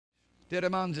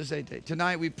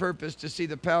Tonight we purpose to see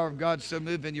the power of God so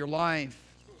move in your life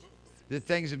that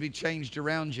things would be changed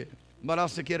around you. In the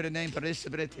midst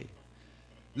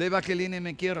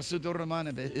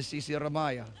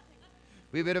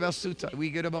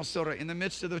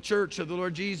of the church of the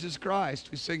Lord Jesus Christ,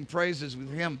 we sing praises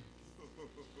with Him.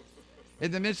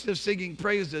 In the midst of singing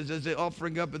praises, as the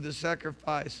offering up of the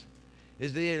sacrifice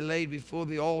is laid before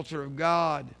the altar of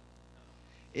God,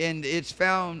 and it's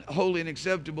found holy and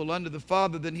acceptable unto the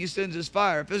Father, then He sends His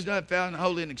fire. If it's not found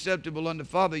holy and acceptable unto the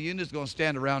Father, you're just going to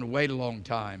stand around and wait a long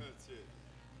time.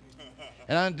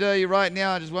 And I'll tell you right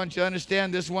now, I just want you to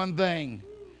understand this one thing.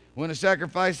 When a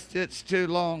sacrifice sits too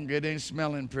long, it ain't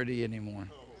smelling pretty anymore.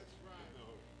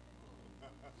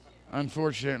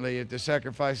 Unfortunately, if the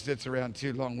sacrifice sits around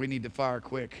too long, we need to fire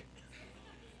quick.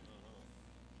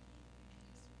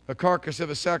 A carcass of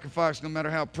a sacrifice, no matter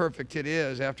how perfect it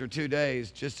is, after 2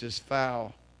 days, just as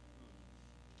foul.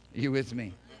 Are you with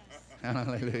me?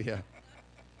 Hallelujah.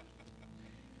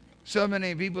 So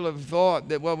many people have thought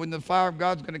that, well, when the fire of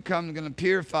God's going to come, it's going to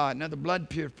purify it. No, the blood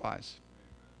purifies.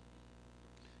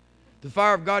 The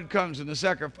fire of God comes and the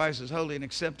sacrifice is holy and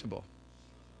acceptable.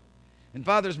 And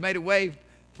Father's made a way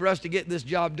for us to get this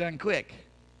job done quick.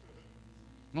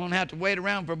 We don't have to wait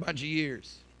around for a bunch of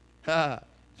years.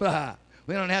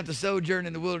 We don't have to sojourn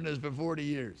in the wilderness for 40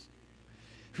 years.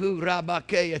 You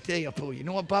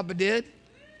know what Papa did?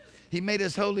 He made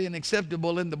us holy and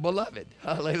acceptable in the beloved.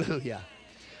 Hallelujah.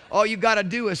 All you got to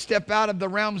do is step out of the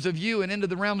realms of you and into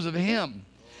the realms of Him.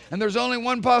 And there's only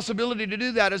one possibility to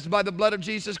do that, is by the blood of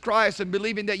Jesus Christ, and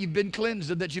believing that you've been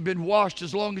cleansed and that you've been washed,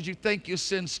 as long as you think you're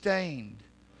sin-stained.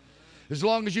 As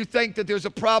long as you think that there's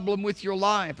a problem with your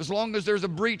life, as long as there's a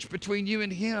breach between you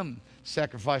and Him.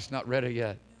 Sacrifice not ready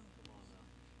yet.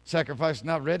 Sacrifice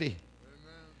not ready,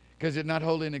 because it's not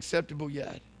holy and acceptable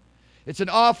yet. It's an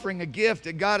offering, a gift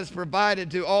that God has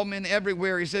provided to all men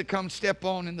everywhere. He said, come step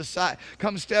on in the side.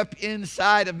 Come step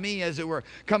inside of me, as it were.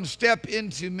 Come step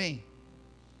into me.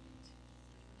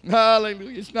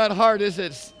 Hallelujah. It's not hard, is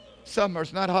it? Summer,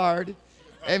 it's not hard.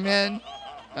 Amen.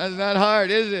 It's not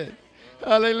hard, is it?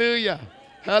 Hallelujah.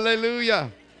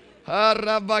 Hallelujah.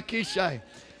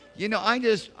 You know,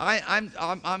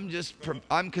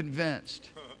 I'm convinced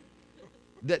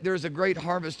that there's a great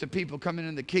harvest of people coming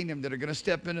into the kingdom that are going to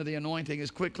step into the anointing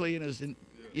as quickly and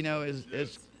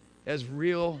as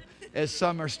real as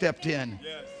some are stepped in.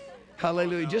 Yes.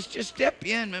 Hallelujah. Just step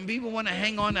in, man. People want to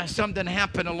hang on to something that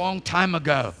happened a long time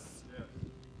ago.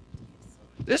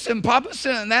 Listen, Papa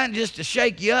sent that just to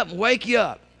shake you up and wake you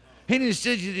up. He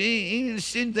didn't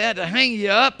send that to hang you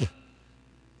up.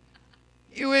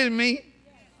 You with me?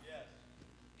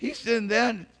 He sent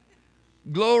that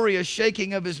glorious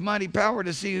shaking of His mighty power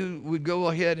to see who would go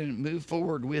ahead and move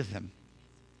forward with Him.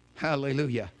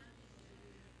 Hallelujah.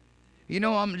 You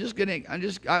know, I just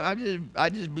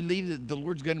believe that the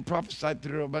Lord's going to prophesy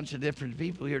through a bunch of different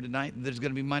people here tonight. There's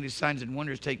going to be mighty signs and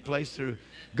wonders take place through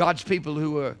God's people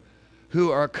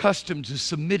who are accustomed to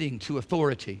submitting to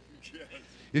authority.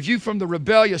 If you from the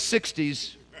rebellious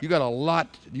 60s, you got a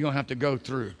lot you're going to have to go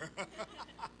through.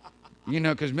 You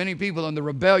know, because many people in the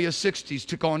rebellious 60s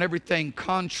took on everything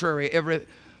contrary,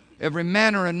 every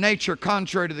manner and nature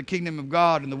contrary to the kingdom of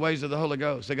God and the ways of the Holy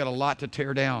Ghost. They got a lot to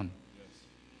tear down.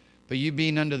 But you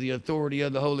being under the authority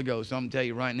of the Holy Ghost, I'm going to tell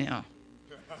you right now,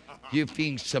 you're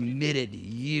being submitted,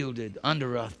 yielded,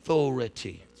 under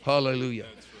authority. Hallelujah.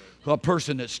 A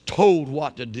person that's told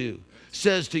what to do.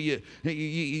 Says to you,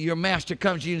 your master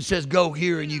comes to you and says, go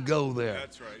here and you go there.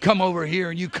 That's right. Come over here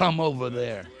and you come over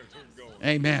there.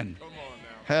 Amen.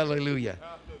 Hallelujah.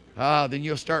 Then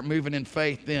you'll start moving in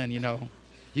faith then, you know.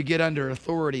 You get under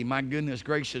authority. My goodness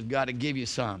gracious, God to give you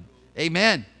some.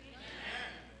 Amen.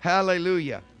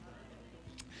 Hallelujah.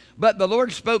 But the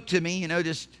Lord spoke to me, you know,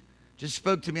 just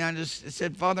spoke to me. I just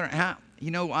said, Father, I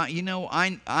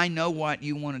know what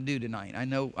you want to do tonight. I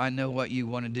know what you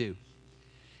want to do.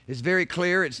 It's very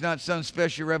clear. It's not some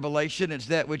special revelation. It's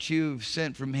that which you've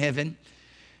sent from heaven.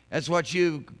 That's what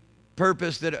you've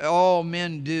purposed that all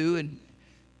men do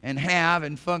and have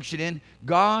and function in.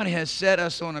 God has set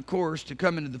us on a course to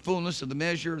come into the fullness of the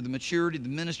measure of the maturity, the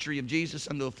ministry of Jesus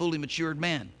unto a fully matured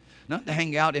man. Not to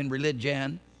hang out in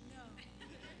religion. No.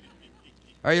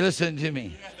 Are you listening to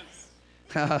me? Yes.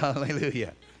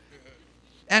 Hallelujah.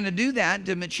 And to do that,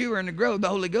 to mature and to grow, the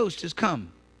Holy Ghost has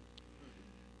come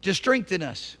to strengthen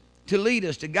us, to lead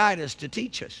us, to guide us, to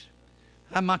teach us.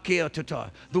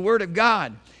 The Word of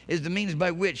God is the means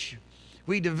by which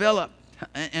we develop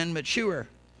and mature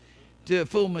to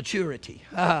full maturity.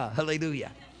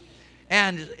 Hallelujah.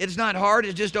 And it's not hard,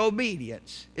 it's just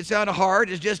obedience. It's not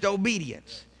hard, it's just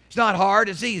obedience. It's not hard,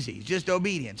 it's easy. It's just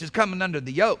obedience. It's coming under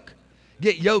the yoke.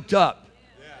 Get yoked up.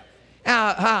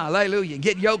 Hallelujah.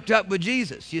 Get yoked up with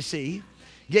Jesus, you see.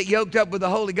 Get yoked up with the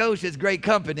Holy Ghost. It's great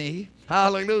company.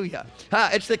 Hallelujah.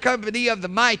 It's the company of the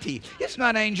mighty. It's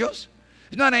not angels.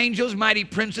 It's not angels, mighty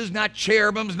princes, not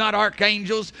cherubims, not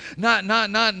archangels, not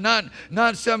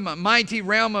some mighty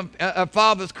realm of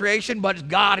Father's creation, but it's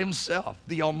God himself,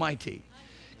 the Almighty.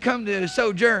 Come to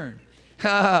sojourn.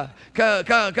 Come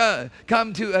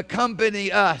to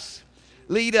accompany us.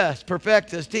 Lead us,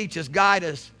 perfect us, teach us, guide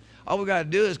us. All we got to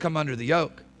do is come under the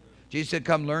yoke. Jesus said,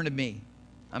 come learn of me.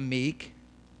 I'm meek.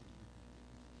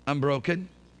 I'm broken.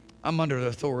 I'm under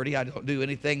authority. I don't do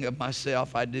anything of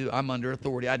myself. I'm under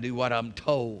authority. I do what I'm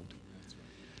told.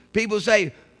 People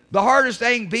say, the hardest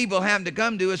thing people have to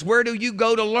come to is, where do you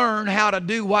go to learn how to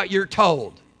do what you're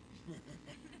told?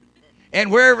 And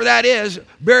wherever that is,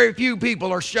 very few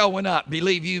people are showing up,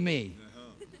 believe you me.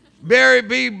 Very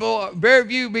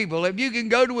few people. If you can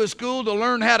go to a school to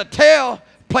learn how to tell,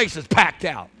 place is packed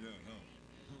out.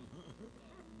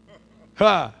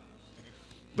 But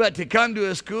to come to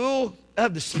a school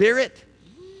of the Spirit,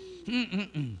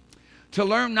 to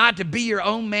learn not to be your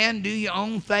own man, do your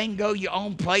own thing, go your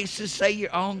own places, say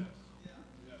your own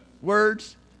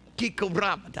words.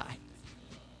 Kikobramatai.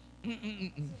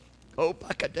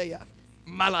 Opakateya.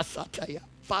 Malasataya.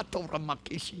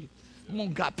 Fatoramakishi.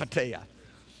 Mungapateya.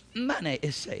 Mane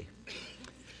isse.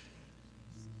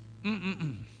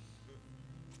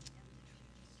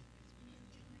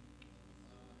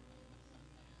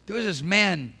 There was this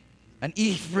man, an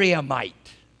Ephraimite.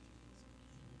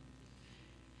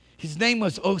 His name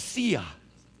was Hosea.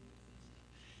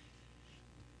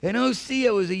 And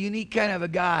Hosea was a unique kind of a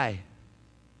guy.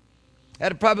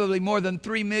 Had probably more than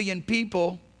 3 million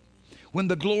people. When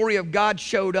the glory of God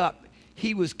showed up,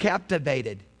 he was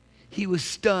captivated. He was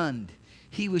stunned.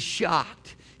 He was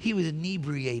shocked. He was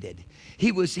inebriated.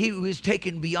 He was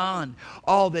taken beyond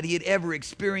all that he had ever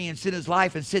experienced in his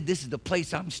life and said, this is the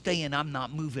place I'm staying. I'm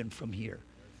not moving from here.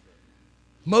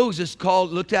 Moses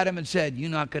looked at him and said, you're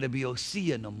not going to be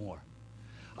Hosea no more.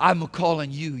 I'm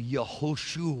calling you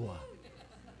Yehoshua,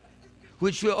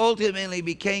 which ultimately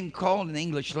became called in the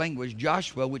English language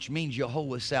Joshua, which means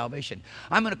Jehovah's salvation.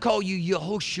 I'm going to call you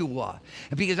Yehoshua,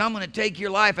 because I'm going to take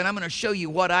your life and I'm going to show you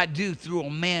what I do through a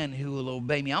man who will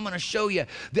obey me. I'm going to show you,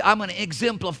 I'm going to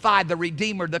exemplify the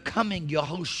Redeemer, the coming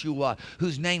Yehoshua,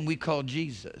 whose name we call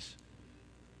Jesus.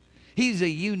 He's a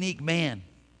unique man.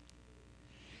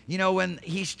 You know, when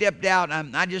he stepped out, I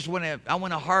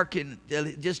want to hearken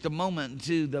just a moment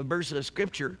to the verse of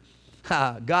Scripture.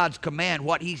 God's command,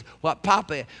 what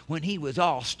Papa, when he was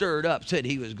all stirred up, said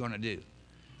he was going to do.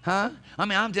 I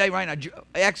mean, I'm telling you right now,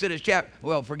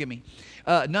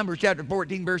 Numbers chapter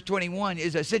 14, verse 21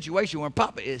 is a situation where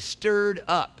Papa is stirred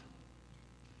up.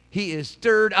 He is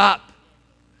stirred up.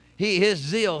 His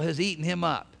zeal has eaten him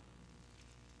up.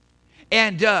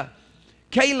 And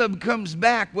Caleb comes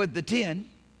back with the 10.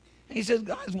 He says,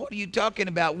 guys, what are you talking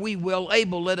about? We well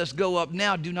able, let us go up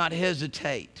now. Do not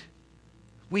hesitate.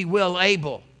 We well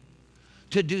able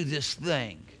to do this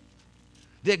thing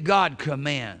that God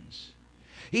commands.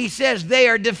 He says they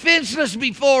are defenseless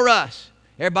before us.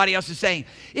 Everybody else is saying,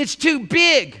 it's too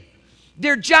big.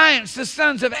 They're giants, the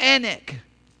sons of Anak,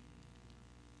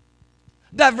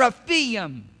 the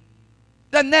Rephaim,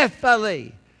 the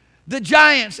Nephilim, the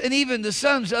giants, and even the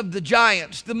sons of the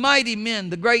giants, the mighty men,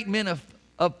 the great men of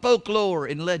folklore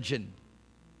and legend.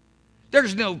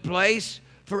 There's no place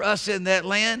for us in that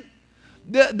land.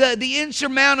 The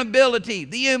insurmountability,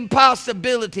 the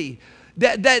impossibility,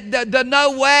 the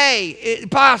no way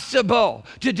possible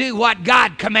to do what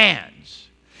God commands.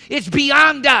 It's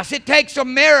beyond us. It takes a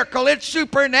miracle. It's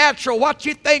supernatural. What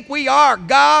you think we are,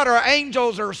 God or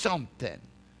angels or something.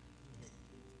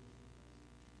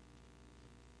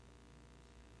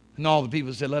 And all the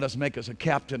people said, let us make us a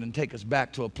captain and take us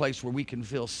back to a place where we can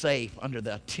feel safe under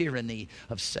the tyranny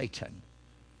of Satan.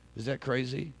 Is that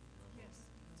crazy?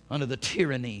 Under the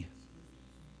tyranny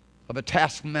of a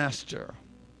taskmaster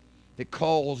that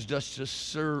calls us to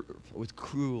serve with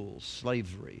cruel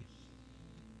slavery.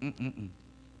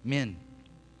 Men.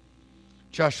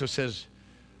 Joshua says,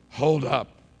 hold up.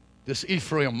 This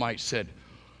Ephraimite said,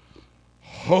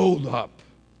 hold up.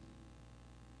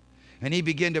 And he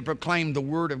began to proclaim the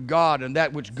word of God and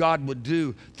that which God would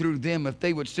do through them if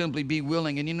they would simply be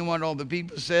willing. And you know what all the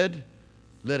people said?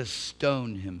 Let us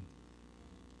stone him.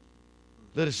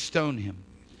 Let us stone him.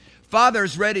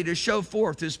 Father's ready to show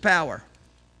forth his power.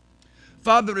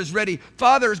 Father is ready.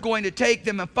 Father is going to take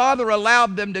them, and Father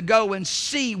allowed them to go and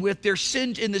see with their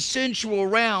sin in the sensual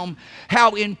realm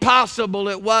how impossible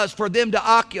it was for them to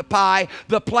occupy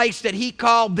the place that He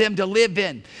called them to live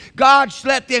in. God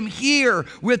let them hear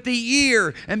with the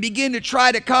ear and begin to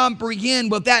try to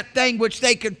comprehend with that thing which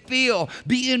they could feel,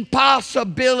 the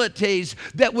impossibilities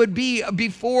that would be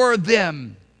before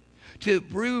them, to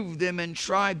prove them and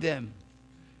try them.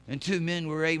 And two men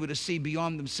were able to see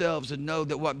beyond themselves and know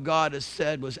that what God has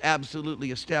said was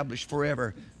absolutely established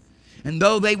forever. And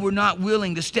though they were not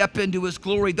willing to step into His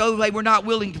glory, though they were not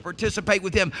willing to participate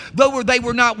with Him, though they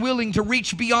were not willing to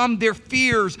reach beyond their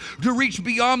fears, to reach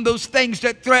beyond those things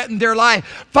that threatened their life,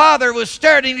 Father was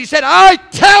stirred and He said, I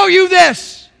tell you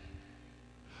this,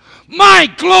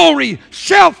 my glory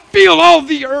shall fill all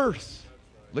the earth.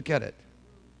 Look at it.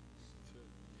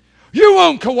 You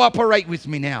won't cooperate with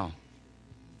me now.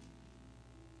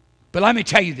 But let me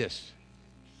tell you this.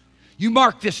 You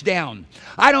mark this down.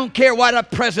 I don't care what a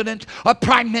president, a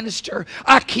prime minister,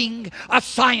 a king, a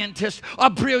scientist, a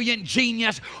brilliant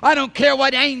genius. I don't care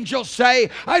what angels say.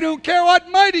 I don't care what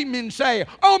mighty men say.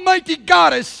 Almighty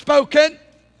God has spoken.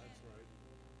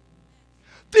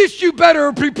 This you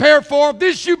better prepare for.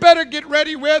 This you better get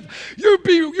ready with. You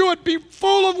would be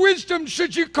full of wisdom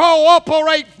should you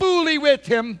cooperate fully with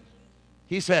Him.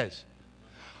 He says,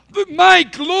 my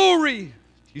glory.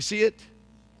 You see it?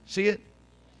 See it?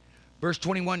 Verse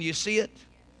 21, you see it?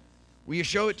 Will you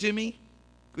show it to me?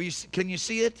 Can you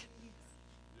see it?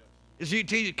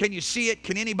 Can you see it?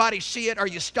 Can anybody see it? Are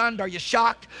you stunned? Are you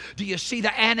shocked? Do you see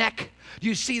the Anak? Do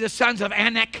you see the sons of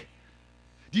Anak?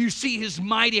 Do you see His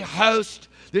mighty host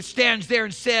that stands there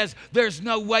and says, there's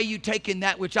no way you take in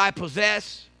that which I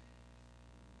possess?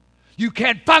 You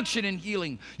can't function in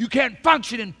healing. You can't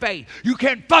function in faith. You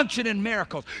can't function in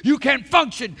miracles. You can't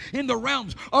function in the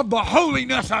realms of the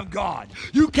holiness of God.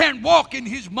 You can't walk in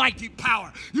His mighty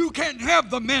power. You can't have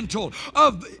the mantle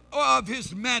of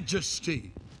His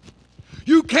majesty.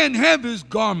 You can't have His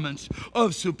garments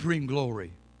of supreme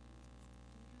glory.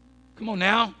 Come on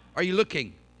now. Are you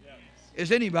looking? Yes.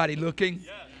 Is anybody looking?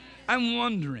 Yes. I'm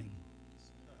wondering.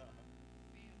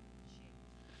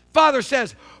 Father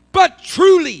says, but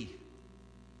truly,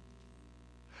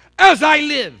 as I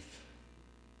live.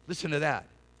 Listen to that.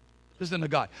 Listen to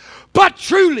God. But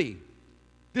truly,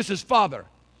 this is Father.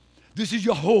 This is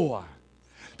Jehovah.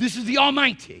 This is the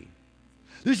Almighty.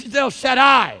 This is El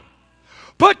Shaddai.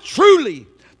 But truly,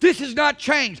 this has not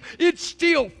changed. It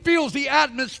still feels the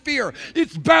atmosphere.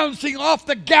 It's bouncing off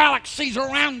the galaxies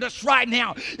around us right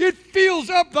now. It fills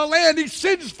up the land. He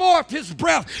sends forth His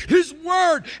breath, His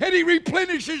word, and He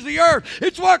replenishes the earth.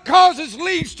 It's what causes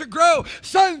leaves to grow,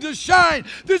 sun to shine.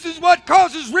 This is what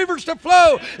causes rivers to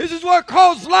flow. This is what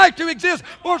causes life to exist.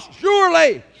 For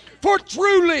surely, for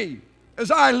truly,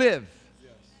 as I live,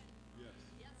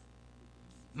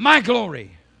 my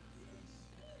glory.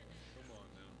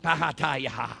 Should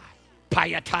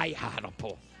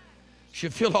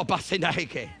fill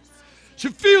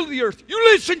the earth. You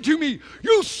listen to me.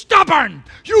 You stubborn.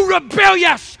 You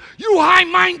rebellious. You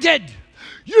high-minded.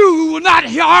 You who will not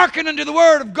hearken unto the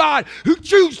word of God, who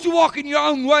choose to walk in your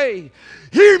own way.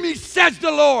 Hear me, says the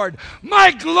Lord.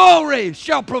 My glory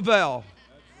shall prevail.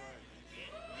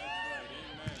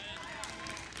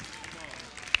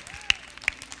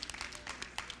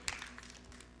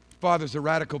 Father's a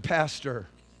radical pastor.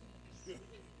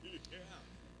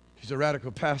 He's a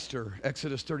radical pastor.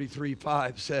 Exodus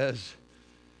 33:5 says,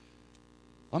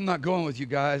 I'm not going with you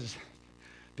guys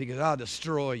because I'll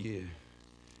destroy you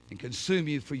and consume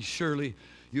you, for surely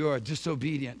you are a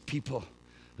disobedient people,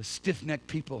 a stiff-necked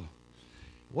people.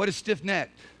 What is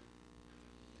stiff-necked?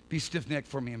 Be stiff-necked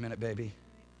for me a minute, baby.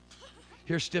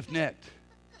 Here's stiff-necked.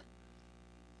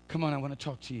 Come on, I want to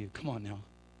talk to you. Come on now.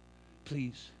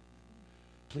 Please.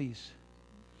 Please.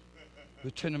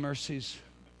 With tender mercies,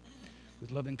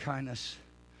 with loving kindness,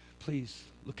 please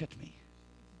look at me.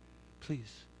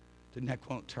 Please. The neck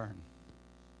won't turn.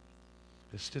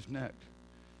 It's stiff-necked.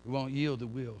 It won't yield the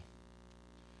will.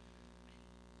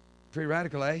 Pretty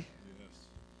radical, eh?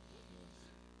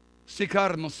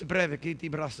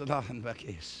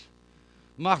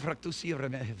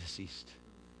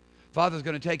 Father's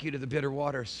going to take you to the bitter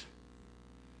waters.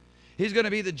 He's going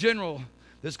to be the general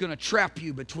that's going to trap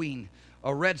you between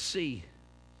a Red Sea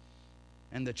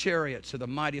and the chariots of the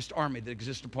mightiest army that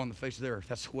exists upon the face of the earth.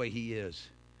 That's the way He is.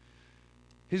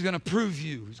 He's going to prove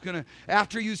you. He's going to,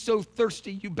 after you're so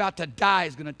thirsty, you're about to die,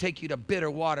 He's going to take you to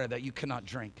bitter water that you cannot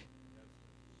drink.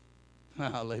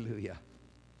 Hallelujah.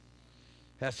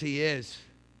 Yes, He is.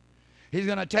 He's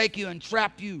going to take you and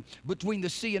trap you between the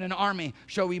sea and an army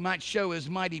so he might show his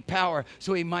mighty power,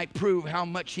 so he might prove how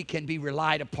much he can be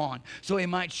relied upon, so he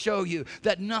might show you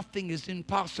that nothing is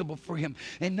impossible for him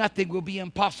and nothing will be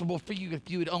impossible for you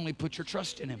if you would only put your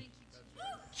trust in him.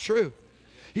 It's true.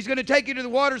 He's going to take you to the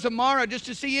waters of Marah just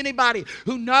to see anybody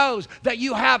who knows that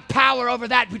you have power over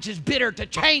that which is bitter to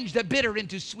change the bitter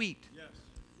into sweet. Yes.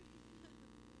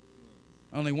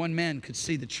 Only one man could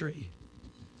see the tree.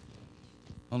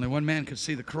 Only one man could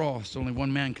see the cross. Only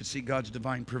one man could see God's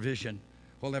divine provision.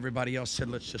 While everybody else said,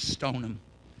 let's just stone him.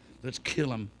 Let's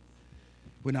kill him.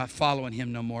 We're not following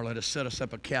him no more. Let us set us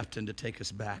up a captain to take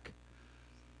us back.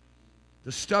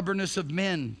 The stubbornness of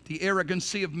men, the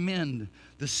arrogancy of men,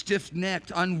 the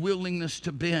stiff-necked unwillingness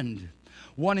to bend,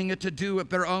 wanting it to do it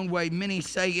their own way. Many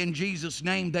say in Jesus'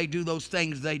 name they do those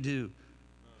things they do.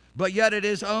 But yet it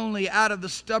is only out of the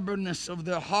stubbornness of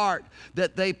their heart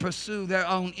that they pursue their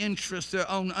own interests,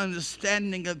 their own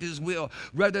understanding of his will,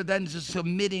 rather than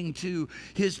submitting to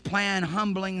his plan,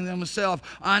 humbling themselves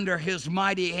under his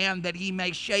mighty hand that he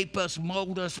may shape us,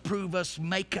 mold us, prove us,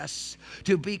 make us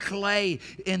to be clay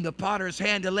in the potter's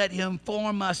hand, to let him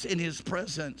form us in his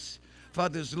presence.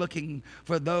 Father's looking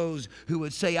for those who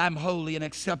would say, I'm holy and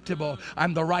acceptable.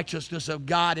 I'm the righteousness of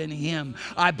God in him.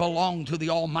 I belong to the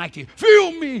Almighty.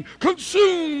 Fill me,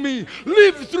 consume me,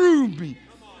 live through me.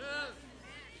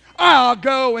 I'll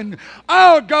go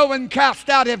and cast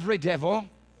out every devil.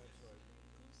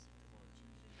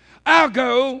 I'll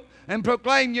go and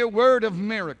proclaim your word of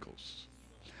miracles.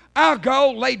 I'll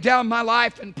go lay down my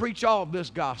life and preach all of this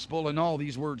gospel and all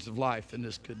these words of life and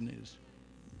this good news.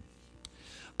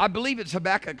 I believe it's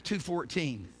Habakkuk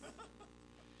 2:14.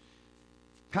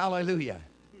 Hallelujah.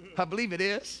 I believe it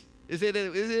is. Is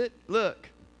it? Look.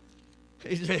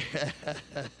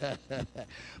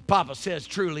 Papa says,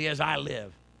 truly as I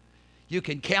live. You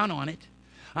can count on it.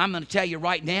 I'm going to tell you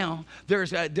right now,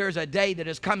 there's a day that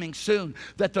is coming soon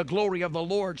that the glory of the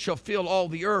Lord shall fill all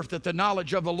the earth, that the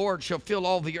knowledge of the Lord shall fill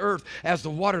all the earth as the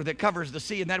water that covers the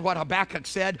sea. And that's what Habakkuk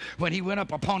said when he went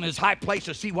up upon his high place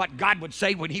to see what God would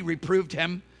say when he reproved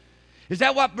him. Is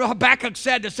that what Habakkuk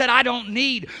said? That said, I don't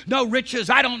need no riches.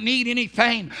 I don't need any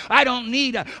fame. I don't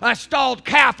need a stalled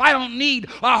calf. I don't need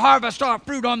a harvest or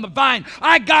fruit on the vine.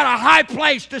 I got a high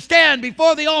place to stand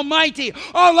before the Almighty.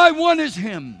 All I want is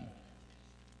him.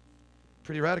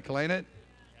 Pretty radical, ain't it?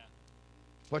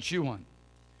 What you want?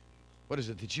 What is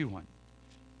it that you want?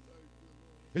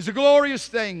 It's a glorious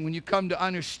thing when you come to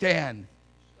understand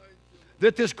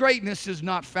that this greatness is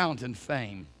not found in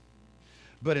fame,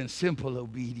 but in simple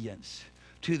obedience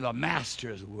to the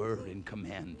Master's word and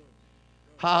command.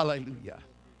 Hallelujah.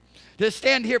 To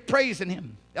stand here praising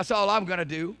him. That's all I'm going to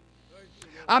do.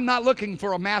 I'm not looking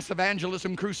for a mass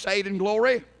evangelism crusade in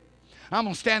glory. I'm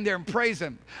going to stand there and praise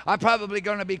him. I'm probably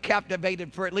going to be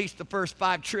captivated for at least the first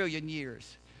 5 trillion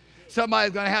years.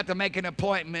 Somebody's going to have to make an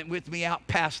appointment with me out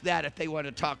past that if they want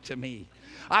to talk to me.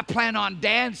 I plan on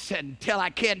dancing till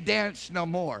I can't dance no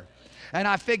more. And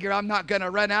I figure I'm not going to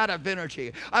run out of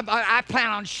energy. I plan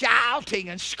on shouting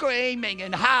and screaming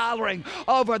and hollering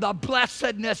over the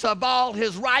blessedness of all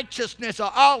his righteousness,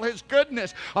 of all his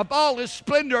goodness, of all his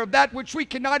splendor, of that which we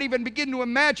cannot even begin to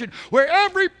imagine, where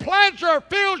every pleasure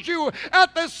fills you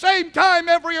at the same time,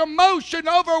 every emotion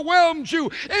overwhelms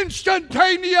you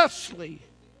instantaneously.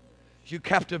 You're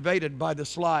captivated by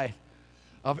this life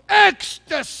of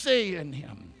ecstasy in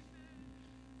him.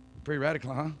 Pretty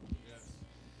radical, huh?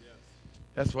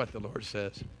 That's what the Lord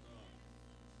says.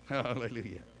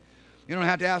 Hallelujah. You don't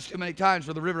have to ask too many times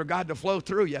for the river of God to flow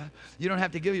through you. You don't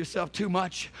have to give yourself too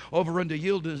much over unto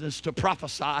yieldedness to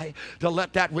prophesy, to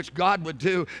let that which God would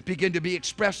do begin to be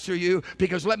expressed through you.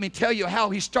 Because let me tell you how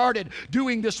he started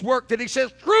doing this work, that he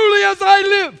says, truly as I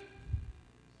live,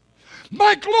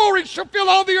 my glory shall fill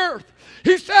all the earth.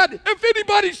 He said, if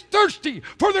anybody's thirsty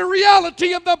for the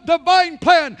reality of the divine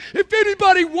plan, if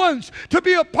anybody wants to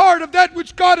be a part of that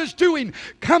which God is doing,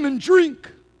 come and drink.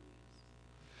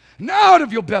 And out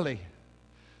of your belly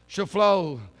shall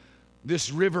flow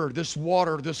this river, this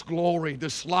water, this glory,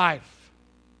 this life,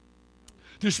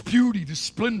 this beauty, this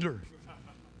splendor.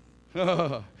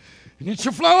 And it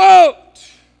shall flow out.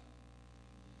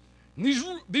 And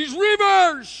these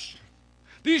rivers,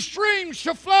 these streams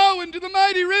shall flow into the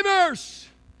mighty rivers.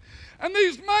 And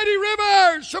these mighty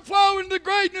rivers shall flow into the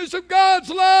greatness of God's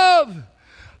love.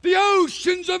 The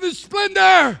oceans of his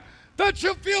splendor that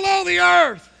shall fill all the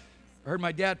earth. I heard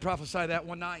my dad prophesy that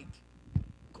one night.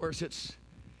 Of course, it's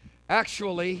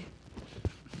actually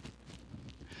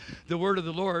the word of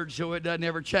the Lord, so it doesn't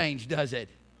ever change, does it?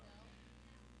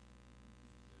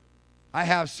 I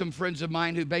have some friends of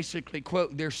mine who basically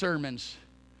quote their sermons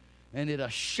and it'll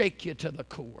shake you to the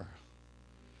core.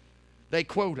 They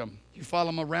quote them. You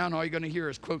follow them around, all you're going to hear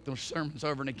is quote those sermons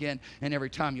over and again, and every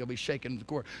time you'll be shaken to the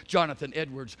core. Jonathan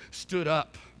Edwards stood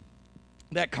up.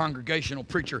 That congregational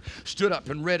preacher stood up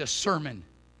and read a sermon.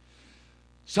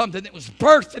 Something that was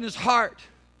birthed in his heart.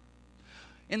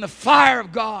 In the fire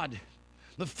of God.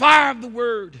 The fire of the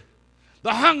Word.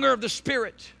 The hunger of the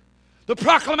Spirit. The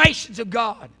proclamations of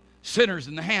God. Sinners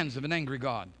in the hands of an angry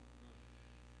God.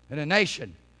 And a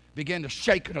nation began to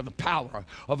shake under the power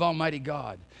of Almighty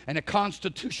God. And a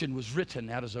constitution was written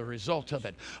out as a result of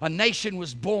it. A nation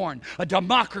was born. A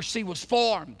democracy was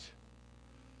formed.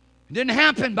 It didn't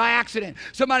happen by accident.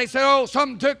 Somebody said, oh,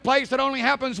 something took place that only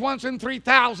happens once in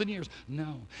 3,000 years.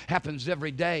 No, happens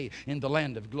every day in the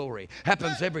land of glory.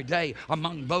 Happens every day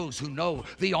among those who know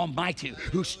the Almighty,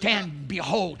 who stand and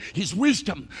behold His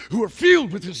wisdom, who are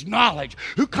filled with His knowledge,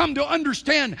 who come to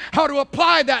understand how to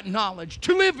apply that knowledge,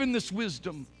 to live in this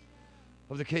wisdom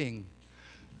of the King.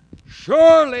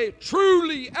 Surely,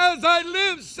 truly, as I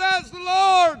live, says the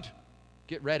Lord.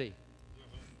 Get ready.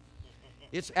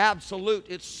 It's absolute.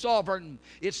 It's sovereign.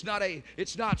 It's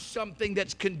not something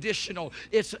that's conditional.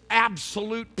 It's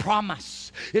absolute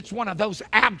promise. It's one of those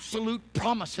absolute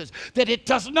promises that it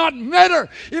does not matter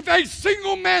if a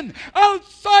single man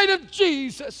outside of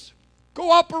Jesus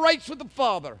cooperates with the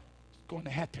Father. It's going to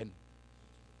happen.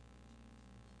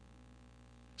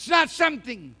 It's not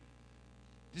something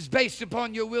that's based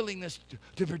upon your willingness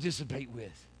to participate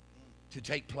with, to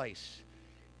take place.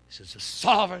 This is a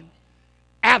sovereign,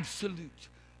 absolute,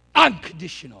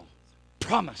 unconditional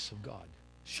promise of God.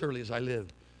 Surely as I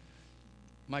live,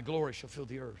 my glory shall fill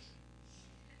the earth.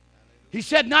 He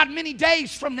said, not many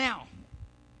days from now.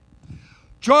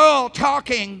 Joel,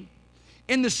 talking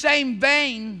in the same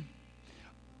vein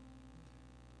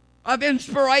of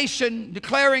inspiration,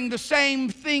 declaring the same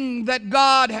thing that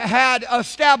God had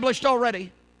established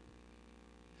already,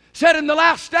 said, in the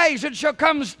last days it shall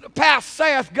come to pass,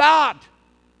 saith God,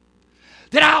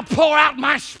 that I'll pour out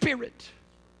my Spirit.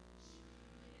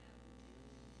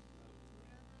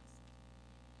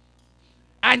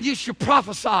 And you shall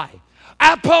prophesy.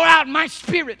 I'll pour out my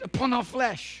Spirit upon all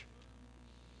flesh.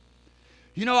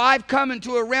 You know, I've come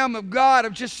into a realm of God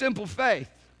of just simple faith.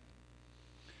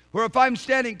 Where if I'm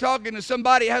standing talking to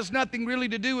somebody, it has nothing really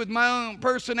to do with my own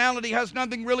personality, has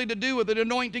nothing really to do with an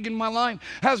anointing in my life,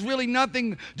 has really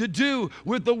nothing to do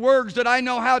with the words that I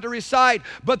know how to recite,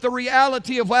 but the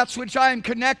reality of that which I am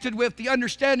connected with, the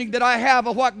understanding that I have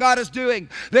of what God is doing,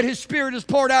 that His Spirit is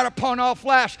poured out upon all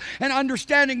flesh, and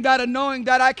understanding that and knowing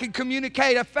that I can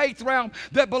communicate a faith realm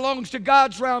that belongs to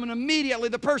God's realm, and immediately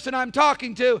the person I'm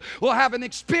talking to will have an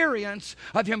experience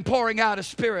of Him pouring out His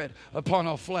Spirit upon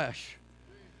all flesh.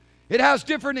 It has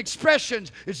different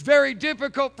expressions. It's very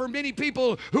difficult for many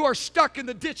people who are stuck in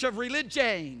the ditch of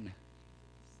religion.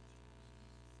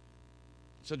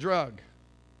 It's a drug.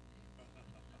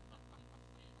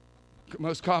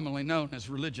 Most commonly known as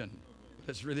religion.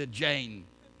 It's religion.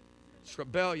 It's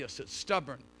rebellious. It's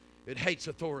stubborn. It hates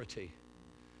authority.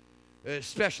 It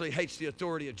especially hates the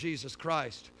authority of Jesus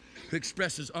Christ, who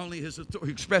expresses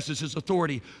His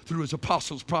authority through His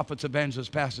apostles, prophets, evangelists,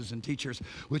 pastors, and teachers,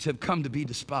 which have come to be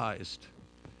despised.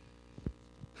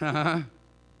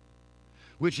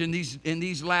 Which in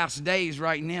these last days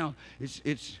right now,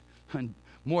 it's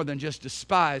more than just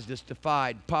despised, it's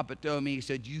defied. Papa told me, he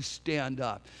said, you stand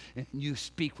up and you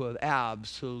speak with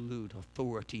absolute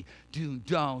authority.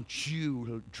 Don't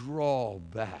you draw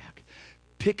back.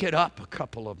 Pick it up a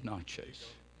couple of notches.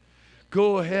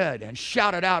 Go ahead and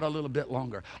shout it out a little bit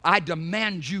longer. I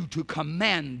demand you to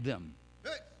command them.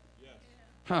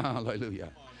 Hallelujah.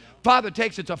 Father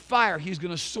takes it to fire He's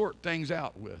going to sort things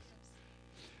out with.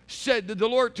 Said the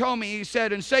Lord told me, He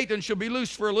said, and Satan shall be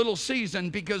loosed for a little season,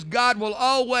 because God will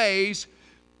always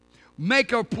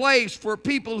make a place for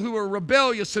people who are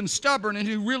rebellious and stubborn and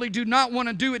who really do not want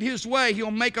to do it His way. He'll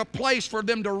make a place for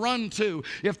them to run to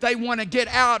if they want to get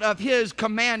out of His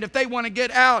command, if they want to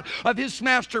get out of His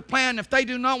master plan, if they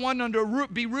do not want to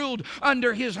be ruled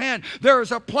under His hand. There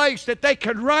is a place that they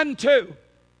can run to.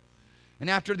 And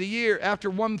after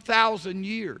 1,000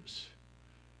 years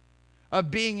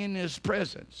of being in His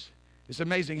presence, it's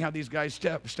amazing how these guys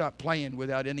stop playing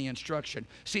without any instruction.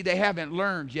 See, they haven't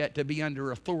learned yet to be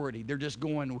under authority. They're just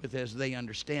going with as they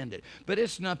understand it. But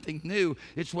it's nothing new.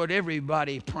 It's what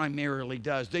everybody primarily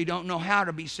does. They don't know how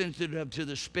to be sensitive to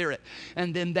the Spirit.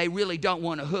 And then they really don't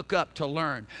want to hook up to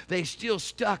learn. They're still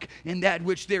stuck in that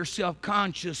which their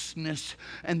self-consciousness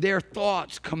and their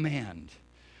thoughts command.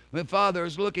 The Father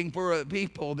is looking for a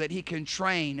people that He can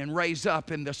train and raise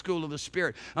up in the school of the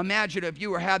Spirit. Imagine if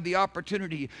you had the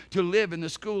opportunity to live in the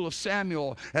school of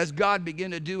Samuel as God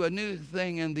began to do a new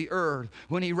thing in the earth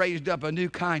when He raised up a new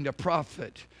kind of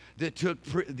prophet that took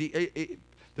the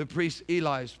priest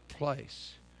Eli's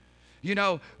place. You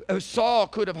know, Saul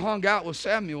could have hung out with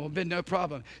Samuel, been no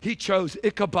problem. He chose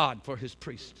Ichabod for his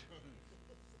priest.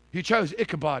 He chose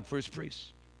Ichabod for his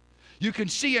priest. You can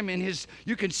see him in his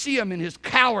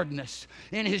cowardness,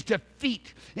 in his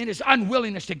defeat, in his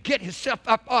unwillingness to get himself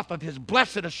up off of his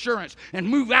blessed assurance and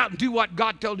move out and do what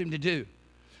God told him to do.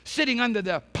 Sitting under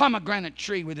the pomegranate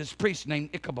tree with his priest named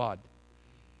Ichabod.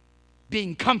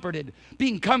 Being comforted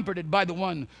by the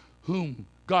one whom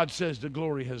God says the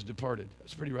glory has departed.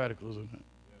 That's pretty radical, isn't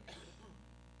it?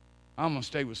 I'm going to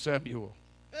stay with Samuel.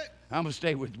 I'm going to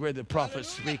stay with where the prophet's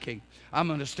speaking. I'm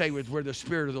going to stay with where the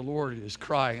Spirit of the Lord is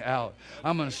crying out.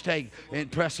 I'm going to stay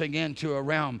pressing into a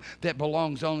realm that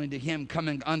belongs only to Him,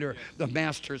 coming under the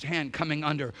Master's hand, coming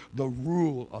under the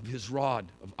rule of His rod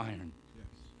of iron.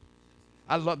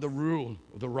 I love the rule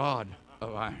of the rod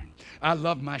of iron. I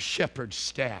love my shepherd's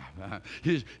staff.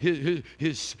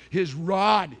 His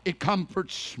rod, it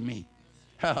comforts me.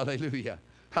 Hallelujah.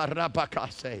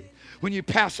 When you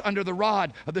pass under the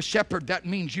rod of the shepherd, that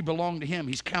means you belong to Him.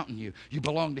 He's counting you. You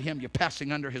belong to Him. You're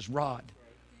passing under His rod.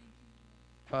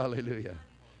 Hallelujah.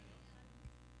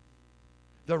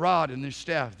 The rod and the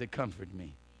staff that comfort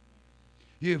me.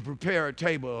 You prepare a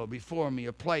table before me,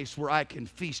 a place where I can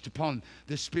feast upon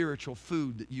the spiritual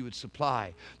food that you would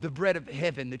supply. The bread of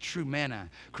heaven, the true manna,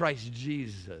 Christ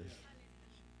Jesus.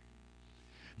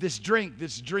 This drink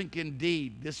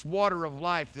indeed, this water of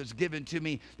life that's given to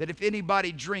me, that if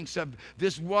anybody drinks of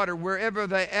this water, wherever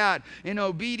they're at, in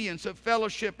obedience, of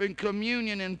fellowship, in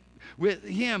communion, and with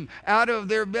Him, out of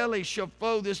their belly shall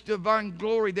flow this divine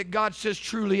glory that God says,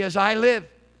 truly as I live.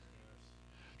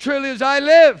 Truly as I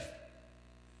live.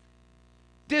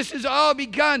 This has all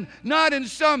begun not in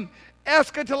some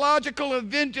eschatological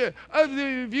event of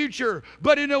the future,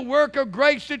 but in a work of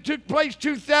grace that took place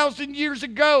 2,000 years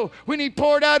ago when He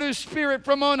poured out His Spirit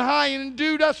from on high and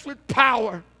endued us with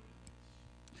power.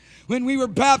 When we were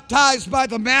baptized by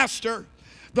the Master,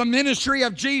 the ministry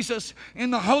of Jesus in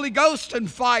the Holy Ghost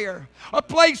and fire. A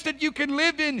place that you can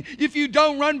live in if you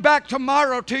don't run back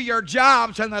tomorrow to your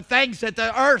jobs and the things that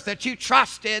the earth that you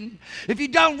trust in. If you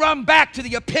don't run back to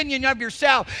the opinion of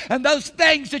yourself and those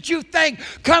things that you think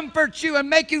comfort you and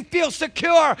make you feel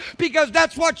secure because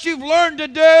that's what you've learned to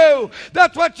do.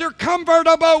 That's what you're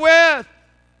comfortable with.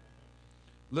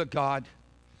 Look, God,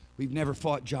 we've never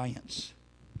fought giants.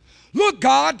 Look,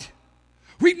 God,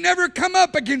 we've never come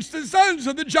up against the sons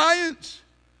of the giants.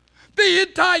 The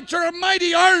Hittites are a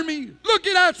mighty army. Look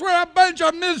at us, we're a bunch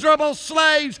of miserable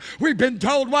slaves. We've been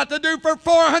told what to do for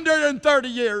 430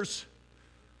 years.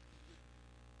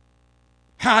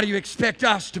 How do you expect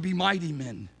us to be mighty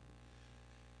men?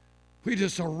 We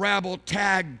just a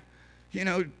rabble-tag,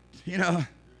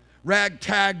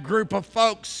 ragtag group of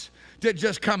folks that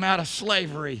just come out of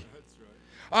slavery.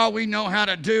 All we know how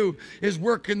to do is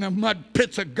work in the mud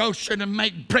pits of Goshen and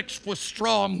make bricks with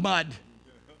straw mud.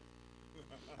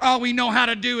 All we know how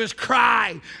to do is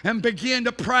cry and begin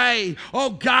to pray, oh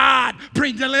God,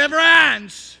 bring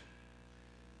deliverance.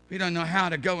 We don't know how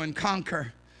to go and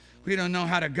conquer. We don't know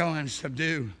how to go and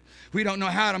subdue. We don't know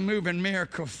how to move in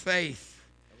miracle faith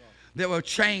that will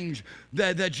change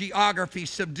the geography,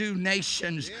 subdue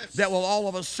nations, yes, that will all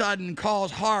of a sudden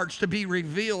cause hearts to be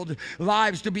revealed,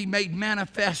 lives to be made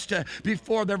manifest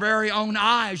before their very own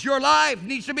eyes. Your life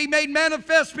needs to be made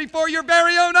manifest before your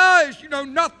very own eyes. You know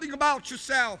nothing about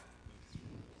yourself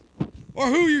or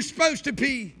who you're supposed to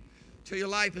be till your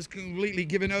life is completely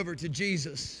given over to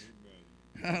Jesus.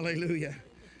 Hallelujah.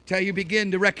 Till you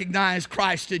begin to recognize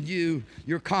Christ in you,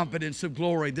 your confidence of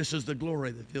glory. This is the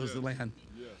glory that fills the land.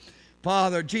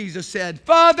 Father, Jesus said,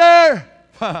 Father,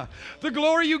 the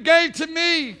glory you gave to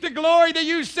me, the glory that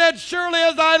you said, surely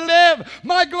as I live,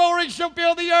 my glory shall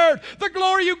fill the earth. The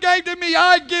glory you gave to me,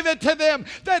 I give it to them,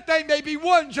 that they may be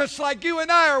one just like you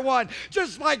and I are one.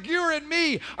 Just like you're in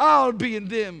me, I'll be in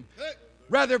them.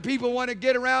 Rather, people want to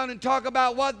get around and talk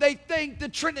about what they think the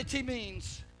Trinity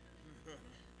means.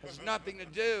 It has nothing to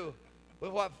do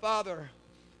with what Father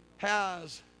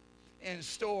has in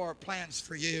store, plans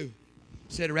for you.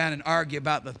 Sit around and argue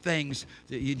about the things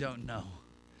that you don't know.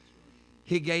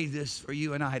 He gave this for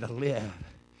you and I to live.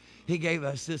 He gave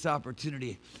us this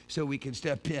opportunity so we can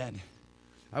step in.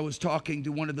 I was talking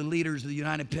to one of the leaders of the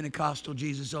United Pentecostal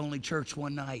Jesus Only Church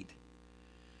one night.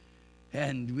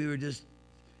 And we were just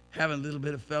having a little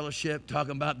bit of fellowship,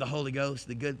 talking about the Holy Ghost,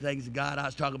 the good things of God. I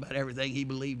was talking about everything he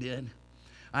believed in.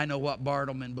 I know what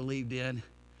Bartleman believed in,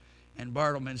 and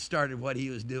Bartleman started what he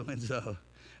was doing. So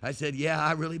I said, yeah,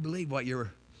 I really believe what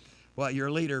your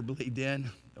leader believed in.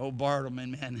 Old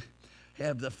Bartleman, man,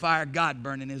 have the fire of God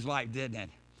burn in his life, didn't it?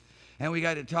 And we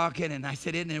got to talking, and I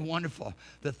said, isn't it wonderful?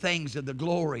 The things of the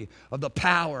glory, of the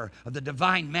power, of the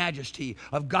divine majesty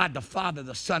of God the Father,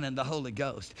 the Son, and the Holy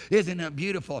Ghost. Isn't it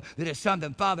beautiful that it's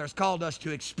something Father has called us to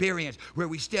experience, where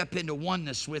we step into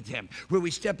oneness with Him, where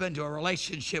we step into a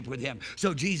relationship with Him.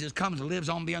 So Jesus comes and lives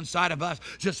on the inside of us,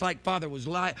 just like Father was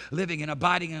living and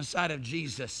abiding inside of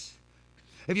Jesus.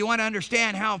 If you want to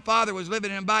understand how Father was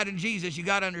living and abiding in Jesus, you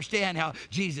got to understand how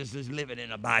Jesus is living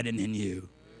and abiding in you.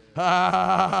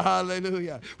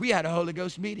 Hallelujah. We had a Holy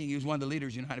Ghost meeting. He was one of the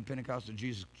leaders of United Pentecostal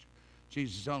Jesus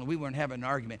only. We weren't having an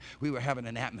argument. We were having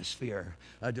an atmosphere,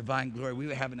 a divine glory. We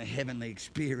were having a heavenly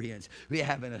experience. We were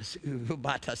having a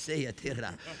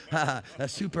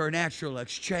supernatural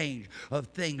exchange of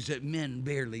things that men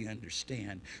barely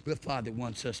understand. But Father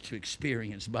wants us to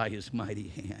experience by His mighty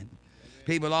hand.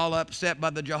 People all upset by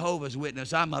the Jehovah's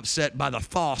Witness. I'm upset by the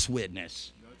false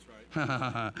witness.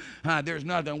 There's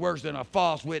nothing worse than a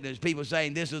false witness. People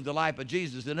saying this is the life of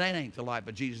Jesus, and it ain't the life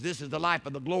of Jesus. This is the life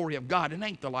of the glory of God, and it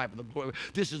ain't the life of the glory.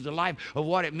 This is the life of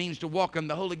what it means to walk in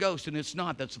the Holy Ghost, and it's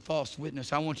not. That's a false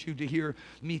witness. I want you to hear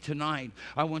me tonight.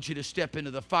 I want you to step into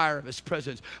the fire of His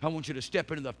presence. I want you to step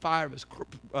into the fire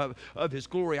of His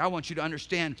glory. I want you to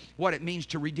understand what it means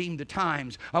to redeem the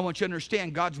times. I want you to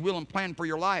understand God's will and plan for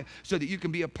your life so that you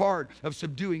can be a part of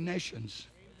subduing nations.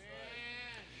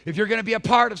 If you're going to be a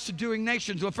part of subduing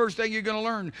nations, the first thing you're going to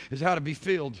learn is how to be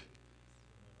filled.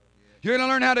 You're going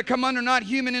to learn how to come under not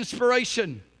human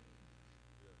inspiration.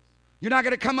 You're not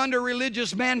going to come under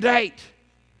religious mandate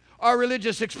or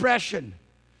religious expression,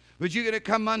 but you're going to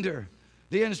come under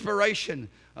the inspiration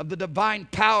of the divine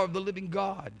power of the living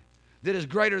God that is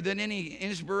greater than any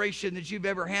inspiration that you've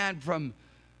ever had from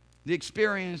the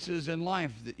experiences in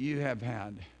life that you have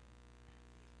had.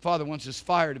 Father wants His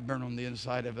fire to burn on the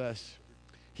inside of us.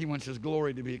 He wants His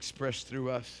glory to be expressed through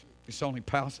us. It's only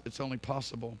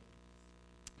possible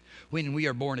when we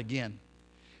are born again.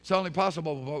 It's only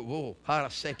possible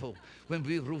when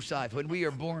we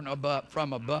are born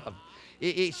from above.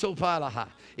 It's only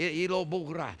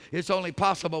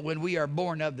possible when we are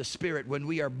born of the Spirit, when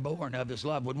we are born of His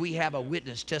love, when we have a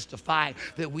witness testifying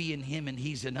that we in Him and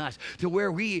He's in us, to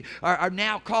where we are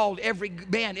now called, every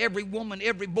man, every woman,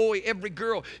 every boy, every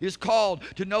girl is called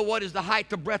to know what is the height,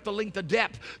 the breadth, the length, the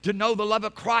depth, to know the love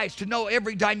of Christ, to know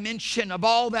every dimension of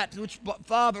all that which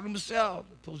Father Himself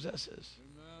possesses.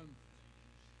 Amen.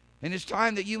 And it's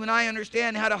time that you and I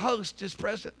understand how to host His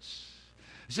presence.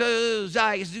 It's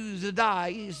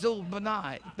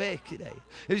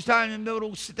time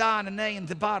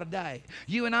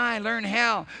you and I learn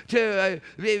how to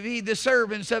be the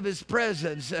servants of His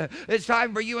presence. It's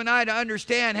time for you and I to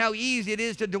understand how easy it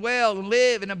is to dwell and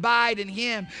live and abide in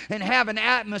Him and have an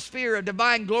atmosphere of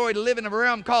divine glory, to live in a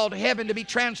realm called heaven, to be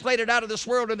translated out of this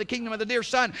world to the kingdom of the dear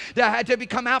Son, to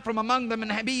come out from among them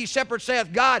and be ye separate,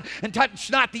 saith God, and touch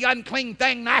not the unclean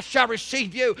thing, and I shall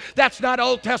receive you. That's not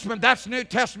Old Testament, that's New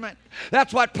Testament.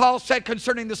 That's what Paul said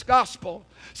concerning this gospel.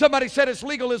 Somebody said it's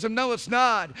legalism. No, it's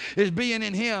not. It's being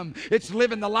in Him. It's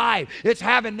living the life. It's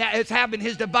having that. It's having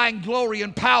His divine glory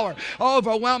and power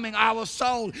overwhelming our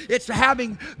soul. It's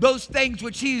having those things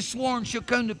which He's sworn shall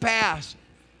come to pass.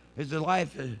 It's the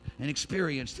life and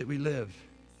experience that we live.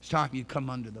 It's time you come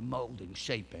under the molding,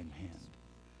 shaping hand.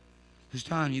 It's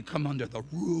time you come under the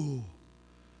rule.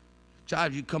 It's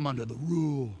time you come under the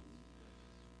rule.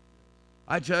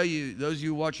 I tell you, those of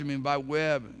you watching me by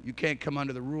web, you can't come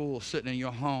under the rule sitting in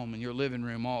your home, in your living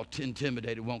room, all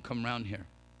intimidated, won't come around here.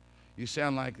 You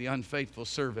sound like the unfaithful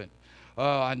servant.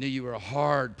 Oh, I knew you were a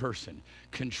hard person,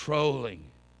 controlling.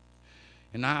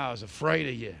 And I was afraid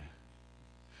of you.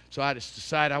 So I just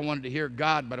decided I wanted to hear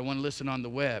God, but I want to listen on the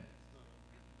web.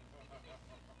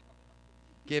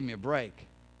 Give me a break.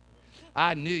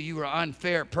 I knew you were an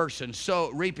unfair person,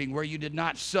 reaping where you did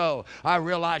not sow. I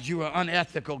realized you were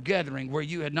unethical, gathering where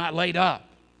you had not laid up.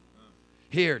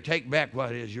 Here, take back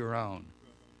what is your own.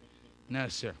 No,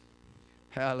 sir.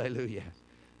 Hallelujah.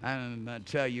 I'm going to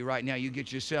tell you right now, you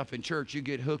get yourself in church, you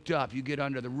get hooked up, you get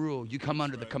under the rule, you come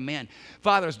under the command.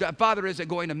 Father isn't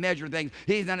going to measure things.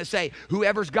 He's going to say,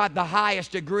 whoever's got the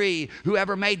highest degree,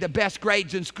 whoever made the best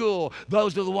grades in school,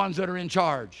 those are the ones that are in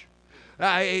charge.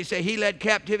 He said He led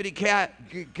captive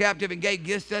and gave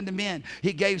gifts unto men.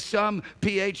 He gave some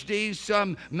PhDs,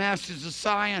 some masters of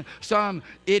science, some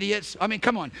idiots. I mean,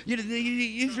 come on.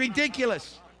 It's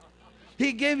ridiculous.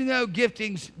 He gave no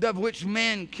giftings of which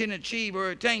man can achieve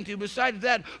or attain to. Besides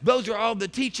that, those are all the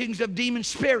teachings of demon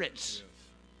spirits.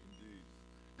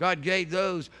 God gave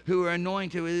those who were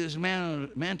anointed with his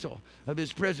mantle of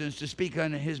his presence to speak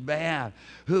on his behalf,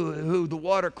 who the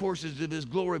water courses of his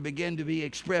glory began to be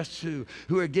expressed to,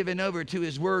 who are given over to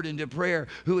his word and to prayer,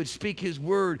 who would speak his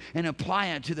word and apply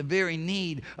it to the very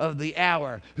need of the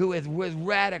hour, who with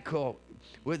radical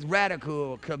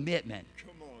commitment.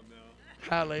 Come on now.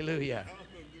 Hallelujah.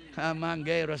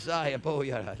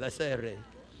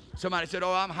 Somebody said,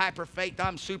 oh, I'm hyper faith,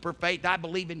 I'm super faith, I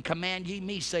believe in command ye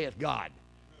me, saith God.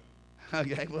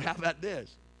 Okay, well, how about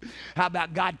this? How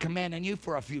about God commanding you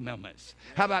for a few moments?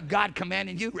 How about God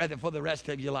commanding you rather for the rest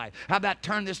of your life? How about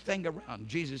turn this thing around?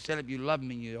 Jesus said, if you love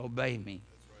me, you obey me.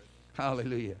 Right.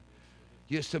 Hallelujah.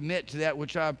 You submit to that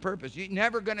which I have purposed. You're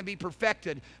never going to be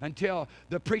perfected until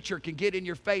the preacher can get in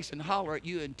your face and holler at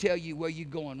you and tell you where you're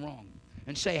going wrong.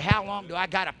 And say, how long do I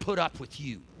got to put up with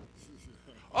you?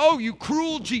 Oh, you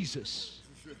cruel Jesus.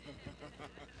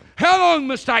 How long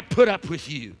must I put up with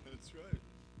you? That's right.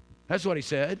 That's what he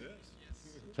said. Yes.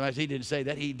 Sometimes he didn't say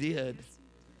that. He did.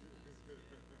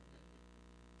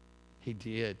 He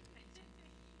did.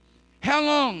 How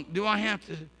long do I have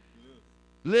to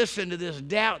listen to this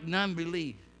doubt and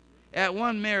unbelief? At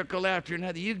one miracle after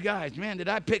another. You guys, man, did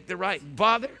I pick the right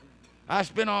Father? I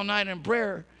spent all night in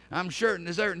prayer. I'm certain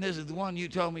this is the one you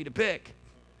told me to pick.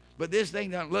 But this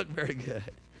thing doesn't look very good.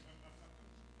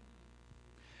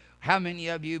 How many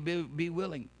of you be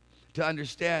willing to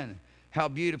understand how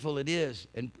beautiful it is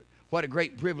and what a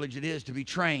great privilege it is to be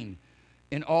trained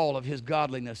in all of his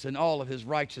godliness and all of his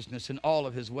righteousness and all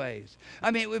of his ways?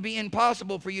 I mean, it would be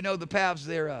impossible for you to know the paths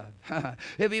thereof. It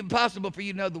would be impossible for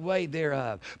you to know the way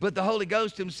thereof. But the Holy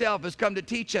Ghost himself has come to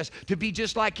teach us to be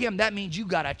just like him. That means you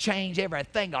got to change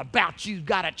everything about you.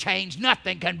 Got to change.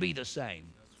 Nothing can be the same.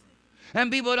 And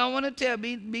people don't want to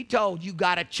be told you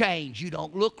got to change. You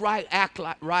don't look right, act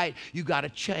like right. You got to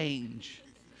change.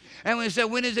 And we say,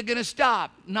 when is it going to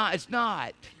stop? No, it's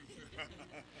not.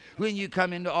 When you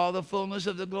come into all the fullness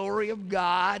of the glory of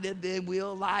God, and then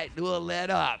we'll let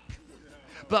up.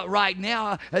 But right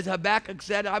now, as Habakkuk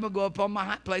said, I'm going to go up on my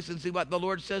high place and see what the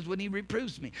Lord says when he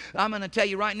reproves me. I'm going to tell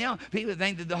you right now, people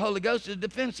think that the Holy Ghost is a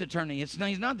defense attorney. He's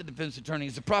not the defense attorney.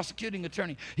 He's a prosecuting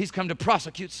attorney. He's come to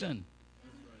prosecute sin.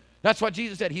 That's what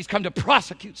Jesus said. He's come to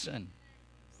prosecute sin.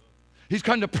 He's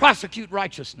come to prosecute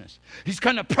righteousness. He's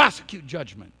come to prosecute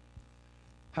judgment.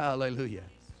 Hallelujah.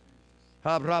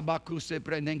 How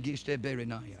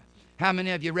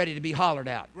many of you ready to be hollered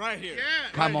out? Right here. Yeah.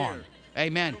 Come right on. Here.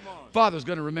 Amen. Come on. Father's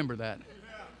going to remember that.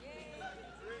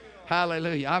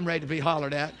 Hallelujah. I'm ready to be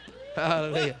hollered at.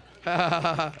 Hallelujah.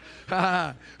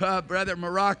 Brother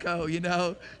Morocco, you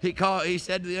know, he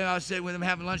said, you know, I said with him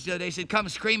having lunch the other day, he said, come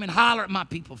scream and holler at my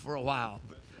people for a while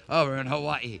over in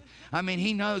Hawaii. I mean,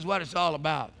 he knows what it's all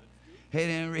about. He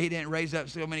didn't raise up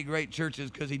so many great churches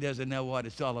because he doesn't know what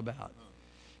it's all about.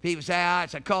 People say,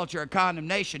 it's a culture of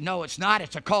condemnation. No, it's not.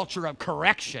 It's a culture of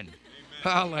correction.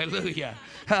 Amen. Hallelujah.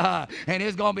 And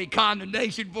it's going to be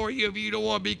condemnation for you if you don't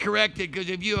want to be corrected, because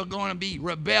if you are going to be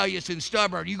rebellious and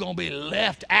stubborn, you're going to be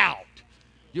left out.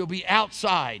 You'll be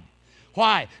outside.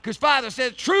 Why? Because Father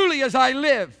says, truly as I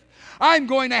live, I'm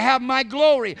going to have my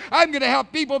glory. I'm going to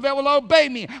have people that will obey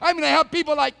me. I'm going to have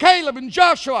people like Caleb and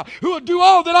Joshua who will do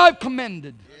all that I've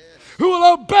commanded. Who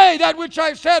will obey that which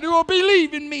I've said, who will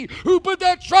believe in me, who put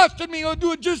their trust in me, who will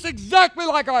do it just exactly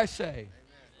like I say.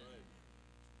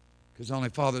 Because only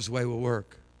Father's way will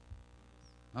work.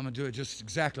 I'm going to do it just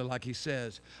exactly like he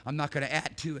says. I'm not going to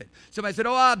add to it. Somebody said,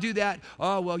 oh, I'll do that.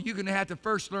 Oh, well, you're going to have to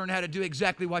first learn how to do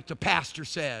exactly what the pastor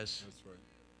says. That's right.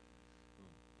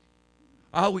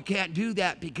 Oh, we can't do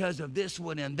that because of this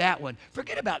one and that one.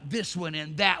 Forget about this one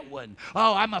and that one.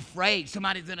 Oh, I'm afraid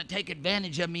somebody's going to take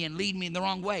advantage of me and lead me in the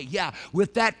wrong way. Yeah,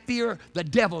 with that fear, the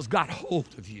devil's got hold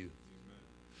of you.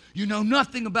 You know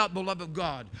nothing about the love of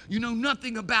God. You know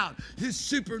nothing about his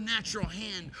supernatural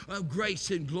hand of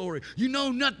grace and glory. You know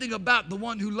nothing about the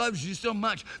one who loves you so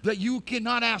much that you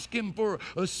cannot ask him for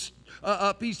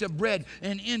a piece of bread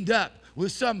and end up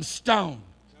with some stone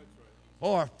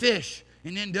or a fish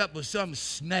and end up with some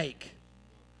snake.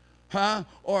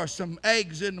 Or some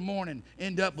eggs in the morning,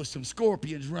 end up with some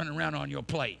scorpions running around on your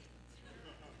plate.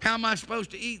 How am I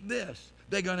supposed to eat this?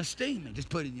 They're going to sting me. Just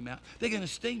put it in your mouth. They're going to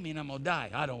sting me and I'm going to die.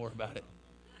 I don't worry about it.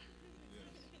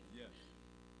 Yes.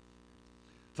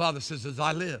 Father says, as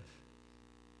I live,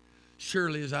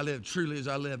 surely as I live, truly as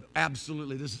I live,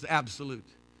 absolutely, this is absolute.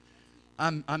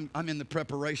 I'm in the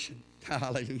preparation.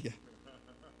 Hallelujah.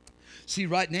 See,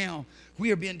 right now,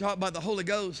 we are being taught by the Holy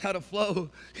Ghost how to flow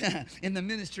in the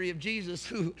ministry of Jesus,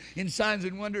 who in signs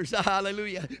and wonders,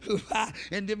 hallelujah,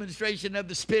 in demonstration of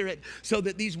the Spirit, so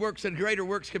that these works and greater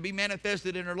works can be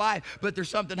manifested in our life. But there's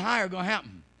something higher going to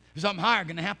happen. Something higher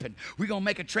going to happen. We're going to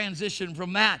make a transition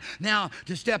from that now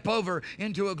to step over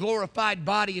into a glorified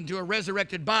body, into a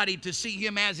resurrected body, to see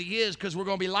him as he is, because we're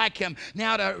going to be like him.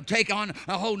 Now to take on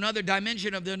a whole nother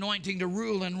dimension of the anointing to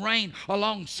rule and reign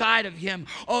alongside of him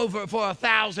over for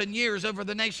 1,000 years over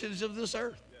the nations of this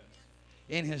earth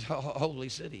in his holy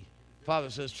city. Father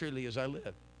says, truly as I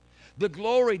live. The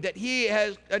glory that he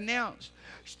has announced.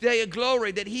 The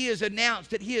glory that he has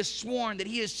announced, that he has sworn, that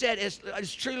he has said,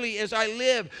 as truly as I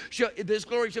live, this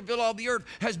glory shall fill all the earth,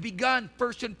 has begun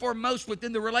first and foremost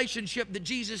within the relationship that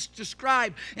Jesus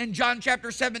described in John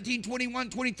chapter 17, 21,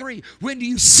 23. When do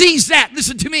you seize that?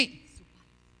 Listen to me.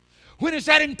 When is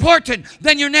that important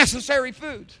than your necessary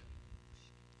food?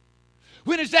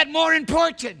 When is that more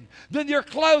important than your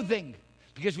clothing?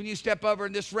 Because when you step over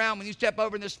in this realm, when you step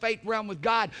over in this faith realm with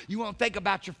God, you won't think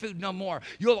about your food no more.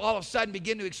 You'll all of a sudden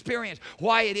begin to experience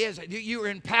why it is that you are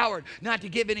empowered not to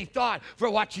give any thought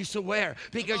for what you shall wear.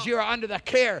 Because you are under the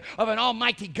care of an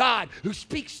almighty God who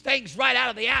speaks things right out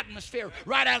of the atmosphere,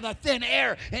 right out of the thin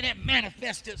air, and it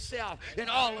manifests itself in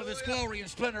all of its glory and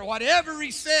splendor. Whatever he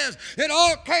says, it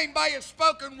all came by his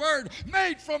spoken word,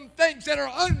 made from things that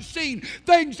are unseen,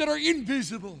 things that are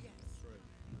invisible.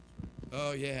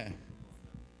 Oh, yeah.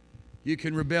 You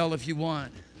can rebel if you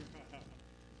want,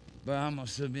 but I'm going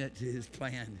to submit to his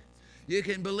plan. You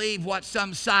can believe what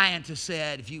some scientist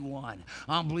said if you want.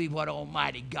 I'll believe what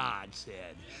Almighty God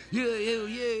said.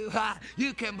 You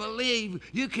can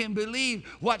believe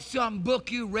what some book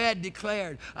you read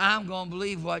declared. I'm going to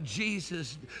believe what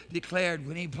Jesus declared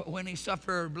when he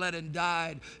suffered, bled, and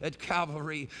died at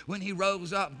Calvary. When he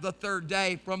rose up the third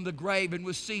day from the grave and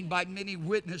was seen by many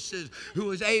witnesses, who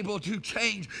was able to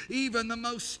change even the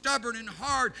most stubborn and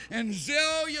hard and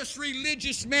zealous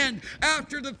religious men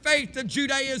after the faith of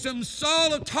Judaism.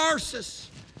 Saul of Tarsus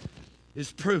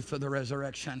is proof of the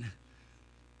resurrection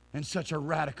in such a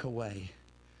radical way.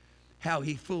 How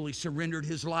he fully surrendered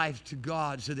his life to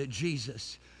God so that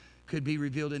Jesus could be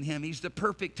revealed in him. He's the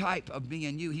perfect type of me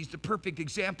and you. He's the perfect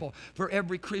example for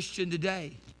every Christian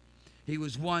today. He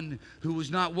was one who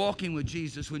was not walking with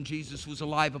Jesus when Jesus was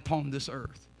alive upon this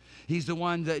earth. He's the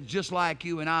one that, just like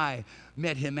you and I,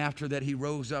 met him after that he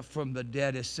rose up from the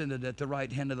dead, ascended at the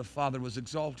right hand of the Father, was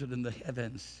exalted in the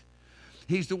heavens.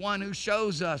 He's the one who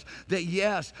shows us that,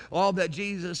 yes, all that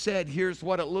Jesus said, here's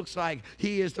what it looks like.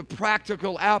 He is the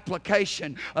practical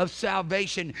application of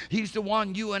salvation. He's the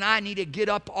one you and I need to get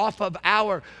up off of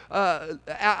our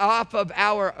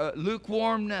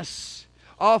lukewarmness,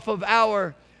 off of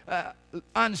our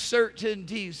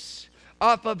uncertainties,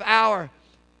 off of our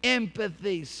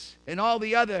empathies, and all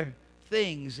the other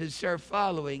things, and start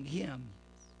following him,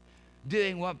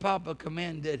 doing what Papa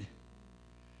commanded.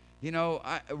 You know,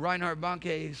 Reinhard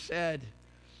Bonnke said,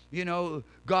 you know,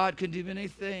 God can do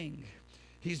anything.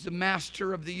 He's the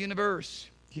master of the universe.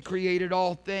 He created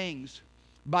all things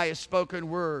by his spoken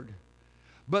word.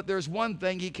 But there's one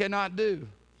thing he cannot do,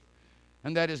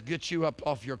 and that is get you up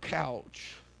off your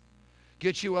couch,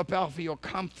 get you up off of your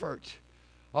comfort,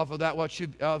 off of that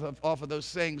off of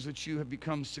those things that you have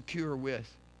become secure with.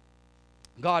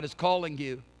 God is calling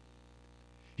you.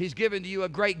 He's given to you a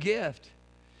great gift.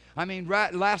 I mean,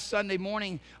 last Sunday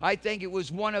morning, I think it was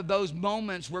one of those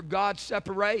moments where God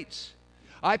separates.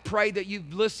 I pray that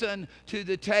you've listened to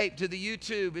the tape, to the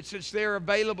YouTube. It's there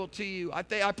available to you. I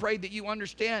pray that you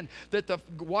understand that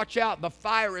watch out, the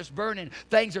fire is burning.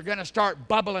 Things are going to start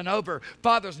bubbling over.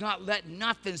 Father's not letting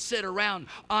nothing sit around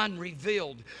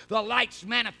unrevealed. The light's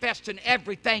manifesting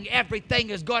everything. Everything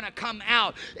is going to come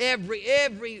out. Every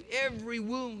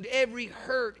wound, every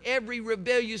hurt, every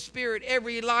rebellious spirit,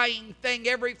 every lying thing,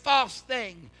 every false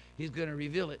thing. He's going to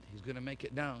reveal it. He's going to make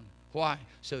it known. Why?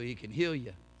 So he can heal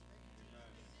you.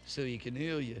 So he can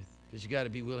heal you, because you got to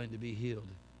be willing to be healed.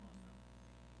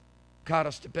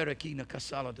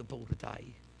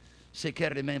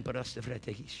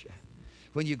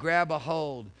 When you grab a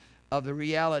hold of the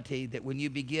reality that when you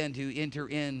begin to enter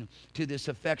into this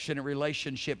affectionate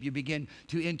relationship, you begin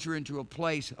to enter into a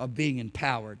place of being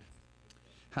empowered.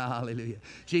 Hallelujah.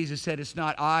 Jesus said, it's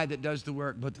not I that does the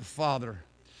work, but the Father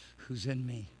who's in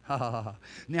me.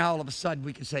 Now all of a sudden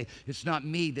we can say, it's not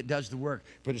me that does the work,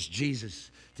 but it's Jesus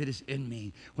that is in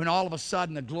me. When all of a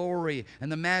sudden the glory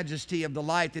and the majesty of the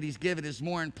life that he's given is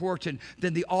more important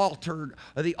than the alter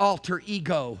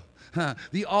ego,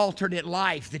 the alternate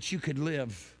life that you could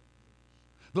live.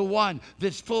 The one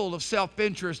that's full of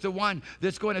self-interest, the one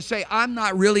that's going to say, I'm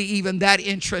not really even that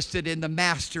interested in the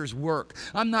master's work.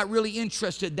 I'm not really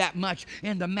interested that much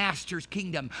in the master's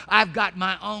kingdom. I've got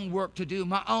my own work to do,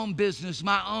 my own business,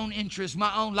 my own interest,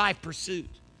 my own life pursuit.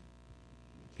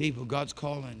 People, God's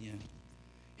calling you.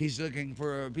 He's looking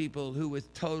for people who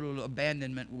with total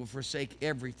abandonment will forsake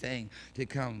everything to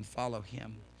come follow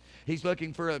him. He's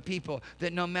looking for a people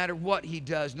that no matter what he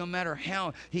does, no matter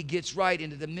how he gets right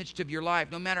into the midst of your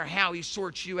life, no matter how he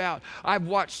sorts you out. I've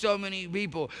watched so many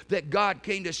people that God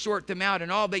came to sort them out,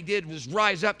 and all they did was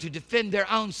rise up to defend their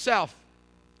own self.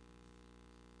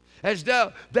 As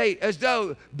though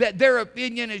that their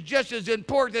opinion is just as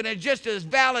important and just as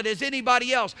valid as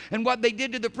anybody else. And what they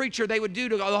did to the preacher, they would do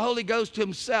to the Holy Ghost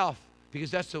himself,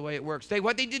 because that's the way it works.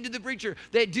 What they did to the preacher,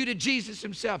 they'd do to Jesus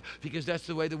himself, because that's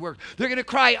the way they work. They're going to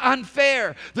cry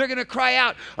unfair. They're going to cry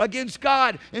out against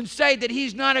God and say that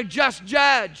he's not a just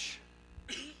judge,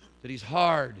 that he's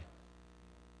hard,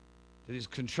 that he's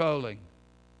controlling,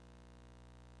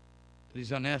 that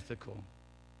he's unethical.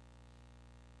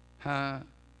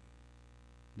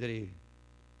 That he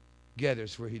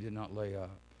gathers where he did not lay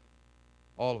up.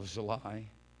 All of us a lie.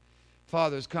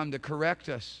 Father's come to correct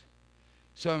us.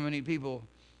 So many people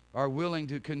are willing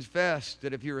to confess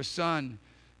that if you're a son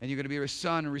and you're going to be a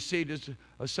son and received as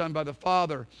a son by the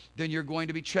Father, then you're going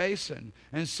to be chastened.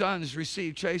 And sons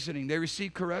receive chastening. They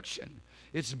receive correction.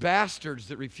 It's bastards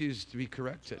that refuse to be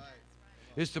corrected.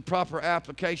 It's the proper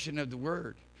application of the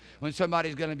word. When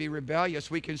somebody's going to be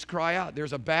rebellious, we can cry out,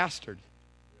 there's a bastard.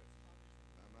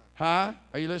 Are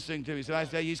you listening to me? So I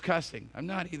say he's cussing. I'm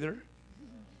not either.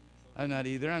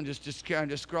 I'm just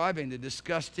describing the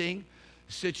disgusting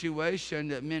situation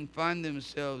that men find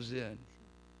themselves in.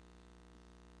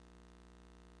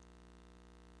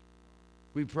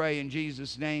 We pray in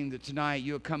Jesus' name that tonight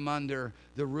you'll come under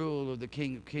the rule of the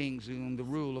King of Kings and the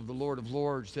rule of the Lord of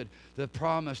Lords, that the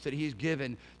promise that he's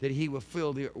given, that he will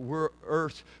fill the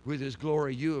earth with his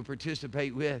glory, you will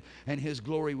participate with, and his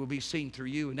glory will be seen through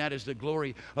you. And that is the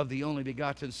glory of the only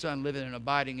begotten Son living and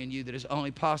abiding in you, that is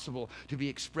only possible to be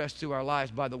expressed through our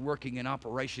lives by the working and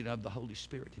operation of the Holy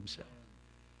Spirit himself.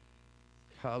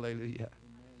 Hallelujah.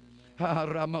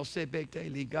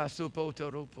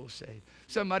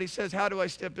 Somebody says, how do I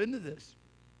step into this?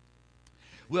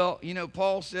 Well,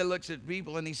 Paul looks at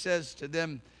people and he says to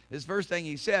them, his first thing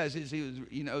he says is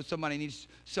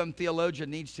some theologian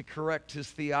needs to correct his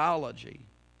theology.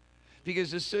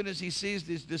 Because as soon as he sees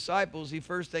these disciples, the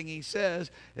first thing he says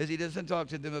is he doesn't talk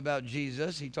to them about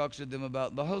Jesus, he talks to them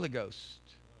about the Holy Ghost.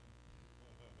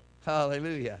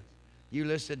 Hallelujah. You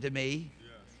listen to me.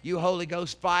 You Holy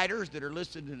Ghost fighters that are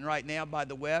listening right now by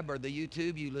the web or the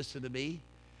YouTube, you listen to me.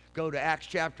 Go to Acts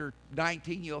chapter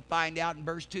 19. You'll find out in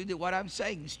verse 2 that what I'm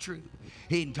saying is true.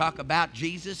 He didn't talk about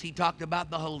Jesus. He talked about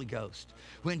the Holy Ghost.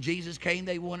 When Jesus came,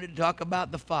 they wanted to talk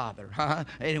about the Father.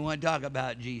 They didn't want to talk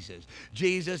about Jesus.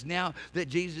 Now that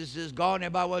Jesus is gone,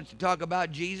 everybody wants to talk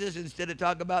about Jesus instead of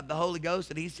talk about the Holy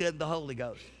Ghost, and he sent the Holy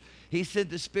Ghost. He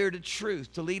sent the Spirit of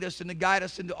truth to lead us and to guide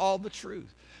us into all the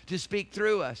truth, to speak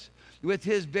through us with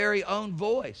his very own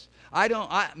voice. I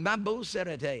believe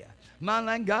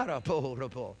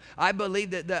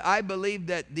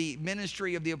that the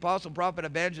ministry of the apostle, prophet,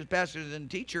 evangelist, pastor, and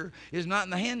teacher is not in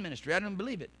the hand ministry. I don't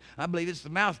believe it. I believe it's the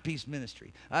mouthpiece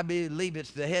ministry. I believe it's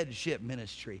the headship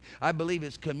ministry. I believe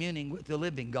it's communing with the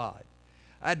living God.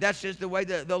 That's just the way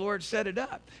the Lord set it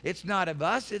up. It's not of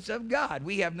us, it's of God.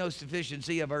 We have no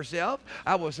sufficiency of ourselves.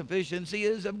 Our sufficiency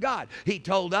is of God. He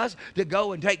told us to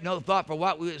go and take no thought for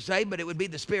what we would say, but it would be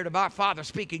the Spirit of our Father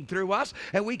speaking through us,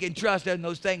 and we can trust in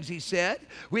those things he said.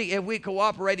 If we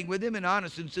cooperating with him in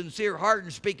honest and sincere heart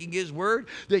and speaking his word,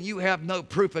 then you have no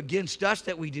proof against us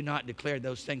that we do not declare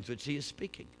those things which he is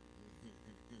speaking.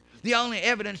 The only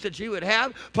evidence that you would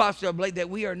have, possibly, that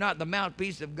we are not the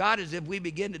mouthpiece of God is if we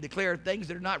begin to declare things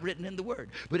that are not written in the Word.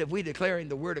 But if we declare in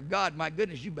the Word of God, my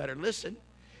goodness, you better listen.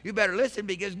 You better listen,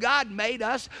 because God made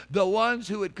us the ones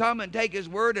who would come and take his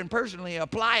word and personally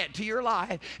apply it to your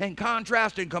life and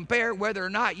contrast and compare whether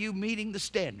or not you meeting the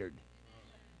standard.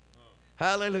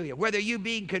 Hallelujah. Whether you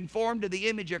being conformed to the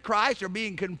image of Christ or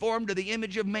being conformed to the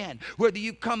image of man. Whether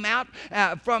you come out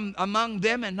from among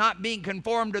them and not being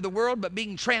conformed to the world, but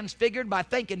being transfigured by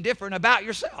thinking different about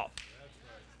yourself.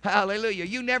 Hallelujah.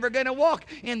 You're never going to walk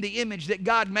in the image that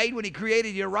God made when he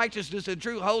created your righteousness and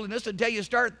true holiness until you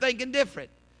start thinking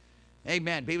different.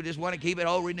 Amen. People just want to keep it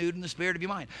all renewed in the spirit of your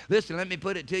mind. Listen, let me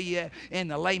put it to you in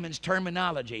the layman's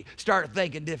terminology. Start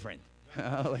thinking different.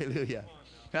 Hallelujah.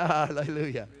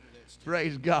 Hallelujah.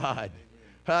 Praise God.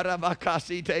 People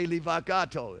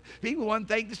want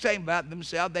to think the same about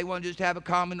themselves. They want to just have a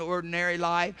common, ordinary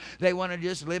life. They want to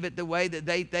just live it the way that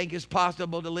they think is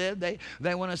possible to live. They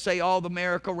want to say all the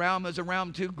miracle realm is a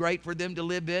realm too great for them to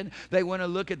live in. They want to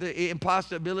look at the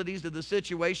impossibilities of the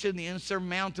situation, the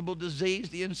insurmountable disease,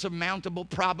 the insurmountable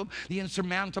problem, the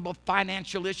insurmountable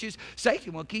financial issues.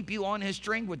 Satan will keep you on his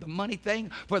string with the money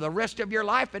thing for the rest of your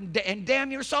life and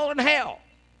damn your soul in hell,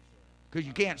 because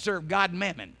you can't serve God and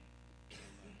mammon.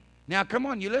 Now, come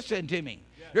on, you listen to me.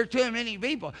 There's too many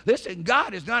people. Listen,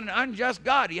 God is not an unjust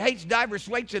God. He hates diverse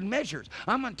weights and measures.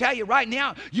 I'm going to tell you right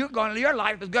now, your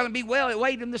life is going to be well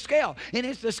weighed in the scale. And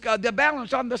it's the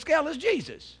balance on the scale is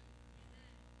Jesus.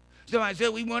 Somebody said,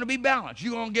 we want to be balanced.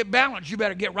 You're going to get balanced. You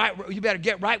better get right. You better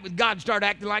get right with God and start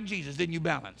acting like Jesus. Then you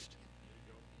balanced.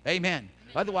 Amen.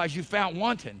 Otherwise, you found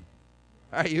wanting.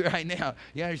 Are you right now?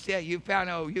 You understand? You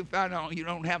found you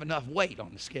don't have enough weight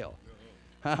on the scale.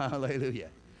 Hallelujah.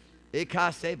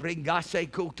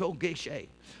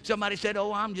 Somebody said,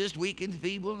 oh, I'm just weak and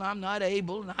feeble and I'm not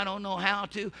able and I don't know how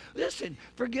to. Listen,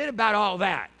 forget about all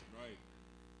that. Right.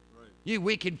 You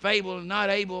weak and feeble and not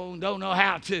able and don't know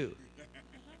how to.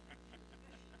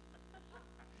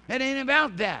 It ain't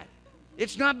about that.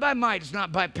 It's not by might, it's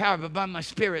not by power, but by my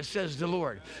Spirit, says the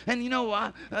Lord. And you know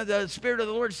why? The Spirit of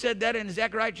the Lord said that in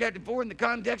Zechariah chapter 4 in the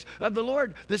context of the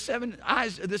Lord, the seven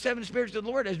spirits of the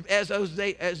Lord, as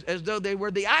though they were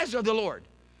the eyes of the Lord.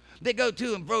 They go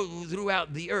to and fro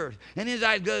throughout the earth. And his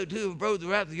eyes go to and fro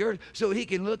throughout the earth so he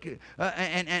can look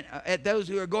at those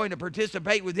who are going to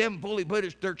participate with him, fully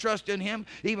put their trust in him,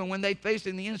 even when they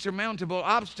facing the insurmountable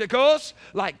obstacles,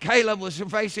 like Caleb was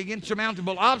facing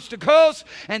insurmountable obstacles,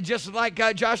 and just like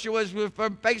Joshua was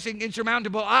facing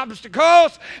insurmountable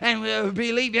obstacles, and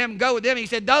believe him, go with them. He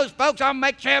said, those folks I'll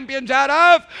make champions out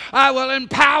of. I will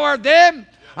empower them.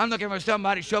 I'm looking for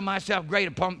somebody to show myself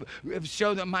great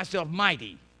show them myself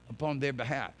mighty upon their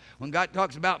behalf. When God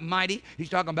talks about mighty, he's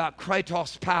talking about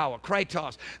kratos power.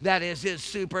 Kratos, that is his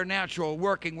supernatural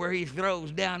working, where he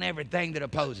throws down everything that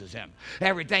opposes him,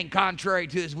 everything contrary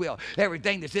to his will,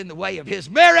 everything that's in the way of his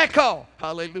miracle.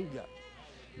 Hallelujah.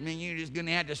 I mean, you're just going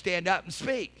to have to stand up and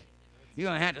speak. You're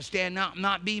going to have to stand up and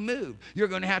not be moved. You're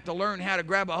going to have to learn how to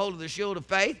grab a hold of the shield of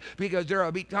faith, because there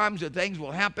will be times that things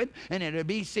will happen and it'll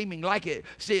be seem like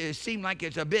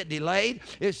it's a bit delayed.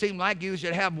 It seemed like you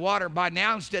should have water by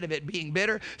now instead of it being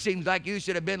bitter. Seems like you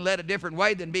should have been led a different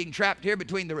way than being trapped here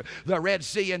between the Red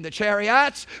Sea and the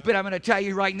chariots. But I'm going to tell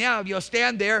you right now, if you'll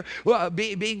stand there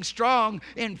being strong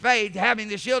in faith, having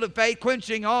the shield of faith,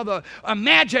 quenching all the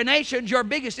imaginations, your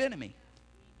biggest enemy.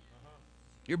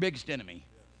 Your biggest enemy.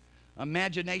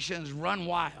 Imaginations run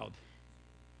wild.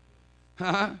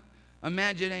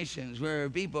 Imaginations where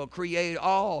people create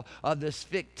all of this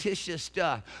fictitious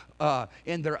stuff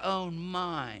in their own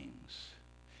minds.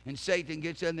 And Satan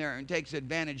gets in there and takes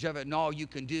advantage of it, and all you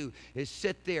can do is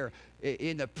sit there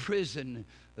in the prison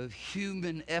of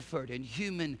human effort and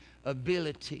human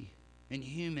ability and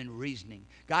human reasoning.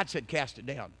 God said cast it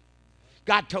down.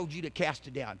 God told you to cast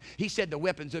it down. He said the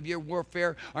weapons of your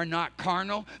warfare are not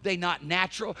carnal. They're not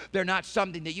natural. They're not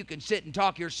something that you can sit and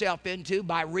talk yourself into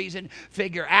by reason,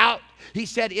 figure out. He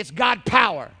said it's God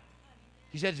power.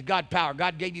 He said it's God power.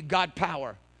 God gave you God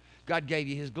power. God gave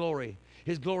you his glory.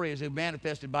 His glory is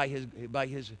manifested by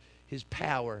his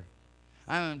power.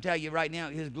 I'm going to tell you right now,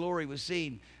 his glory was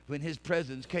seen when his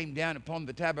presence came down upon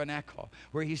the tabernacle,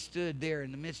 where he stood there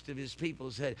in the midst of his people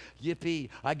and said, yippee,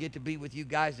 I get to be with you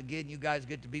guys again. You guys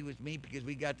get to be with me because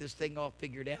we got this thing all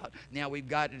figured out. Now we've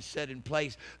got it set in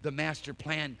place, the master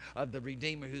plan of the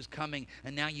Redeemer who's coming.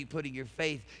 And now you putting your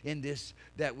faith in this,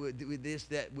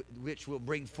 which will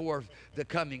bring forth the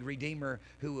coming Redeemer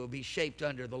who will be shaped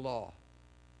under the law.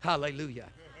 Hallelujah.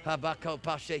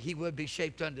 He would be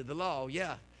shaped under the law.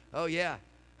 Yeah. Oh, yeah.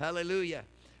 Hallelujah.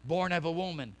 Born of a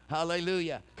woman.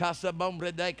 Hallelujah. Casa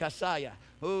bombre de casaya.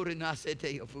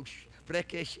 Urinasete ofush.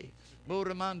 Prekeshi.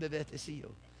 Muramanda vetesio.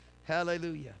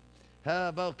 Hallelujah.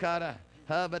 Habokara.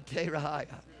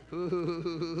 Habaterahaya.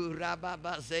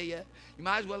 Rababaseya. You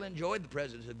might as well enjoy the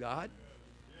presence of God.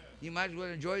 You might as well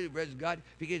enjoy the presence of God,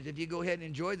 because if you go ahead and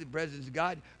enjoy the presence of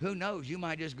God, who knows? You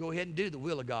might just go ahead and do the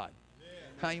will of God.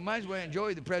 You might as well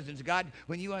enjoy the presence of God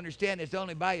when you understand it's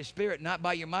only by His Spirit, not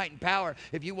by your might and power.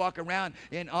 If you walk around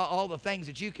in all the things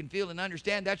that you can feel and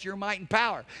understand, that's your might and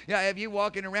power. Yeah, if you're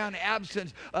walking around in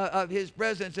absence of His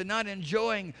presence and not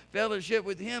enjoying fellowship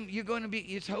with Him, you're going to be,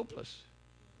 it's hopeless.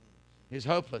 It's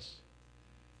hopeless.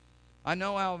 I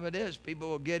know how it is. People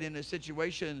will get into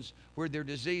situations where their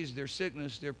disease, their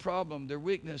sickness, their problem, their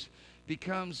weakness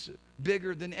becomes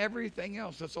bigger than everything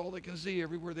else. That's all they can see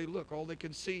everywhere they look, all they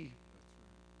can see.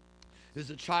 is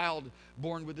a child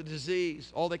born with a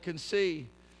disease. All they can see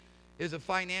is a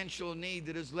financial need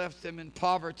that has left them in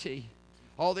poverty.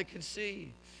 All they can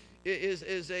see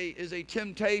is a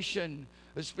temptation,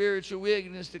 a spiritual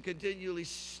weakness that continually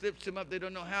slips them up. They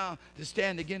don't know how to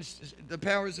stand against the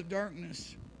powers of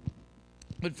darkness.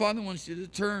 But Father wants you to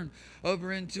turn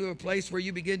over into a place where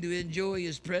you begin to enjoy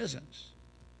His presence.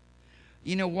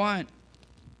 You know what?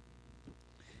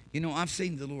 You know, I've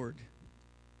seen the Lord.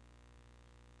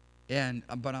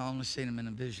 But I only seen Him in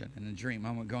a vision, in a dream.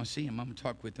 I'm going to go and see Him. I'm going to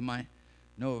talk with Him. I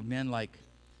know of men like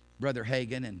Brother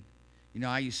Hagin. And, you know,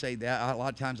 I used to say that. A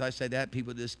lot of times I say that.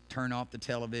 People just turn off the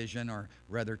television, or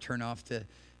rather turn off the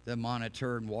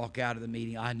monitor and walk out of the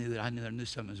meeting. I knew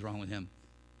something was wrong with him.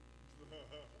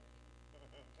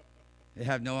 They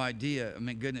have no idea. I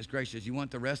mean, goodness gracious, you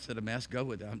want the rest of the mess, go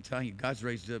with it. I'm telling you, God's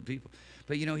raised up people.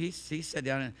 But, you know, he sat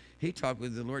down and he talked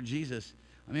with the Lord Jesus.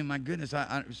 I mean, my goodness,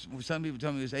 some people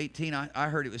told me it was 18. I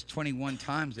heard it was 21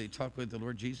 times they talked with the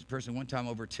Lord Jesus person, one time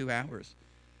over 2 hours.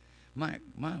 Come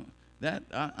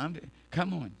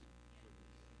on.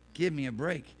 Give me a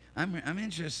break. I'm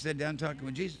interested to sit down talking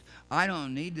with Jesus. I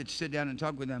don't need to sit down and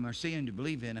talk with Him or see Him to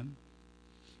believe in Him.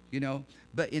 You know,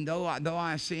 but though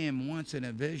I see Him once in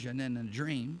a vision and a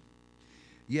dream,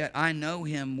 yet I know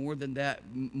Him more than that,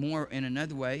 more in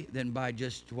another way than by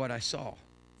just what I saw.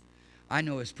 I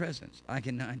know His presence. I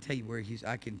can tell you where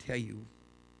I can tell you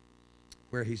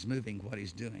where He's moving, what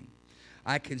He's doing.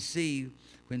 I can see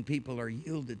when people are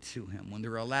yielded to Him, when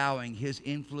they're allowing His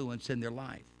influence in their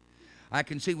life. I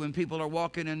can see when people are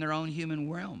walking in their own human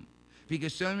realm,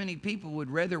 because so many people would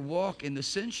rather walk in the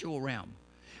sensual realm.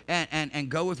 And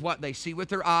go with what they see with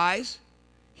their eyes,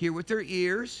 hear with their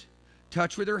ears,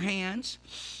 touch with their hands,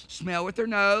 smell with their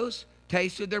nose,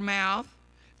 taste with their mouth,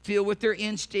 feel with their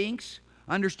instincts,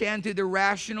 understand through their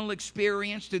rational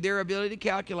experience, through their ability to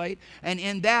calculate. And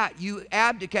in that, you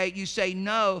abdicate, you say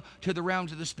no to the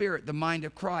realms of the Spirit, the mind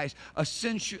of Christ, a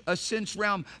sense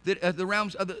realm, the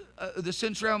realms of the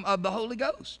sense realm of the Holy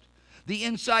Ghost, the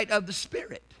insight of the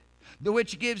Spirit.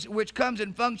 Which comes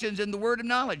and functions in the word of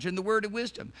knowledge and the word of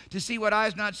wisdom, to see what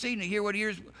eyes not seen, to hear what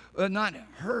ears not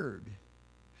heard,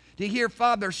 to hear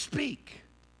Father speak,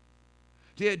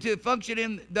 to function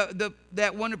in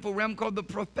that wonderful realm called the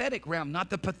prophetic realm,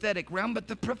 not the pathetic realm, but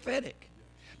the prophetic,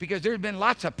 because there's been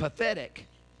lots of pathetic,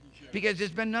 because there's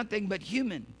been nothing but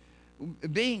human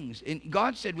beings. And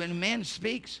God said when a man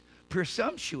speaks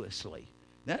presumptuously,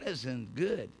 that isn't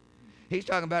good. He's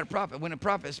talking about a prophet. When a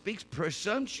prophet speaks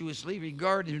presumptuously,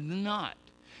 regard him not.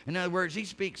 In other words, he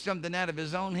speaks something out of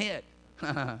his own head.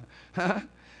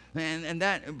 and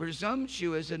that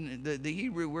presumptuous, and the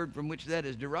Hebrew word from which that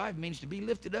is derived, means to be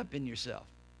lifted up in yourself.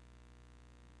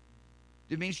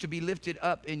 It means to be lifted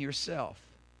up in yourself.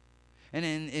 And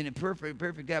in a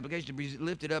perfect application, to be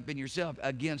lifted up in yourself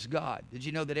against God. Did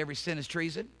you know that every sin is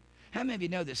treason? How many of you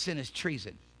know that sin is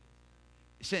treason?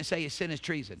 Say sin is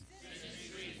treason.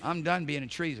 I'm done being a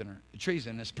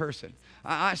treasonous person.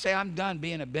 I say I'm done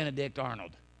being a Benedict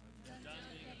Arnold.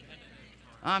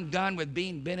 I'm done with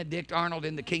being Benedict Arnold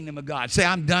in the kingdom of God. Say,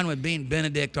 I'm done with being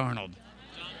Benedict Arnold.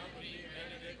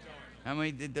 I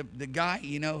mean, the guy,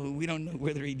 you know, who we don't know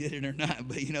whether he did it or not,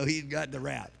 but, you know, he's got the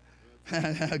rap.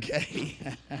 Okay.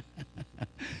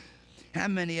 How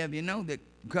many of you know that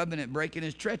covenant breaking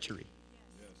is treachery?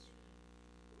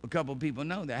 A couple of people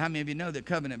know that. How many of you know that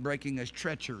covenant breaking is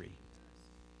treachery?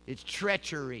 It's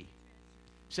treachery.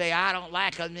 Say, I don't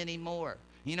like them anymore.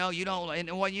 You know, you don't,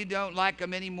 and when you don't like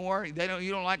them anymore, you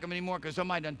don't like them anymore because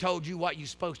somebody done told you what you're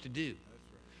supposed to do.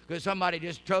 Because somebody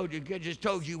just told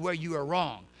you where you are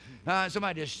wrong.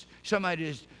 Somebody just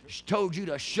told you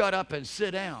to shut up and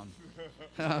sit down.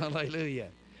 Hallelujah.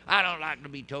 I don't like to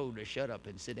be told to shut up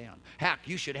and sit down. Heck,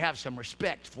 you should have some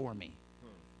respect for me.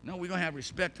 No, we're going to have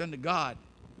respect unto God.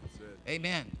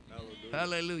 Amen. Hallelujah.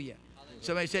 Hallelujah.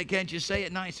 Somebody said, can't you say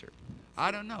it nicer? I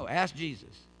don't know. Ask Jesus.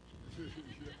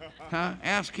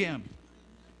 Ask Him.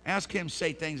 Ask Him to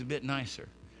say things a bit nicer.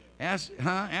 Ask.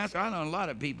 I know a lot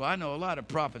of people. I know a lot of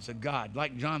prophets of God,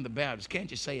 like John the Baptist.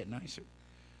 Can't you say it nicer?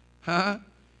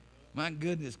 My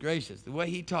goodness gracious, the way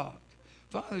he talked.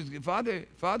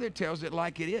 Father tells it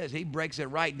like it is. He breaks it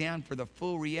right down for the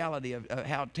full reality of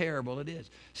how terrible it is.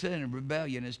 Sin and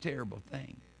rebellion is a terrible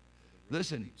thing.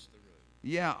 Listen.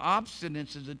 Yeah,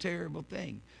 obstinance is a terrible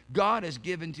thing. God has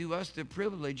given to us the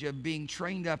privilege of being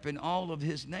trained up in all of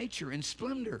His nature and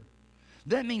splendor.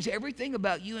 That means everything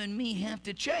about you and me have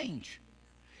to change.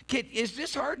 Is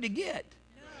this hard to get?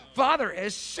 Father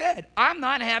has said, I'm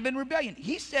not having rebellion.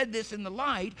 He said this in the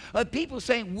light of people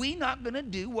saying, we're not going to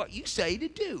do what you say to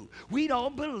do. We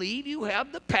don't believe you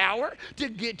have the power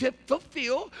to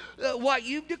fulfill what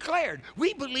you've declared.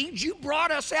 We believe you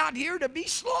brought us out here to be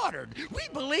slaughtered. We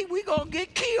believe we're going to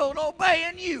get killed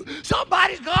obeying you.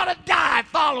 Somebody's going to die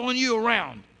following you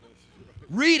around.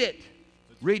 Read it.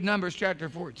 Read Numbers chapter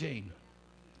 14.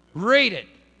 Read it.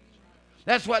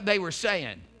 That's what they were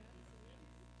saying.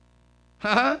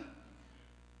 Huh?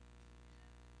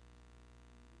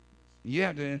 You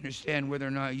have to understand whether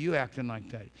or not you acting like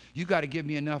that. You got to give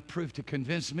me enough proof to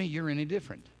convince me you're any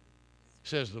different,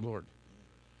 says the Lord.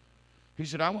 He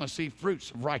said, I want to see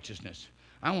fruits of righteousness.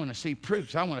 I want to see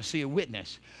proofs. I want to see a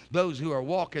witness. Those who are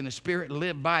walking in the Spirit,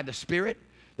 live by the Spirit,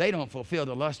 they don't fulfill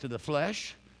the lust of the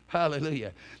flesh.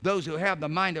 Hallelujah. Those who have the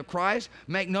mind of Christ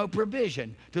make no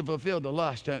provision to fulfill the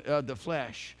lust of the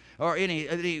flesh, or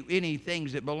any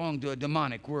things that belong to a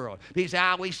demonic world. People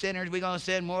say, we sinners, we're going to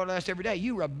sin more or less every day.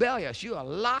 You rebellious. You a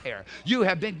liar. You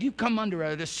come under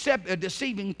a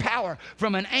deceiving power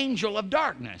from an angel of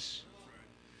darkness.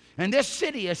 And this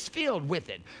city is filled with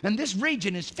it. And this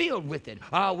region is filled with it.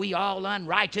 Are we all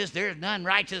unrighteous? There's none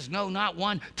righteous, no, not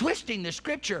one. Twisting the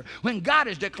scripture when God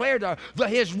has declared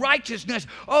his righteousness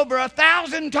over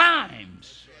 1,000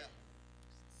 times.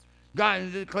 God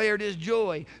has declared his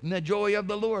joy and the joy of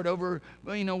the Lord over,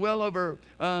 well over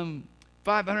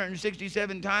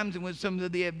 567 times, and with some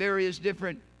of the various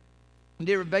different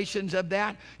derivations of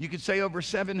that, you could say over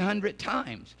 700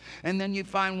 times. And then you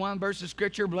find one verse of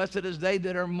scripture, blessed is they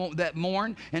that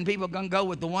mourn, and people are going to go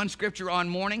with the one scripture on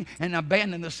mourning and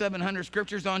abandon the 700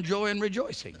 scriptures on joy and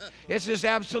rejoicing. It's just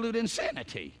absolute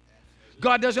insanity.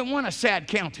 God doesn't want a sad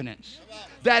countenance.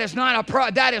 That is not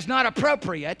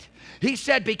appropriate. He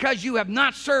said, because you have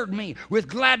not served me with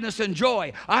gladness and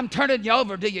joy, I'm turning you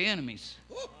over to your enemies.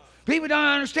 People don't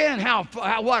understand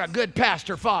what a good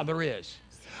pastor father is.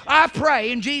 I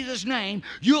pray in Jesus' name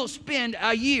you'll spend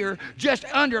a year just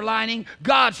underlining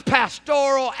God's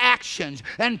pastoral actions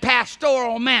and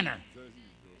pastoral manner.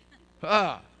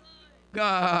 God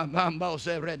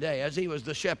every day, as he was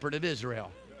the shepherd of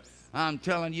Israel. I'm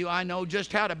telling you, I know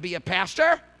just how to be a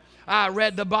pastor. I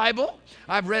read the Bible.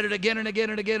 I've read it again and again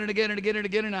and again and again and again and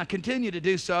again, and I continue to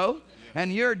do so.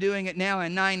 And you're doing it now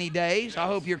in 90 days. I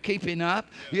hope you're keeping up.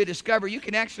 You discover you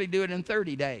can actually do it in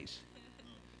 30 days.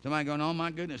 Somebody going, oh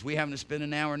my goodness, we having to spend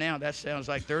an hour now. That sounds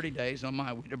like 30 days. Oh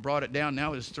my, we have brought it down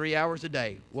now. It's 3 hours a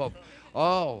day. Well,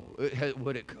 oh,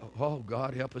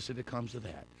 God help us if it comes to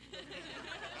that.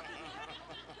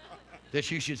 That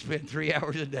you should spend 3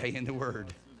 hours a day in the Word.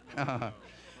 I'm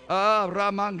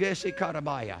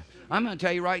going to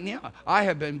tell you right now, I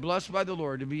have been blessed by the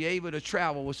Lord to be able to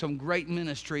travel with some great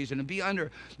ministries and to be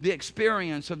under the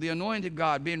experience of the anointed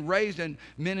God, being raised in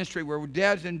ministry where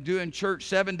Dad's been doing church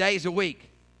 7 days a week.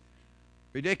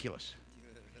 Ridiculous.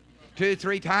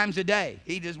 2-3 times a day.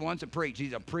 He just wants to preach.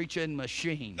 He's a preaching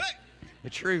machine.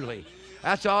 Truly.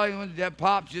 That's all he wants. That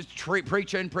Pop's just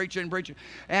preaching.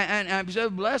 And I'm so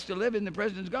blessed to live in the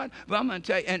presence of God. But I'm going to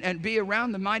tell you, and be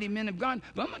around the mighty men of God.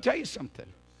 But I'm going to tell you something.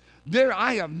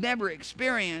 I have never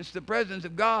experienced the presence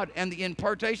of God and the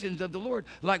impartations of the Lord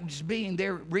like just being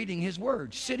there reading his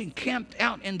word, sitting camped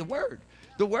out in the word.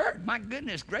 The Word, my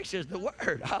goodness gracious, the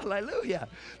Word, hallelujah.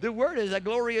 The Word is a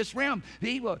glorious realm.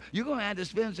 People, you're going to have to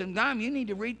spend some time. You need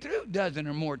to read through a dozen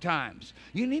or more times.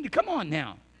 You need to, come on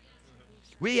now.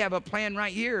 We have a plan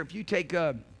right here. If you take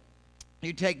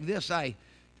this, I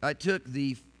took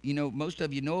the, most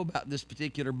of you know about this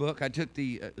particular book. I took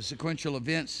the Sequential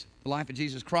Events, the Life of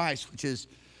Jesus Christ, which is,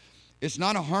 it's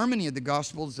not a harmony of the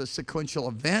Gospels, it's a sequential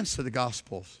events of the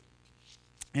Gospels.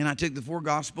 And I took the 4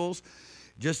 Gospels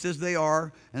just as they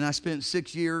are, and I spent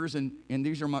 6 years, and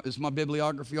this is my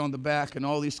bibliography on the back, and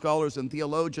all these scholars and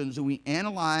theologians, and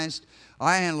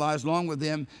I analyzed along with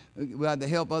them, with the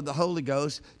help of the Holy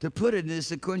Ghost, to put it in a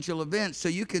sequential event so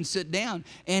you can sit down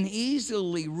and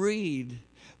easily read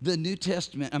the New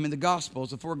Testament, the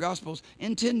Gospels, the 4 Gospels,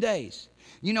 in 10 days.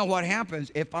 You know what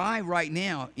happens if I right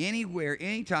now, anywhere,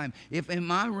 anytime, if in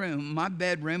my room, my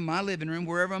bedroom, my living room,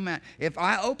 wherever I'm at, if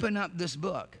I open up this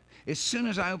book, as soon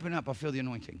as I open up, I feel the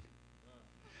anointing.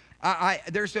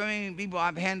 There's so many people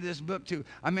I've handed this book to.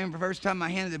 I remember the first time I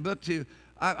handed the book to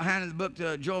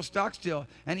Joel Stockstill,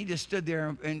 and he just stood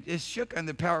there and just shook on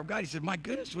the power of God. He said, my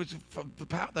goodness, the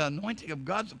anointing of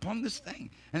God's upon this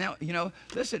thing. And now,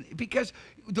 listen, because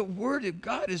the Word of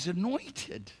God is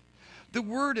anointed. The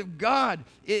Word of God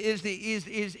is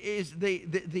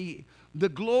the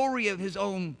glory of His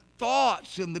own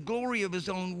thoughts and the glory of his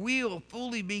own will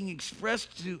fully being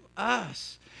expressed to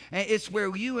us. And it's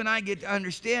where you and I get to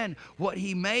understand what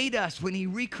he made us when he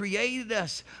recreated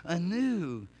us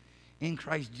anew in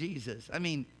Christ Jesus. I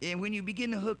mean, and when you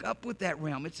begin to hook up with that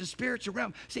realm, it's a spiritual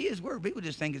realm. See, his word, people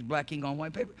just think it's black ink on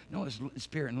white paper. No, it's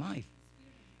spirit and life.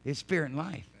 It's spirit and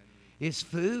life. It's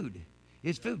food.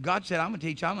 It's food. God said, I'm going to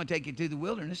teach you. I'm going to take you to the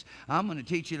wilderness. I'm going to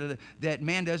teach you that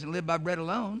man doesn't live by bread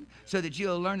alone, so that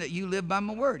you'll learn that you live by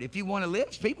my word. If you want to live,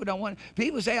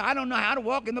 people say, I don't know how to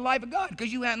walk in the life of God,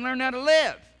 because you haven't learned how to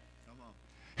live.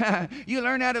 You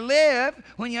learn how to live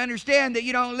when you understand that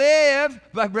you don't live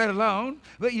by bread alone,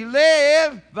 but you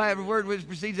live by every word which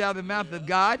proceeds out of the mouth of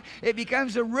God. It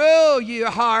becomes to rule your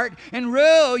heart and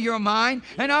rule your mind,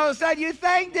 and all of a sudden you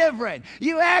think different.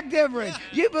 You act different.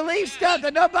 You believe stuff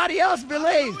that nobody else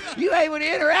believes. You're able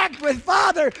to interact with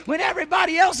Father when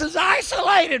everybody else is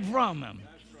isolated from him.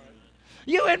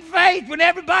 You in faith when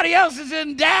everybody else is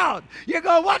in doubt. You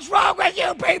go, what's wrong with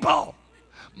you people?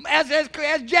 As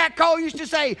Jack Cole used to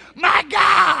say, my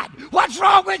God, what's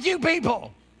wrong with you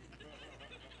people?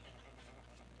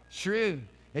 True.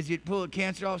 As you pull a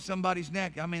cancer off somebody's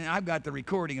neck. I mean, I've got the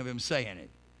recording of him saying it.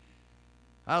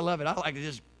 I love it. I like to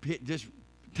just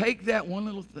take that one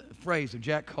little phrase of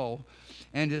Jack Cole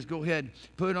and just go ahead,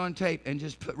 put it on tape, and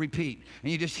just repeat.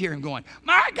 And you just hear him going,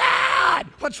 my God,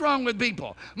 what's wrong with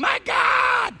people? My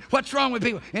God, what's wrong with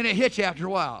people? And it hits you after a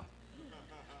while.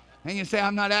 And you say,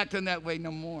 I'm not acting that way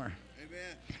no more.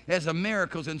 Amen. As the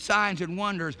miracles and signs and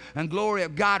wonders and glory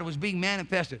of God was being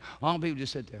manifested, all people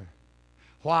just sit there.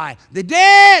 Why? They're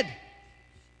dead.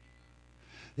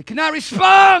 They cannot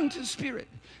respond to the Spirit.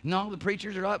 And all the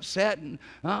preachers are upset and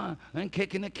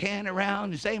kicking the can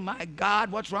around and saying, my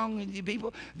God, what's wrong with you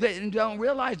people? They don't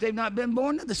realize they've not been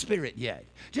born of the Spirit yet.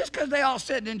 Just because they all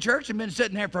sitting in church and been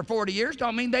sitting there for 40 years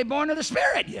don't mean they're born of the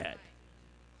Spirit yet.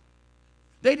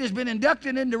 They just been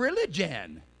inducted into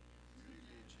religion.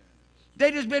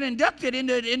 They just been inducted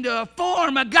into a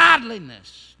form of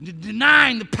godliness,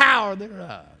 denying the power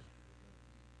thereof.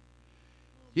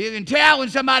 You can tell when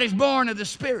somebody's born of the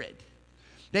Spirit.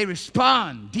 They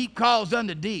respond. Deep calls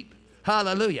unto deep.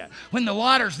 Hallelujah. When the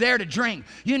water's there to drink.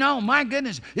 You know, my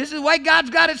goodness, this is the way God's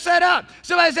got it set up.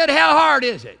 Somebody said, how hard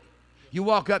is it? You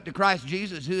walk up to Christ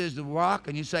Jesus, who is the rock,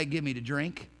 and you say, give me to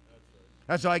drink.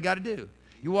 That's all you got to do.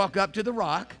 You walk up to the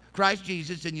rock, Christ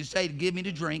Jesus, and you say, give me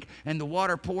to drink, and the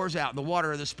water pours out. The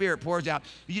water of the Spirit pours out.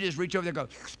 You just reach over there and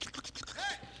go,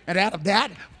 and out of that,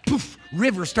 poof,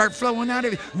 rivers start flowing out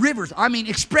of it. Rivers, I mean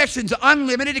expressions,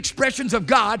 unlimited expressions of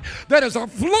God. That is a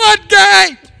floodgate.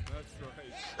 That's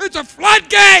right. It's a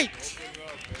floodgate.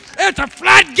 It's a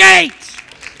floodgate.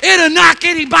 It'll knock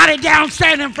anybody down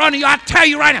standing in front of you. I tell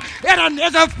you right now,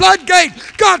 it's a floodgate.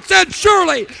 God said,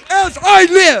 surely as I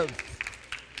live,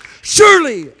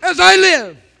 surely as I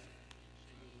live,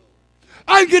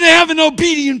 I'm going to have an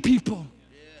obedient people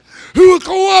who will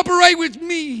cooperate with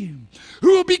me,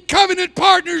 who will be covenant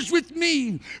partners with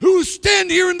me, who will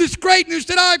stand here in this greatness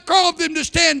that I've called them to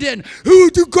stand in, who will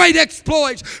do great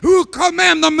exploits, who will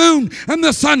command the moon and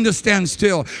the sun to stand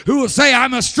still, who will say,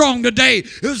 I'm as strong today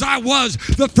as I was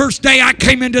the first day I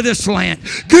came into this land.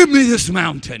 Give me this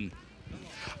mountain.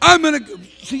 I'm going to,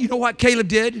 see, you know what Caleb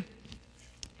did?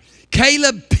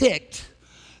 Caleb picked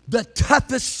the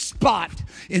toughest spot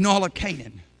in all of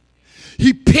Canaan.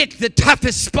 He picked the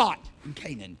toughest spot in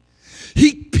Canaan.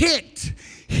 He picked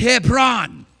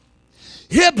Hebron.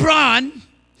 Hebron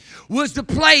was the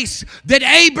place that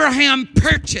Abraham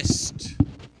purchased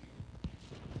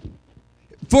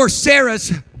for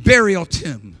Sarah's burial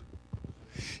tomb.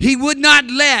 He would not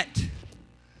let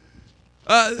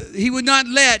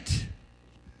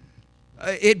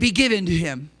it be given to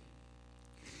him.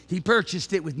 He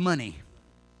purchased it with money.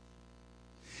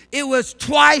 It was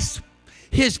twice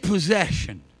his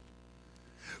possession.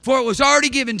 For it was already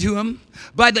given to him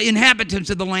by the inhabitants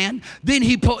of the land. Then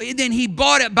he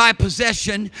bought it by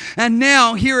possession. And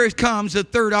now here it comes the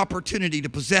third opportunity to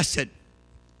possess it.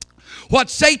 What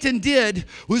Satan did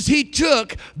was he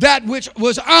took that which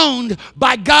was owned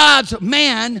by God's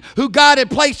man, who God had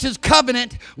placed his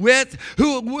covenant with,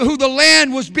 who the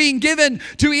land was being given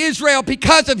to Israel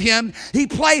because of him. He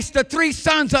placed the three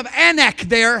sons of Anak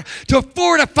there to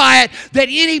fortify it, that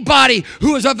anybody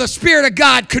who was of the Spirit of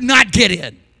God could not get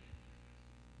in.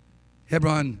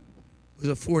 Hebron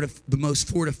was the most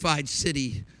fortified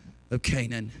city of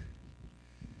Canaan.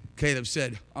 Caleb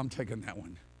said, I'm taking that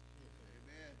one.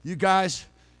 You guys,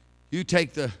 you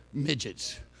take the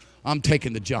midgets. I'm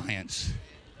taking the giants.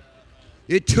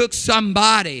 It took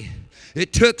somebody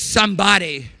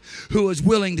who was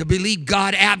willing to believe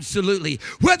God absolutely.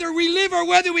 Whether we live or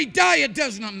whether we die, it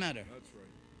does not matter.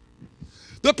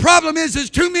 The problem is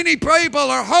too many people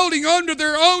are holding on to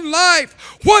their own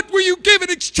life. What will you give in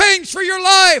exchange for your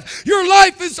life? Your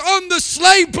life is on the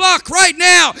slave block right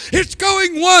now. It's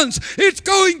going once. It's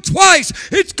going twice.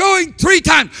 It's going 3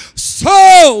 times.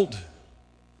 Sold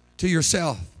to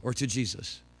yourself or to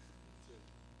Jesus.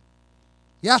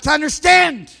 You have to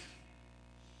understand.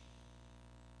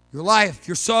 Your life,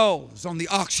 your soul is on the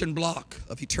auction block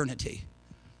of eternity.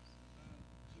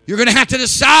 You're going to have to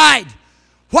decide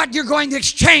what you're going to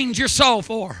exchange your soul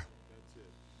for.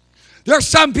 There are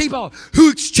some people who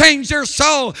exchange their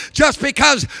soul just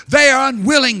because they are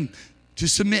unwilling to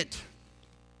submit.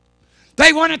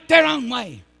 They want it their own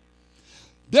way.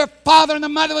 Their father and their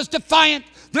mother was defiant.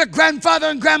 Their grandfather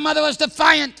and grandmother was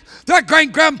defiant. Their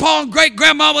great-grandpa and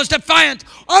great-grandma was defiant.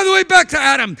 All the way back to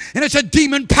Adam. And it's a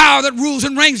demon power that rules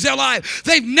and reigns their life.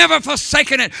 They've never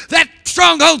forsaken it. That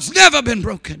stronghold's never been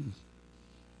broken.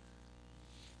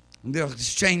 And they'll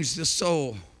exchange the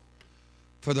soul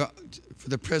for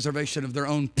the preservation of their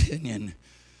own opinion,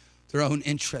 their own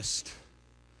interest.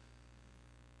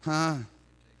 Dear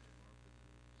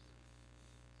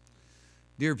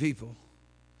people,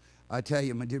 I tell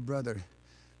you, my dear brother,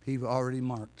 people already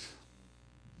marked.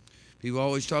 People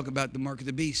always talk about the mark of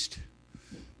the beast.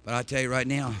 But I tell you right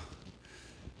now,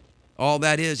 all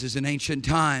that is in ancient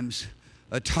times,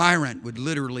 a tyrant would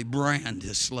literally brand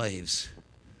his slaves.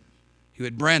 He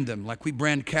would brand them like we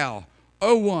brand cow.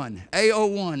 O1,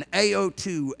 A01,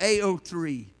 A02,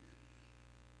 A03.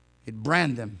 He'd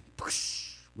brand them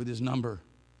with his number,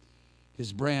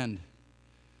 his brand.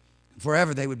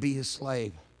 Forever they would be his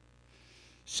slave.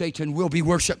 Satan will be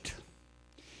worshiped.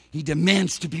 He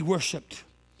demands to be worshiped.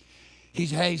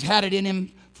 He's had it in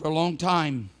him for a long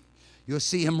time. You'll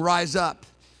see him rise up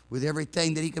with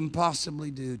everything that he can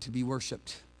possibly do to be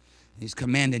worshiped. He's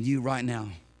commanding you right now.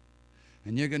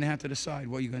 And you're going to have to decide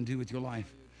what you're going to do with your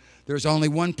life. There's only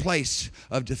one place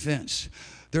of defense.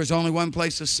 There's only one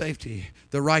place of safety.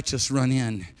 The righteous run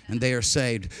in and they are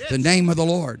saved. The name of the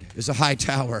Lord is a high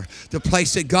tower. The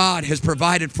place that God has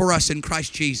provided for us in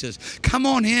Christ Jesus. Come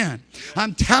on in.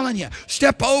 I'm telling you,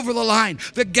 step over the line.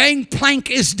 The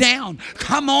gangplank is down.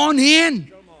 Come on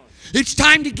in. It's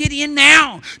time to get in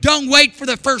now. Don't wait for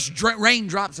the first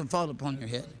raindrops to fall upon your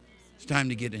head. It's time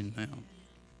to get in now.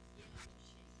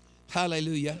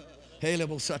 Hallelujah. He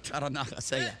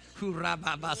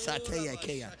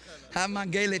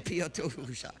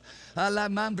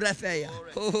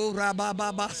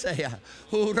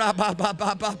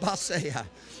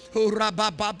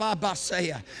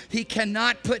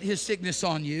cannot put his sickness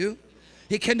on you.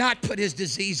 He cannot put his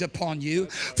disease upon you.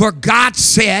 For God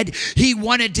said he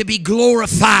wanted to be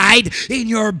glorified in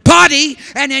your body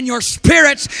and in your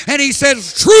spirits. And he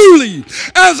says, truly,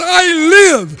 as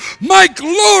I live, my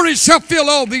glory shall fill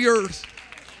all the earth.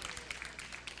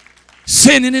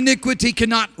 Sin and iniquity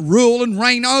cannot rule and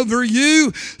reign over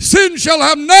you. Sin shall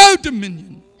have no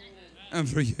dominion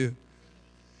over you.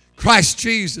 Christ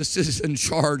Jesus is in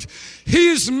charge. He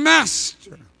is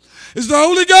master. Is the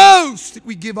Holy Ghost that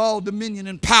we give all dominion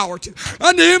and power to.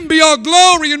 Unto him be all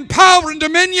glory and power and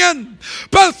dominion,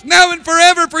 both now and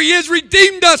forever, for he has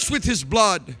redeemed us with his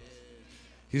blood.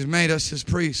 He's made us his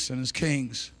priests and his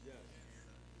kings.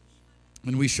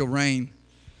 And we shall reign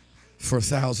for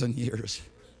 1,000 years.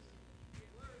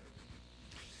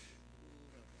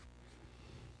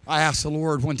 I asked the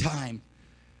Lord one time,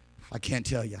 I can't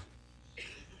tell you.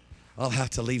 I'll have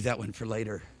to leave that one for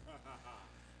later.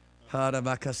 Oh,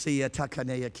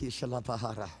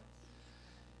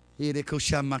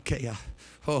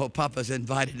 Papa's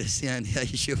invited us in. He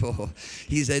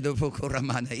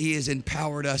has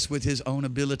empowered us with his own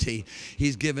ability.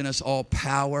 He's given us all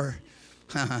power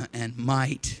and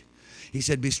might. He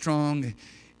said, be strong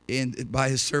by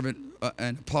his servant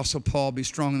and Apostle Paul, be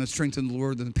strong in the strength of the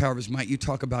Lord and the power of his might. You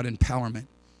talk about empowerment.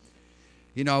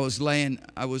 You know, I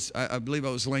believe I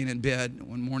was laying in bed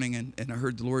one morning and I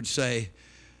heard the Lord say,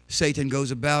 Satan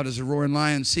goes about as a roaring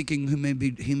lion, seeking whom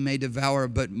he may devour,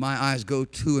 but my eyes go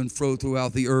to and fro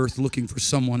throughout the earth, looking for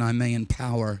someone I may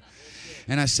empower.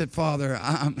 And I said, Father,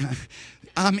 I'm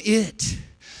it.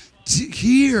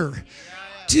 Here,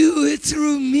 do it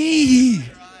through me.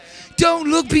 Don't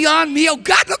look beyond me. Oh,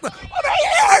 God, look over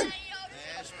here.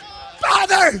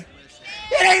 Father,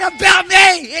 it ain't about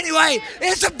me. Anyway,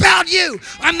 it's about you.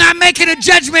 I'm not making a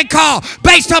judgment call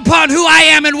based upon who I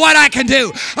am and what I can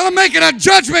do. I'm making a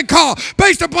judgment call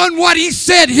based upon what he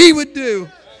said he would do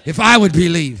if I would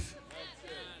believe.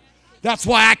 That's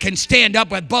why I can stand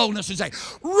up with boldness and say,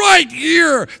 right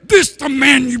here, this is the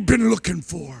man you've been looking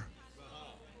for.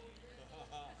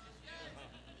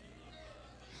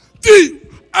 Here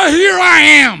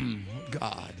I am.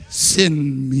 God,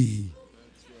 send me.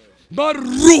 You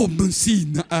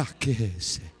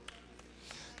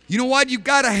know what you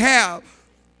got to have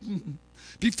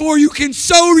before you can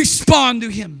so respond to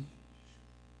him?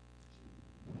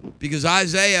 Because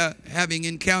Isaiah, having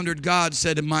encountered God,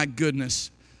 said, my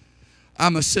goodness,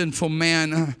 I'm a sinful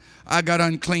man. I got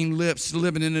unclean lips,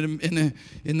 living in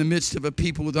the midst of a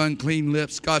people with unclean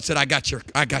lips. God said, I got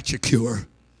your cure.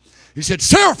 He said,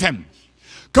 Seraphim,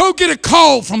 go get a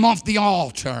coal from off the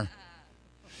altar.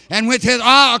 And with his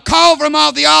coal from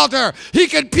off the altar, he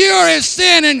could pure his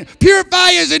sin and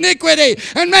purify his iniquity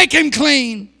and make him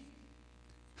clean.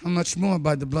 How much more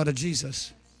by the blood of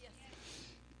Jesus?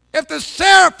 If the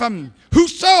seraphim,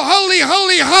 who's so holy,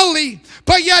 holy, holy,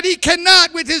 but yet he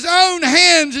cannot with his own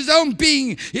hands, his own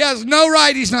being, he has no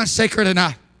right, he's not sacred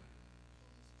enough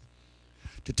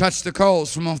to touch the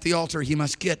coals from off the altar. He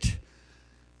must get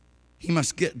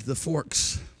the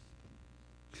forks.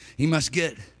 He must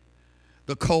get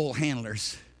the coal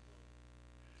handlers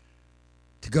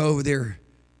to go over there,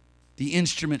 the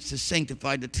instruments to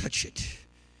sanctify, to touch it.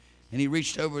 And he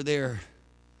reached over there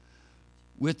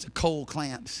with the coal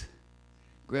clamps,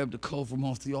 grabbed the coal from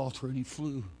off the altar, and he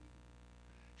flew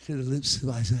to the lips of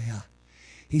Isaiah.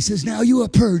 He says, now you are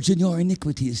purged and your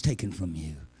iniquity is taken from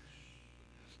you.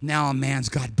 Now a man's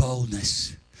got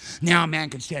boldness. Now a man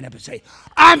can stand up and say,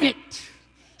 I'm it.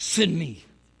 Send me.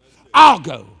 I'll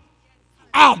go.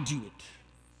 I'll do it.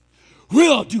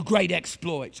 We'll do great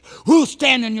exploits. We'll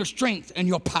stand in your strength and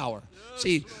your power.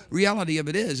 See, reality of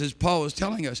it is, as Paul was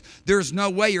telling us, there's no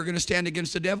way you're going to stand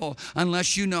against the devil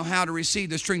unless you know how to receive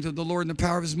the strength of the Lord and the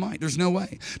power of his might. There's no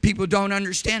way. People don't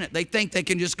understand it. They think they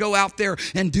can just go out there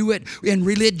and do it in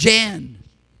religion.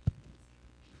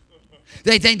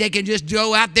 They think they can just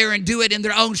go out there and do it in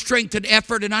their own strength and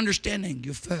effort and understanding.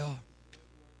 You fail.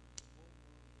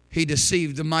 He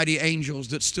deceived the mighty angels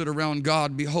that stood around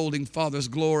God beholding Father's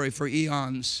glory for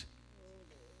eons.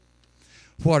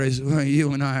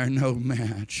 You and I are no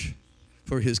match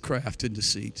for his craft and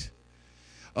deceit.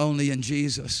 Only in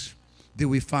Jesus do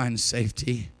we find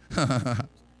safety.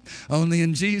 Only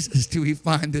in Jesus do we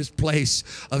find this place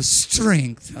of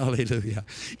strength. Hallelujah.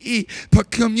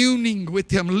 Communing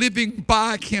with him, living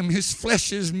by him. His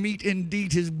flesh is meat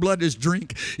indeed, his blood is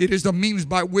drink. It is the means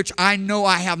by which I know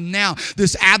I have now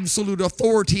this absolute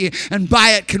authority, and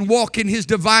by it can walk in his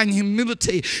divine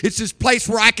humility. It's this place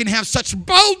where I can have such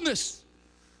boldness.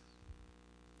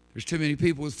 There's too many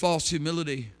people with false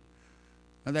humility,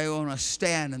 and they want to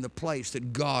stand in the place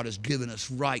that God has given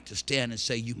us right to stand and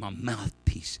say, you my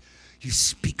mouthpiece. You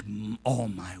speak all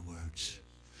my words.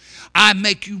 I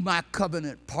make you my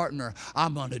covenant partner.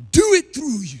 I'm going to do it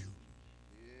through you.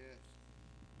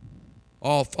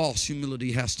 All false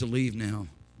humility has to leave now.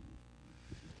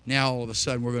 Now all of a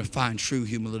sudden we're going to find true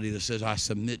humility that says, I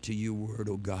submit to your word,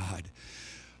 O God.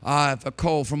 If a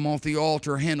coal from off the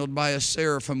altar handled by a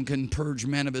seraphim can purge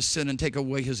man of his sin and take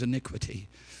away his iniquity,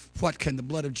 what can the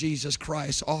blood of Jesus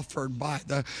Christ, offered by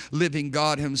the living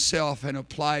God himself and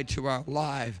applied to our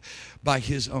life by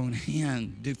his own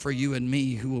hand, do for you and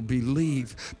me who will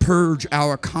believe? Purge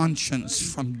our conscience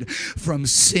from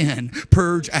sin.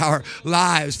 Purge our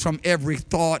lives from every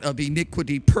thought of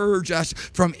iniquity. Purge us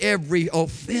from every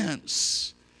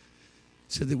offense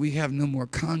so that we have no more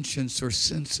conscience or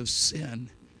sense of sin.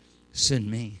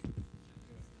 Send me.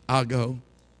 I'll go.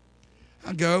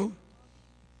 I'll go.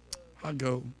 I'll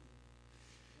go.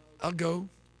 I'll go.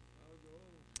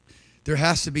 There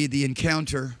has to be the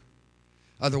encounter.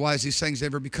 Otherwise, these things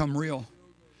never become real.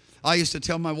 I used to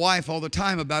tell my wife all the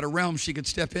time about a realm she could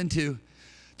step into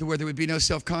to where there would be no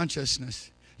self-consciousness.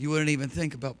 You wouldn't even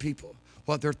think about people,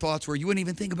 what their thoughts were. You wouldn't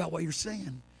even think about what you're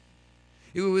saying.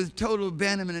 It was with total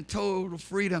abandonment and total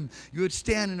freedom. You would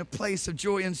stand in a place of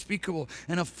joy unspeakable,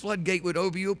 and a floodgate would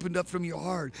be opened up from your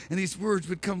heart, and these words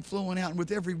would come flowing out, and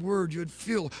with every word you would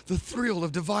feel the thrill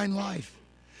of divine life.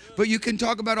 But you can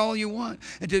talk about all you want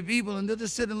and to people, and they'll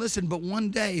just sit and listen. But one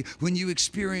day when you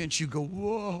experience, you go,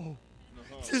 whoa,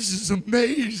 this is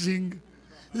amazing.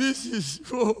 This is,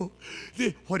 whoa.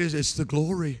 What is it? It's the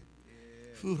glory.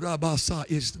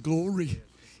 Rabasa is the glory.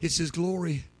 It's his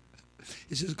glory.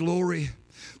 It's his glory.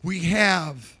 We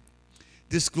have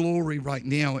this glory right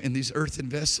now in these earthen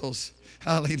vessels.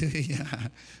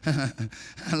 Hallelujah.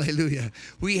 Hallelujah.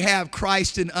 We have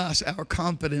Christ in us, our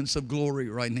confidence of glory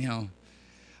right now.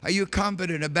 Are you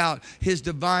confident about his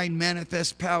divine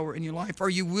manifest power in your life? Are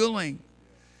you willing?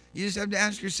 You just have to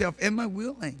ask yourself, am I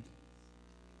willing?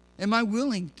 Am I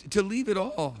willing to leave it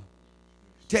all?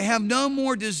 To have no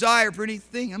more desire for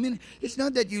anything. I mean, it's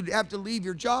not that you have to leave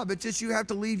your job. It's just you have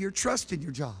to leave your trust in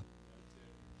your job.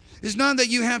 It's not that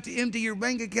you have to empty your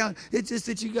bank account. It's just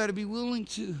that you got to be willing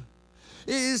to.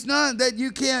 It's not that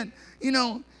you can't,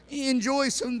 enjoy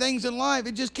some things in life.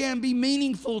 It just can't be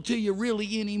meaningful to you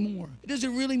really anymore. It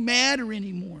doesn't really matter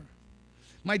anymore.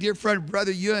 My dear friend,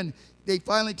 Brother Yun, they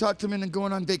finally talked him into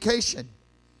going on vacation.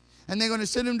 And they're going to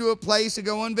send him to a place to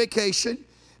go on vacation,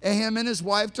 and him and his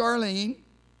wife, Darlene.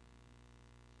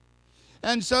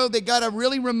 And so they got a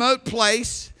really remote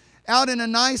place out in a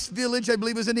nice village, I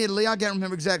believe it was in Italy. I can't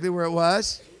remember exactly where it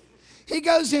was. He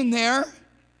goes in there,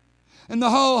 and the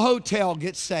whole hotel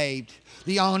gets saved.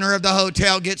 The owner of the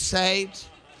hotel gets saved.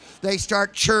 They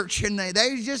start church, and they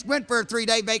just went for a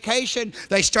 3-day vacation.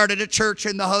 They started a church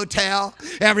in the hotel.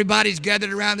 Everybody's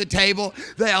gathered around the table.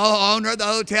 The owner of the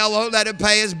hotel won't let him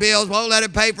pay his bills, won't let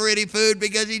him pay for any food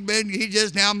because he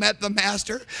just now met the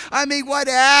master. I mean, what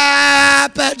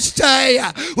happens to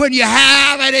you when you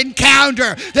have an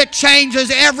encounter that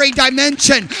changes every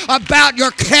dimension about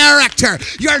your character,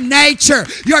 your nature,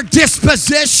 your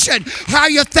disposition, how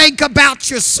you think about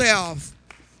yourself,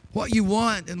 what you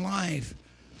want in life?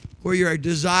 Where your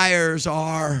desires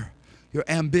are, your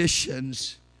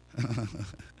ambitions,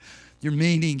 your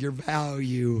meaning, your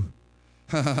value.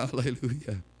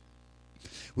 Hallelujah.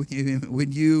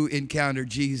 When you encounter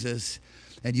Jesus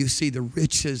and you see the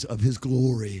riches of his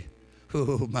glory,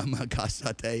 oh, Mama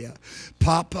Kasateya,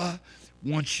 Papa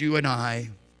wants you and I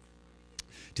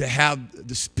to have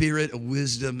the spirit of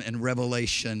wisdom and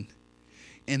revelation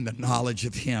in the knowledge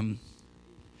of him,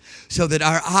 so that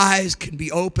our eyes can be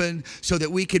open, so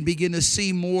that we can begin to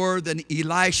see more than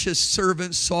Elisha's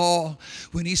servant saw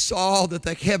when he saw that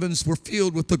the heavens were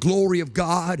filled with the glory of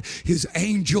God, his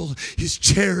angel, his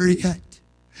chariot,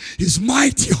 his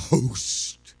mighty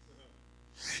host.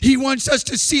 He wants us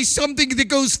to see something that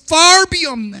goes far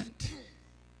beyond that.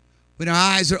 When our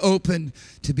eyes are open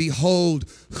to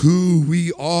behold who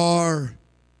we are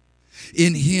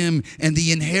in him and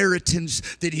the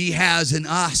inheritance that he has in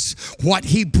us, what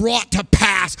he brought to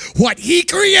pass, what he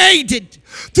created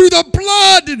through the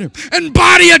blood and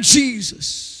body of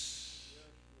Jesus.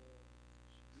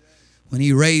 When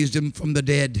he raised him from the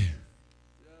dead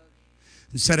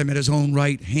and set him at his own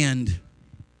right hand,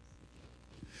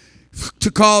 to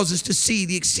cause us to see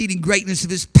the exceeding greatness of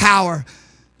his power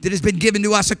that has been given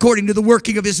to us according to the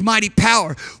working of his mighty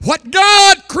power. What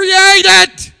God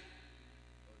created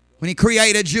when he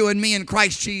created you and me in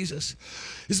Christ Jesus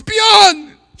is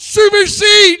beyond,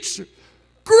 supersedes,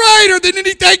 greater than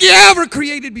anything he ever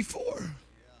created before.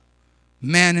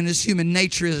 Man in his human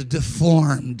nature is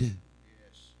deformed.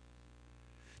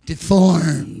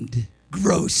 Deformed,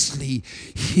 grossly,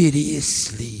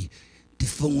 hideously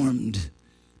deformed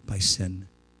by sin.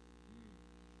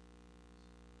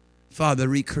 Father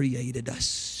recreated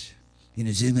us in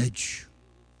his image,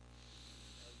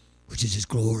 which is his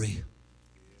glory.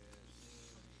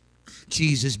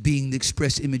 Jesus, being the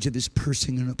express image of his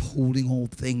person and upholding all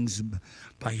things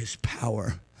by his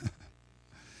power,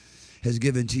 has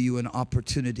given to you an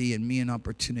opportunity and me an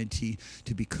opportunity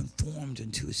to be conformed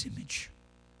into his image.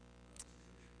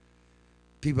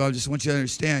 People, I just want you to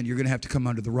understand, you're going to have to come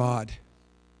under the rod.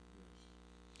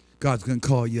 God's going to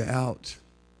call you out.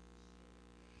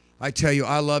 I tell you,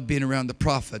 I love being around the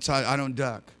prophets. I don't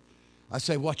duck. I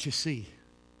say, what you see?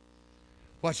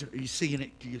 Are you seeing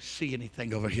it? Do you see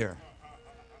anything over here?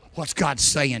 What's God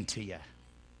saying to you?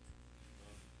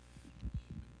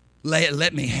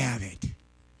 Let me have it.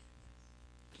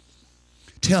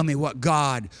 Tell me what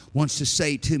God wants to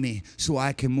say to me so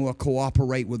I can more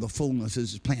cooperate with the fullness of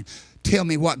his plan. Tell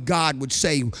me what God would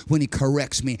say when he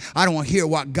corrects me. I don't want to hear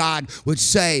what God would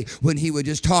say when he would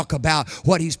just talk about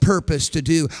what he's purposed to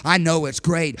do. I know it's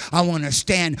great. I want to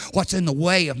understand what's in the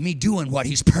way of me doing what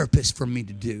he's purposed for me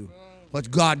to do. What's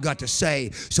God got to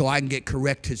say so I can get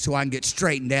corrected, so I can get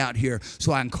straightened out here,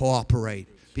 so I can cooperate.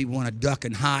 People want to duck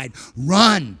and hide.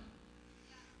 Run.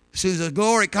 As soon as the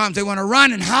glory comes, they want to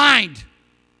run and hide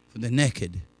from the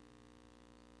naked.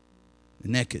 The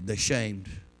naked, the shamed.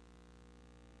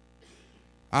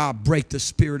 I break the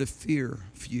spirit of fear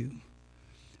off you.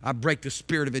 I break the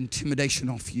spirit of intimidation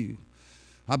off you.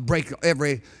 I break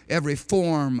every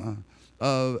form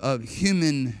of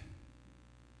human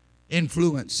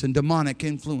influence and demonic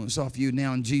influence off you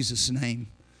now in Jesus' name,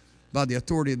 by the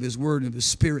authority of his word and of his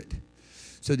spirit,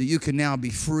 so that you can now be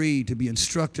free to be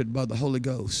instructed by the Holy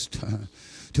Ghost,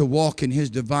 to walk in his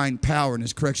divine power and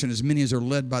his correction. As many as are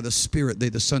led by the Spirit, they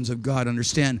the sons of God.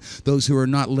 Understand, those who are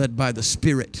not led by the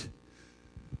Spirit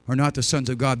are not the sons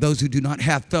of God. Those who do not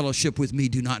have fellowship with me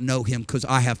do not know him, because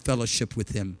I have fellowship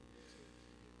with him.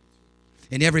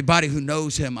 And everybody who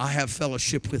knows him, I have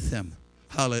fellowship with them.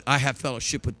 I have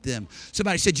fellowship with them.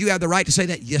 Somebody said, you have the right to say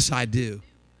that? Yes, I do.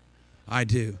 I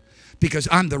do. Because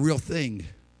I'm the real thing.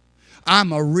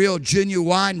 I'm a real,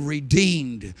 genuine,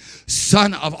 redeemed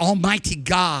son of Almighty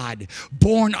God,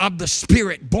 born of the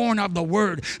Spirit, born of the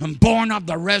Word, and born of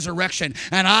the resurrection.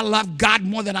 And I love God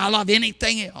more than I love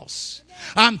anything else.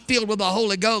 I'm filled with the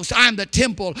Holy Ghost. I'm the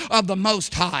temple of the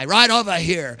Most High, right over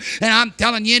here. And I'm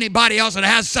telling you, anybody else that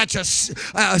has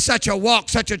such a walk,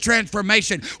 such a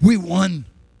transformation, we won.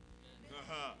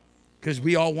 Because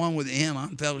we all won with Him.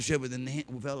 I'm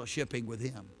fellowshipping with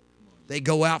Him. They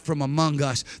go out from among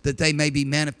us that they may be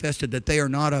manifested, that they are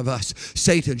not of us.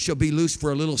 Satan shall be loose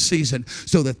for a little season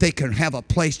so that they can have a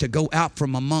place to go out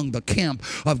from among the camp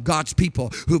of God's people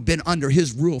who've been under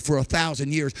His rule for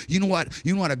 1,000 years. You know what?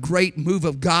 You know what a great move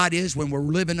of God is when we're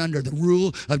living under the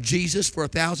rule of Jesus for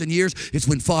 1,000 years? It's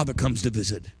when Father comes to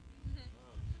visit.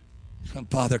 When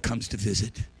Father comes to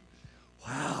visit.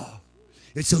 Wow.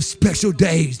 It's those special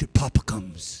days that Papa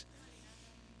comes.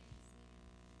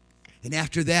 And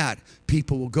after that,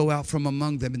 people will go out from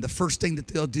among them. And the first thing that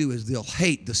they'll do is they'll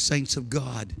hate the saints of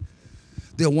God.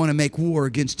 They'll want to make war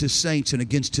against His saints and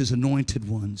against His anointed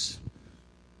ones.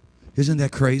 Isn't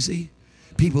that crazy?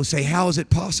 People say, how is it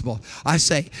possible? I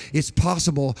say, it's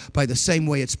possible by the same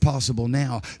way it's possible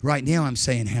now. Right now I'm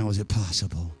saying, how is it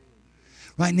possible?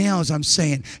 Right now, as I'm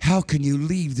saying, how can you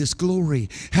leave this glory?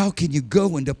 How can you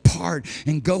go and depart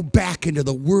and go back into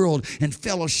the world and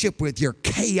fellowship with your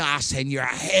chaos and your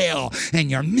hell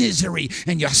and your misery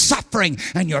and your suffering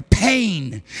and your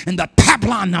pain and the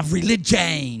Babylon of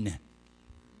religion?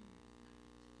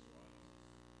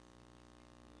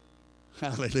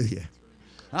 Hallelujah.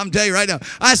 I'm telling you right now,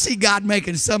 I see God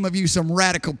making some of you some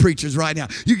radical preachers right now.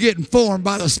 You're getting formed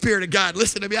by the Spirit of God.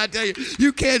 Listen to me, I tell you,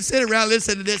 you can't sit around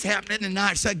listening to this happening and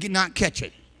not catch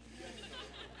it.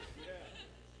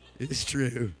 It's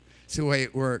true. It's the way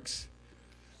it works.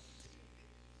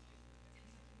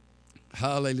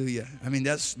 Hallelujah. I mean,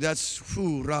 that's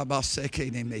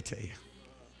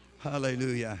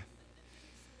hallelujah.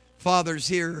 Father's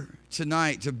here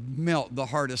tonight to melt the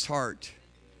hardest heart.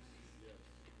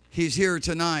 He's here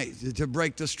tonight to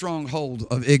break the stronghold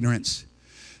of ignorance.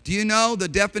 Do you know the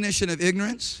definition of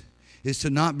ignorance is to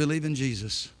not believe in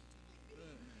Jesus?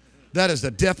 That is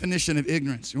the definition of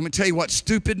ignorance. Let me tell you what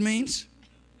stupid means.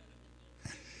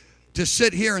 To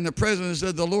sit here in the presence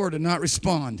of the Lord and not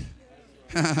respond.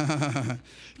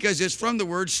 Because it's from the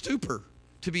word stupor,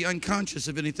 to be unconscious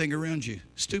of anything around you.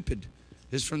 Stupid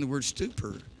is from the word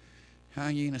stupor. How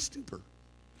are you in a stupor?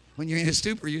 When you're in a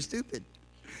stupor, you're stupid.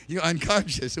 You're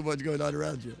unconscious of what's going on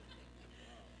around you.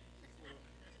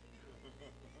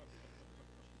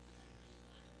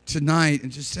 Tonight,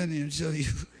 and just standing there and show you,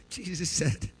 Jesus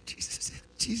said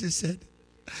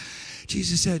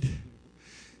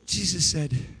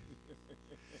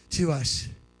to us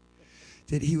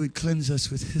that He would cleanse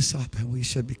us with hyssop and we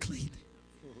should be clean.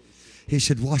 He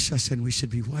should wash us and we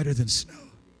should be whiter than snow.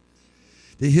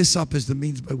 The hyssop is the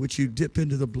means by which you dip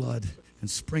into the blood and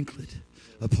sprinkle it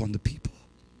upon the people.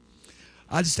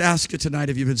 I just ask you tonight,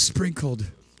 have you been sprinkled?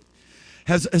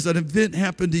 Has an event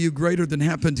happened to you greater than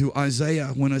happened to Isaiah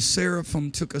when a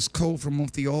seraphim took a coal from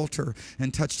off the altar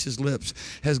and touched his lips?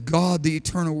 Has God, the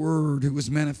eternal Word, who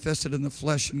was manifested in the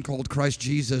flesh and called Christ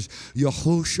Jesus,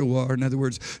 Yehoshua, or in other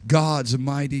words, God's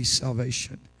mighty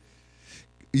salvation?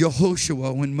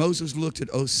 Yehoshua, when Moses looked at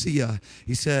Hosea,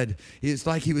 he said, it's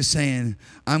like he was saying,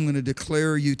 I'm going to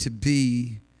declare you to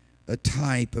be a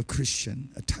type of Christian,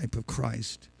 a type of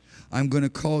Christ. I'm going to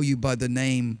call you by the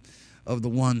name of the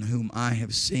one whom I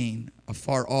have seen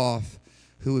afar off,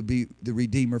 who would be the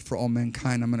Redeemer for all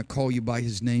mankind. I'm going to call you by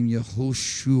His name,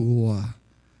 Yehoshua.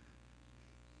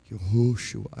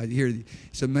 Yehoshua. I hear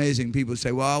it's amazing. People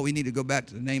say, well, we need to go back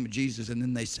to the name of Jesus, and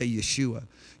then they say Yeshua.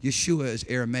 Yeshua is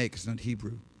Aramaic, it's not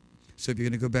Hebrew. So if you're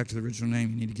going to go back to the original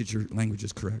name, you need to get your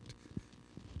languages correct.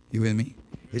 You with me?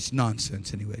 It's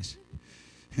nonsense anyways.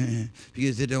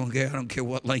 Because they don't care. I don't care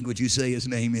what language you say His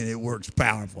name in. It works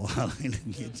powerful.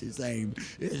 It's the same.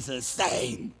 It's the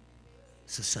same.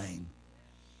 It's the same.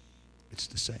 It's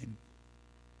the same.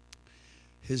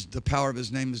 The power of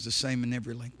His name is the same in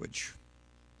every language.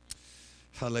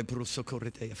 My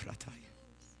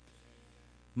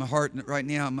heart right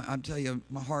now, I'm telling you,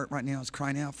 my heart right now is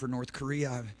crying out for North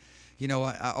Korea. You know,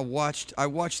 I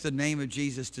watched the name of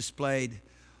Jesus displayed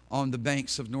on the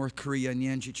banks of North Korea in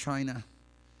Yanji, China.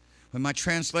 When my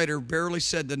translator barely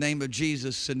said the name of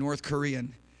Jesus in North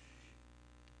Korean,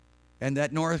 and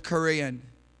that North Korean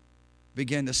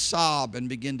began to sob and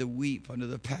begin to weep under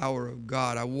the power of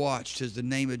God, I watched as the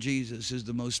name of Jesus is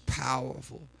the most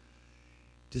powerful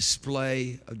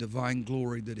display of divine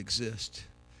glory that exists.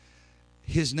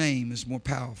 His name is more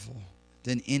powerful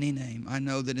than any name. I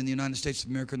know that in the United States of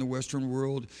America and the Western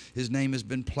world, his name has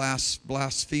been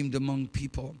blasphemed among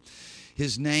people.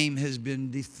 His name has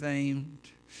been defamed.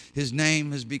 His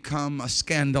name has become a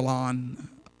scandalon.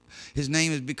 His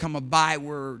name has become a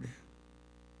byword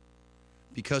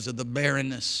because of the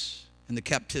barrenness and the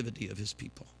captivity of his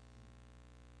people.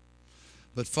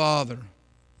 But Father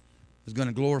is going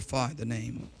to glorify the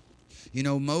name. You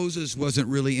know, Moses wasn't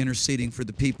really interceding for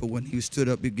the people when he stood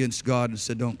up against God and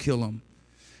said, don't kill them.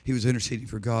 He was interceding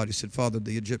for God. He said, Father,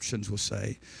 the Egyptians will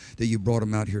say that you brought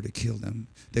them out here to kill them.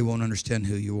 They won't understand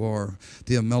who you are.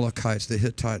 The Amalekites, the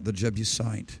Hittite, the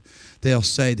Jebusite, they'll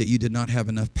say that you did not have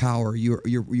enough power. You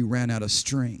ran out of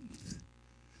strength,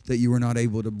 that you were not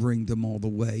able to bring them all the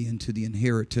way into the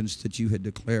inheritance that you had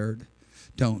declared.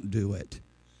 Don't do it.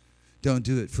 Don't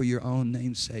do it for your own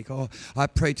name's sake. Oh, I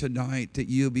pray tonight that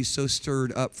you'll be so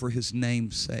stirred up for his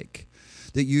name's sake,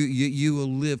 that you will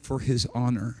live for his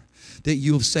honor, that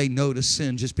you'll say no to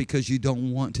sin just because you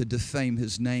don't want to defame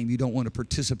his name. You don't want to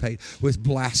participate with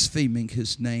blaspheming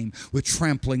his name, with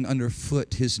trampling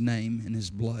underfoot his name and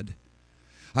his blood.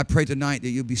 I pray tonight that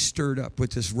you'll be stirred up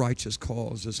with this righteous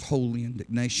cause, this holy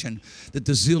indignation, that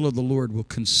the zeal of the Lord will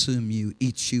consume you,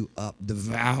 eat you up,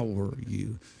 devour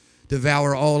you.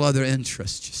 Devour all other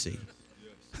interests, you see. Yes.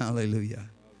 Hallelujah.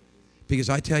 Because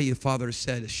I tell you, Father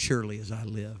said, as surely as I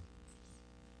live.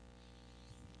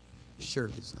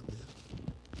 Surely as I live.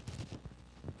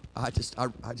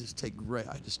 I just take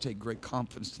great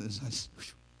confidence in this.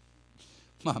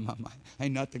 My.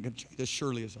 Ain't nothing can change as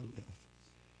surely as I live.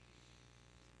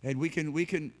 And we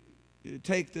can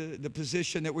take the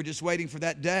position that we're just waiting for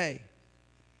that day.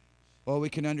 Well, we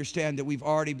can understand that we've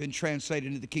already been translated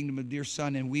into the kingdom of dear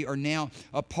Son, and we are now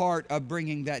a part of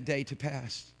bringing that day to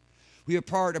pass. We are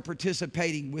part of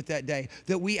participating with that day,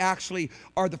 that we actually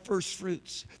are the first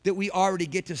fruits, that we already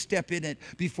get to step in it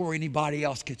before anybody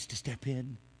else gets to step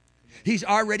in. He's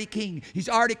already king. He's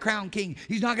already crowned king.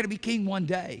 He's not going to be king one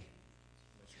day.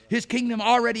 His kingdom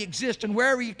already exists, and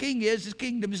wherever your king is, his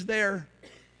kingdom is there.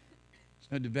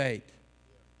 There's no debate.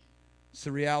 It's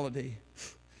the reality.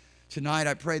 Tonight,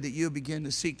 I pray that you'll begin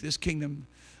to seek this kingdom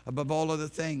above all other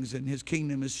things. And his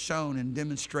kingdom is shown and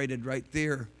demonstrated right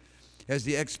there as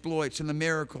the exploits and the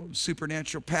miracle and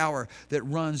supernatural power that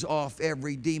runs off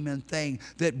every demon thing,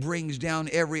 that brings down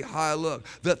every high look,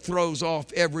 that throws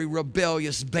off every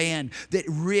rebellious band, that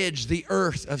rids the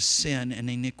earth of sin and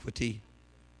iniquity.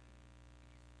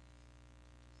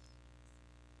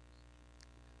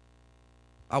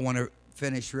 I want to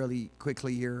finish really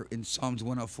quickly here in Psalms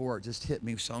 104. It just hit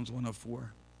me, Psalms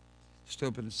 104. Just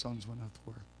open to Psalms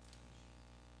 104.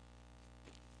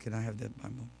 Can I have that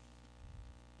Bible?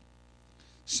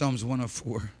 Psalms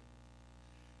 104.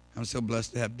 I'm so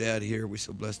blessed to have Dad here. We're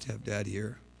so blessed to have Dad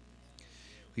here.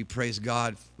 We praise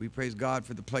God. We praise God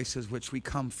for the places which we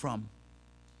come from.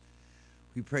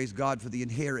 We praise God for the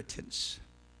inheritance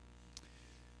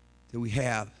that we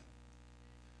have.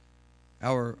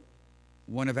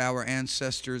 One of our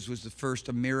ancestors was the first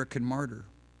American martyr.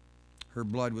 Her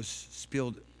blood was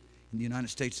spilled in the United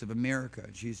States of America.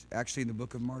 She's actually in the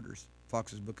Book of Martyrs,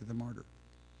 Fox's Book of the Martyr.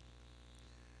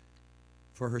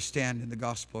 For her stand in the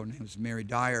gospel, her name was Mary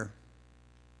Dyer.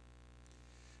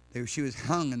 She was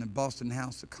hung in the Boston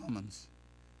House of Commons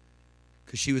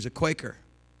because she was a Quaker.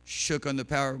 She shook on the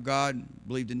power of God,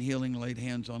 believed in healing, laid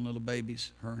hands on little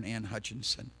babies, her and Ann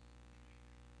Hutchinson.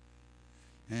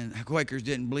 And Quakers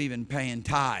didn't believe in paying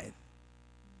tithe.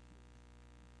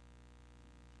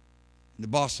 The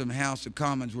Boston House of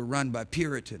Commons were run by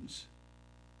Puritans.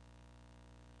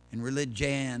 And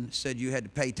religion said you had to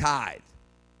pay tithe.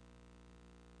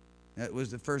 That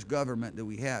was the first government that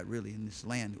we had, really, in this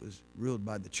land. It was ruled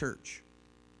by the church.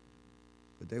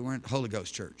 But they weren't the Holy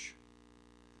Ghost church.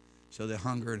 So they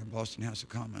hungered in the Boston House of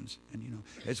Commons. And, you know,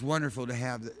 it's wonderful to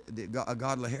have a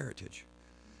godly heritage.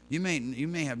 You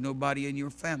may have nobody in your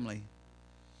family.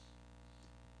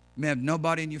 You may have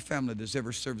nobody in your family that's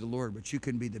ever served the Lord, but you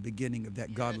can be the beginning of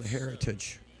that godly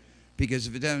heritage. Because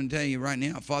if it doesn't tell you right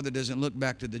now, Father doesn't look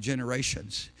back to the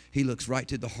generations. He looks right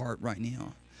to the heart right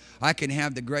now. I can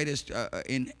have the greatest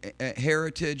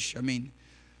heritage. I mean,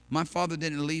 my father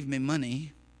didn't leave me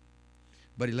money,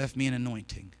 but he left me an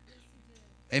anointing.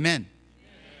 Amen.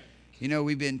 You know,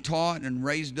 we've been taught and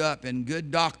raised up in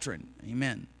good doctrine.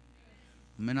 Amen.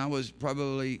 I mean, I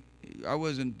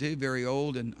wasn't too very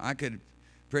old, and I could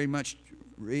pretty much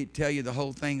tell you the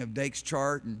whole thing of Dake's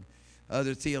chart and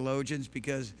other theologians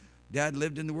because Dad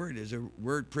lived in the Word as a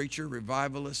word preacher,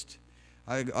 revivalist.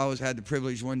 I always had the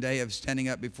privilege one day of standing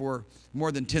up before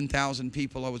more than 10,000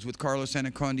 people. I was with Carlos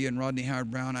Anacondia and Rodney Howard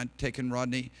Brown. I'd taken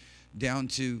Rodney down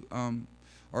to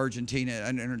Argentina,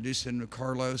 and introduced him to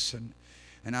Carlos,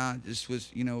 and I just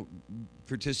was,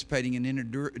 participating in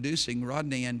introducing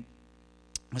Rodney, and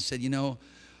I said,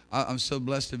 I'm so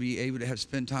blessed to be able to have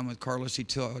spent time with Carlos. He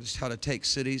taught us how to take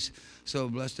cities. So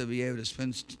blessed to be able to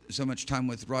spend so much time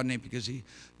with Rodney, because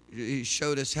he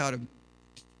showed us how to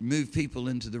move people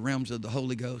into the realms of the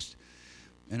Holy Ghost.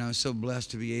 And I was so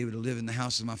blessed to be able to live in the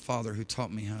house of my father, who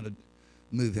taught me how to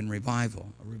move in revival,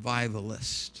 a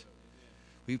revivalist.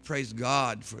 We praise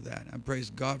God for that. I praise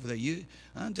God for that.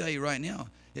 I'll tell you right now,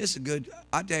 it's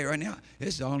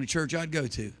the only church I'd go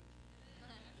to.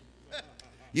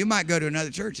 You might go to another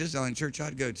church. It's the only church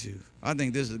I'd go to. I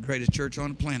think this is the greatest church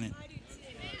on the planet.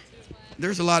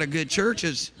 There's a lot of good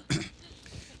churches.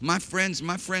 My friends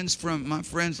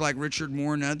like Richard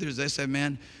Moore and others, they said,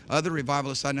 man, other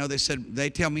revivalists I know, they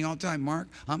tell me all the time, Mark,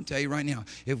 I'm telling you right now,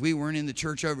 if we weren't in the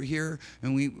church over here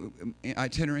and we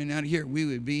itinerant out of here,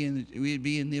 we'd be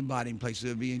in the abiding place.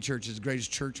 We'd be in church. It's the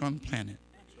greatest church on the planet.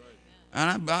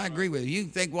 And I agree with you. You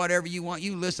can think whatever you want.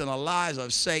 You listen to lies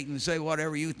of Satan, say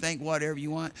whatever you think, whatever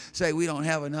you want. Say we don't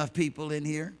have enough people in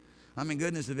here. I mean,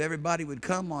 goodness, if everybody would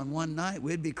come on one night,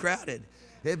 we'd be crowded.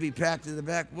 It'd be packed to the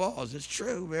back walls. It's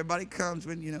true. Everybody comes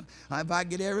when, if I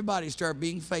get everybody to start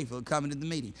being faithful, coming to the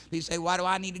meeting. People say, why do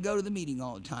I need to go to the meeting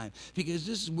all the time? Because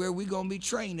this is where we're going to be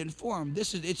trained and formed.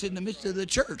 It's in the midst of the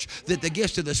church that the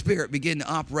gifts of the Spirit begin to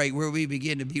operate, where we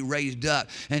begin to be raised up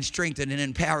and strengthened and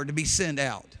empowered to be sent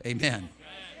out. Amen.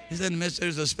 It's in the midst,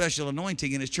 there's a special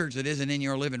anointing in His church that isn't in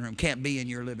your living room, can't be in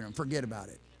your living room. Forget about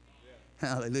it.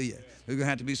 Hallelujah. We're going to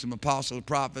have to be some apostles,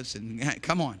 prophets, and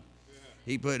come on.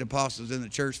 He put apostles in the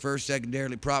church first,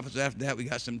 secondarily prophets. After that, we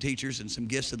got some teachers and some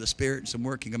gifts of the Spirit and some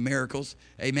working of miracles.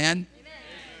 Amen? Amen.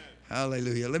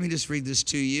 Hallelujah. Let me just read this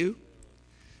to you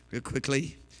real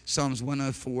quickly. Psalms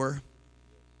 104.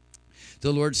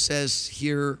 The Lord says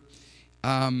here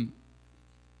in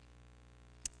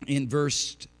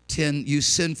verse 10, you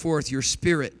send forth your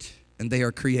Spirit and they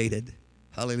are created.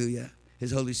 Hallelujah.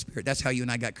 His Holy Spirit. That's how you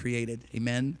and I got created.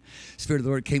 Amen. Spirit of the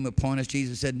Lord came upon us.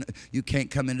 Jesus said, you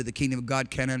can't come into the kingdom of God,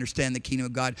 can't understand the kingdom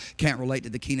of God, can't relate to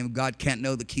the kingdom of God, can't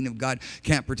know the kingdom of God,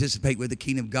 can't participate with the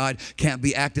kingdom of God, can't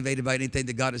be activated by anything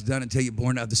that God has done until you're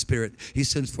born of the Spirit. He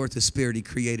sends forth the Spirit. He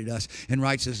created us in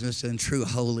righteousness and true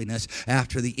holiness.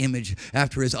 After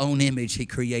His own image, He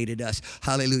created us.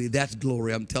 Hallelujah. That's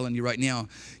glory. I'm telling you right now.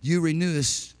 You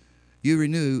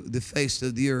renew the face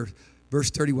of the earth. Verse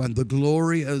 31, the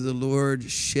glory of the Lord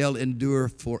shall endure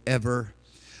forever.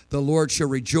 The Lord shall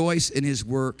rejoice in His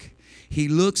work. He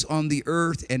looks on the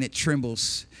earth and it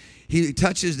trembles. He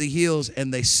touches the hills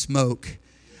and they smoke.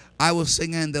 I will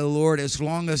sing unto the Lord as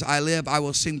long as I live. I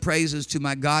will sing praises to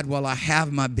my God while I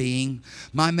have my being.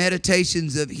 My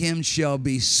meditations of Him shall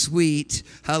be sweet.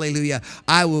 Hallelujah.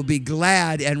 I will be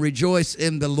glad and rejoice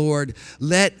in the Lord.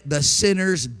 Let the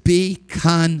sinners be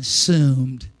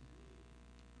consumed.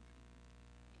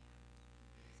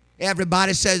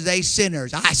 Everybody says they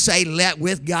sinners. I say let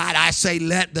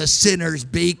the sinners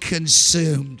be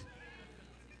consumed.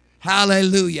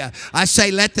 Hallelujah. I say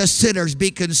let the sinners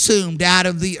be consumed out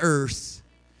of the earth,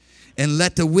 and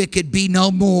let the wicked be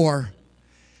no more.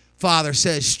 Father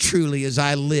says, truly as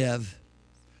I live,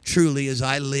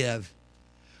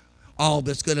 all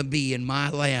that's going to be in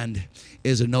my land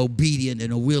is an obedient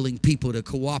and a willing people to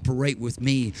cooperate with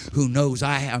me, who knows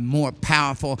I am more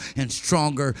powerful and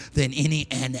stronger than any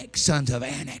Anak, sons of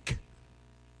Anak.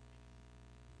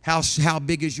 How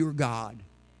big is your God?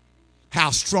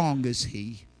 How strong is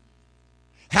He?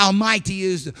 How mighty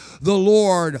is the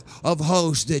Lord of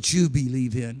hosts that you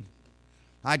believe in?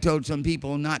 I told some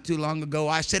people not too long ago,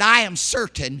 I said, I am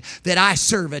certain that I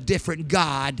serve a different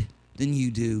God than you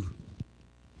do.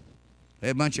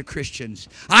 A bunch of Christians.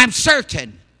 I'm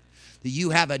certain that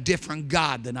you have a different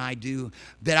God than I do,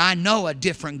 that I know a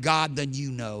different God than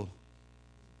you know.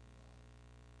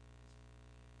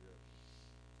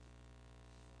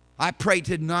 I pray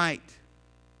tonight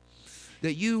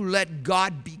that you let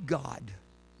God be God,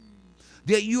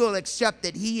 that you will accept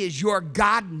that He is your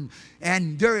God,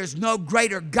 and there is no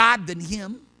greater God than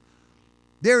Him.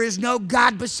 There is no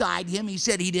God beside Him. He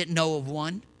said He didn't know of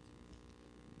one.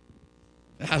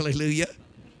 Hallelujah.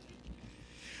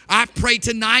 I pray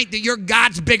tonight that your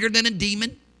God's bigger than a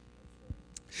demon,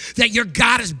 that your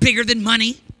God is bigger than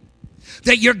money,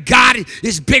 that your God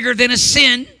is bigger than a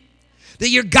sin, that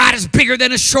your God is bigger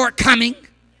than a shortcoming,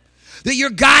 that your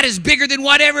God is bigger than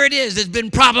whatever it is that's been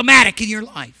problematic in your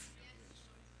life.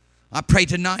 I pray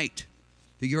tonight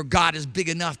that your God is big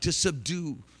enough to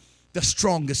subdue the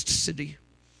strongest city,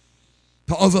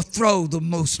 to overthrow the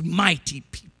most mighty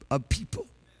of people.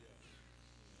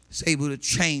 It's able to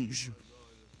change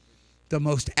the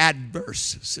most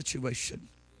adverse situation.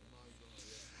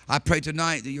 I pray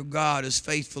tonight that your God is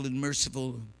faithful and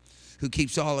merciful, who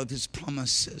keeps all of his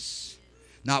promises.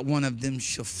 Not one of them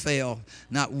shall fail.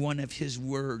 Not one of his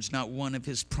words, not one of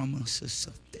his promises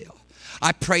shall fail.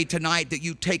 I pray tonight that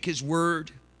you take his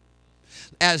word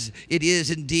as it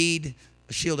is indeed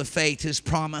a shield of faith, his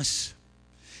promise,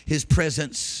 his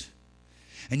presence.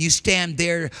 And you stand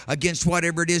there against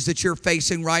whatever it is that you're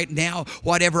facing right now,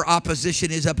 whatever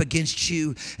opposition is up against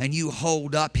you, and you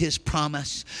hold up his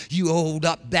promise. You hold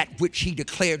up that which he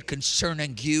declared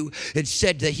concerning you and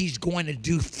said that he's going to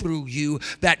do through you,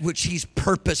 that which he's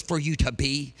purposed for you to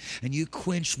be. And you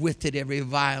quench with it every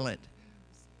violent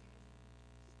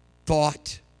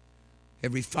thought,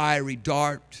 every fiery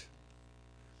dart,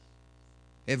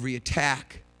 every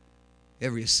attack,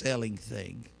 every assailing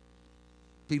thing.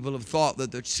 People have thought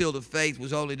that the shield of faith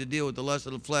was only to deal with the lust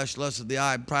of the flesh, lust of the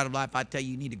eye, and pride of life. I tell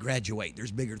you, you need to graduate. There's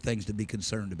bigger things to be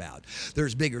concerned about.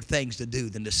 There's bigger things to do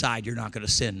than decide you're not going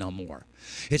to sin no more.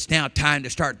 It's now time to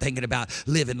start thinking about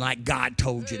living like God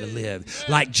told you to live,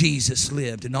 like Jesus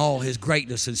lived in all his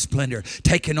greatness and splendor,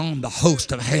 taking on the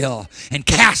host of hell and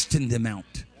casting them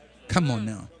out. Come on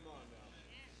now.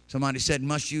 Somebody said,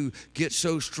 must you get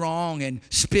so strong and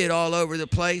spit all over the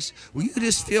place? Well, you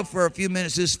just feel for a few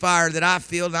minutes this fire that I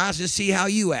feel, and I'll just see how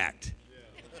you act.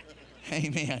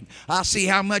 Amen. I'll see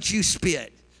how much you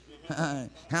spit,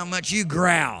 how much you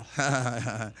growl.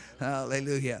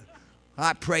 Hallelujah.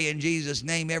 I pray in Jesus'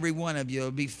 name every one of you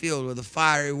will be filled with a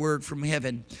fiery word from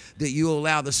heaven, that you will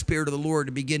allow the Spirit of the Lord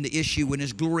to begin to issue. When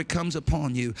his glory comes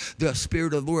upon you, the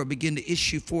Spirit of the Lord will begin to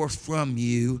issue forth from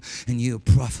you, and you'll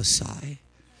prophesy.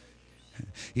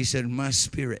 He said, my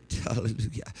spirit,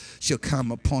 hallelujah, shall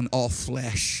come upon all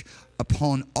flesh,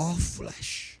 upon all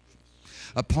flesh,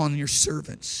 upon your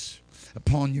servants,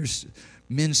 upon your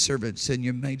men servants and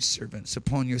your maid servants,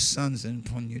 upon your sons and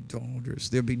upon your daughters.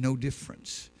 There'll be no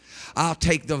difference. I'll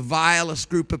take the vilest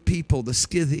group of people, the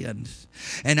Scythians,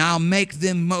 and I'll make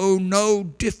them no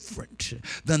different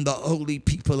than the holy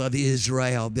people of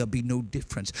Israel. There'll be no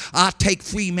difference. I'll take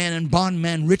free men and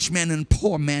bondmen, rich men and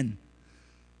poor men.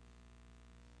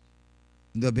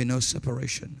 There'll be no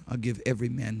separation. I'll give every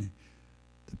man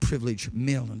the privilege,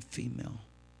 male and female.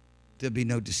 There'll be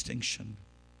no distinction.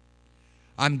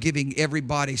 I'm giving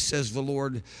everybody, says the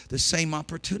Lord, the same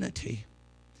opportunity,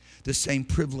 the same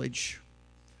privilege,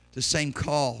 the same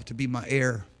call to be my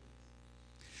heir,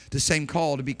 the same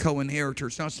call to be co-inheritor.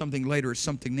 It's not something later, it's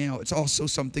something now. It's also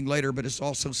something later, but it's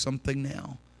also something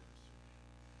now.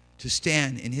 To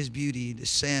stand in his beauty, to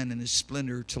stand in his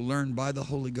splendor, to learn by the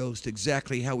Holy Ghost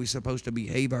exactly how we're supposed to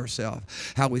behave ourselves,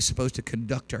 how we're supposed to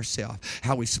conduct ourselves,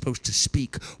 how we're supposed to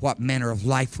speak, what manner of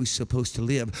life we're supposed to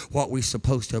live, what we're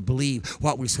supposed to believe,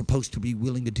 what we're supposed to be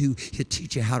willing to do. He'll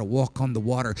teach you how to walk on the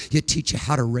water. He'll teach you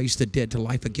how to raise the dead to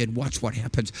life again. Watch what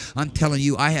happens. I'm telling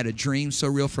you, I had a dream so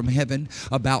real from heaven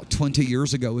about 20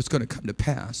 years ago. It's going to come to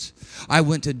pass. I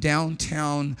went to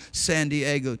downtown San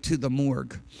Diego to the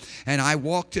morgue. And I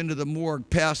walked into the morgue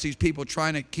past these people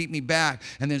trying to keep me back.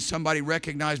 And then somebody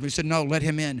recognized me and said, no, let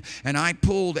him in. And I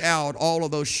pulled out all of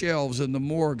those shelves in the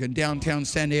morgue in downtown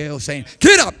San Diego saying,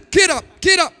 get up, get up,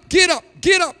 get up, get up,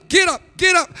 get up, get up,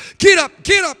 get up, get up,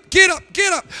 get up, get up,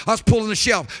 get up. I was pulling the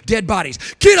shelf, dead bodies.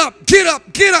 Get up, get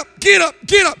up, get up, get up,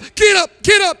 get up, get up,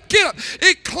 get up, get up.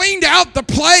 It cleaned out the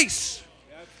place.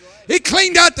 It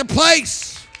cleaned out the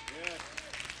place.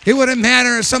 It wouldn't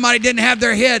matter if somebody didn't have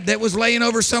their head that was laying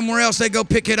over somewhere else. They go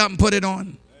pick it up and put it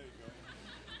on.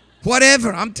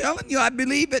 Whatever. I'm telling you, I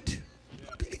believe it.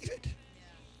 I believe it.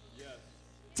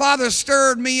 Father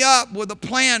stirred me up with a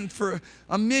plan for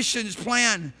a missions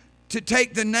plan to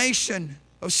take the nation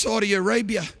of Saudi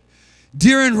Arabia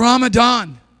during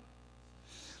Ramadan.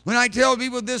 When I tell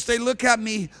people this, they look at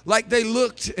me like they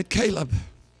looked at Caleb.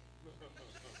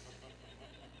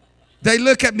 They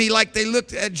look at me like they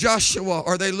looked at Joshua,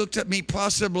 or they looked at me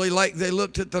possibly like they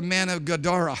looked at the man of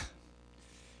Gadara,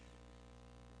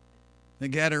 the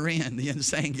Gadarene, the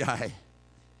insane guy.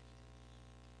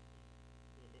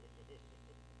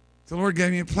 The Lord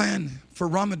gave me a plan for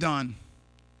Ramadan.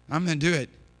 I'm going to do it.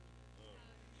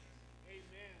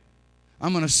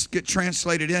 I'm going to get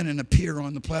translated in and appear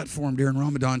on the platform during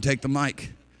Ramadan, take the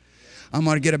mic. I'm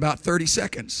going to get about 30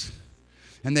 seconds.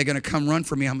 And they're going to come run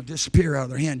for me. I'm going to disappear out of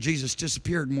their hand. Jesus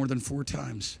disappeared more than 4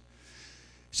 times.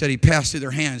 He said he passed through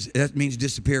their hands. That means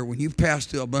disappear. When you pass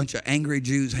through a bunch of angry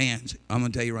Jews' hands, I'm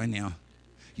going to tell you right now,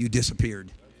 you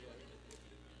disappeared.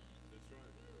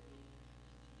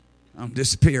 I'm going to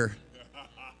disappear.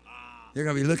 They're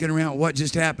going to be looking around, what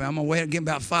just happened? I'm going to wait and give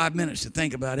them about 5 minutes to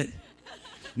think about it.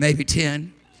 Maybe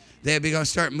 10. they'll be going to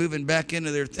start moving back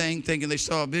into their thing, thinking they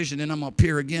saw a vision, and I'm going to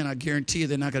appear again. I guarantee you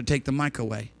they're not going to take the mic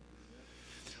away.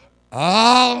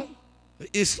 All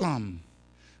Islam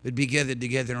would be gathered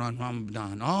together on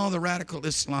Ramadan. All the radical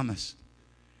Islamists.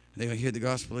 They will hear the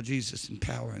gospel of Jesus in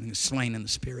power and slain in the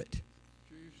Spirit.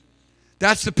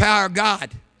 That's the power of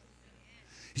God.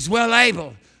 He's well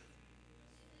able.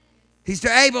 He's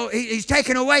able. He's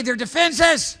taken away their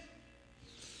defenses.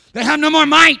 They have no more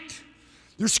might.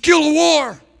 Their skill of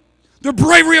war, their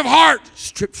bravery of heart,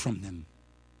 stripped from them.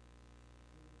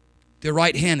 Their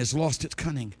right hand has lost its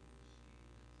cunning.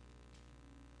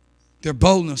 Their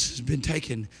boldness has been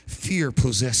taken. Fear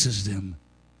possesses them.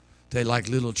 They're like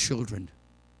little children.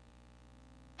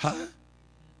 Huh?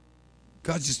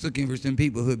 God's just looking for some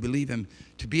people who believe Him.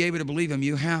 To be able to believe Him,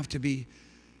 you have to be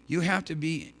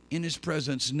in His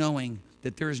presence knowing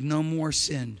that there is no more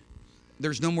sin.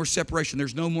 There's no more separation.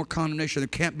 There's no more condemnation. There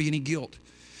can't be any guilt.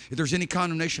 If there's any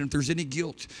condemnation, if there's any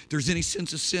guilt, if there's any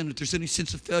sense of sin, if there's any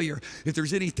sense of failure, if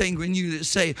there's anything when you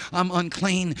say, I'm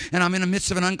unclean and I'm in the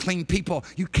midst of an unclean people,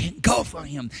 you can't go for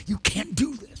Him. You can't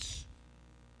do this.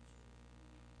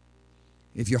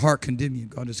 If your heart condemn you,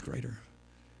 God is greater.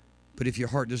 But if your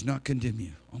heart does not condemn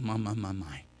you, oh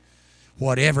my,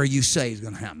 whatever you say is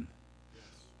going to happen.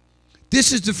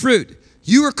 This is the fruit.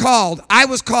 You were called, I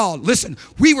was called. Listen,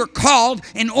 we were called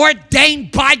and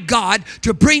ordained by God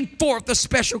to bring forth a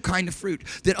special kind of fruit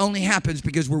that only happens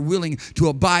because we're willing to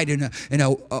abide in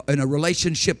a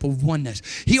relationship of oneness.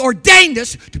 He ordained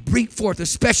us to bring forth a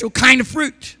special kind of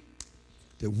fruit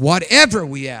that whatever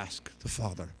we ask the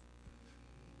Father,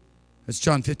 that's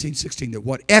John 15:16, that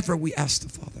whatever we ask the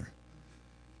Father,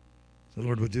 the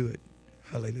Lord will do it.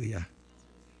 Hallelujah.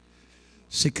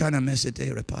 Sikana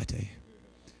mesete repate.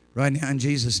 Right now, in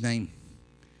Jesus' name.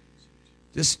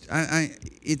 Just,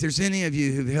 if there's any of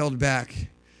you who've held back,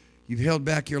 you've held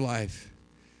back your life.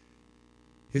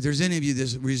 If there's any of you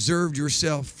that's reserved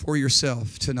yourself for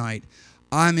yourself tonight,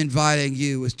 I'm inviting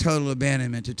you with total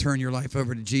abandonment to turn your life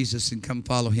over to Jesus and come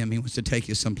follow Him. He wants to take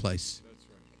you someplace.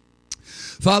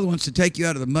 Father wants to take you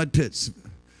out of the mud pits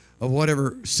of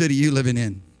whatever city you're living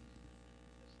in.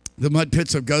 The mud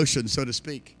pits of Goshen, so to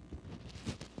speak.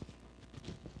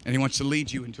 And He wants to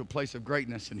lead you into a place of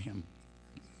greatness in Him.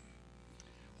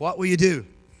 What will you do?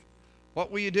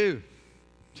 What will you do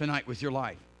tonight with your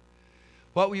life?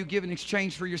 What will you give in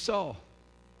exchange for your soul?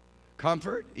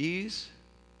 Comfort, ease,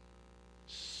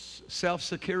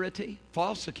 self-security,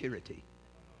 false security.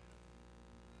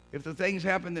 If the things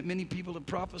happen that many people have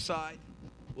prophesied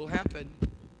will happen,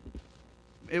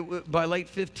 by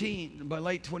late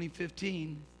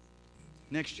 2015,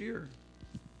 next year,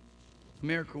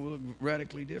 America will look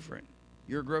radically different.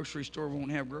 Your grocery store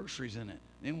won't have groceries in it.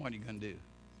 Then what are you going to do?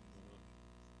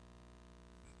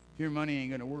 Your money ain't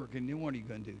going to work, and then what are you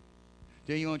going to do?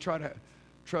 Then you want to try to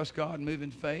trust God and move in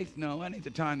faith? No, that ain't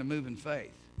the time to move in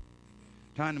faith.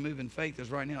 Time to move in faith is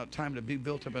right now. Time to be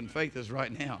built up in faith is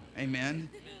right now. Amen?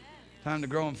 Time to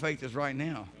grow in faith is right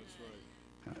now.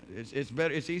 It's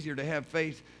better. It's easier to have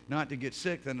faith not to get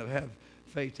sick than to have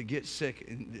faith to get sick,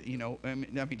 and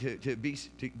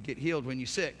to get healed when you're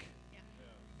sick,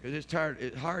 because it's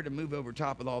hard to move over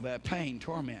top of all that pain,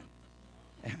 torment.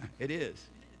 It is.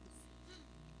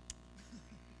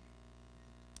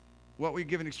 What we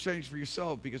give in exchange for your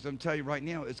soul, because I'm telling you right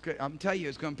now, it's going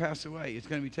to pass away. It's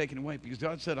going to be taken away, because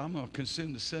God said, I'm going to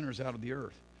consume the sinners out of the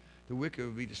earth. The wicked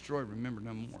will be destroyed. Remember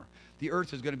no more. The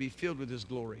earth is going to be filled with His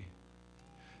glory.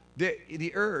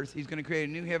 The earth, He's going to create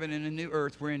a new heaven and a new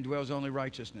earth wherein dwells only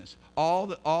righteousness. All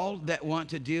that want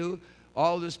to do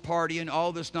all this partying,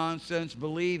 all this nonsense,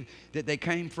 believe that they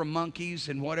came from monkeys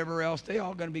and whatever else, they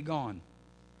all going to be gone.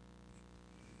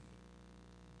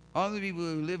 All the people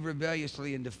who live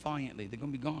rebelliously and defiantly, they're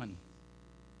going to be gone.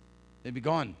 They'll be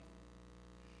gone.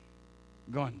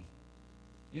 Gone.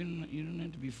 You don't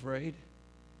have to be afraid.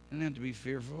 You don't have to be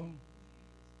fearful.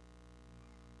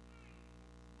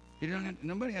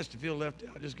 Nobody has to feel left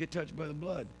out. Just get touched by the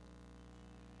blood.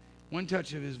 One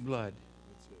touch of His blood.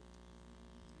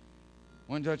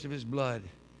 One touch of His blood,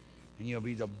 and you'll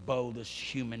be the boldest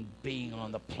human being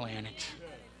on the planet.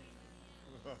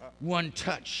 One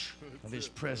touch of His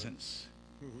presence,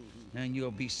 and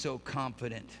you'll be so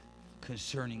confident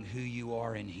concerning who you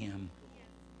are in Him.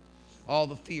 All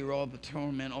the fear, all the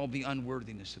torment, all the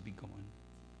unworthiness will be gone.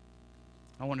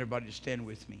 I want everybody to stand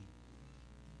with me.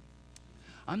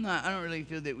 I don't really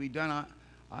feel that we've done.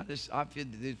 I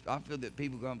feel that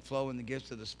people are going to flow in the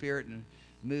gifts of the Spirit and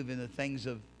move in the things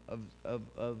of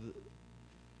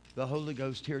the Holy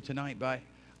Ghost here tonight. But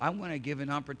I want to give an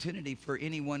opportunity for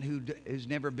anyone who has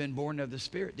never been born of the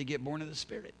Spirit to get born of the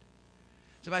Spirit.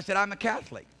 Somebody said, I'm a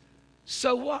Catholic.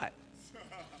 So what?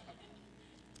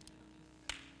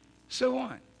 So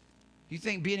what? You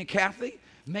think being a Catholic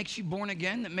makes you born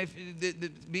again?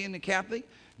 That being a Catholic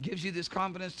gives you this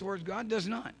confidence towards God? Does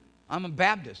not. I'm a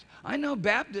Baptist. I know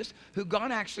Baptists who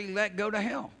God actually let go to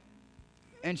hell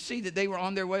and see that they were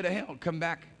on their way to hell, come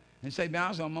back and say, man, I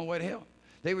was on my way to hell.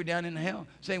 They were down in hell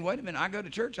saying, wait a minute, I go to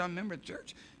church, I'm a member of the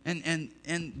church. And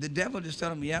the devil just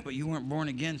told them, yeah, but you weren't born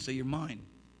again, so you're mine.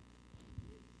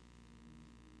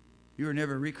 You were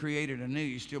never recreated anew.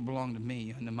 You still belong to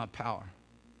me, under my power.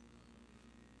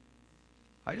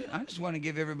 I just want to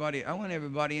give everybody, I want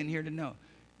everybody in here to know,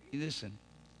 listen,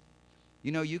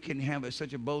 you know, you can have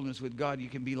such a boldness with God, you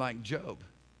can be like Job.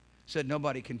 Said,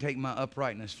 nobody can take my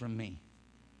uprightness from me.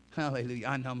 Hallelujah.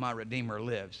 I know my Redeemer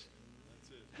lives.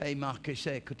 Hey,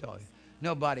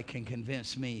 nobody can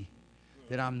convince me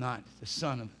that I'm not the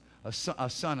son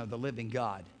of the living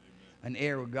God, an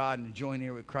heir with God and a joint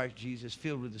heir with Christ Jesus,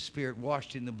 filled with the Spirit,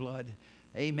 washed in the blood.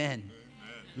 Amen.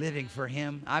 Living for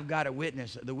him. I've got a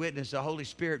witness. The Holy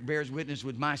Spirit bears witness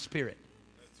with my spirit.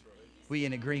 We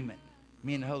in agreement.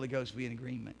 Me and the Holy Ghost, we in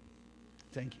agreement.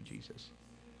 Thank you, Jesus.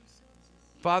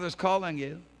 Father's calling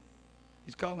you.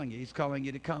 He's calling you. He's calling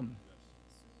you to come.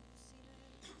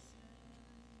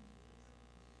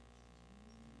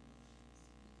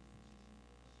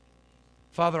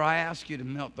 Father, I ask you to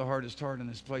melt the hardest heart in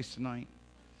this place tonight.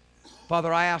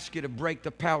 Father, I ask you to break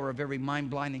the power of every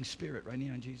mind-blinding spirit right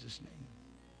now in Jesus' name.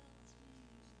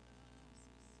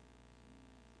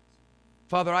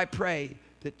 Father, I pray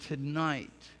that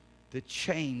tonight the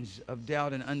chains of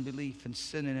doubt and unbelief and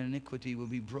sin and iniquity will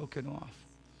be broken off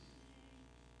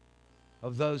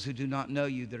of those who do not know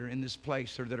you that are in this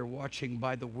place or that are watching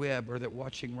by the web or that are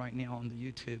watching right now on the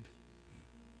YouTube.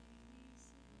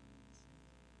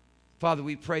 Father,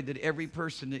 we pray that every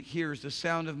person that hears the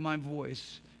sound of my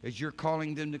voice as you're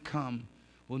calling them to come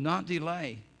will not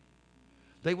delay.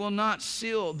 They will not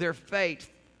seal their fate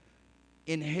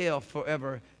in hell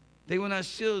forever. They will not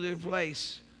seal their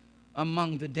place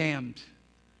among the damned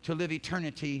to live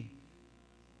eternally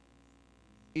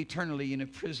in a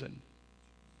prison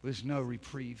with no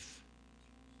reprieve.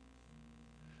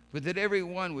 But that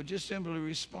everyone would just simply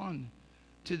respond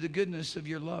to the goodness of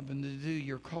your love and to do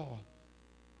your call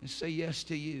and say yes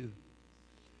to you.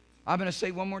 I'm going to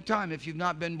say one more time, if you've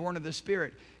not been born of the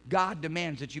Spirit, God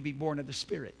demands that you be born of the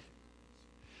Spirit.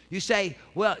 You say,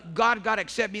 well, God got to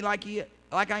accept me like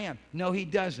I am. No, he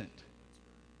doesn't.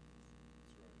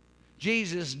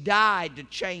 Jesus died to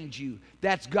change you.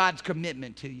 That's God's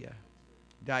commitment to you.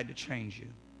 Died to change you.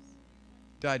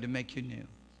 Died to make you new.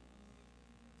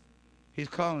 He's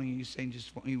calling you, saying,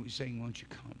 won't you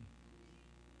come?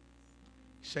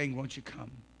 He's saying, won't you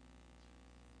come?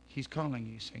 He's calling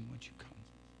you, saying, won't you come?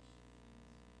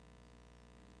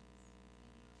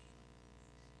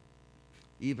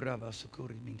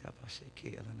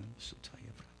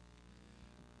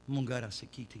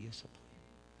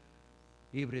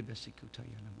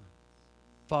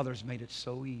 Father's made it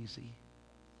so easy.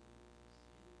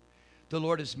 The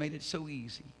Lord has made it so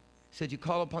easy. He said, you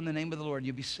call upon the name of the Lord and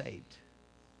you'll be saved.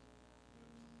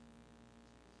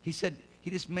 He said, he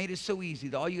just made it so easy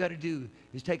that all you got to do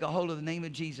is take a hold of the name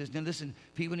of Jesus. Now listen,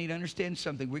 people need to understand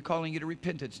something. We're calling you to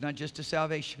repentance, not just to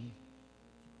salvation.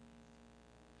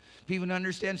 People need to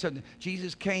understand something.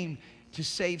 Jesus came to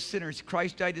save sinners.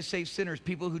 Christ died to save sinners.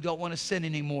 People who don't want to sin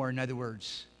anymore, in other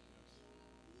words.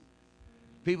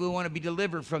 People who want to be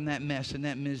delivered from that mess and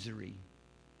that misery.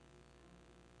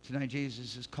 Tonight,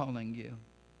 Jesus is calling you.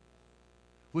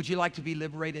 Would you like to be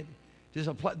liberated?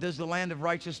 Does the land of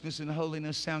righteousness and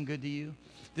holiness sound good to you?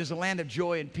 Does the land of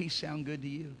joy and peace sound good to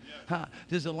you? Huh?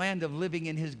 Does the land of living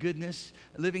in his goodness,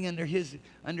 living under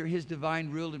his divine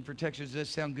rule and protection, does that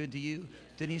sound good to you?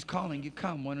 Then he's calling you.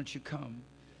 Come. Why don't you come?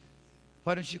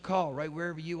 Why don't you call right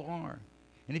wherever you are?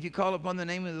 And if you call upon the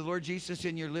name of the Lord Jesus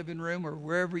in your living room or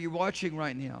wherever you're watching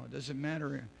right now, it doesn't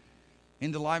matter.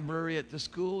 In the library, at the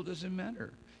school, it doesn't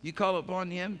matter. You call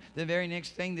upon him, the very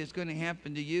next thing that's going to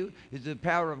happen to you is the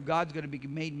power of God's going to be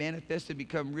made manifest and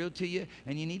become real to you,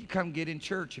 and you need to come get in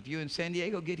church. If you're in San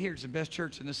Diego, get here. It's the best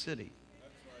church in the city.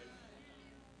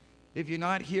 If you're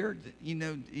not here, you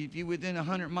know, if you're within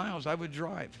 100 miles, I would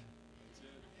drive.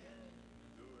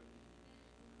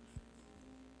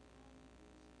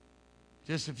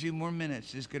 Just a few more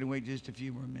minutes. Just going to wait just a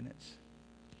few more minutes.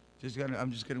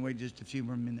 I'm just going to wait just a few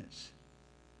more minutes.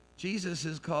 Jesus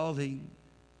is calling.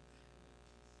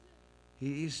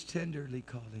 He's tenderly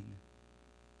calling.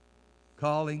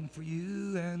 Calling for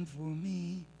you and for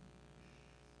me.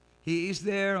 He's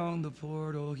there on the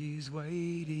portal. He's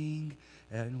waiting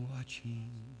and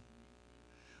watching.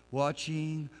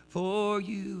 watching for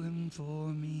you and for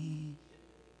me.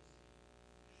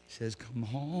 He says, come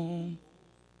home,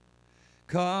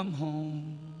 come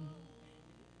home.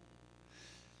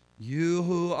 You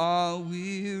who are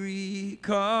weary,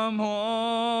 come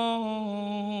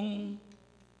home.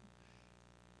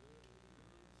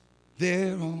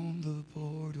 There on the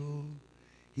portal,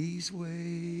 he's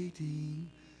waiting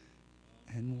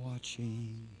and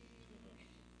watching.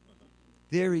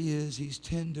 There he is, he's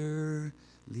tenderly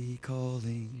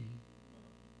calling.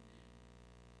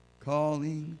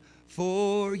 Calling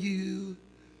for you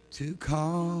to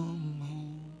come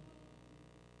home.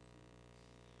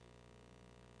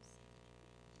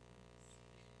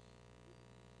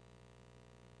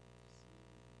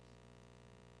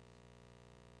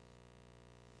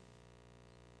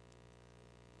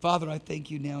 Father, I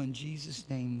thank you now in Jesus'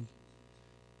 name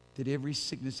that every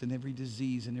sickness and every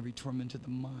disease and every torment of the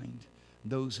mind,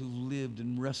 those who lived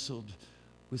and wrestled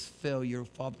with failure,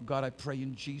 Father God, I pray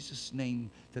in Jesus' name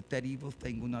that that evil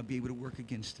thing will not be able to work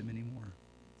against them anymore.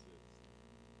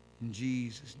 In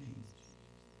Jesus' name.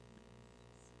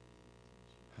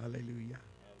 Hallelujah.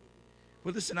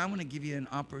 Well, listen, I want to give you an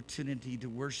opportunity to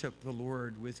worship the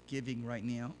Lord with giving right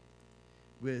now,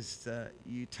 with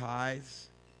you tithes,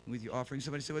 with your offering.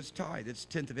 Somebody said, what's tithe? It's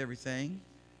 1/10 of everything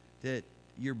that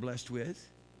you're blessed with.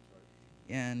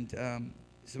 And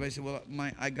somebody said, well,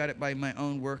 I got it by my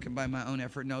own work and by my own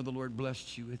effort. No, the Lord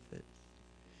blessed you with it.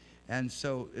 And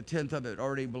so 1/10 of it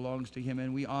already belongs to him,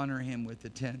 and we honor him with the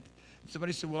 1/10.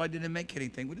 Somebody said, well, I didn't make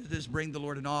anything. What does this bring the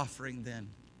Lord an offering then?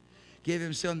 Give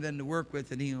him something to work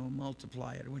with, and he'll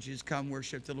multiply it. I want you to just come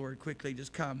worship the Lord quickly.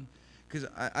 Just come, because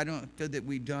I don't feel that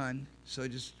we've done. So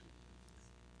just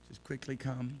quickly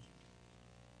come.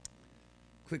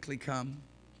 Quickly come.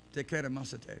 Te kere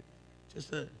masate.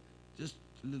 Just a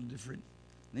little different.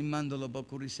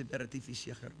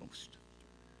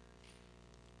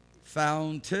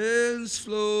 Fountains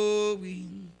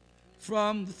flowing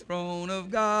from the throne of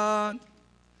God,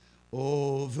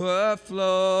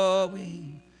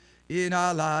 overflowing in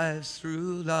our lives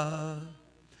through love.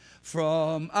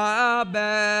 From our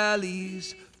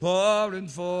bellies pouring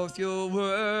forth your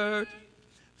word.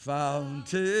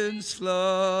 Fountains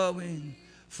flowing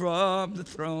from the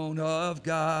throne of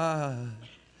God.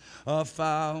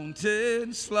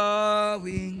 Fountains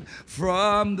flowing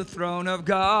from the throne of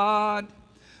God.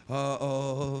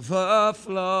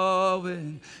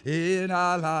 Overflowing in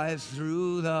our lives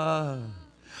through love.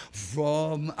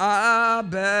 From our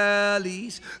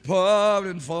bellies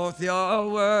pouring forth your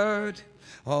word.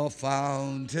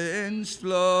 Fountains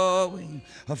flowing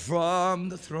from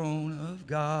the throne of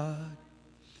God.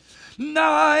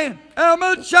 I am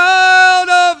a child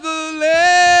of the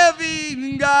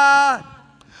living God.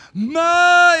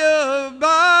 My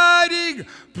abiding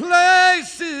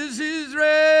place is his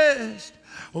rest.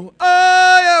 Oh,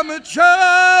 I am a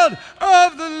child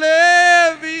of the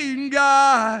living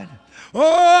God. Oh,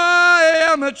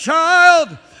 I am a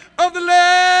child of the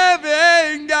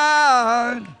living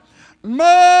God.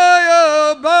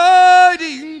 My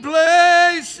abiding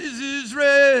place is his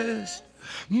rest.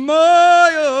 My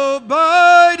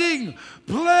abiding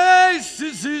place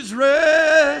is his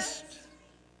rest.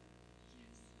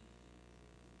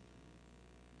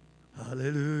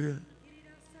 Hallelujah.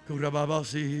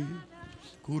 Kurababasi,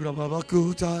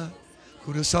 kurababakuta,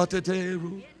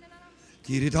 kurasateteru,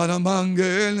 kiritana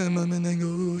mangel,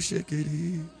 mamenengo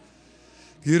shekiri,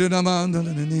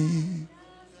 kiranamandalani,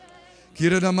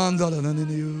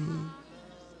 kiranamandalani.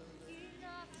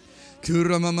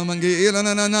 Kuramamangela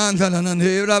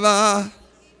nananananananeva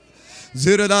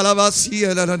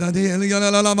Ziradalavasia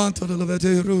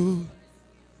lanananelianalamantalavetiru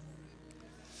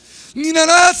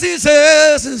Ninanasi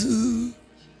says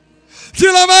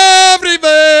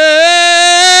Kilamabribe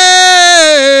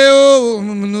oh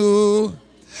no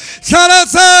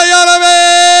Kalasayalave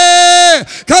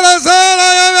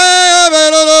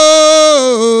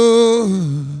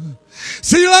Kalasayalave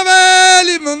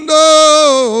Silameli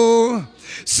mundo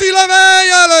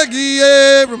Silamaya la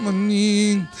guie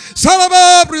romani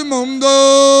Salaba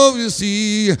primondo you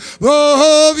see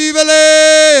oh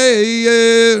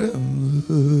vivele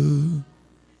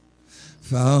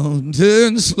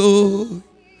fountains flow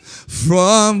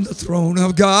from the throne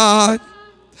of God.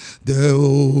 They're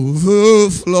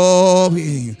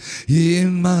overflowing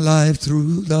in my life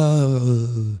through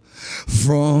love.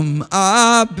 From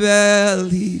our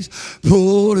bellies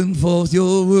pouring forth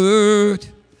your word.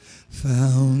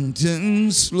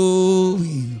 Fountains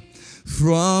flowing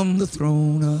from the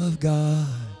throne of God.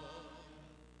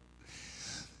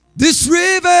 This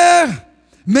river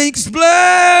makes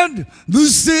glad the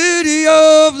city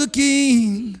of the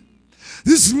King.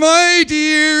 This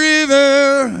mighty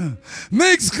river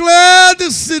makes glad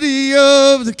the city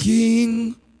of the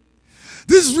King.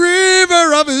 This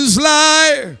river of his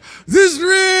life, this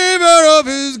river of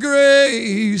his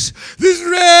grace, this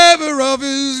river of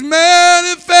his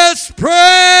manifest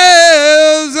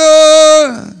presence.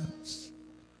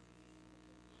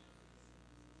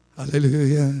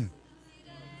 Hallelujah.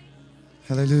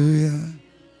 Hallelujah.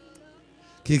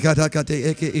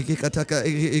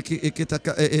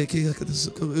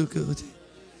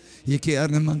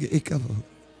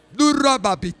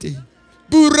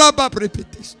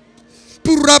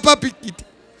 Purapa pikiti,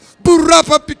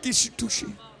 purapa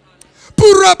pikisitushi,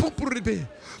 purapa puribe,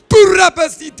 purapa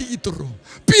sititro,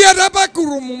 piarapa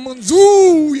kurumu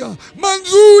manzuya,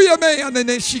 manzuya me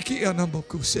aneneshiki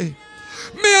anamokuse.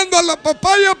 Me anda la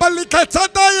papaya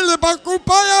balikatata le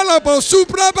bakupaya la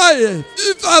bosuprabaye.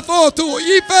 Ifa foto,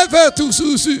 ifa tu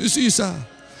susisa.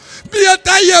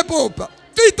 Biataya boba,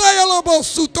 titaya la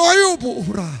bosutoyo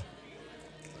bura.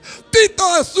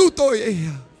 Tita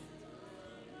sutoya.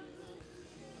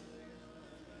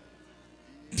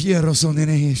 Fiero sono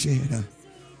in scena.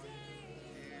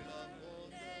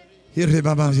 Il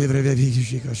rebaba si breve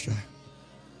vici cascia.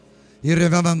 Il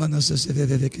rebaba manasa se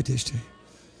vede che teste.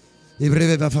 Il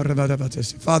breve va fare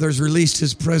babatese. Father's released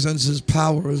his presence, his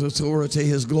power, his authority,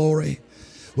 his glory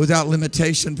without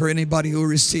limitation for anybody who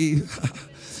receive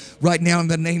right now in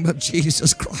the name of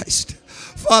Jesus Christ.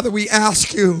 Father, we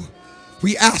ask you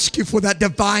for that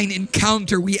divine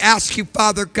encounter. We ask you,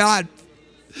 Father God,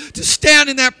 to stand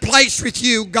in that place with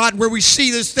you, God, where we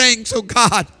see these things, oh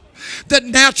God, that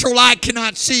natural eye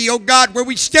cannot see, oh God, where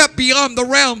we step beyond the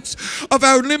realms of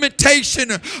our limitation,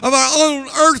 of our own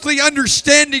earthly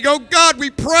understanding. Oh God, we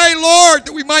pray, Lord,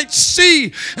 that we might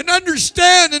see and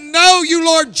understand and know you,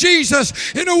 Lord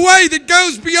Jesus, in a way that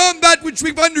goes beyond that which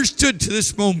we've understood to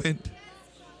this moment.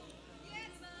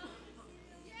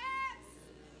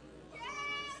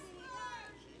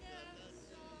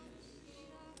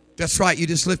 That's right. You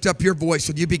just lift up your voice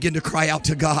and you begin to cry out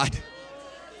to God.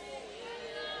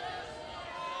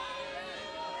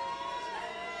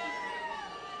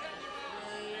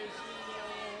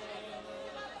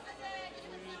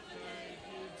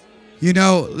 You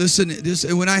know, listen,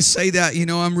 when I say that, you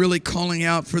know, I'm really calling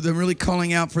out for them, really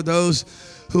calling out for those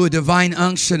who a divine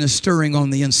unction is stirring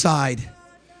on the inside.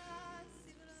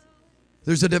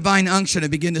 There's a divine unction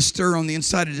that begin to stir on the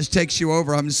inside. It just takes you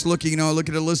over. I'm just looking, you know, look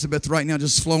at Elizabeth right now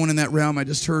just flowing in that realm. I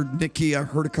just heard Nikki. I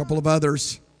heard a couple of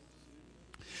others.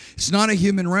 It's not a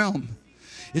human realm.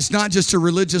 It's not just a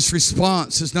religious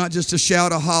response. It's not just a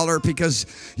shout, a holler because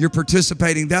you're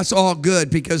participating. That's all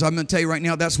good because I'm going to tell you right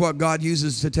now, that's what God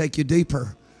uses to take you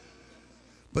deeper.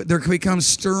 But there becomes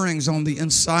stirrings on the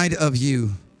inside of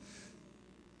you.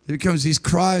 There becomes these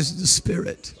cries of the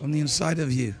Spirit on the inside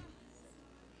of you.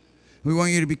 We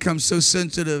want you to become so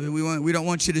sensitive, and we don't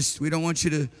want you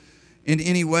to in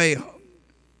any way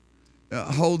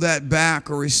hold that back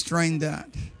or restrain that.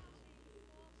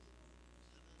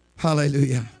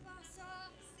 Hallelujah.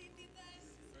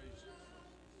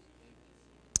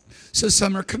 So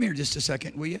Summer, come here just a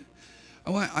second, will you?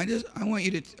 I want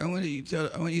you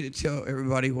to tell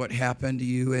everybody what happened to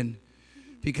you, and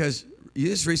because you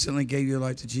just recently gave your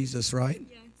life to Jesus, right?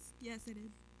 Yes, I did.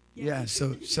 Yeah.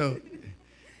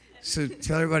 So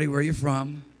tell everybody where you're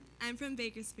from. I'm from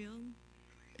Bakersfield.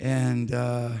 And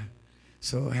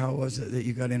so how was it that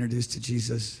you got introduced to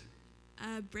Jesus?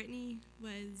 Brittany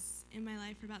was in my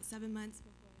life for about 7 months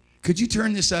before. Could you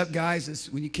turn this up, guys?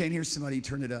 When you can't hear somebody,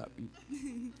 turn it up.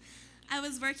 I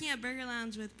was working at Burger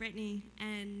Lounge with Brittany,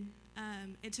 and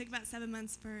it took about 7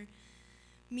 months for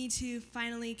me to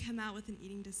finally come out with an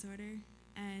eating disorder,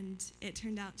 and it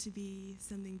turned out to be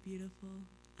something beautiful.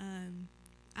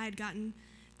 I had gotten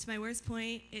to my worst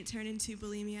point. It turned into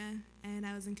bulimia, and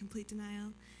I was in complete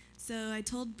denial. So I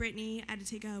told Brittany I had to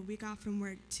take a week off from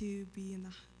work to be in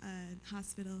the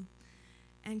hospital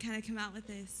and kind of come out with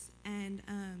this. And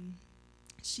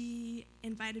she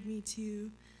invited me to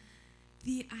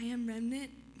the I Am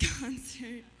Remnant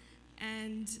concert,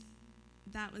 and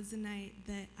that was the night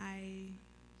that I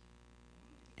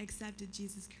accepted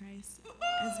Jesus Christ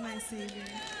as my Savior.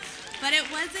 But it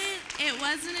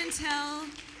wasn't until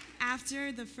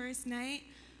after the first night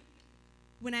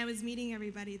when I was meeting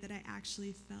everybody that I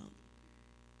actually felt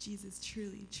Jesus,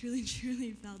 truly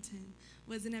felt him.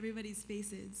 Was in everybody's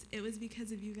faces. It was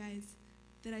because of you guys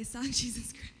that I saw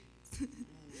Jesus Christ.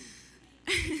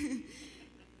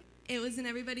 It was in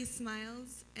everybody's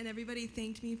smiles, and everybody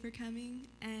thanked me for coming,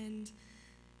 and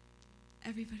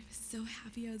everybody was so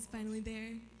happy I was finally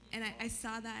there. And I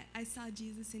saw that. I saw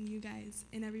Jesus in you guys,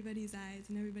 in everybody's eyes,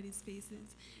 in everybody's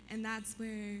faces. And that's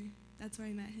where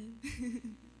I met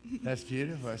him. That's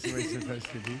beautiful. That's the way it's supposed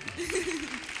to be.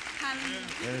 Hallelujah.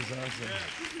 That is awesome.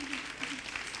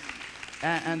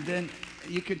 And then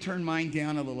you can turn mine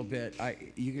down a little bit.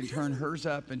 You can turn hers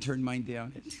up and turn mine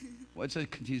down. It's a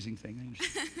confusing thing, I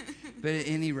understand. But at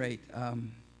any rate,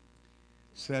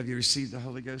 so have you received the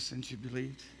Holy Ghost since you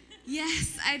believed?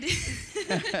 Yes, I did.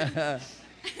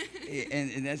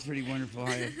 and that's pretty wonderful.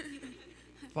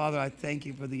 Father, I thank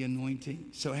you for the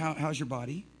anointing. So how's your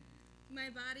body? My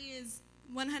body is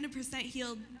 100%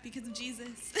 healed because of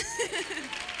Jesus.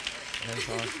 That's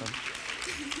awesome.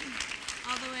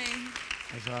 All the way.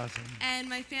 That's awesome. And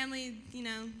my family,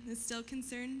 is still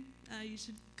concerned. You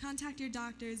should contact your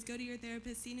doctors, go to your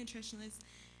therapist, see a nutritionist.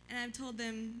 And I've told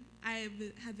them I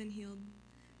have been healed.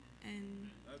 And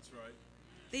that's right.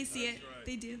 They see it. Right.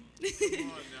 They do.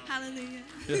 Hallelujah.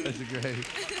 That's great.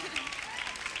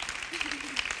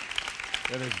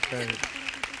 That is great.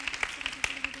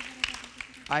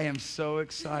 I am so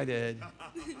excited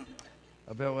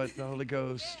about what the Holy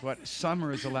Ghost, what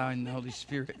Summer is allowing the Holy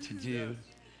Spirit to do.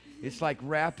 It's like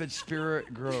rapid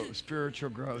spiritual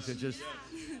growth. It's just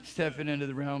stepping into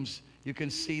the realms. You can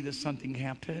see that something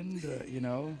happened,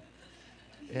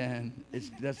 and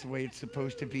that's the way it's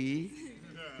supposed to be.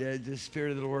 The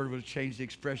Spirit of the Lord will change the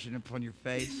expression upon your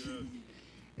face. And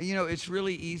it's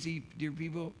really easy, dear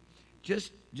people.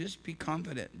 Just be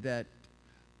confident that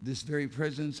this very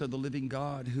presence of the living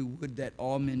God, who would that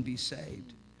all men be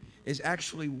saved, is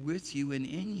actually with you and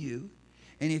in you.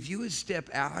 And if you would step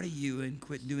out of you and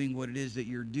quit doing what it is that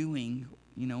you're doing,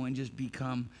 and just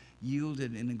become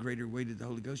yielded in a greater way to the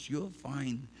Holy Ghost, you'll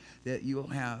find that you'll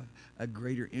have a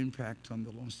greater impact on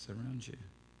the lost around you.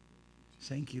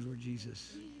 Thank you, Lord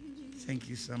Jesus. Thank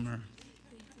you, Summer.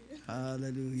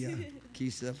 Hallelujah.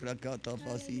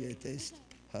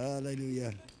 Hallelujah.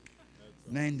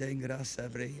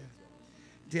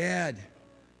 Dad,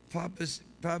 Papa,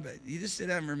 you just sit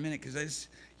down for a minute, because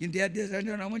Dad, I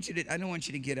don't want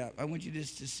you to get up. I want you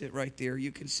just to sit right there.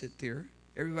 You can sit there.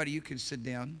 Everybody, you can sit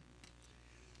down.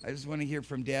 I just want to hear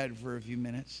from Dad for a few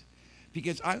minutes,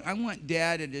 because I want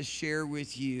Dad to just share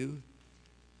with you,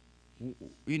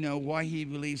 why he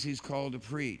believes he's called to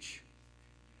preach,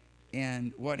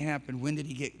 and what happened. When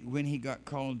he got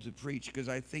called to preach? Because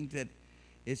I think that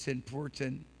it's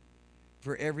important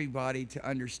for everybody to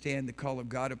understand the call of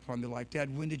God upon their life.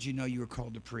 Dad, when did you know you were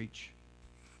called to preach?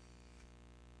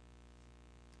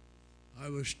 I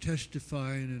was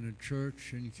testifying in a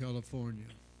church in California.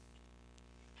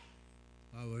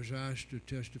 I was asked to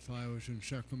testify. I was in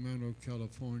Sacramento,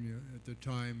 California. At the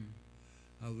time,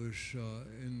 I was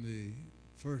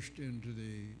first into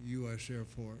the U.S. Air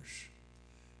Force.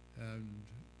 And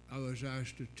I was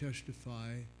asked to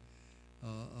testify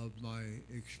of my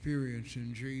experience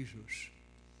in Jesus.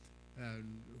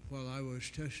 And while I was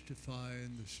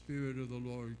testifying, the Spirit of the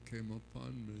Lord came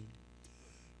upon me,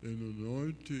 an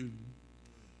anointing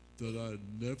that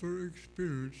I'd never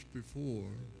experienced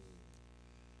before.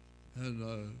 And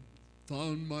I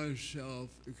found myself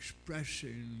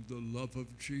expressing the love of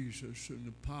Jesus and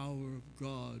the power of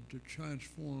God to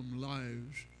transform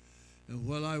lives. And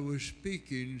while I was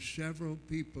speaking, several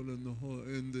people in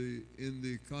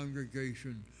the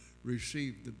congregation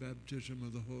received the baptism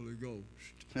of the Holy Ghost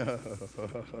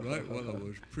right while I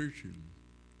was preaching.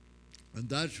 And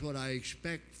that's what I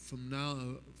expect from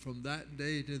that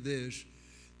day to this,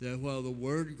 that while the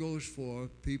word goes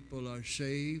forth, people are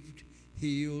saved,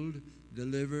 healed,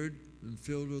 delivered, and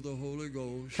filled with the Holy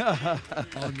Ghost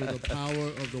under the power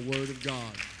of the Word of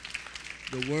God.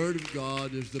 The Word of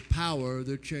God is the power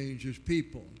that changes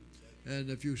people. And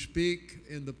if you speak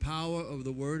in the power of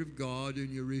the Word of God and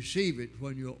you receive it,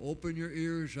 when you open your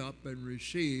ears up and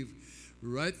receive,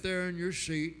 right there in your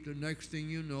seat, the next thing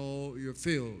you know, you're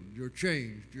filled, you're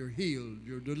changed, you're healed,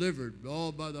 you're delivered,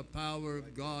 all by the power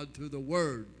of God through the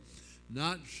Word.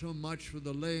 Not so much for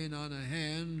the laying on of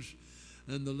hands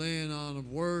and the laying on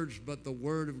of words, but the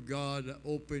Word of God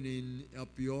opening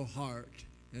up your heart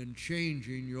and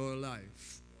changing your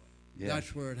life. Yeah.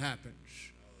 That's where it happens.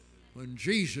 When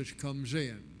Jesus comes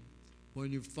in,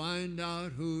 when you find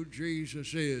out who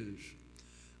Jesus is.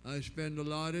 I spend a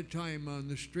lot of time on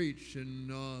the streets in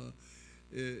the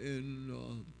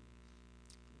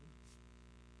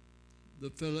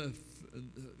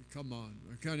come on,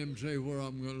 I can't even say where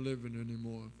I'm going to live in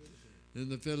anymore. In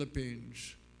the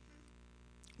Philippines.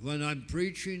 When I'm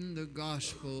preaching the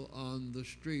gospel on the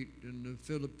street in the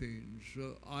Philippines,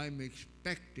 I'm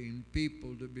expecting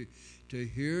people to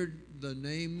hear the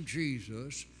name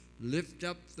Jesus, lift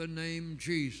up the name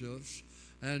Jesus,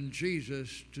 and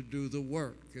Jesus to do the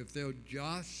work. If they'll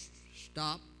just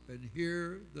stop and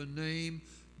hear the name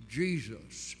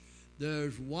Jesus.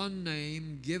 There's one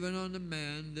name given unto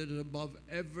man that is above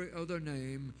every other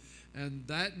name, and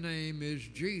that name is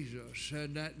Jesus.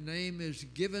 And that name is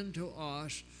given to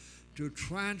us to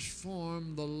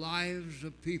transform the lives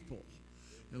of people.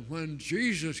 And when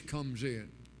Jesus comes in,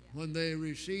 when they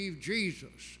receive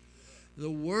Jesus,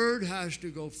 the word has to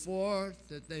go forth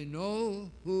that they know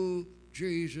who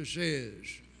Jesus is.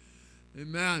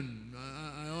 Amen.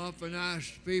 I often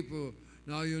ask people,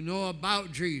 now you know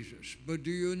about Jesus, but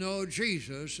do you know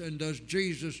Jesus, and does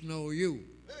Jesus know you?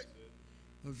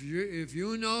 If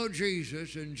you know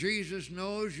Jesus and Jesus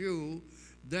knows you,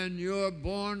 then you're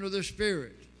born of the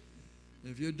Spirit.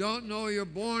 If you don't know you're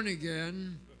born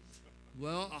again,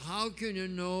 well, how can you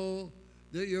know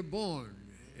that you're born?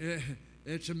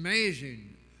 It's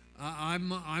amazing.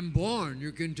 I'm born.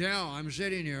 You can tell. I'm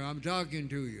sitting here. I'm talking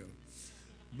to you.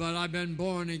 But I've been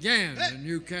born again, and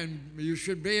you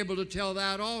should be able to tell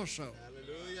that also.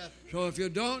 Hallelujah. So if you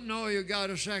don't know you got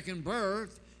a second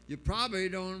birth, you probably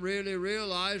don't really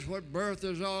realize what birth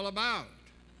is all about.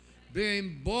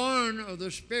 Being born of the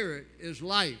Spirit is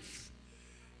life.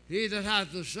 He that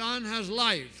hath the Son has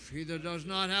life. He that does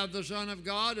not have the Son of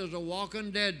God is a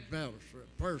walking dead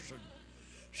person.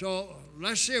 So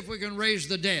let's see if we can raise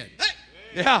the dead.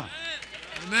 Yeah.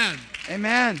 Amen.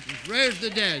 Amen. Let's raise the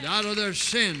dead out of their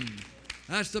sin.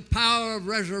 That's the power of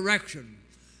resurrection.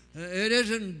 It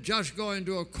isn't just going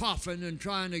to a coffin and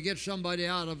trying to get somebody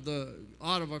out of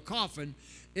a coffin.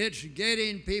 It's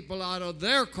getting people out of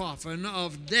their coffin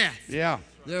of death. Yeah.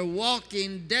 They're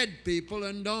walking dead people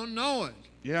and don't know it.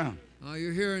 Yeah.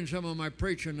 You're hearing some of my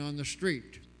preaching on the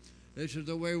street. This is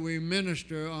the way we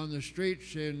minister on the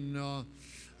streets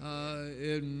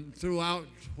throughout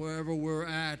wherever we're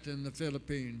at in the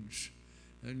Philippines.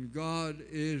 And God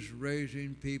is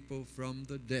raising people from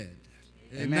the dead.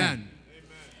 Amen.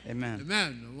 Amen.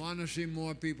 Amen. I want to see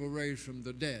more people raised from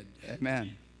the dead.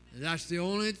 Amen. That's the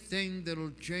only thing that'll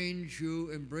change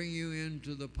you and bring you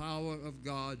into the power of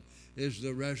God is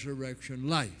the resurrection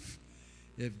life.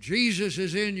 If Jesus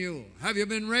is in you, have you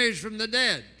been raised from the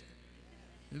dead?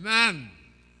 Amen.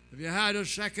 Have you had a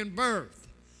second birth?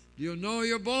 Do you know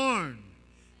you're born?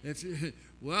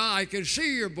 Well, I can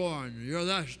see you're born.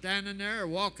 You're standing there,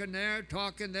 walking there,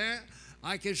 talking there.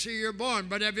 I can see you're born.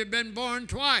 But have you been born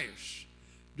twice?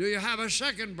 Do you have a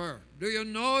second birth? Do you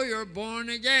know you're born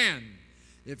again?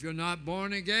 If you're not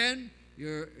born again,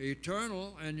 you're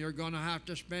eternal, and you're going to have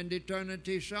to spend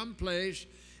eternity someplace.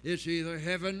 It's either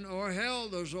heaven or hell.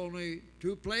 There's only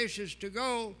two places to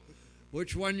go.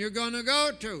 Which one you're going to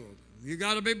go to? You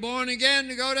got to be born again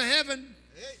to go to heaven.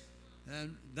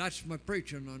 And that's my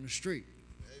preaching on the street.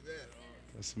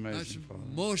 That's amazing. That's Father.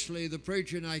 mostly the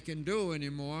preaching I can do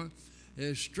anymore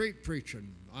is street preaching.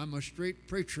 I'm a street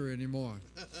preacher anymore.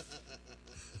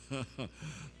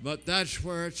 But that's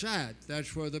where it's at.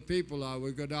 That's where the people are.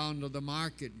 We go down to the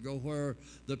market, go where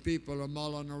the people are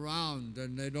mulling around,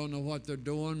 and they don't know what they're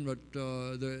doing, but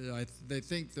they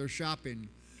think they're shopping.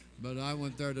 But I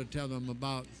went there to tell them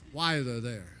about why they're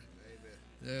there.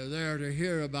 They're there to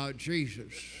hear about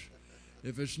Jesus.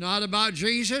 If it's not about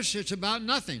Jesus, it's about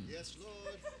nothing. Yes,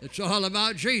 Lord. It's all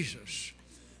about Jesus.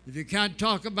 If you can't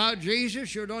talk about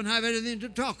Jesus, you don't have anything to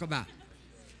talk about.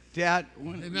 Dad,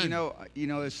 Amen. you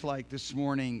know, it's like this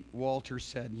morning. Walter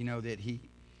said,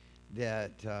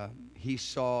 that he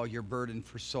saw your burden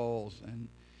for souls, and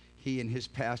he and his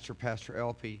pastor, Pastor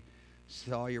Elpie,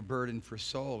 saw your burden for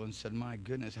soul and said, "My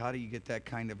goodness, how do you get that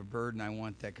kind of a burden? I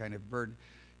want that kind of burden."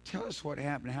 Tell us what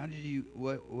happened. How did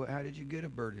you get a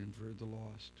burden for the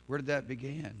lost? Where did that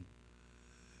begin?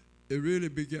 It really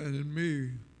began in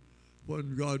me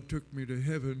when God took me to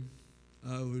heaven.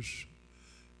 I was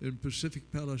in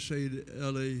Pacific Palisade,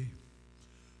 LA,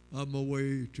 on my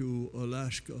way to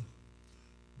Alaska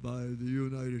by the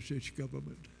United States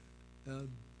government. And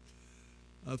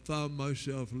I found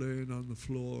myself laying on the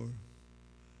floor,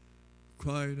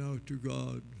 crying out to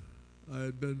God. I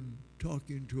had been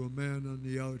talking to a man on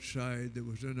the outside that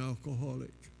was an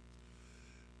alcoholic,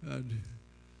 and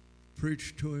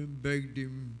preached to him, begged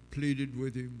him, pleaded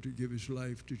with him to give his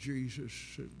life to Jesus.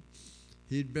 And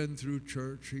he'd been through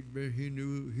church. He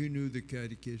knew the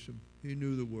catechism. He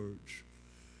knew the words.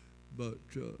 But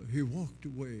he walked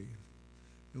away.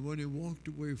 And when he walked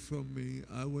away from me,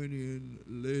 I went in,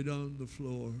 laid on the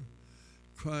floor,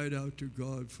 cried out to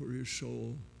God for his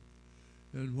soul.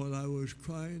 And while I was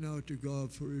crying out to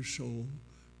God for his soul,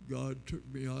 God took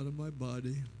me out of my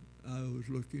body. I was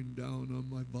looking down on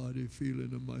my body,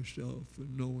 feeling of myself,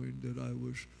 and knowing that I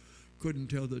couldn't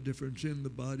tell the difference in the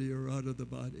body or out of the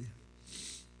body.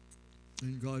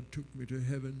 And God took me to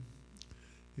heaven.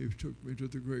 He took me to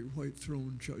the great white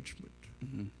throne judgment.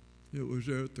 Mhm. It was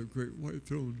there at the great white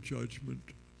throne judgment.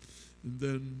 And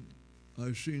then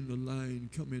I seen the line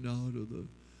coming out of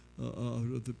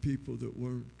the people that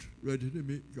weren't ready to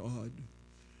meet God.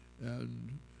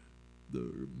 And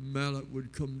the mallet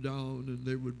would come down and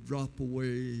they would drop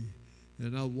away.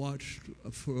 And I watched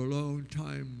for a long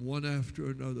time, one after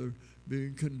another,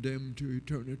 being condemned to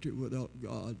eternity without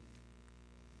God.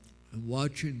 And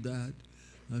watching that,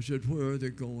 I said, where are they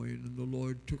going? And the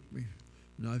Lord took me.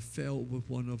 And I fell with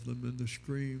one of them, and the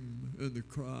scream and the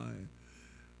cry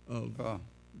of,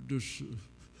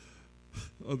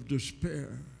 of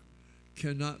despair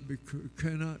cannot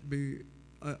be.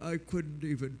 I couldn't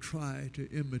even try to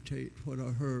imitate what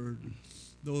I heard.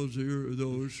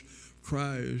 Those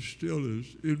cries still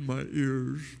is in my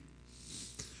ears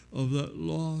of that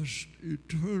lost,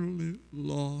 eternally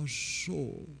lost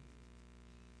soul,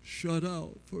 shut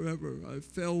out forever. I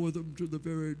fell with them to the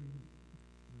very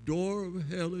door of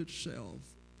hell itself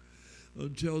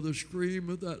until the scream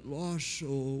of that lost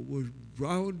soul was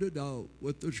drowned out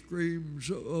with the screams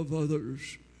of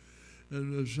others.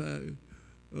 And as I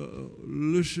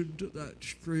listened to that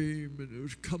scream and it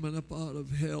was coming up out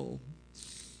of hell,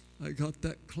 I got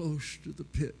that close to the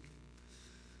pit.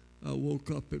 I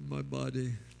woke up in my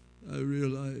body. I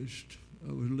realized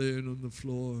I was laying on the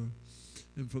floor.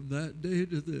 And from that day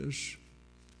to this,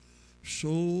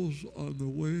 souls on the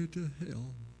way to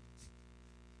hell,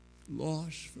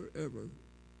 lost forever.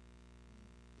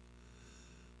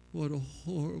 What a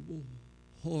horrible,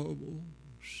 horrible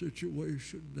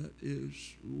situation that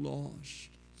is, lost.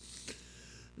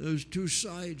 There's two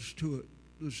sides to it.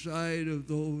 The side of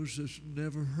those that's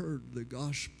never heard the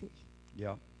gospel.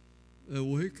 Yeah.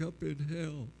 And wake up in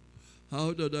hell.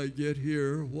 How did I get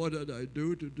here? What did I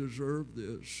do to deserve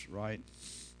this? Right.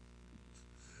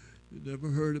 You never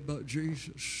heard about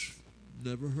Jesus.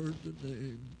 Never heard the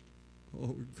name.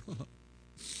 Oh, God.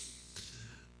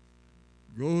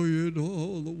 Go ye into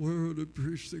all the world and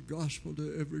preach the gospel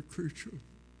to every creature.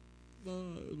 My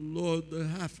Lord, they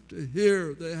have to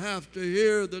hear. They have to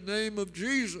hear the name of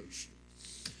Jesus.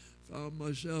 Found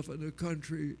myself in a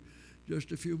country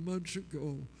just a few months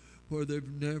ago where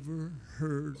they've never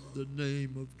heard the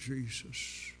name of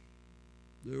Jesus.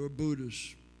 They were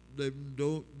Buddhists. They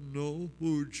don't know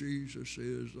who Jesus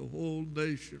is, the whole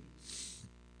nation.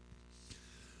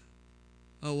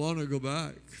 I want to go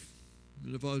back.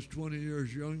 And if I was 20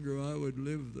 years younger, I would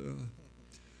live there.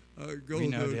 I'd go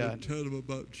there and tell them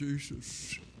about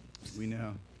Jesus. We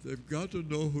know. They've got to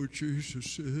know who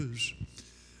Jesus is.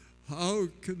 How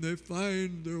can they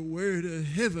find their way to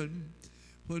heaven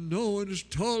when no one has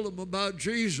told them about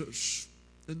Jesus?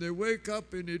 And they wake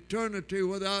up in eternity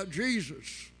without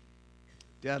Jesus.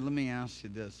 Dad, let me ask you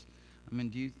this. I mean,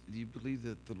 do you believe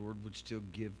that the Lord would still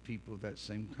give people that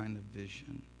same kind of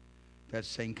vision, that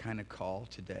same kind of call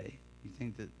today? You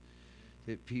think that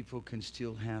people can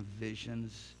still have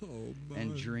visions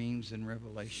and dreams and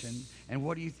revelation? And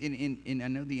what do you and I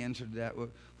know the answer to that.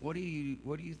 What do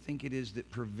you think it is that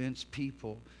prevents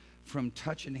people from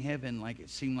touching heaven? Like it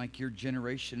seemed like your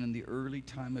generation, in the early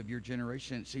time of your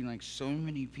generation, it seemed like so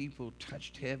many people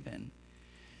touched heaven.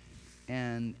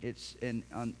 And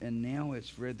now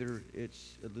it's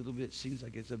a little bit, seems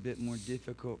like it's a bit more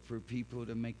difficult for people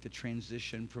to make the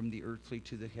transition from the earthly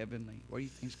to the heavenly. What do you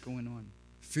think's going on?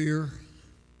 Fear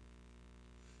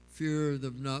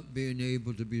of not being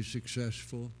able to be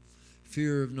successful,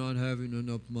 fear of not having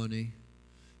enough money,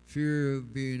 fear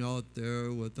of being out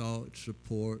there without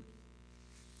support.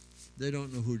 They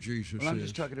don't know who Jesus is. I'm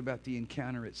just talking about the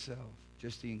encounter itself,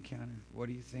 just the encounter. What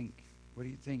do you think? What do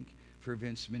you think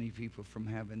prevents many people from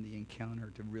having the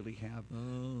encounter to really have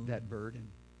that burden?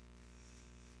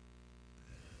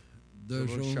 There's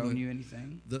the Lord showing you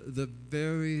anything? The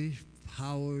very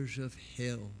powers of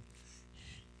hell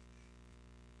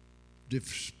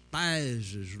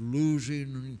despises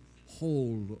losing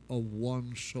hold of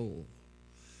one soul.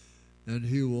 And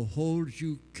he will hold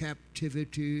you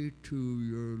captivity to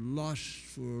your lust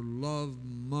for love,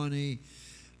 money,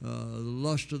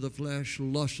 lust of the flesh,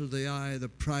 lust of the eye, the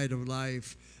pride of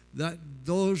life.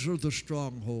 Those are the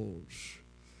strongholds.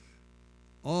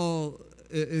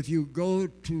 If you go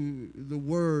to the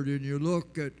Word and you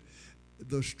look at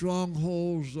the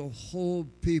strongholds, the whole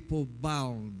people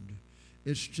bound,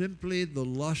 it's simply the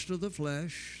lust of the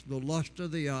flesh, the lust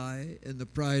of the eye, and the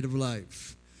pride of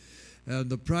life. And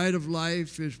the pride of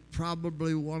life is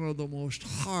probably one of the most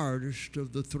hardest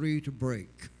of the three to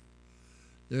break.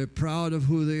 They're proud of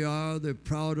who they are. They're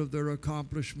proud of their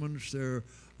accomplishments. They're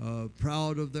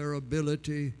proud of their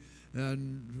ability.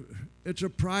 And it's a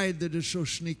pride that is so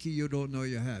sneaky you don't know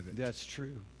you have it. That's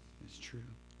true. It's true.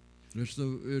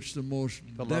 It's the most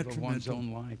The love of one's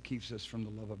detrimental. own life keeps us from the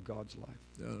love of God's life.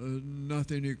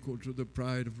 Nothing equal to the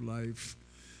pride of life,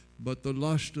 but the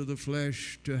lust of the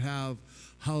flesh to have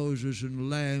houses and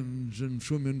lands and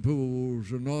swimming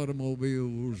pools and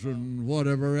automobiles and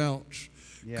whatever else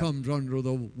comes under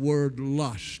the word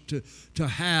lust. To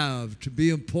have, to be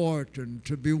important,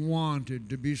 to be wanted,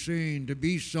 to be seen, to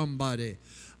be somebody.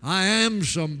 I am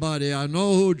somebody. I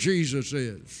know who Jesus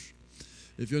is.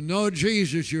 If you know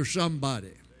Jesus, you're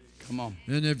somebody. Come on.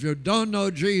 And if you don't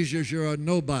know Jesus, you're a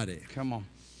nobody. Come on.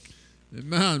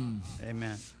 Amen.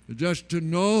 Amen. Just to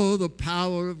know the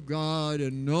power of God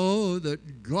and know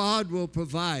that God will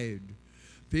provide.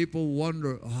 People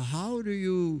wonder, how do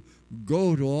you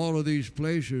go to all of these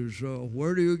places?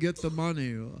 Where do you get the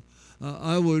money?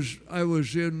 I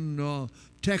was in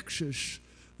Texas.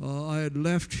 I had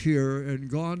left here and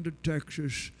gone to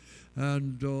Texas,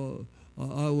 and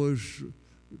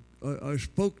I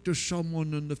spoke to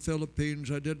someone in the Philippines.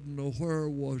 I didn't know where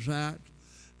it was at.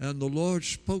 And the Lord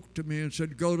spoke to me and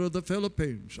said, go to the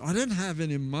Philippines. I didn't have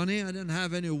any money. I didn't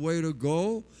have any way to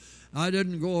go. I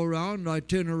didn't go around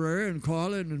itinerary and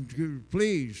calling and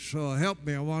please help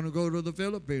me. I want to go to the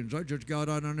Philippines. I just got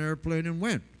on an airplane and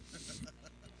went.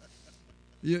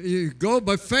 You go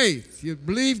by faith. You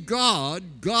believe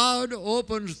God. God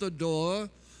opens the door.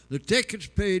 The ticket's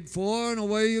paid for, and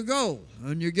away you go.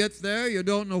 And you get there. You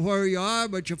don't know where you are,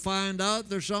 but you find out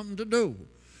there's something to do.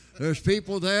 There's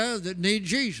people there that need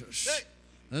Jesus.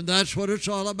 And that's what it's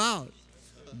all about.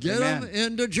 Get them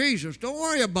into Jesus. Don't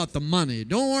worry about the money.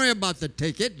 Don't worry about the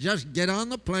ticket. Just get on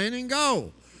the plane and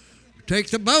go. Take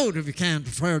the boat if you can't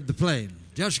afford the plane.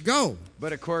 Just go.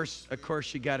 But of course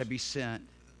you got to be sent.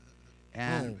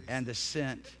 And the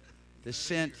scent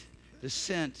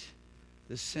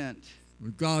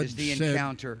God is the said,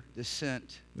 encounter. The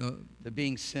scent, the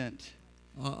being sent.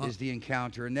 Is the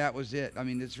encounter, and that was it. I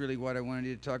mean, that's really what I wanted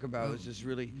you to talk about. Was just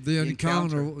really the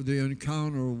encounter. The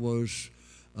encounter was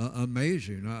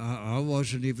amazing. I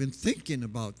wasn't even thinking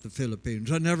about the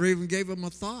Philippines. I never even gave them a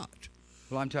thought.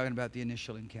 Well, I'm talking about the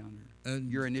initial encounter. And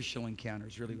your initial encounter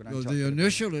is really what I'm talking about. The about.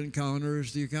 initial encounter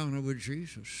is the encounter with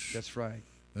Jesus. That's right.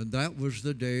 And that was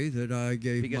the day that I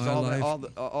gave because my life.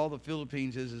 All the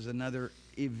Philippines is another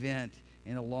event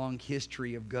in a long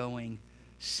history of going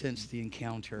since the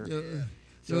encounter.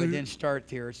 So it didn't start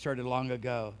there. It started long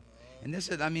ago. And this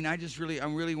is, I mean,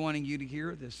 I'm really wanting you to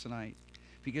hear this tonight,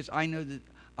 because I know that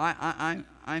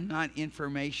I'm not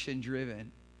information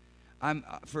driven.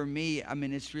 For me, I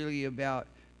mean, it's really about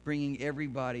bringing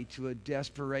everybody to a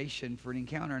desperation for an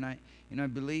encounter. And I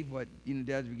believe what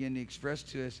Dad's beginning to express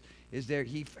to us is that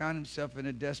he found himself in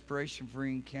a desperation for an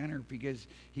encounter because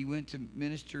he went to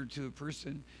minister to a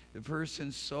person. The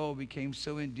person's soul became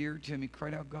so endeared to him. He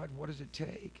cried out, God, what does it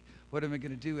take? What am I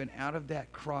going to do? And out of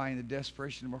that cry and the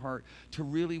desperation of our heart, to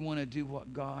really want to do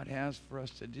what God has for us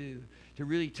to do, to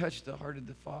really touch the heart of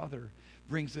the Father,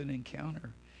 brings an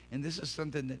encounter. And this is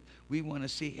something that we want to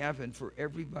see happen for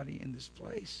everybody in this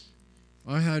place.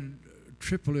 I had a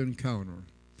triple encounter.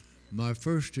 My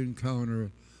first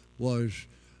encounter was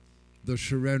the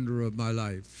surrender of my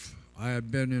life. I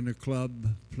had been in a club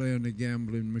playing a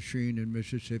gambling machine in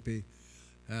Mississippi,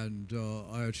 and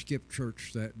I had skipped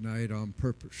church that night on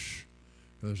purpose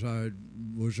because I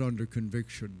was under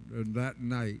conviction. And that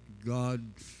night, God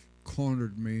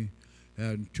cornered me,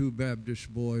 and two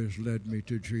Baptist boys led me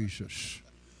to Jesus.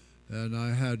 And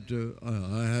I had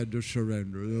to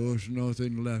surrender. There was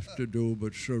nothing left to do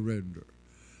but surrender.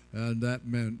 And that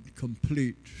meant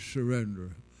complete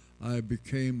surrender. I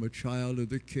became a child of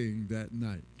the King that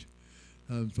night.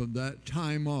 And from that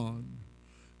time on,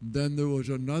 then there was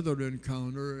another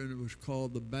encounter, and it was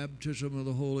called the baptism of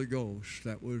the Holy Ghost.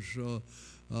 That was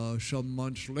some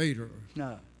months later.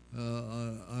 No.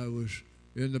 I was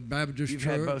in the Baptist You've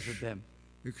church. had both of them.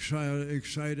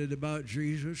 Excited about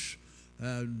Jesus.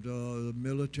 And the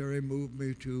military moved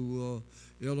me to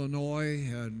Illinois,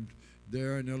 and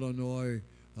there in Illinois,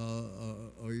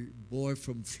 a boy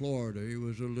from Florida, he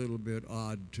was a little bit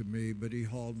odd to me, but he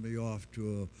hauled me off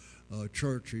to a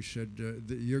church. He said,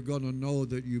 you're going to know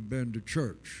that you've been to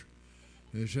church.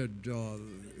 He said,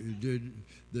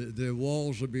 the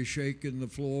walls will be shaking, the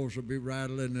floors will be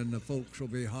rattling, and the folks will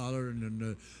be hollering, and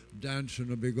the dancing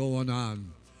will be going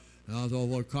on. And I thought,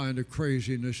 what kind of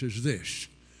craziness is this?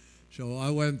 So I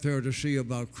went there to see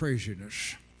about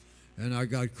craziness, and I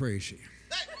got crazy.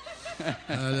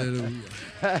 Hallelujah.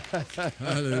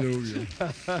 Hallelujah.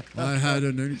 I had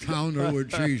an encounter with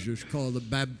Jesus called the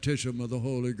baptism of the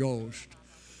Holy Ghost.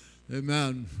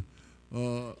 Amen.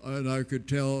 and I could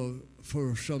tell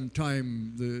for some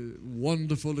time the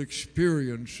wonderful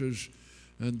experiences.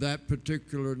 And that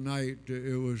particular night,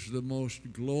 it was the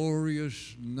most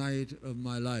glorious night of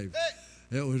my life.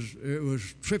 It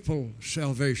was triple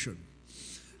salvation.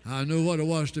 I knew what it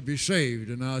was to be saved,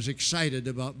 and I was excited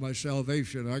about my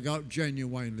salvation. I got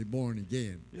genuinely born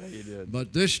again. Yeah, you did.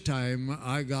 But this time,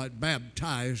 I got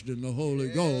baptized in the Holy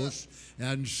Ghost,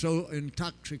 and so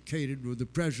intoxicated with the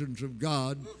presence of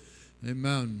God.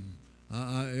 Amen.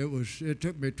 It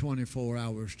took me 24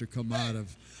 hours to come out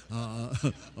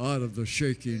of the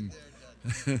shaking.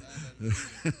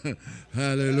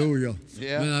 Hallelujah.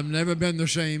 Yeah. And I've never been the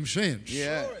same since.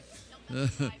 Yeah.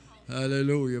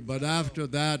 Hallelujah. But after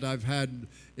that, I've had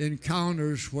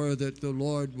encounters where that the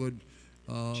Lord would...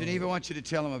 Geneva wants you to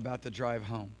tell him about the drive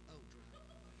home.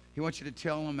 He wants you to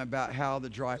tell him about how the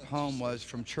drive home was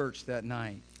from church that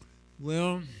night.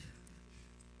 Well,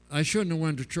 I shouldn't have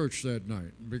went to church that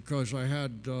night because I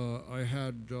had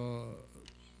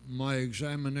my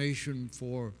examination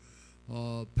for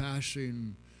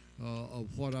passing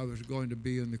of what I was going to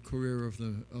be in the career of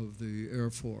the Air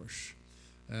Force,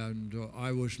 and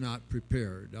I was not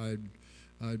prepared.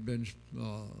 I'd been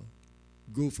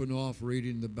goofing off,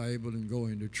 reading the Bible, and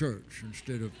going to church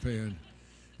instead of paying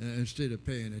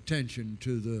attention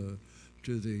to the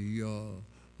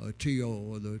TO,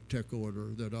 or the tech order,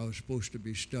 that I was supposed to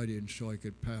be studying so I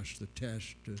could pass the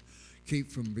test to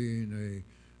keep from being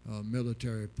a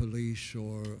military police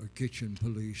or a kitchen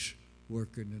police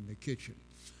working in the kitchen.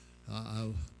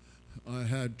 I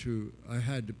had to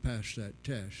pass that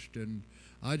test, and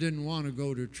I didn't want to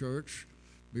go to church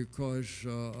because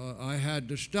I had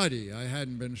to study. I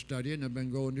hadn't been studying. I've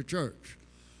been going to church,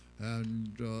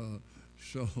 and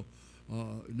so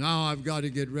now I've got to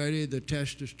get ready. The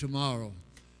test is tomorrow.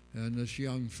 And this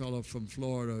young fellow from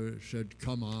Florida said,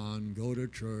 come on, go to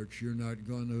church. You're not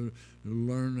going to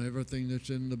learn everything that's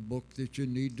in the book that you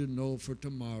need to know for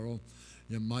tomorrow.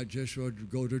 You might just well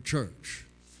go to church.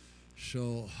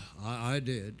 So I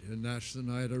did, and that's the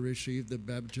night I received the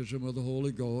baptism of the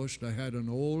Holy Ghost. I had an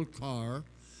old car,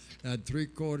 had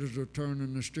 3/4 of turn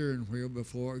in the steering wheel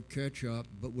before it catch up,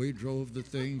 but we drove the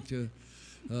thing to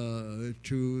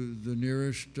the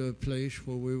nearest place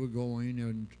where we were going,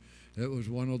 and it was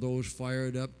one of those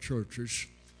fired up churches,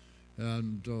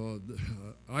 and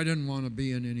I didn't want to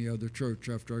be in any other church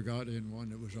after I got in one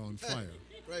that was on fire.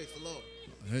 Praise the Lord.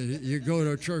 You go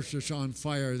to a church that's on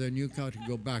fire, then you got to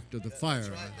go back to the fire.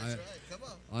 That's right. Come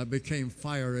on. I became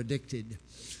fire addicted.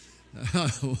 I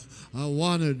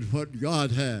wanted what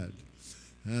God had,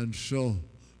 and so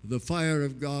the fire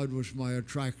of God was my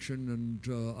attraction,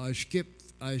 and I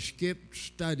skipped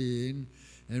studying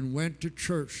and went to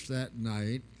church that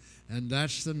night. And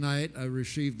that's the night I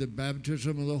received the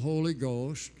baptism of the Holy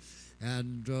Ghost.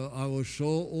 And I was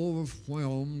so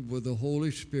overwhelmed with the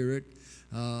Holy Spirit.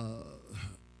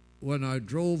 When I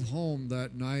drove home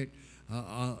that night,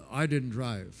 I didn't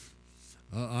drive.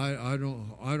 I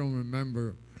don't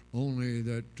remember, only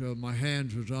that my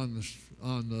hands was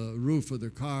on the roof of the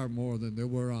car more than they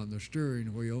were on the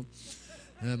steering wheel.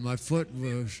 And my foot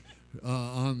was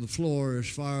on the floor as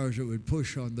far as it would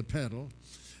push on the pedal.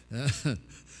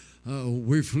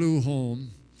 We flew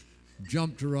home,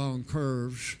 jumped around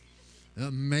curves,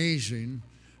 amazing,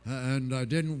 and I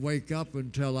didn't wake up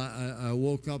until I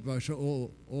woke up. I said,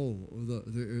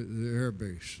 the air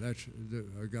base.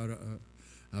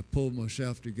 I pulled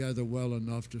myself together well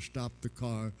enough to stop the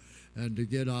car and to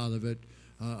get out of it.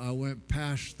 I went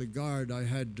past the guard. I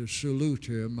had to salute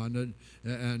him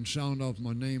and sound off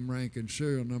my name, rank, and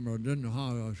serial number. I didn't know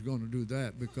how I was going to do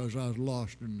that because I was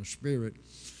lost in the spirit.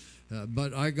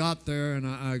 But I got there, and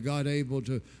I got able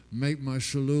to make my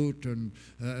salute and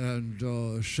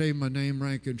say my name,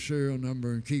 rank, and serial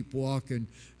number and keep walking.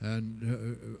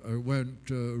 And I went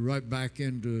right back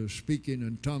into speaking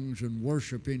in tongues and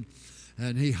worshiping.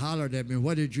 And he hollered at me,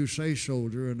 "What did you say,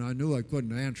 soldier?" And I knew I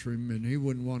couldn't answer him, and he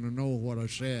wouldn't want to know what I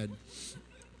said.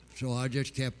 So I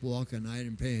just kept walking. I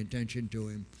didn't pay attention to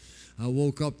him. I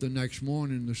woke up the next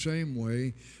morning the same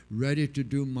way, ready to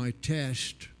do my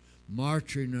test,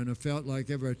 marching, and I felt like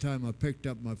every time I picked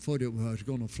up my foot, I was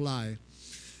going to fly,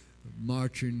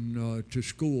 marching to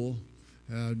school.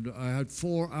 And I had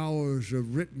 4 hours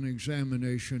of written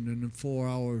examination and 4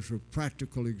 hours of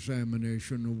practical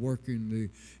examination of working the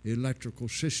electrical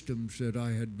systems that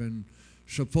I had been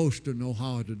supposed to know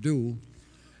how to do.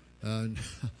 And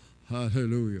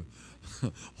hallelujah.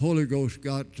 Holy Ghost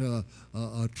got a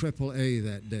AAA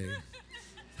that day.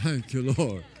 Thank you,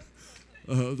 Lord.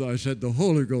 I said the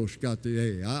Holy Ghost got the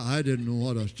A. I didn't know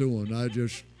what I was doing. I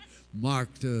just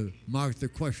mark the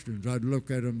questions. I'd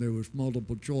look at them. There was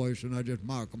multiple choice, and I just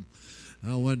mark them.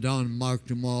 I went down and marked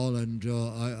them all, and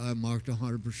I marked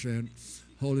 100%.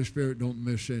 Holy Spirit don't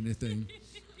miss anything.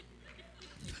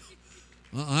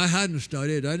 I hadn't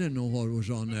studied. I didn't know what was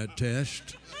on that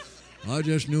test. I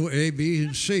just knew A, B,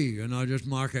 and C, and I just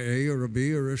marked an A or a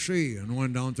B or a C, and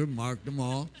went down through, marked them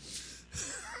all.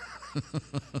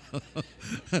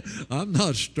 I'm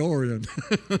not storing.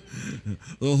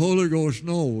 The Holy Ghost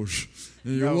knows.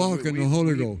 And you walk in the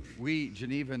Holy Ghost.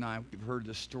 Geneva and I, we've heard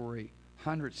the story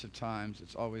hundreds of times.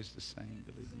 It's always the same,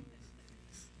 believe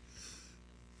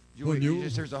me.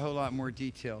 There's a whole lot more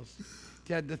details.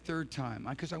 Dad, the third time,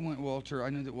 because I want Walter, I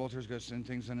know that Walter's got some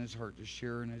things on his heart to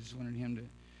share, and I just wanted him to,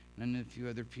 and I know a few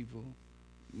other people,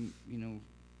 you know.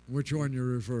 Which one you're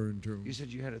referring to? You said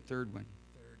you had a third one.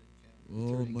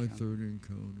 Oh, my third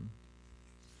encounter.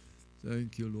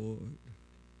 Thank you, Lord.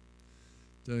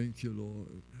 Thank you,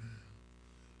 Lord.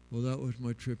 Well, that was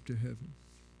my trip to heaven.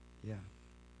 Yeah.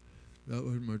 That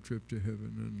was my trip to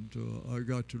heaven, and I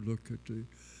got to look at the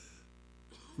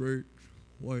great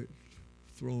white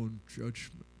throne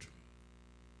judgment.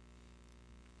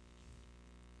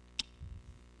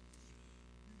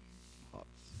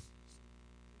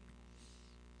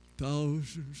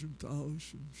 Thousands and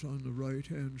thousands on the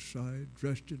right-hand side,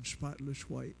 dressed in spotless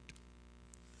white,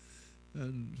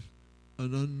 and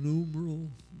an innumerable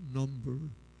number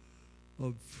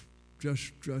of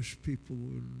just dressed people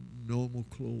in normal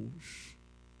clothes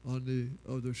on the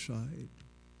other side,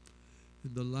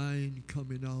 and the line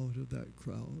coming out of that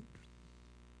crowd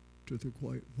to the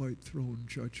white throne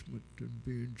judgment and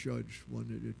being judged one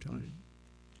at a time.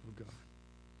 Oh, God.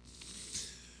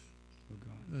 Oh,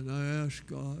 God. And I asked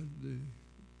God, the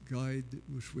guide that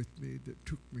was with me, that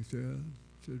took me there,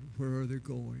 said, where are they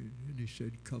going? And he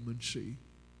said, come and see.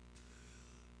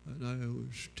 And I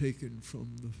was taken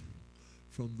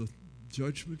from the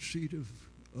judgment seat of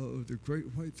the great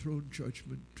white throne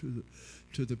judgment to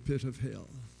the pit of hell.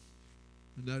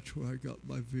 And that's where I got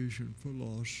my vision for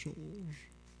lost souls.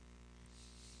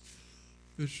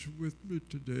 It's with me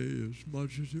today as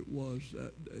much as it was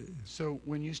that day. So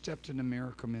when you stepped into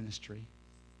miracle ministry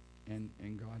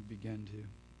and God began to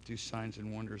do signs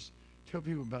and wonders, tell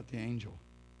people about the angel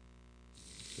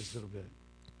just a little bit.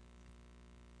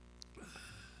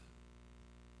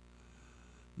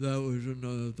 That was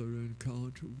another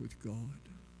encounter with God.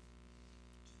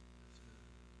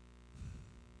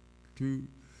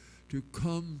 To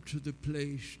come to the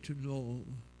place to know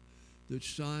that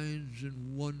signs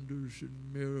and wonders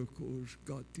and miracles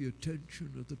got the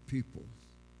attention of the people,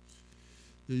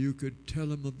 that you could tell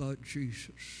them about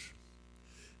Jesus,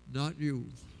 not you.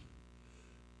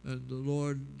 And the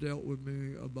Lord dealt with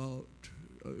me about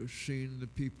seeing the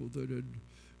people that had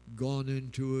gone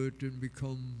into it and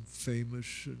become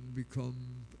famous and become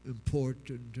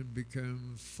important and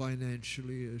become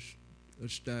financially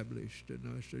established.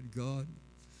 And I said, God,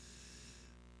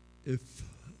 if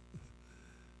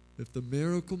the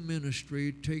miracle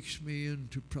ministry takes me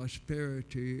into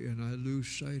prosperity and I lose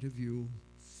sight of you,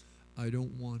 I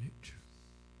don't want it,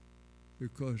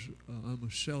 because I'm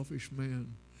a selfish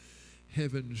man.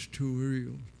 Heaven's too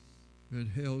real and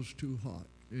hell's too hot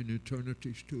and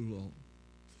eternity's too long.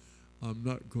 I'm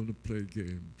not going to play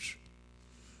games.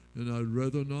 And I'd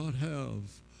rather not have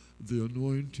the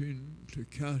anointing to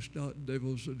cast out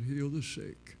devils and heal the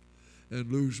sick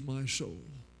and lose my soul.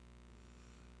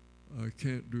 I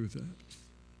can't do that.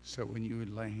 So when you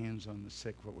would lay hands on the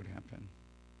sick, what would happen?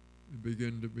 They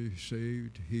begin to be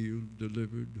saved, healed,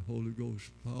 delivered, Holy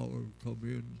Ghost power come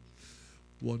in.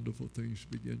 Wonderful things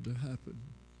begin to happen.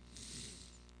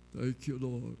 Thank you,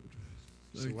 Lord.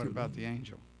 So what about the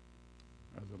angel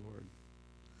of the Lord?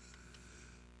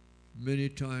 Many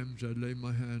times I'd lay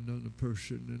my hand on a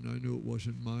person and I knew it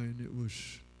wasn't mine. It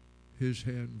was his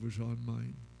hand was on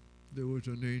mine. There was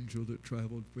an angel that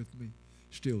traveled with me,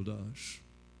 still does.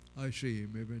 I see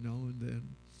him every now and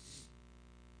then.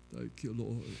 Thank you,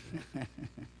 Lord.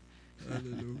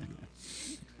 Hallelujah.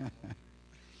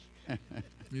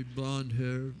 He blonde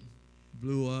hair,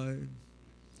 blue eye,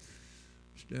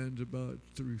 stands about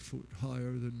 3 foot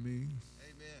higher than me.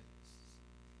 Amen.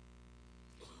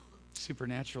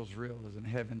 Supernatural is real, isn't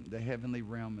heaven? The heavenly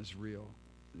realm is real.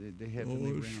 The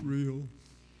heavenly realm. Oh, it's real.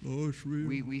 Oh, it's real.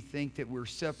 We think that we're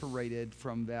separated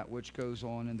from that which goes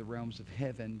on in the realms of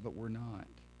heaven, but we're not.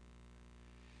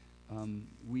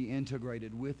 We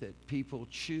integrated with it. People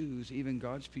choose, even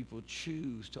God's people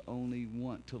choose to only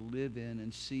want to live in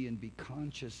and see and be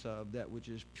conscious of that which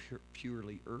is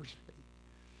purely earthly.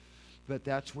 But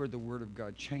that's where the Word of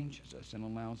God changes us and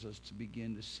allows us to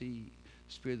begin to see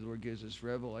Spirit of the Lord gives us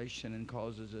revelation and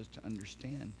causes us to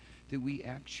understand that we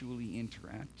actually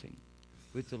interacting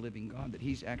with the living God, that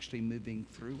He's actually moving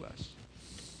through us.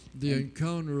 The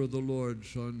encounter of the Lord,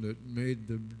 son, that made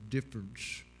the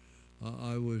difference.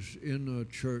 I was in a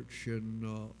church in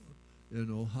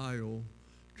Ohio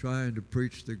trying to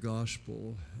preach the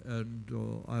gospel,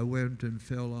 and I went and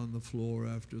fell on the floor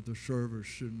after the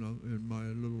service in my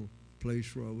little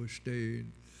place where I was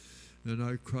staying, and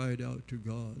I cried out to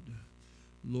God,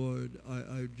 Lord,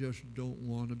 I just don't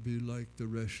want to be like the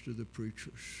rest of the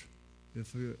preachers.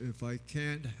 If I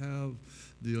can't have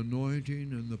the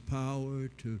anointing and the power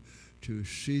to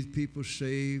see people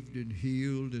saved and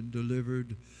healed and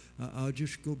delivered, I'll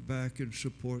just go back and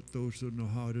support those that know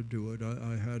how to do it.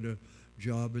 I had a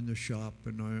job in the shop,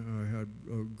 and I had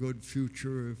a good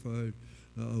future if I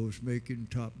was making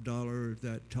top dollar at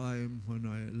that time when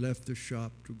I left the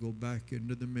shop to go back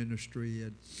into the ministry.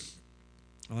 And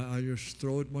I just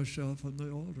throwed myself on the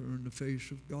altar in the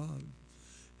face of God.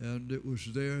 And it was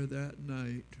there that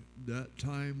night, that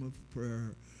time of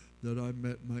prayer, that I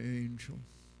met my angel.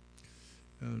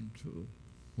 And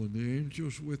when the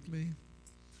angel's with me,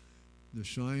 the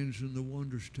signs and the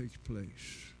wonders take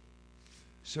place.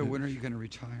 So when are you going to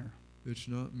retire? It's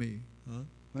not me, huh?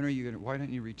 When are you going to, why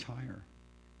don't you retire?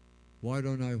 Why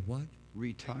don't I what?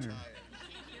 Retire.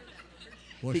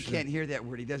 What's He can't hear that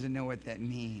word. He doesn't know what that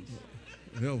means.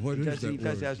 Yeah, what is that He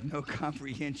word? has no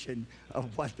comprehension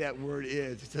of what that word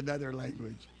is. It's another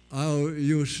language. Oh,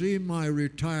 you see my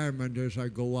retirement as I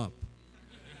go up.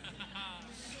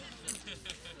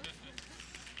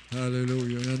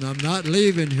 Hallelujah. And I'm not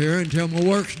leaving here until my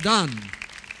work's done.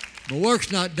 My work's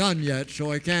not done yet,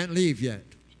 so I can't leave yet.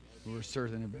 We're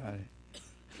certain about it.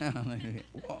 Hallelujah.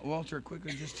 Walter,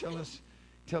 quickly, just tell us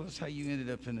how you ended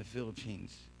up in the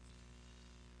Philippines.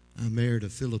 I married a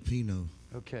Filipino.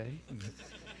 Okay.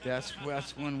 That's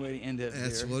one way to end up there.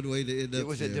 That's one way to end up there. It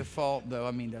was a default, though.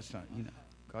 I mean, that's not,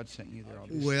 God sent you there.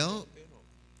 Obviously. Well,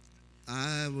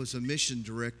 I was a mission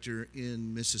director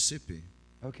in Mississippi.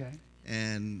 Okay.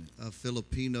 And a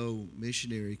Filipino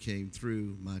missionary came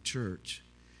through my church.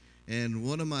 And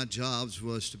one of my jobs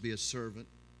was to be a servant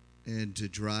and to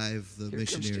drive the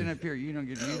missionary. Stand up here. You don't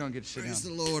get to sit down. Praise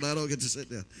the Lord, I don't get to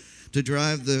sit down. To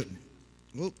drive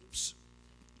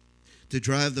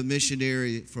the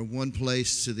missionary from one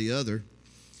place to the other.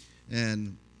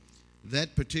 And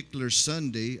that particular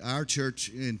Sunday, our church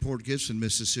in Port Gibson,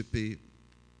 Mississippi,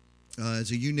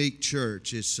 is a unique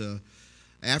church. It's an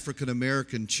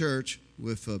African-American church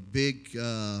with a big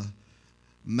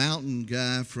mountain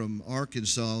guy from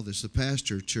Arkansas that's the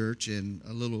pastor church, and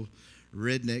a little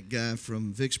redneck guy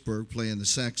from Vicksburg playing the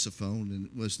saxophone and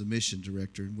was the mission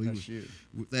director. And That's you.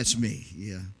 That's me,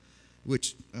 yeah.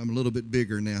 Which I'm a little bit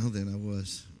bigger now than I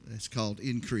was. That's called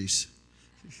increase.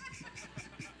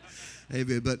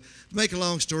 Amen. But to make a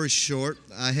long story short,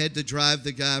 I had to drive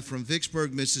the guy from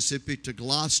Vicksburg, Mississippi to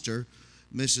Gloucester,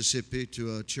 Mississippi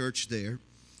to a church there.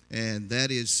 And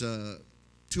that is a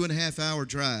 2.5-hour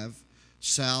drive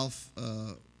south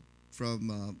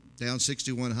from down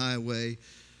 61 Highway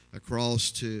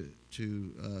across to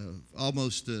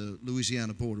almost the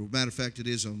Louisiana border. Matter of fact, it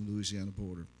is on the Louisiana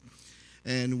border.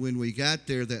 And when we got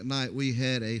there that night, we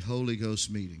had a Holy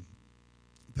Ghost meeting.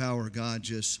 The power of God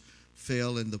just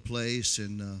fell in the place,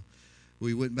 and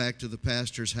we went back to the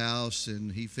pastor's house,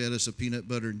 and he fed us a peanut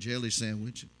butter and jelly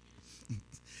sandwich.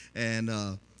 And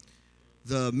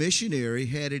the missionary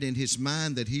had it in his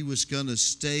mind that he was going to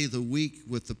stay the week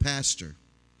with the pastor.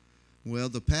 Well,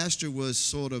 the pastor was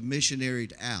sort of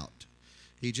missionaried out.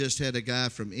 He just had a guy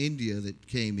from India that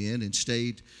came in and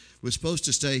was supposed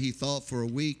to stay, he thought, for a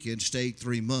week and stayed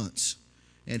 3 months.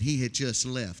 And he had just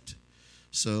left.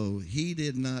 So he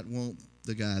did not want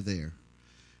the guy there.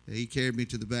 He carried me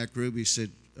to the back room. He said,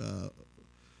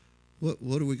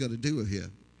 what are we going to do with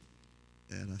him?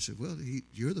 And I said, well,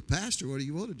 you're the pastor. What do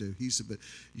you want to do? He said, but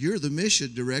you're the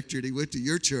mission director, and he went to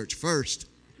your church first.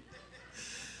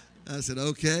 I said,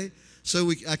 okay.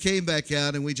 So I came back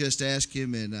out, and we just asked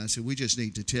him, and I said, we just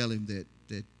need to tell him that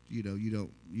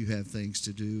you have things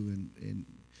to do, and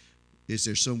is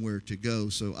there somewhere to go?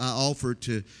 So I offered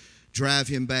to drive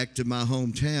him back to my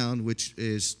hometown, which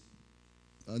is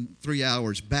 3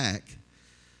 hours back,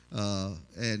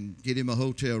 and get him a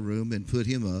hotel room and put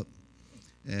him up.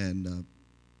 And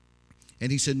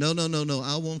he said, no,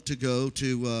 I want to go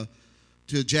to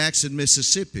Jackson,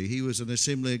 Mississippi. He was an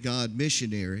Assembly of God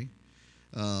missionary,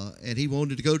 and he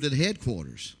wanted to go to the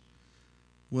headquarters.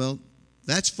 Well,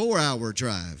 that's 4-hour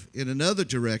drive in another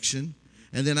direction,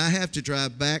 and then I have to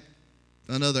drive back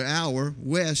another hour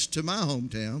west to my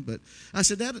hometown. But I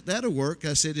said, that'll work.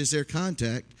 I said, is there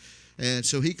contact? And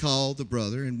so he called the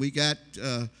brother, and we got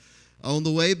on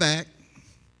the way back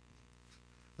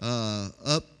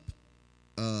up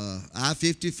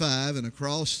I-55 and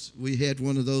across. We had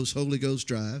one of those Holy Ghost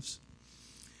drives,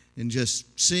 and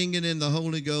just singing in the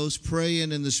Holy Ghost,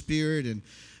 praying in the Spirit. And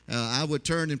I would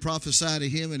turn and prophesy to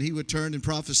him, and he would turn and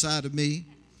prophesy to me.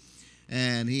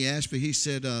 And he asked me, he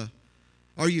said,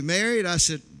 are you married? I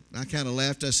said, I kind of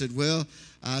laughed. I said, well,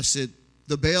 I said,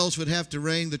 the bells would have to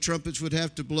ring, the trumpets would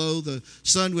have to blow, the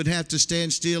sun would have to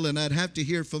stand still, and I'd have to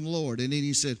hear from the Lord. And then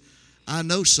he said, I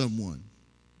know someone.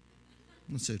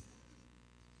 I said,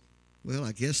 well,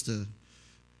 I guess the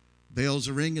bells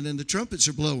are ringing and the trumpets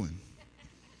are blowing.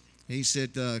 He said,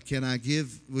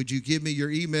 would you give me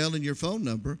your email and your phone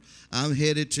number? I'm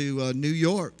headed to New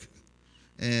York,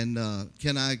 and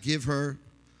can I give her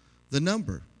the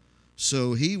number?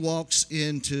 So he walks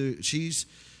into, she's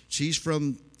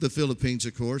from the Philippines,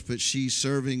 of course, but she's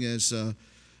serving as a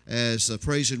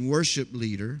praise and worship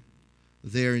leader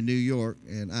there in New York.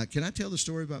 And can I tell the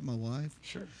story about my wife?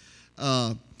 Sure.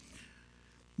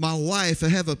 My wife, we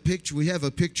have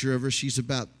a picture of her. She's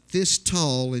about this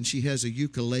tall, and she has a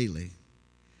ukulele.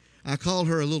 I call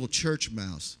her a little church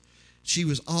mouse. She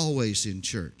was always in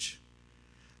church.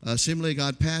 Assembly of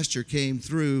God pastor came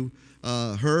through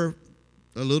a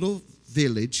little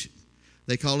village.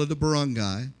 They call it a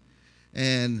barangay.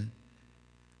 And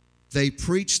they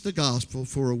preached the gospel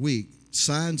for a week.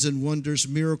 Signs and wonders,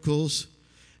 miracles,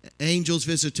 angels'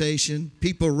 visitation,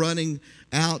 people running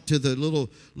out to the little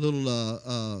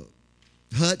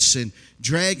huts and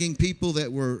dragging people that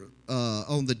were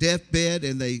on the deathbed,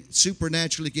 and they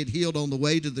supernaturally get healed on the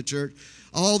way to the church.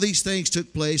 All these things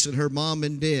took place, and her mom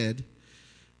and dad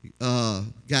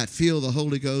got filled with the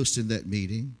Holy Ghost in that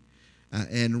meeting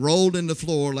and rolled in the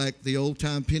floor like the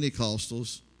old-time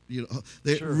Pentecostals. You know,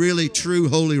 they're Sure. really true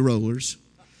holy rollers.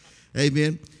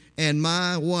 Amen. And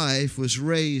my wife was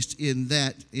raised in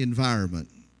that environment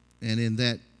and in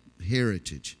that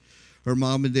heritage. Her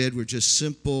mom and dad were just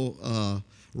simple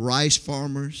rice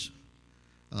farmers,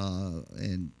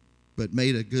 but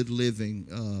made a good living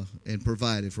and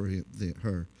provided for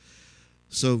her.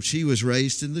 So she was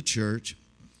raised in the church,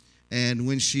 and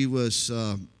when she was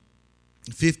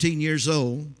 15 years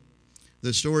old,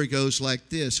 the story goes like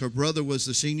this. Her brother was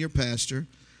the senior pastor,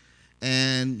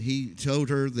 and he told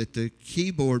her that the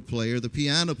keyboard player, the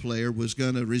piano player, was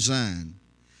going to resign.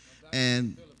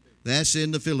 And that's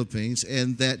in the Philippines.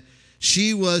 And that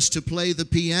she was to play the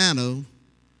piano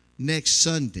next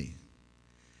Sunday.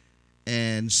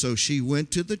 And so she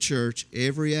went to the church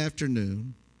every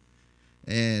afternoon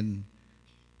and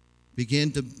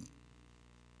began to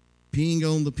ping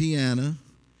on the piano,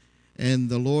 and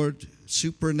the Lord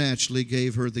supernaturally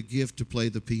gave her the gift to play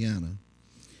the piano.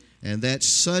 And that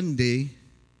Sunday,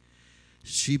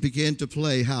 she began to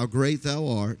play How Great Thou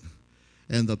Art,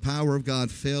 and the power of God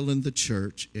fell in the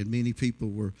church, and many people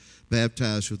were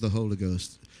baptized with the Holy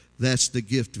Ghost. That's the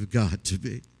gift of God to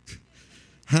me.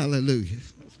 Hallelujah.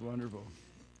 That's wonderful.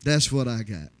 That's what I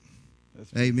got.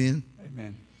 That's Amen.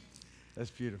 Amen.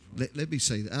 That's beautiful. Let me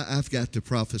say that. I've got to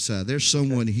prophesy. There's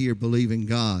someone here believing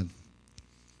God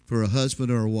for a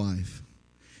husband or a wife.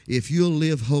 If you'll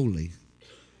live holy.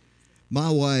 My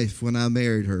wife, when I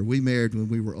married her, we married when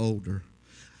we were older.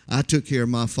 I took care of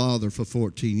my father for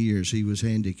 14 years. He was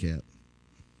handicapped.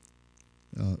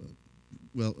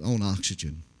 On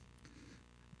oxygen.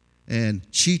 And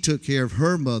she took care of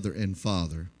her mother and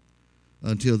father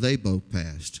until they both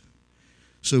passed.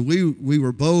 So we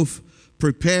were both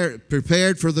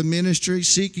prepared for the ministry,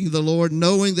 seeking the Lord,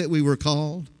 knowing that we were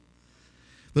called.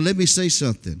 But let me say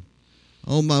something.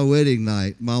 On my wedding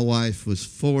night, my wife was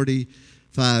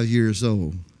 45 years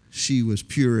old. She was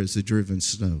pure as the driven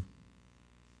snow.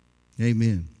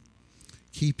 Amen.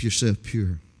 Keep yourself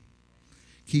pure.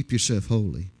 Keep yourself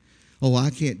holy. Oh,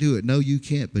 I can't do it. No, you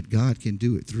can't, but God can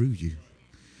do it through you.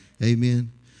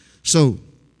 Amen. So,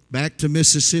 back to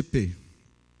Mississippi.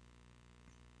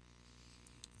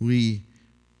 We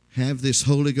have this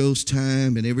Holy Ghost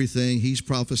time and everything. He's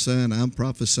prophesying, I'm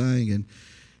prophesying,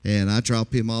 and I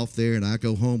drop him off there, and I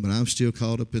go home, and I'm still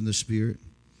caught up in the Spirit.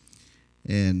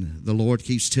 And the Lord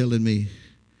keeps telling me,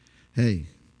 hey,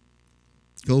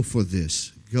 go for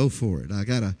this. Go for it. I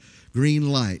got a green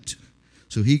light.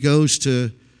 So he goes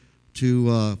to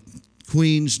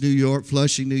Queens, New York,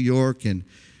 Flushing, New York, and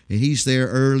he's there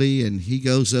early, and he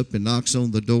goes up and knocks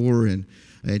on the door, and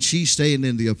she's staying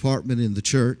in the apartment in the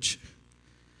church,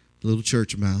 little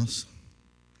church mouse.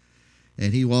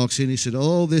 And he walks in, he said,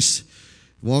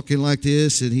 walking like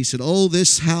this, and he said,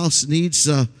 this house needs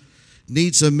a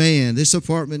man. This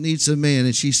apartment needs a man.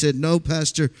 And she said, no,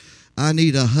 Pastor, I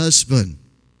need a husband.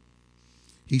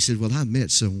 He said, well, I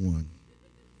met someone.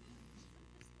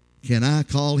 Can I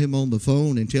call him on the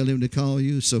phone and tell him to call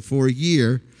you? So for a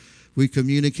year, we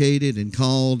communicated and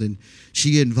called, and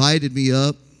she invited me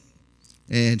up.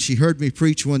 And she heard me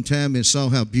preach one time and saw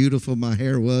how beautiful my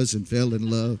hair was and fell in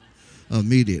love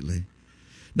immediately.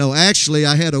 No, actually,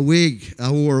 I had a wig.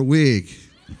 I wore a wig.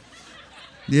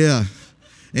 Yeah.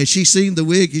 And she seen the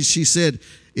wig and she said,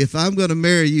 if I'm going to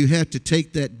marry you, you have to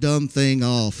take that dumb thing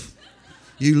off.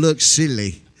 You look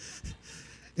silly.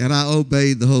 And I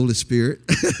obeyed the Holy Spirit.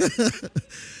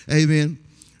 Amen.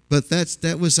 But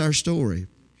that was our story.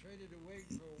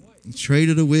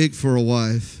 Traded a wig for a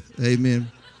wife. Amen.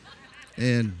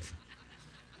 And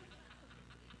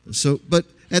so, but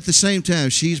at the same time,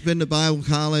 she's been to Bible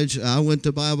college. I went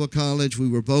to Bible college. We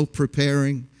were both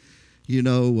preparing,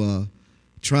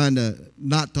 trying to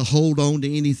not to hold on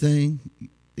to anything.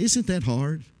 Isn't that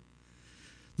hard?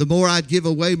 The more I'd give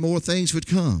away, more things would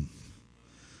come.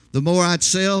 The more I'd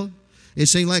sell, it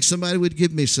seemed like somebody would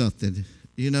give me something,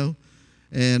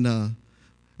 And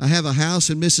I have a house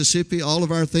in Mississippi. All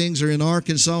of our things are in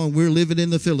Arkansas, and we're living in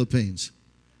the Philippines.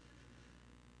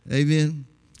 Amen.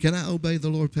 Can I obey the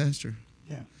Lord, Pastor?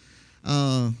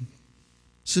 Yeah.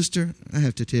 Sister, I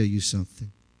have to tell you something.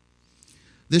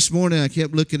 This morning I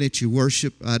kept looking at your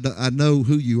worship. I know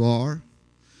who you are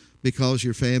because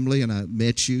you're family, and I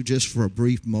met you just for a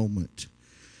brief moment.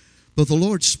 But the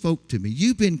Lord spoke to me.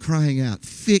 You've been crying out,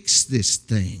 fix this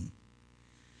thing.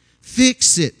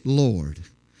 Fix it, Lord.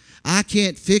 I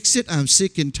can't fix it. I'm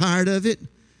sick and tired of it.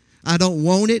 I don't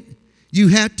want it. You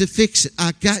have to fix it.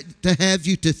 I got to have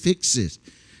you to fix it.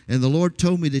 And the Lord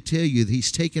told me to tell you that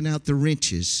He's taken out the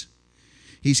wrenches.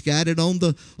 He's got it on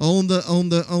the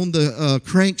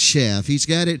crankshaft. He's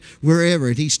got it wherever,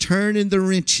 and He's turning the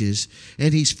wrenches,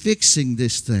 and He's fixing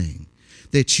this thing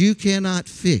that you cannot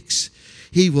fix.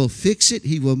 He will fix it.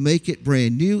 He will make it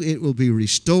brand new. It will be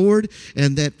restored.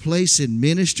 And that place in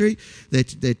ministry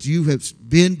that you have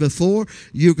been before,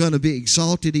 you're going to be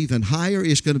exalted even higher.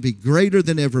 It's going to be greater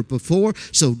than ever before.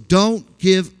 So don't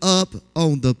give up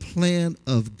on the plan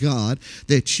of God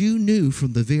that you knew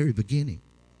from the very beginning.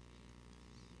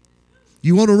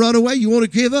 You want to run away? You want to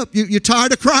give up? You're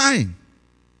tired of crying.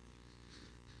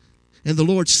 And the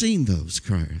Lord's seen those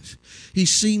cries.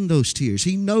 He's seen those tears.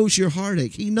 He knows your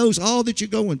heartache. He knows all that you're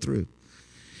going through.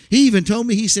 He even told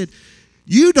me, He said,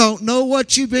 you don't know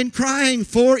what you've been crying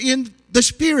for in the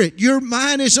Spirit. Your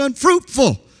mind is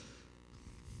unfruitful.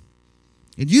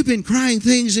 And you've been crying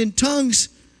things in tongues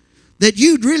that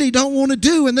you really don't want to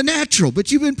do in the natural,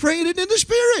 but you've been praying it in the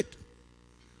Spirit.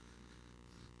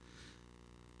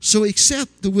 So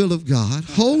accept the will of God,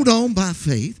 hold on by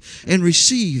faith, and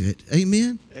receive it.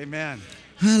 Amen? Amen.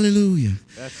 Hallelujah.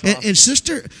 That's awesome. And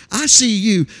sister, I see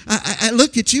you. I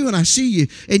look at you and I see you.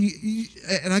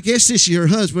 And I guess this is your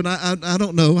husband. I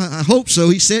don't know. I hope so.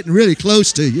 He's sitting really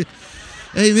close to you.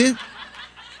 Amen?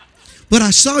 But I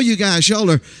saw you guys.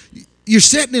 You're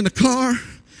sitting in a car.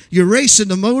 You're racing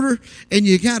the motor. And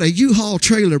you got a U-Haul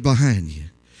trailer behind you.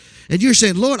 And you're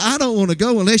saying, Lord, I don't want to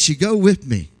go unless you go with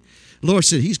me. The Lord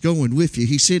said He's going with you.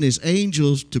 He sent His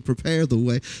angels to prepare the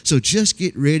way. So just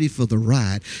get ready for the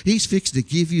ride. He's fixed to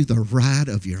give you the ride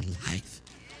of your life.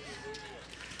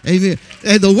 Amen.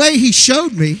 And the way He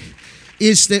showed me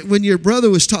is that when your brother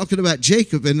was talking about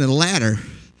Jacob and the ladder,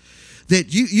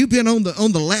 that you've been on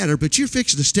the ladder, but you're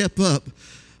fixing to step up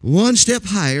one step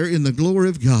higher in the glory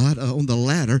of God on the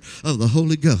ladder of the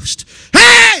Holy Ghost.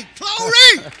 Hey!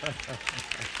 Glory!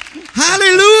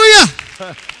 Hallelujah!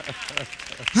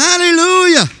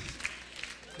 Hallelujah.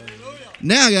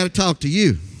 Now I got to talk to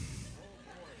you.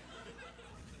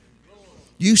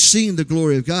 You've seen the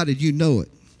glory of God and you know it.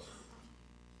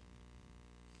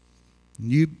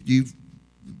 You've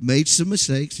made some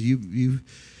mistakes. You've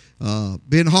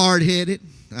been hard-headed.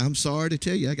 I'm sorry to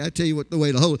tell you. I got to tell you the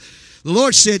way to hold it. The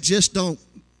Lord said just don't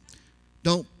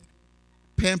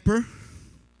pamper.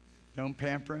 Don't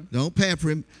pamper Him. Don't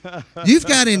pamper Him. You've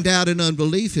got in doubt and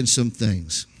unbelief in some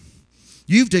things.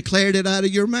 You've declared it out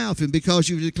of your mouth, and because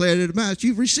you've declared it out of your mouth,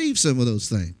 you've received some of those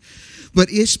things. But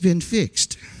it's been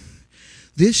fixed.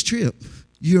 This trip,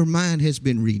 your mind has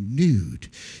been renewed.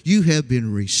 You have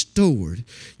been restored.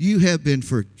 You have been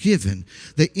forgiven.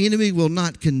 The enemy will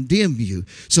not condemn you.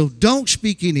 So don't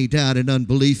speak any doubt and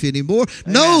unbelief anymore.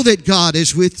 Amen. Know that God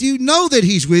is with you. Know that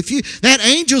He's with you. That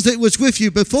angel that was with you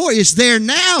before is there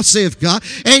now, saith God.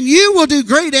 And you will do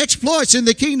great exploits in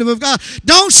the kingdom of God.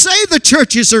 Don't say the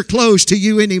churches are closed to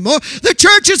you anymore. The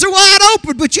churches are wide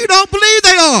open, but you don't believe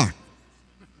they are.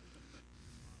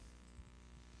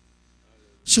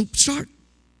 So start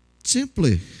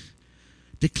simply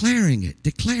declaring it,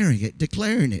 declaring it,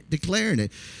 declaring it, declaring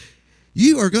it.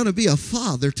 you are going to be a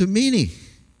father to many.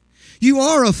 You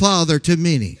are a father to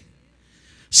many.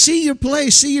 See your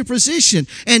place, see your position,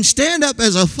 and stand up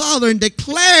as a father and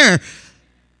declare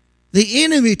the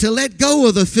enemy to let go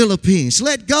of the Philippines,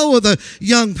 let go of the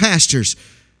young pastors.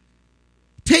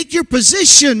 Take your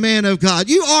position, man of God.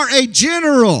 You are a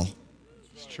general.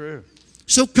 It's true.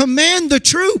 So command the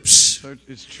troops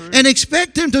It's true. and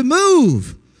expect them to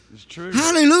move. It's true.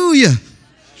 Hallelujah.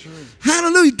 It's true.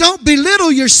 Hallelujah. Don't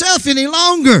belittle yourself any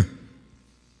longer.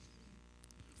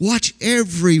 Watch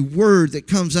every word that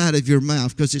comes out of your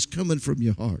mouth because it's coming from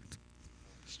your heart.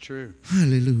 It's true.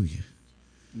 Hallelujah.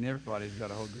 And everybody's got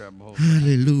to grab a hold.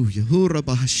 Hallelujah. Thank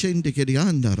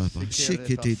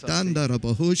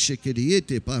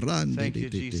you,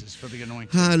 Jesus, for the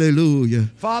anointing. Hallelujah.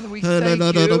 Father, we thank you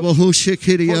for the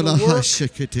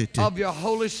work of your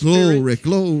Holy Spirit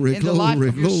Glory, in the life glory,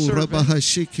 of your glory. servant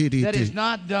that is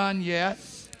not done yet.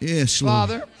 Yes, Lord.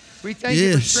 Father, we thank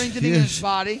you for Yes, strengthening yes. his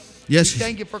body. Yes. We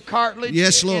thank you for cartilage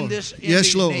Yes, in Lord. this in Yes,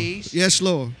 these Lord. knees. Yes,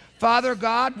 Lord. Father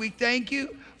God, we thank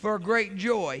you for a great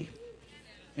joy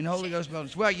in Holy Ghost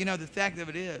moments. Well, you know, the fact of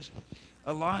it is,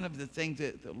 a lot of the things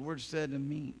that the Lord said to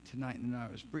me tonight and I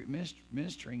was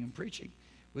ministering and preaching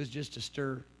was just to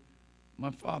stir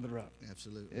my father up.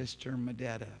 Absolutely. It stir my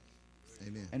dad up.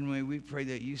 Amen. And we pray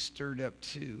that you stirred up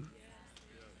too.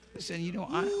 Listen, you know,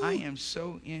 I am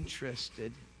so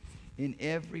interested in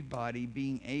everybody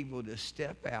being able to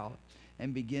step out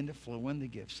and begin to flow in the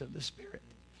gifts of the Spirit.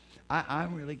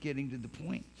 I'm really getting to the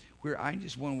point where I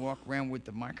just want to walk around with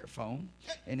the microphone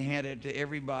and hand it to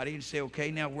everybody and say,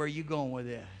 okay, now where are you going with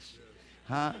this?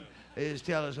 Huh? Just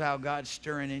tell us how God's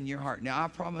stirring in your heart. Now, I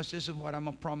promise this is what I'm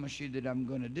going to promise you that I'm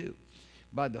going to do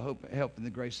by the help and the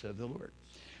grace of the Lord.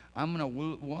 I'm going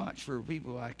to watch for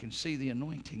people I can see the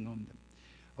anointing on them.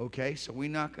 Okay, so we're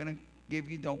not going to give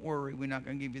you, don't worry, we're not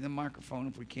going to give you the microphone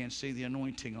if we can't see the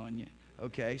anointing on you.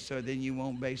 Okay, so then you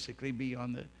won't basically be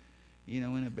on the, you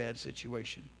know, in a bad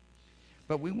situation.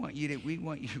 But we want you to we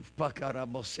want you to be called a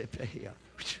masafreteya.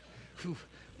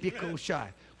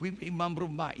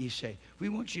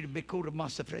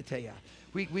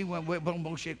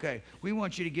 We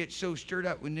want you to get so stirred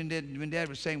up when Dad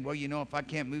was saying, well, you know, if I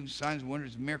can't move signs,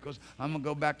 wonders, and miracles, I'm going to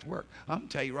go back to work. I'm going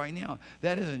to tell you right now,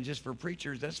 that isn't just for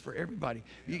preachers, that's for everybody.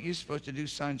 You're supposed to do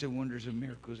signs and wonders and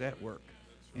miracles at work.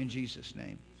 In Jesus'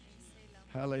 name.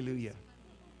 Hallelujah.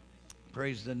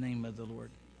 Praise the name of the Lord.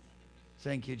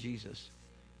 Thank you, Jesus.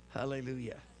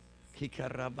 Hallelujah.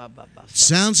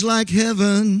 Sounds like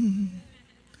heaven.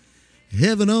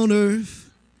 Heaven on earth.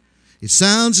 It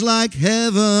sounds like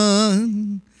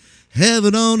heaven.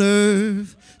 Heaven on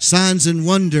earth. Signs and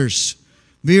wonders.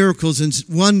 Miracles and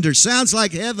wonders. Sounds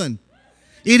like heaven.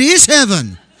 It is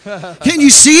heaven. Can you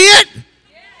see it?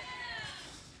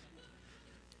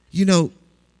 You know,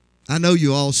 I know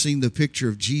you all seen the picture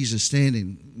of Jesus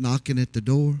standing, knocking at the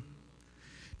door.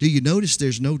 Do you notice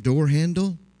there's no door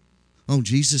handle on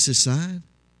Jesus' side?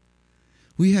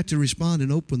 We have to respond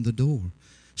and open the door.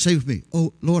 Say with me,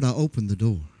 oh, Lord, I open the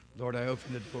door. Lord, I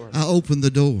open the door. I open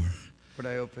the door. Lord,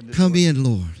 I open the Come door. in,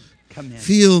 Lord. Come in.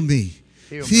 Fill me.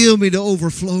 Fill me to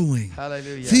overflowing.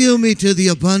 Hallelujah. Fill me to the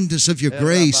abundance of your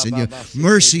grace and your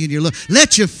mercy and your love.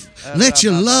 Let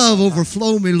your love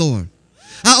overflow me, Lord.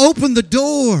 I open the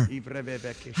door.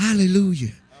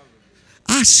 Hallelujah.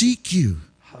 I seek you.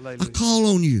 I call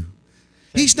on you.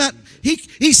 He's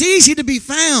easy to be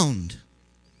found.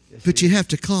 But you have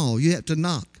to call. You have to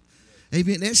knock.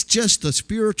 Amen. That's just the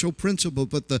spiritual principle.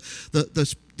 But the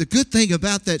good thing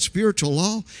about that spiritual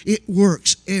law, it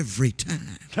works every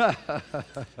time.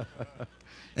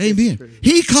 Amen.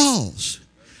 He calls.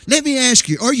 Let me ask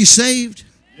you, are you saved?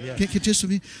 Yes. Can just a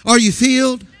minute? Are you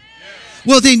filled?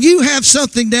 Well, then you have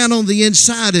something down on the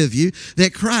inside of you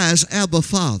that cries, Abba,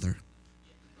 Father.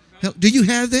 Do you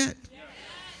have that?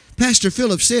 Pastor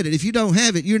Philip said it. If you don't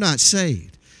have it, you're not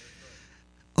saved.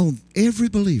 On every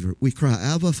believer, we cry,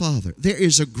 Abba, Father. There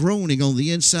is a groaning on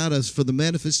the inside of us for the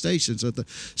manifestations of the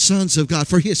sons of God,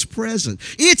 for His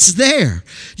presence. It's there.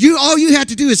 All you have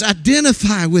to do is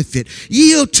identify with it,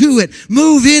 yield to it,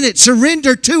 move in it,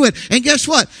 surrender to it. And guess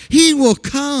what? He will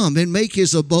come and make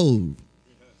His abode.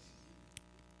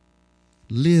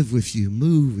 Live with you,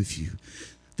 move with you.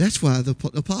 That's why the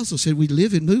apostle said we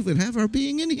live and move and have our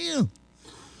being in Him.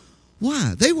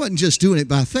 Why? They wasn't just doing it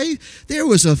by faith. There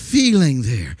was a feeling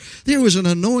there. There was an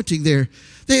anointing there.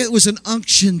 There was an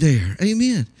unction there.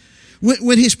 Amen.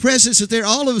 When His presence is there,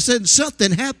 all of a sudden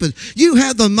something happens. You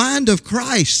have the mind of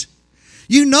Christ.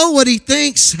 You know what He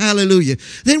thinks. Hallelujah.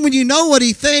 Then when you know what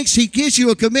He thinks, He gives you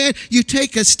a command. You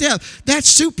take a step. That's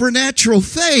supernatural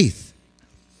faith.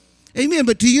 Amen.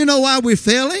 But do you know why we're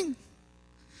failing?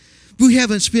 We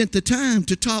haven't spent the time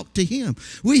to talk to Him.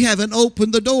 We haven't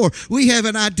opened the door. We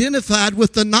haven't identified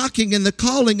with the knocking and the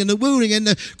calling and the wounding and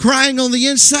the crying on the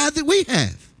inside that we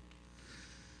have.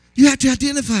 You have to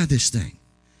identify this thing.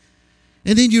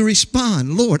 And then you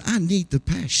respond, Lord, I need the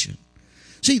passion.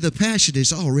 See, the passion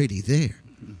is already there.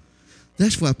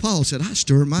 That's why Paul said, I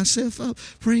stir myself up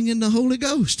praying in the Holy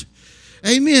Ghost.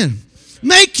 Amen.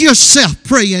 Make yourself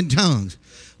pray in tongues.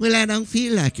 Well, I don't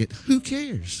feel like it. Who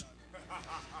cares?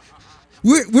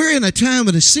 We're in a time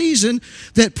and a season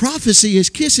that prophecy is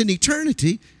kissing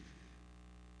eternity.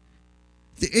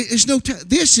 It's no time.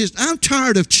 I'm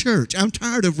tired of church. I'm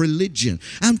tired of religion.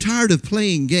 I'm tired of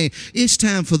playing games. It's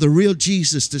time for the real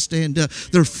Jesus to stand up,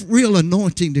 the real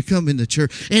anointing to come in the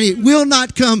church. And it will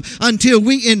not come until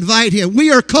we invite Him.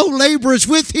 We are co-laborers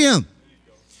with Him.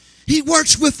 He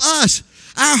works with us.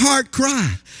 Our heart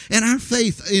cry and our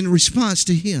faith in response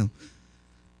to Him.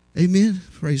 Amen.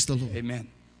 Praise the Lord. Amen.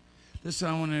 Listen,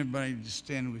 I want everybody to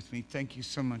stand with me. Thank you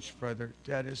so much, brother.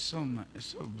 Dad is so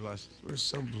blessed. We're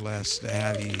so blessed to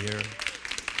have you here.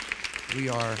 We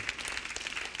are.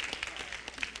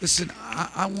 Listen,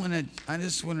 I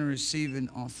just want to receive an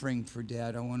offering for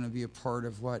Dad. I want to be a part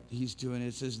of what he's doing.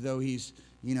 It's as though he's,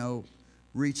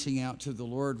 reaching out to the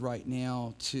Lord right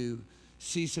now to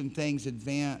see some things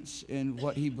advance in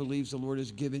what he believes the Lord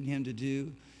has given him to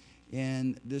do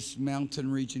in this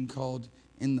mountain region called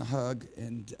In the Hug,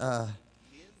 and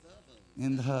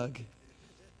in the Hug,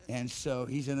 and so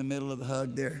he's in the middle of the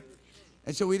hug there,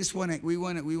 and so we just want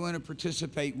to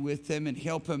participate with him and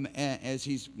help him as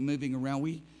he's moving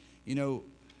around.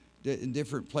 In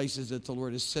different places that the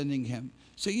Lord is sending him.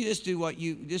 So you just do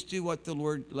what the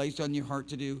Lord lays on your heart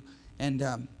to do,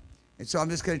 and so I'm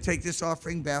just going to take this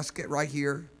offering basket right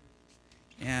here,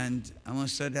 and I'm going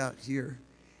to set it out here.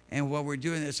 And while we're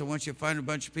doing this, I want you to find a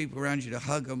bunch of people around you to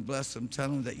hug them, bless them, tell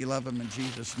them that you love them in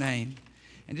Jesus' name.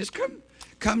 And just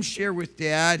come share with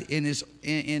Dad in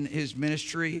his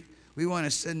ministry. We want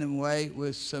to send him away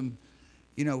with some,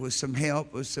 with some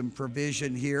help, with some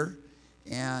provision here.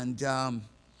 And,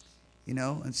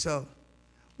 and so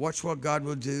watch what God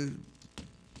will do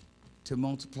to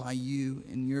multiply you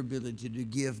and your ability to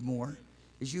give more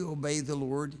as you obey the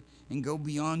Lord and go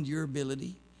beyond your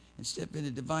ability and step into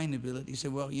divine ability. You say,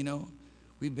 well,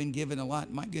 we've been given a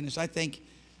lot. My goodness, I think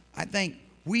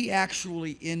we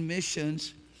actually in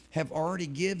missions have already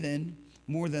given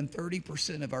more than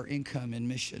 30% of our income in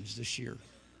missions this year.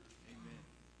 Amen.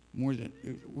 More than,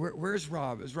 where's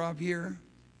Rob? Is Rob here?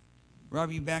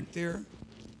 Rob, you back there?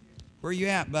 Where are you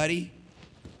at, buddy?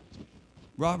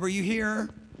 Rob, are you here?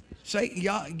 Say,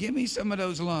 y'all, give me some of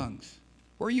those lungs.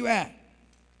 Where are you at?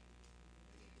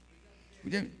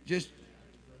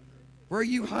 Where are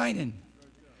you hiding?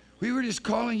 We were just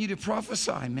calling you to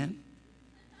prophesy, man.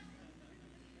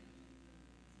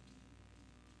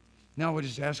 Now we're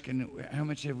just asking, how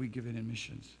much have we given in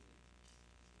missions?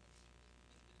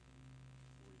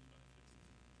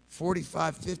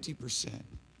 45, 50%.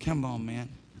 Come on, man.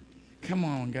 Come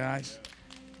on, guys.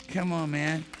 Come on,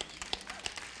 man.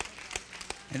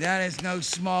 And that is no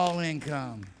small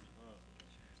income.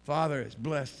 Father has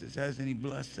blessed us. Hasn't He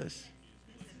blessed us?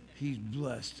 He's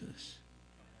blessed us.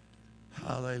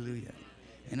 Hallelujah.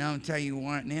 And I'm telling you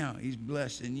right now, He's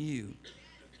blessing you.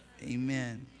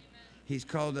 Amen. He's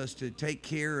called us to take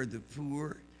care of the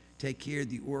poor, take care of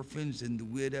the orphans and the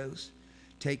widows,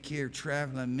 take care of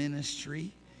traveling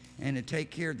ministry, and to take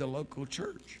care of the local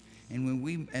church.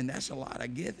 And that's a lot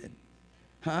of giving.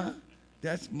 Huh?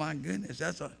 That's, my goodness,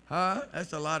 that's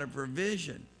a lot of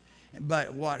provision.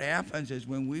 But what happens is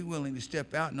when we're willing to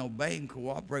step out and obey and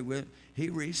cooperate with Him, He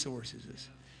resources us.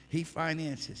 He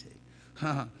finances it.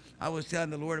 I was telling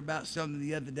the Lord about something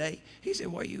the other day. He said,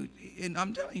 "Well, and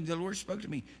I'm telling you, the Lord spoke to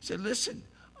me. He said, listen,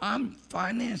 I'm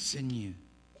financing you.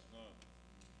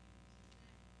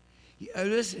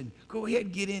 Listen, go ahead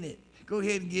and get in it. Go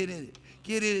ahead and get in it.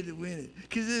 Get in it and win it.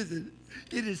 Because it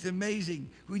is amazing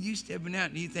when you stepping out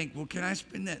and you think, well, can I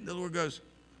spend that? And the Lord goes,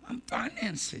 I'm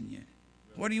financing you.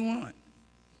 What do you want?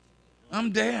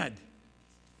 I'm Dad.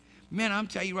 Man, I'm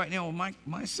telling you right now,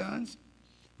 my sons,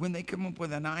 when they come up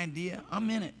with an idea, I'm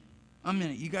in it. I'm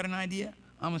in it. You got an idea?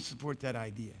 I'm going to support that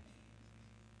idea.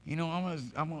 I'm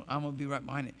going to be right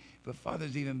behind it. But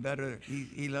Father's even better.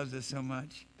 He loves us so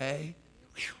much. Hey?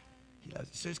 He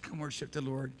loves us. So just come worship the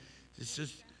Lord. It's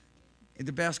just,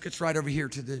 the basket's right over here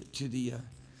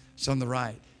it's on the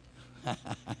right.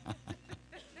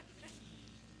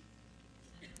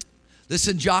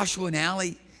 Listen, Joshua and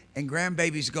Allie and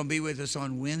grandbaby's going to be with us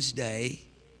on Wednesday.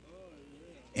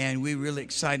 And we're really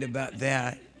excited about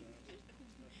that.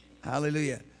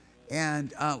 Hallelujah.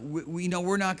 And we know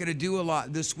we're not going to do a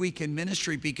lot this week in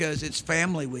ministry because it's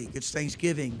family week. It's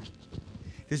Thanksgiving.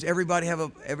 Does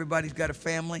everybody's got a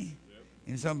family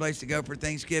and someplace to go for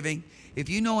Thanksgiving? If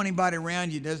you know anybody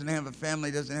around you doesn't have a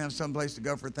family, doesn't have someplace to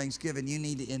go for Thanksgiving, you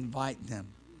need to invite them.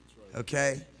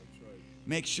 Okay?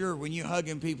 Make sure when you're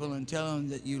hugging people and tell them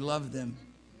that you love them,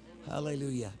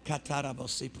 hallelujah,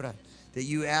 that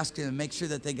you ask them and make sure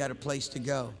that they got a place to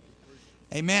go.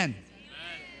 Amen.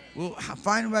 Well,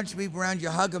 find a bunch of people around you,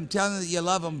 hug them, tell them that you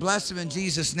love them, bless them in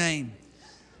Jesus' name.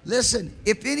 Listen,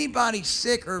 if anybody's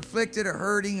sick or afflicted or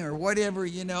hurting or whatever,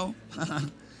 you know,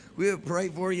 we'll pray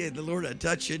for you. The Lord will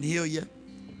touch you and heal you.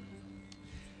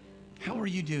 How are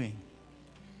you doing?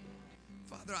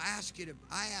 Father, I ask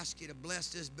you to bless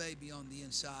this baby on the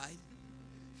inside.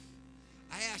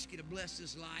 I ask you to bless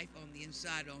this life on the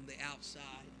inside, on the outside.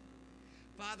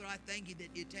 Father, I thank you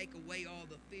that you take away all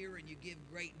the fear and you give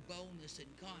great boldness and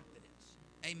confidence.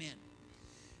 Amen.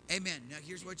 Amen. Now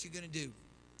here's what you're going to do.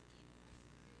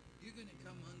 You're going to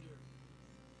come under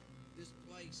this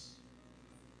place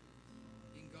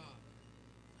in God,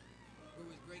 where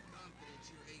with great confidence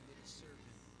you're able to serve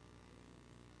Him.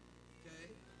 Okay?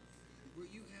 Where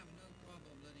you have no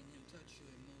problem letting Him touch you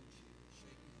and mold you,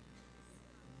 shake you.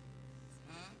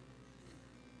 Huh?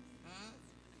 Huh?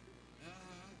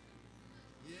 Uh-huh.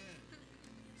 Yeah.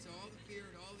 So all the fear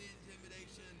and all the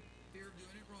intimidation, fear of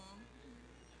doing it wrong.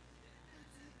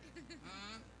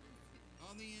 Huh?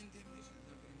 All the intimidation.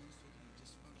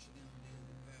 Just function out there in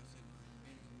the past and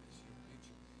any miss your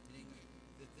future. And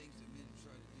the things that men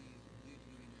try to do to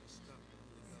you to stop the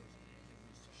Holy Ghost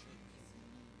and to shake you.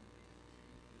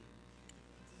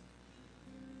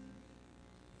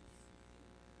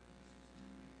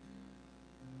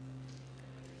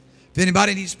 If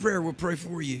anybody needs prayer, we'll pray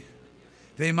for you.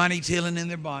 If anybody needs healing in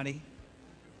their body.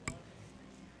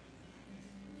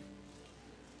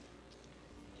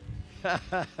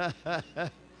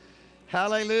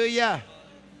 Hallelujah.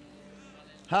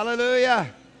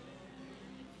 Hallelujah.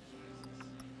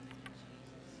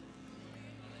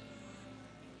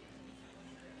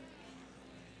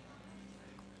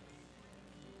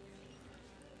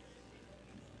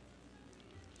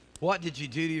 What did you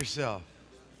do to yourself?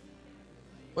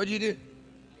 What did you do?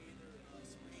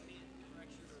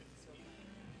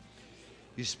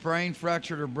 You sprained,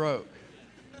 fractured, or broke.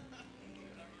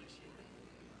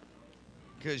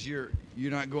 Because you're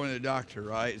not going to the doctor,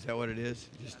 right? Is that what it is?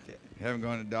 Just haven't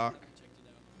gone to the doc.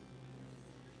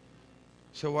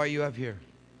 So why are you up here?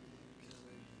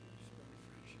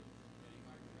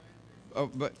 Oh,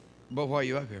 but why are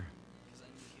you up here?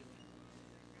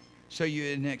 So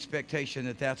you're in expectation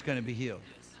that that's going to be healed.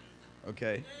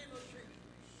 Okay.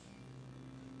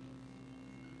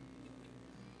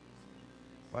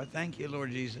 Well, thank you, Lord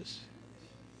Jesus.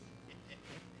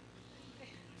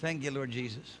 Thank you, Lord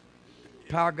Jesus.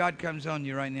 Power of God comes on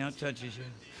you right now, touches you.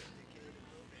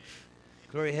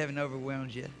 Glory of heaven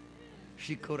overwhelms you.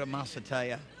 Shikura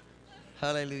Masataya.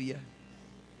 Hallelujah.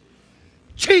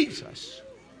 Jesus.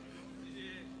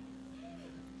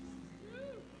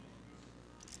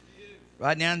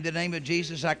 Right now, in the name of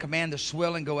Jesus, I command the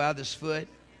swelling go out of this foot.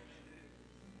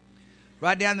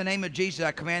 Right now, in the name of Jesus,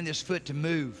 I command this foot to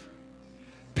move.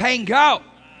 Pain go.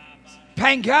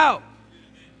 Pain go.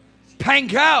 Pain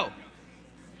go.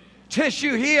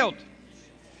 Tissue healed.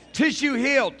 Tissue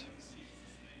healed.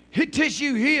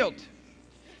 Tissue healed.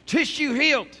 Tissue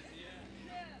healed.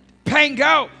 Pain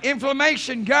go.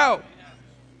 Inflammation go.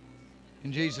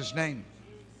 In Jesus' name.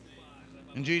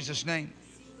 In Jesus' name.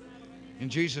 In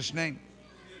Jesus' name.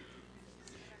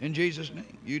 In Jesus'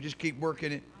 name. You just keep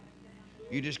working it.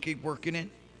 You just keep working it.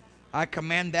 I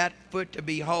command that foot to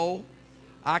be whole.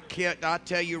 I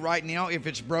tell you right now, if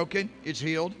it's broken, it's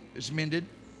healed. It's mended.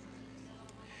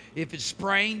 If it's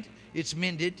sprained, it's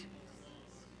mended.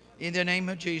 In the name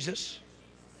of Jesus.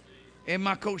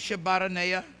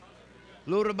 Hallelujah.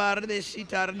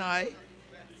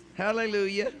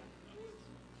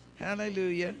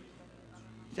 Hallelujah.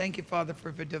 Thank you, Father,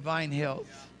 for divine health.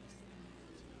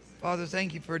 Father,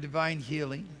 thank you for divine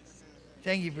healing.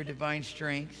 Thank you for divine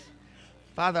strength.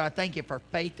 Father, I thank you for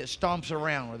faith that stomps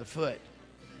around with a foot.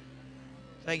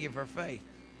 Thank you for faith.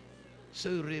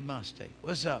 Surimaste.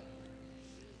 What's up?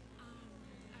 I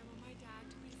want my dad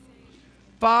to be saved.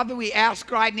 Father, we ask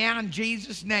right now in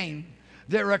Jesus' name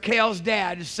that Raquel's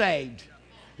dad is saved.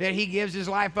 That he gives his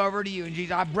life over to you. And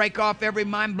Jesus, I break off every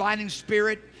mind-blinding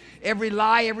spirit, every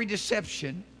lie, every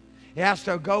deception. It has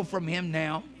to go from him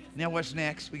now. Now what's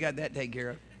next? We got that taken care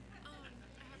of. I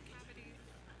have cavities.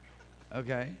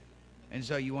 Okay. And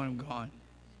so you want him gone.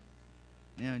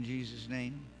 Now in Jesus'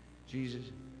 name, Jesus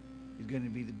is going to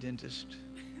be the dentist.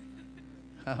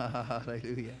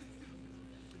 Hallelujah.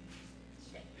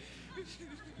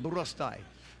 Burostai.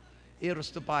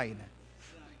 Irostopaina.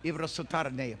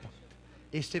 Ivrosotarnepa.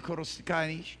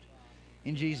 Istikorostikanist.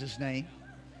 In Jesus' name.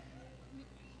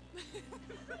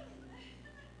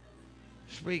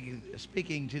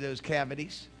 Speaking to those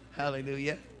cavities.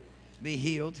 Hallelujah. Be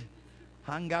healed.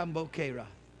 Hangambokera.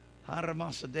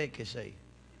 Haramasadekese.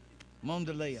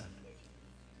 Mondalea.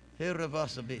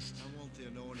 Hiravasabist. I want the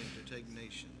anointing to take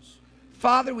nations.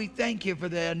 Father, we thank you for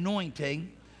the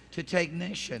anointing to take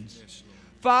nations. Yes,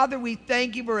 Lord. Father, we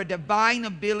thank you for a divine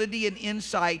ability and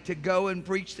insight to go and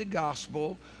preach the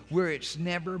gospel where it's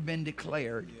never been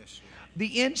declared. Yes, Lord.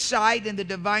 The insight and the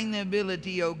divine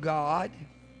ability, oh God,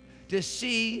 to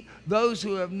see those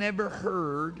who have never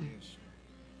heard Yes.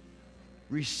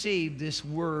 receive this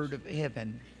word of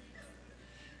heaven.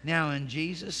 Now, in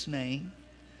Jesus' name,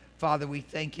 Father, we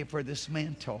thank you for this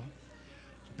mantle.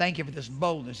 Thank you for this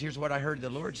boldness. Here's what I heard the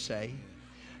Lord say.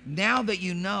 Now that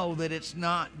you know that it's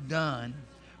not done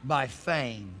by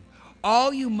fame,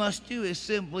 all you must do is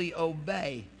simply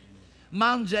obey.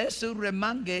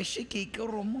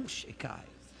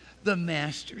 The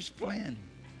master's plan.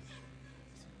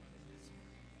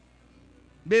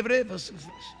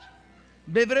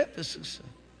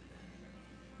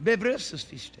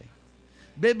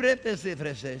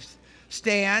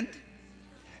 Stand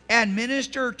and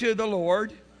minister to the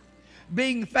Lord,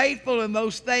 being faithful in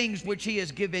those things which He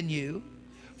has given you.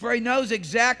 For He knows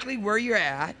exactly where you're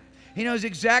at. He knows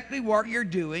exactly what you're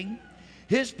doing.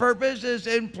 His purposes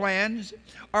and plans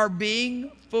are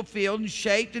being fulfilled and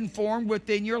shaped and formed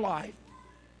within your life.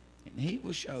 And He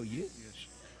will show you. Yes.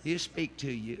 He'll speak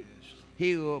to you. Yes.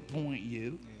 He will appoint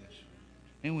you. Yes.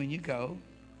 And when you go,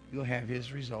 you'll have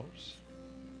His results.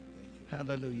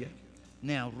 Hallelujah.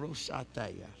 Now,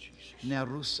 Rusateya. Now,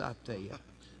 Rusateya.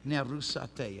 Now,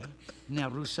 Rusateya. Now,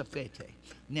 Rusafete.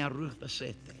 Now,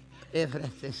 Rufasete.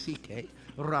 Evretesike.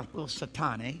 Rapo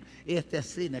Satane.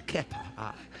 Etesina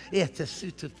Kepa.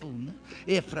 Etesutafun.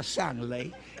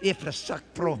 Efrasangle. Efrasak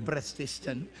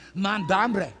Probrestistan.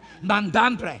 Mandambre.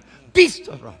 Mandambre.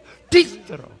 Pistoro.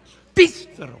 Pistoro.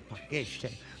 Pistoro.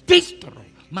 Pakeste. Pistoro.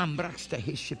 Mambraste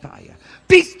Hishipaya.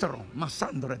 Pistoro.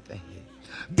 Masandrepehe.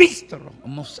 Bistro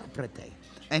mosaprete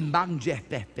and banje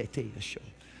pepete show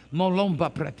molomba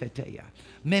prepetea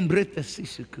membrita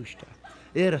sisukusta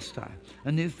erasta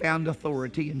a newfound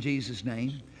authority in Jesus'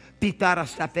 name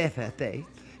pitarasta pefete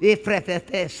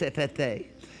ifrefete sepete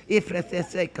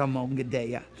ifrefete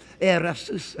kamongedea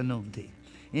erasusanonti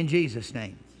in Jesus'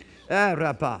 name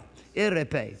arapa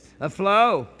irepe a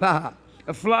flow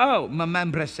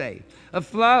mamambrese a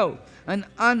flow an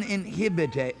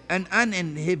uninhibited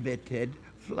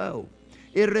flow.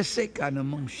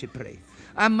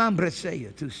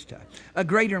 A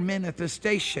greater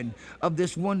manifestation of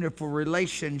this wonderful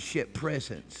relationship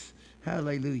presence.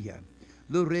 Hallelujah.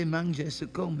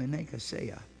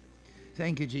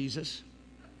 Thank you, Jesus.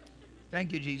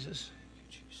 Thank you, Jesus.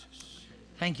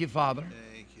 Thank you, Father.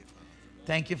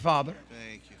 Thank you, Father.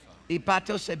 Thank you, Father. Thank you,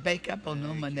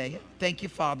 Father. Thank you,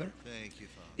 Father. Thank you,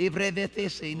 Father. A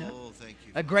Oh, thank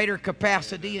you. greater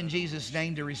capacity in Jesus'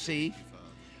 name to receive.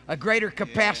 A greater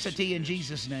capacity in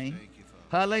Jesus' name. Thank you,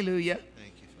 Father. Hallelujah.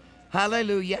 Thank you, Father.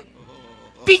 Hallelujah.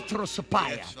 Oh,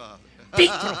 Petrosapaya. yes, Father.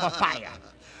 Petrosapaya.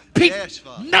 Yes,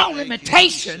 Father. No Thank you,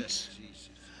 limitations. Jesus.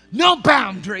 No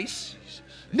boundaries.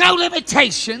 No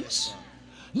limitations.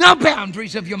 No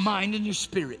boundaries of your mind and your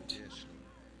spirit. Yes, Lord.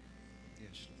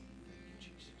 Yes, Lord. Thank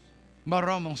you, Jesus.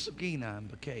 Maromosukina and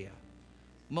Bakea.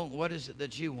 What is it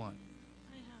that you want?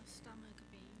 I have stomach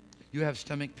pain. You have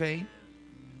stomach pain?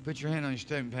 Put your hand on your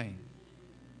stomach pain.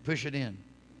 Push it in.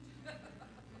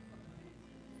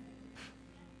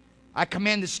 I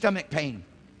command the stomach pain.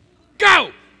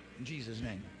 Go! In Jesus'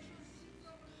 name.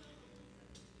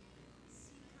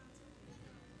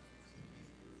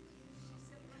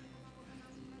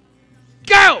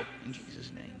 Go! In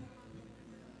Jesus' name.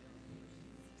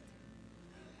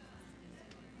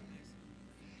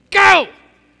 Go!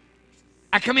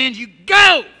 I command you,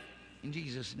 go! In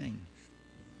Jesus' name.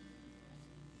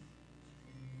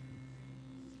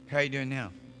 How are you doing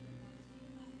now?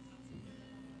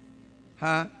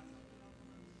 Huh?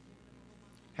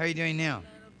 How are you doing now? A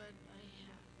little bit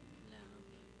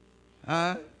I Huh?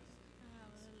 have a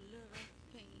little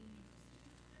pain.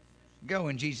 Go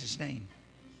in Jesus' name.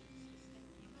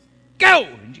 Go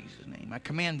in Jesus' name. I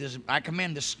command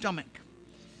the stomach.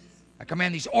 I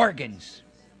command these organs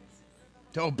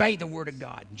to obey the word of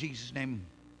God in Jesus' name.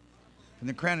 From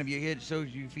the crown of your head to the soles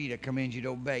of your feet, I command you to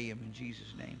obey Him in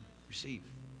Jesus' name. Receive.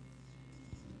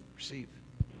 Receive.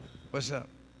 What's up?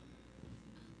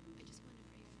 I just want to pray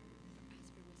for Pastor Wilson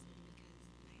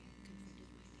because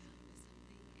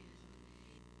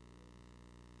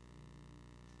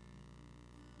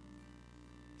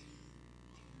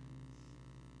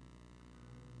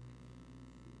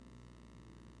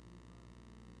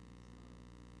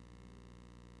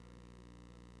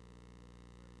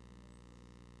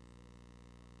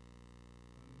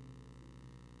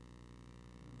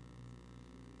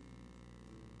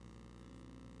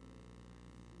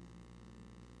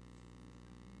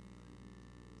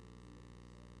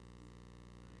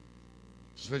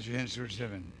Switch your hands towards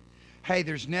heaven. Hey,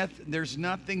 there's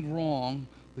nothing wrong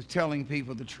with telling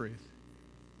people the truth.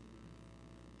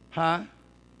 Huh?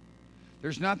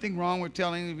 There's nothing wrong with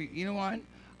telling them. You know what?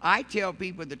 I tell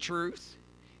people the truth,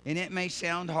 and it may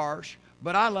sound harsh,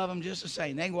 but I love them just the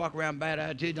same. They walk around bad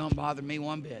attitude, don't bother me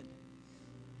one bit.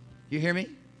 You hear me?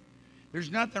 There's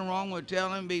nothing wrong with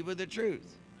telling people the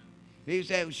truth. You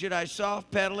say, should I soft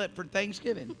pedal it for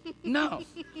Thanksgiving? No.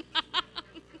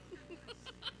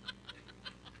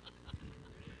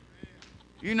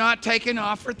 You're not taking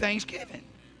off for Thanksgiving.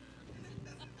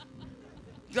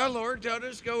 The Lord told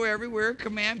us to go everywhere,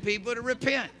 command people to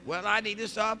repent. Well, I need to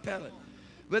soft pedal it.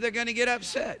 But they're going to get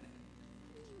upset.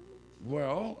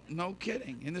 Well, no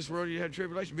kidding. In this world you have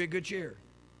tribulation, be of good cheer.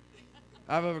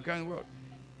 I've overcome the world.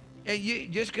 And you,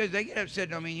 just because they get upset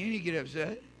don't mean you need to get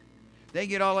upset. They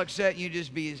get all upset and you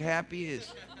just be as happy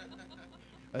as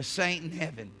a saint in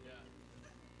heaven.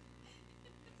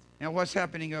 Now what's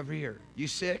happening over here? You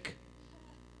sick?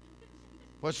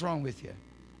 What's wrong with you?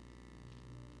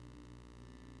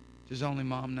 Does only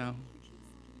mom know?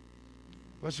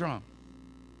 What's wrong?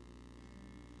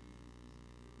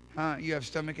 Huh? You have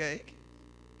stomach ache?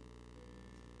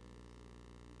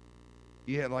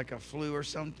 You have like a flu or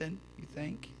something, you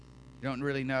think? You don't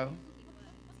really know?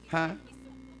 Huh? Are you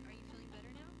feeling better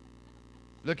now?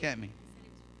 Look at me.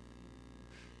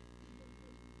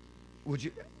 Would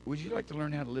you like to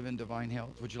learn how to live in divine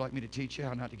health? Would you like me to teach you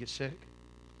how not to get sick?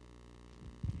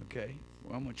 Okay.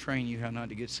 Well, I'm going to train you how not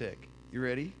to get sick. You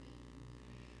ready?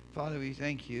 Father, we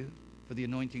thank you for the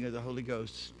anointing of the Holy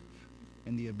Ghost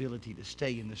and the ability to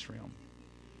stay in this realm.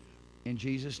 In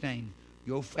Jesus' name,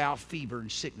 your foul fever and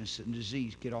sickness and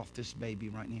disease get off this baby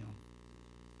right now.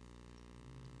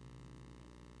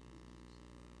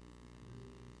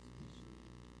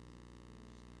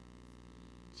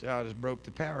 So I just broke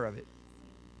the power of it.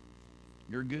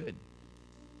 You're good.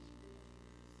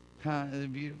 Huh? Isn't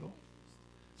it beautiful?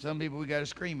 Some people, we got to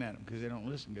scream at them because they don't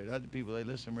listen good. Other people, they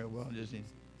listen real well and just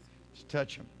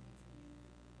touch them.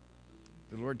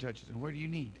 The Lord touches them. What do you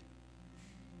need?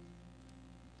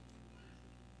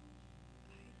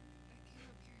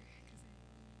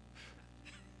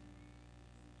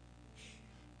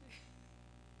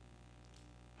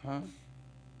 Huh?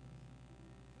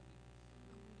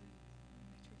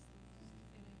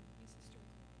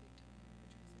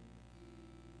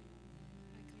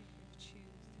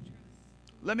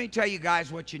 Let me tell you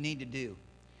guys what you need to do.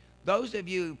 Those of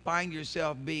you who find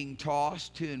yourself being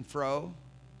tossed to and fro,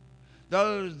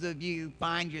 those of you who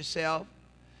find yourself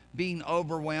being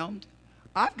overwhelmed,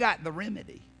 I've got the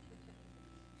remedy.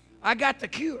 I got the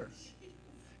cure.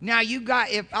 Now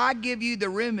if I give you the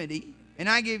remedy and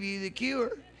I give you the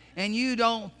cure and you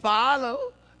don't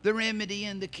follow the remedy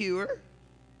and the cure,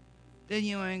 then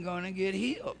you ain't going to get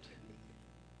healed.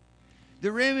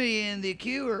 The remedy and the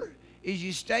cure is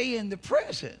you stay in the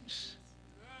presence.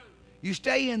 You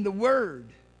stay in the Word.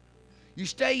 You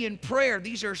stay in prayer.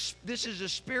 This is a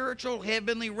spiritual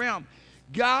heavenly realm.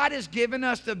 God has given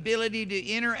us the ability to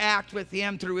interact with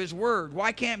Him through His Word.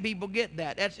 Why can't people get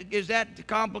that? Is that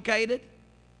complicated?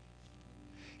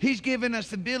 He's given us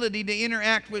the ability to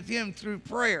interact with Him through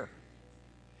prayer.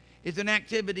 It's an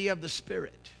activity of the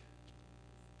Spirit.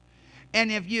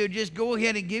 And if you just go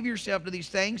ahead and give yourself to these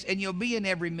things, and you'll be in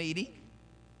every meeting,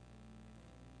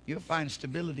 you'll find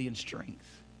stability and strength.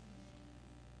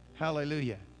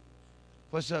 Hallelujah.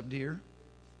 What's up, dear?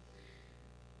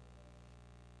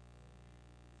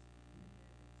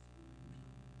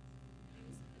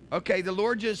 Okay, the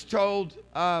Lord just told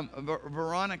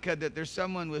Veronica that there's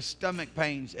someone with stomach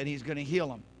pains and He's going to heal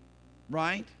them.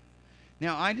 Right?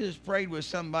 Now, I just prayed with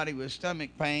somebody with stomach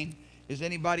pain. Has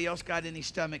anybody else got any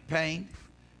stomach pain?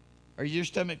 Are your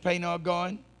stomach pain all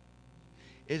gone?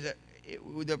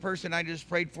 The person I just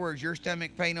prayed for, is your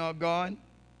stomach pain all gone?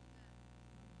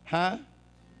 Huh?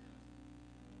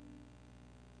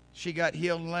 She got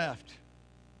healed and left.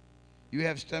 You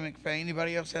have stomach pain.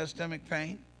 Anybody else has stomach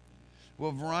pain?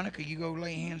 Well, Veronica, you go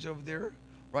lay hands over there,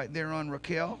 right there on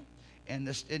Raquel, and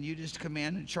you just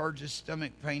command and charge the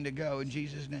stomach pain to go in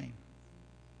Jesus' name.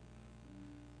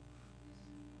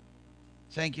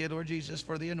 Thank you, Lord Jesus,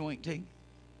 for the anointing.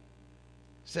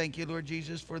 Thank you, Lord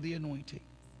Jesus, for the anointing.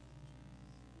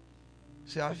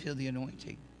 See, I feel the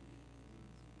anointing.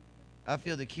 I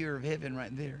feel the cure of heaven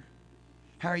right there.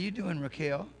 How are you doing,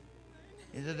 Raquel?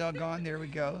 Is it all gone? There we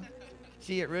go.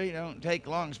 See, it really don't take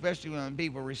long, especially when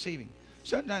people are receiving.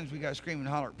 Sometimes we got to scream and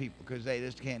holler at people because they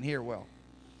just can't hear well.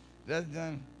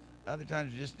 Other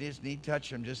times we just need to touch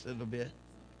them just a little bit.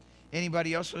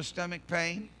 Anybody else with stomach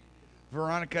pain?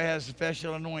 Veronica has a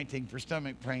special anointing for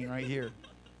stomach pain right here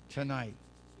tonight.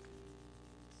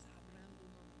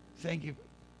 Thank you,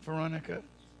 Veronica.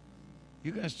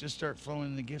 You guys just start flowing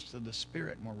in the gifts of the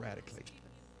Spirit more radically.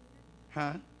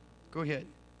 Huh? Go ahead.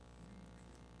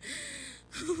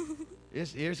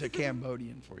 Here's a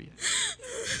Cambodian for you.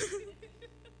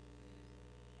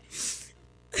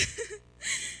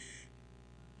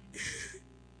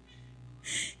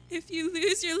 If you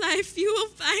lose your life, you will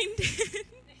find it.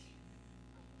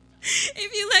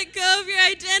 If you let go of your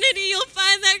identity, you'll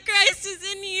find that Christ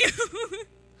is in you.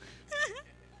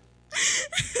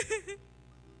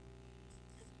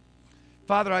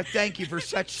 Father, I thank you for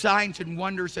such signs and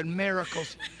wonders and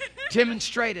miracles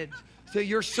demonstrated through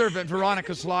your servant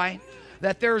Veronica's life,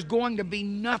 that there's going to be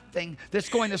nothing that's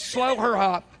going to slow her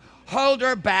up, hold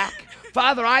her back.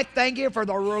 Father, I thank you for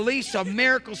the release of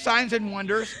miracle signs and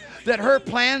wonders, that her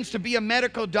plans to be a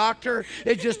medical doctor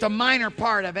is just a minor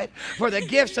part of it. For the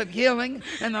gifts of healing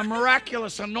and the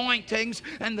miraculous anointings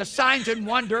and the signs and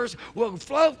wonders will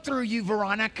flow through you,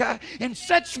 Veronica, in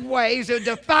such ways that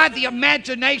defy the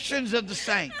imaginations of the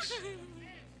saints.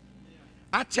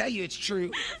 I tell you it's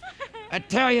true. I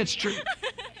tell you it's true.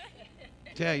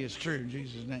 I tell you it's true in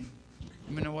Jesus' name.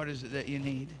 Let me know, what is it that you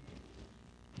need?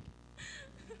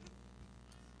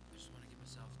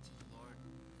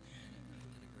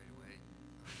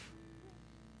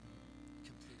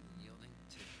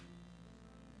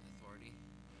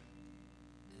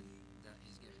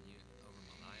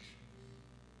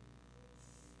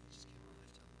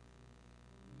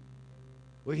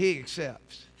 Well, he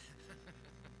accepts.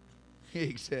 He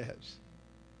accepts.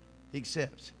 He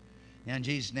accepts. Now, in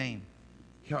Jesus' name,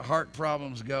 your heart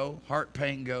problems go, heart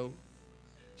pain go,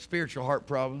 spiritual heart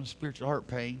problems, spiritual heart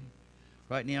pain.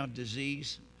 Right now,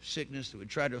 disease, sickness that would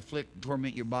try to afflict,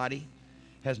 torment your body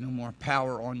has no more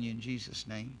power on you in Jesus'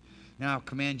 name. Now, I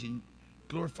command you,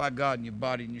 glorify God in your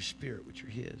body and your spirit, which are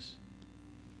His.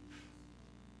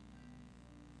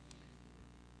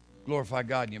 Glorify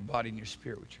God in your body and your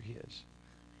spirit, which are His.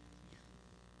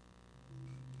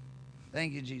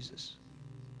 Thank you, Jesus.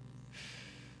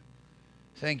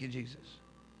 Thank you, Jesus.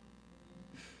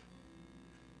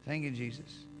 Thank you, Jesus.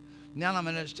 Now I'm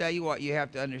going to tell you what you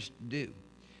have to do.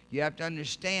 You have to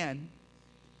understand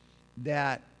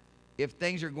that if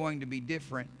things are going to be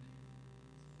different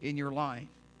in your life,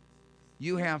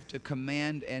 you have to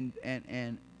command and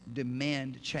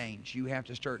demand change. You have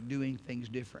to start doing things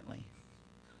differently.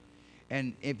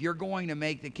 And if you're going to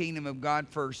make the kingdom of God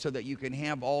first so that you can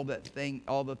have all the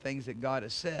things that God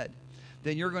has said,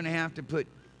 then you're going to have to put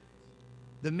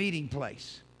the meeting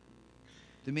place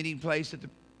in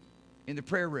the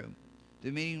prayer room,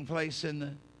 the meeting place in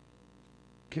the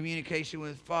communication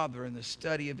with Father and the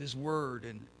study of His Word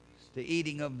and the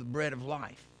eating of the bread of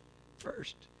life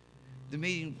first. The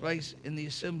meeting place in the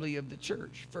assembly of the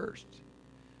church first.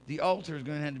 The altar is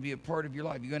going to have to be a part of your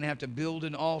life. You're going to have to build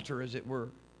an altar, as it were.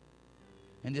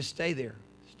 And just stay there.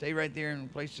 Stay right there in a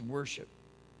place of worship.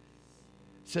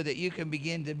 So that you can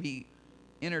begin to be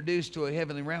introduced to a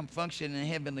heavenly realm, function in a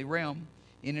heavenly realm,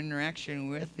 in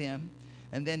interaction with Him.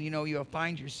 And then, you'll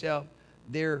find yourself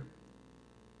there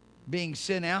being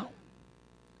sent out.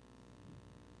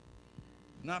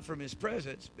 Not from His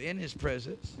presence, but in His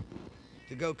presence.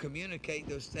 To go communicate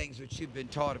those things which you've been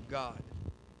taught of God.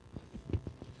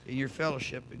 In your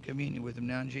fellowship and communion with Him.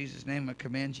 Now, in Jesus' name, I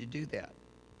command you to do that.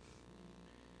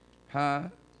 Huh?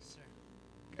 Yes, sir.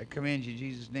 I command you in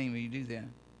Jesus' name, will you do that?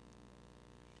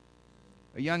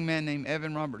 A young man named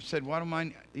Evan Roberts said,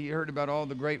 he heard about all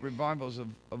the great revivals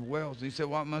of Wales. And he said,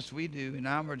 what must we do in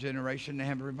our generation to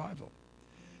have a revival?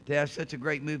 To have such a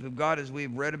great move of God as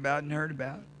we've read about and heard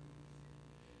about.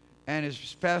 And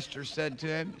his pastor said to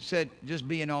him, just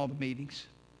be in all the meetings.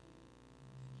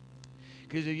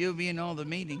 Because if you'll be in all the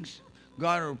meetings,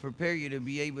 God will prepare you to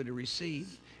be able to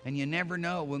receive. And you never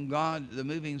know when the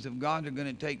movings of God are going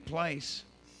to take place.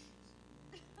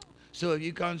 So if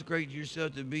you consecrate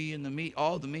yourself to be in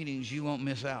all the meetings, you won't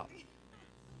miss out.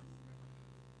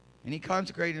 And he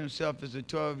consecrated himself as a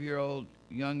 12-year-old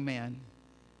young man.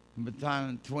 And by the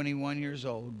time 21 years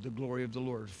old, the glory of the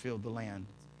Lord filled the land.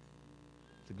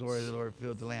 The glory of the Lord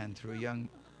filled the land through a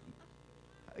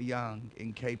young,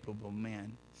 incapable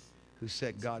man who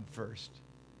set God first.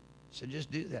 So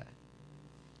just do that.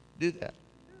 Do that.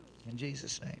 In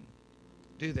Jesus' name.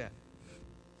 Do that.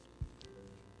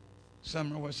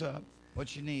 Summer, what's up?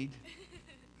 What you need?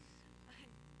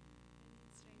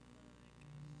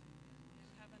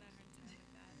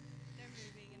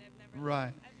 Right.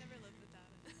 I've never lived without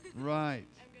it. Right.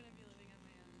 I'm going to be living on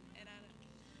my own. And I'm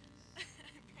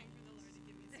praying for the Lord to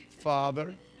give me some.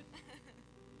 Father.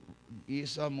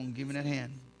 Yes, I'm going to give me that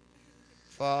hand.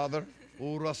 Father.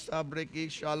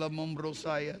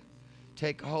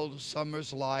 Take hold of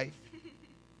Summer's life.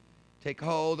 Take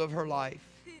hold of her life.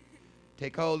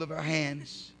 Take hold of her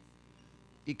hands.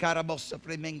 Take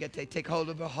hold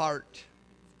of her heart.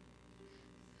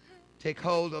 Take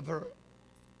hold of her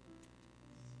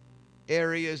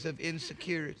areas of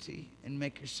insecurity and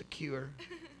make her secure.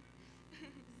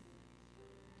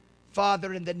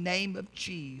 Father, in the name of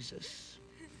Jesus.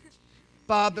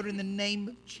 Father, in the name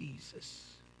of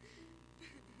Jesus.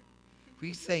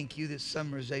 We thank you that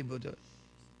Summer is able to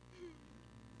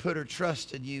put her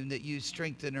trust in you and that you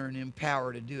strengthen her and empower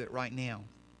her to do it right now.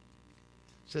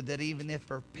 So that even if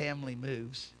her family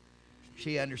moves,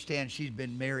 she understands she's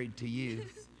been married to you.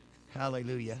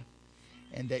 Hallelujah.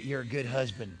 And that you're a good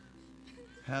husband.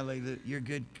 Hallelujah. You're a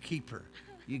good keeper.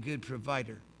 You're a good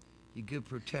provider. You're a good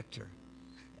protector.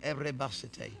 And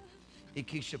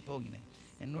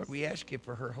Lord, we ask you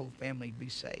for her whole family to be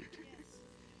saved.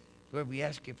 Lord, we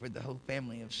ask you for the whole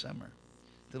family of Summer.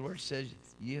 The Lord says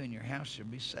you and your house shall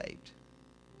be saved.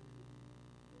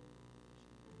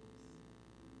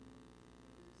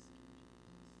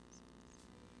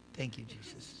 Thank you,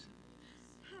 Jesus.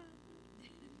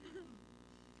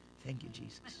 Thank you,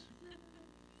 Jesus.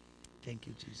 Thank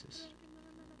you, Jesus.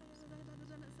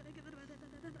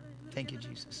 Thank you,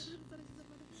 Jesus.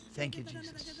 Thank you,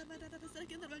 Jesus.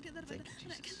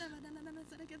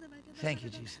 Thank you, Jesus. Thank you,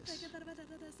 Jesus.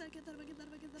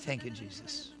 Thank you,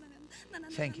 Jesus.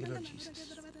 Thank you, Lord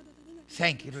Jesus.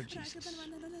 Thank you, Lord Jesus.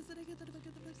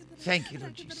 Thank you,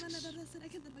 Lord Jesus.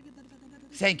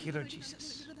 Thank you, Lord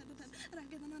Jesus.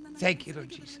 Thank you, Lord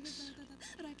Jesus.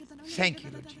 Thank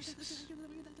you, Lord Jesus.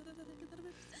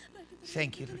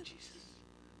 Thank you, Lord Jesus.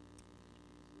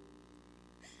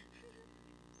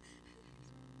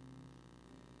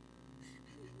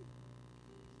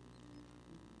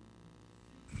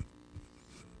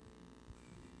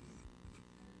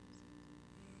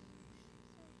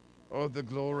 Oh, the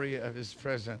glory of his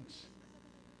presence.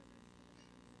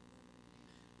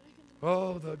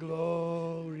 Oh, the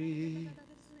glory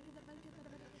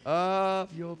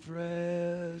of your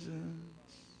presence.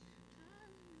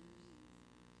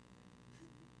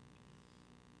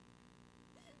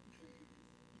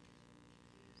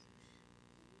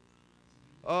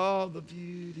 All the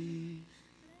beauty,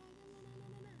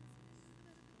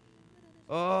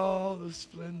 all the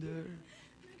splendor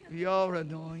of your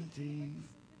anointing.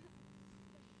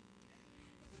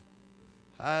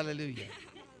 Hallelujah.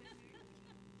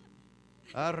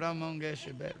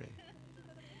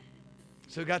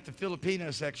 So we got the Filipino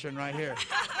section right here.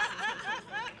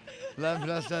 La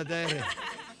Plaza de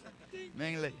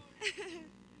Mengle.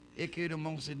 Ikudo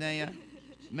Monsidea.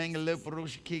 Mengle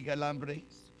Perushiki Galambre.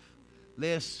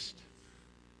 List.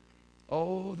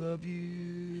 Oh, the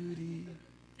beauty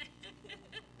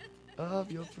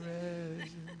of your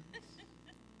presence.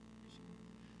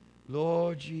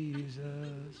 Lord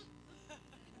Jesus.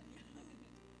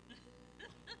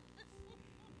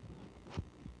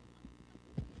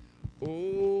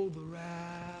 Oh, the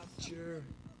rapture,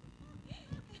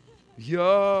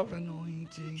 your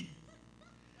anointing.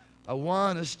 I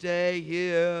want to stay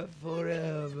here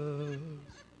forever.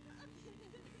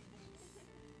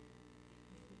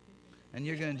 And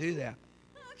you're going to do that.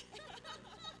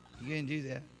 You're going to do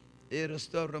that. You're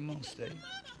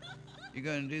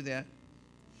going to do that.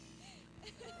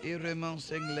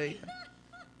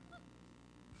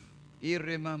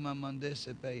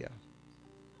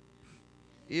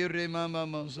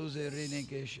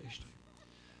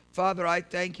 Father, I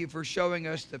thank you for showing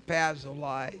us the paths of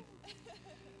life.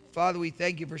 Father, we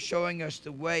thank you for showing us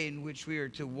the way in which we are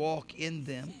to walk in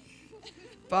them.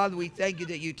 Father, we thank you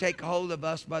that you take hold of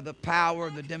us by the power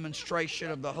of the demonstration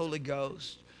of the Holy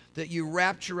Ghost, that you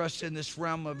rapture us in this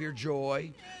realm of your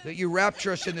joy, that you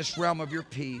rapture us in this realm of your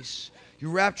peace,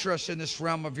 you rapture us in this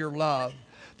realm of your love,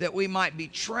 that we might be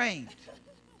trained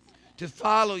to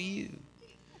follow you,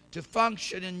 to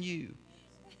function in you,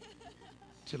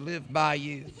 to live by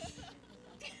you,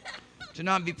 to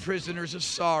not be prisoners of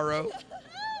sorrow,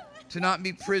 to not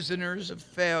be prisoners of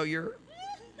failure,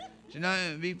 to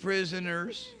not be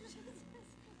prisoners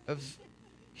of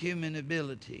human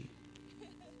ability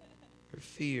or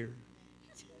fear.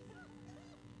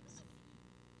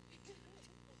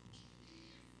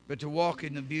 But to walk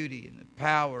in the beauty and the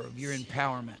power of your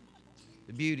empowerment,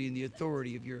 the beauty and the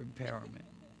authority of your empowerment.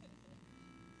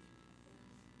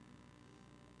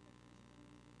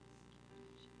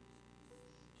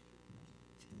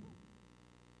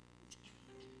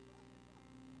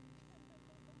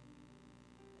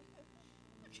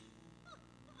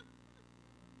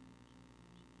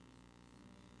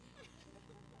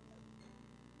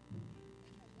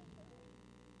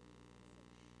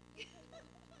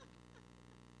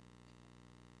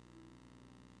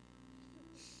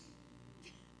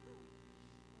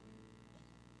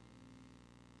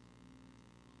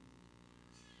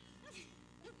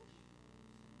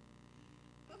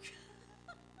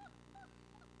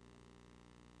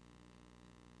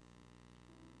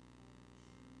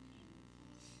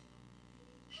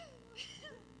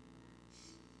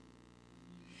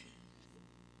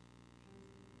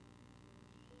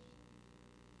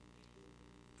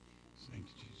 Thank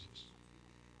you, Jesus.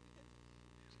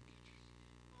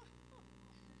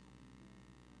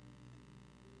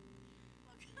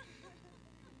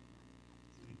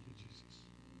 Thank you, Jesus.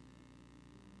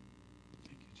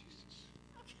 Thank you, Jesus.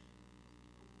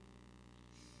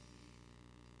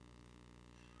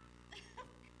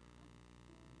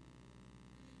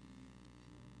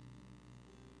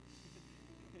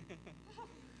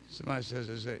 Somebody says,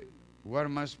 I say, what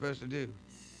am I supposed to do?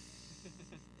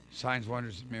 Signs,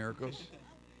 wonders, and miracles.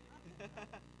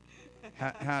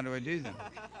 How do I do them?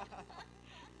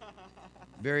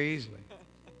 Very easily.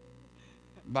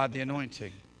 By the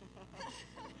anointing.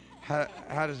 How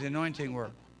does the anointing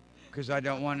work? Because I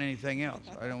don't want anything else.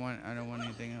 I don't want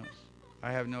anything else.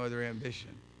 I have no other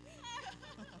ambition.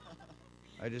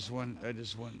 I just want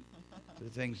the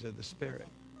things of the Spirit.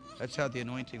 That's how the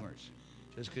anointing works.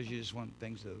 Just because you just want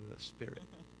things of the Spirit.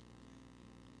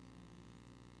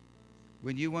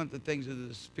 When you want the things of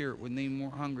the Spirit, when you're more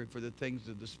hungry for the things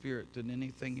of the Spirit than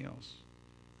anything else,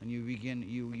 and you begin,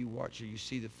 you watch it, you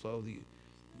see the flow,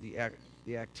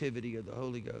 the activity of the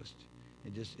Holy Ghost,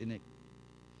 it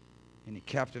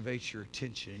captivates your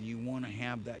attention, and you want to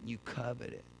have that, and you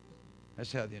covet it.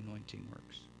 That's how the anointing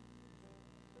works.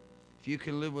 If you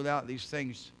can live without these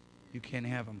things, you can't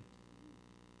have them.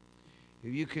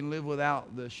 If you can live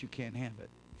without this, you can't have it.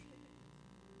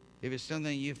 If it's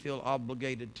something you feel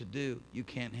obligated to do, you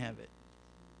can't have it.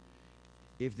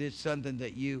 If it's something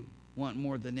that you want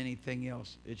more than anything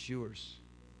else, it's yours.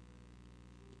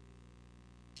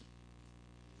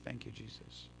 Thank you,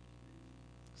 Jesus.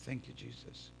 Thank you,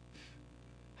 Jesus.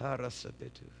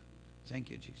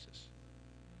 Thank you, Jesus.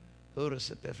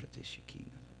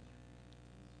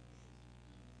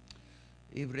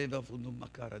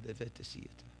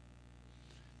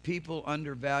 People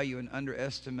undervalue and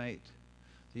underestimate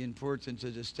the importance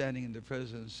of just standing in the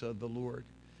presence of the Lord,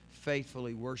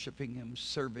 faithfully worshiping Him,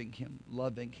 serving Him,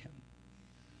 loving Him.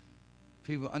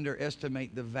 People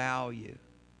underestimate the value.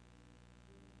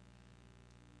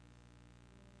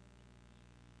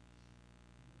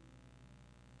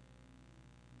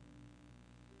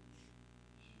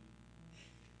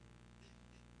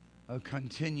 Of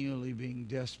continually being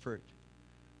desperate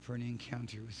for an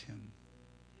encounter with Him.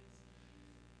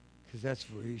 Because that's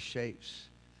where He shapes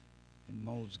and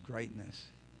molds greatness.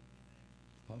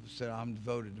 Paul said, I'm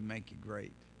devoted to make you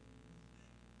great.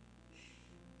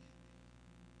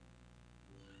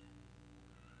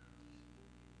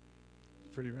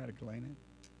 Pretty radical, ain't it?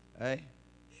 Eh?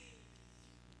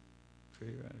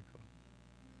 Pretty radical.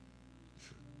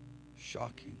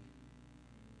 Shocking.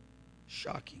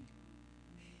 Shocking.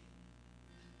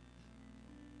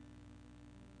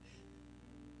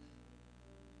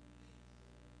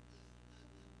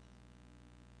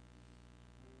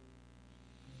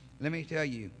 Let me tell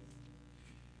you,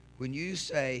 when you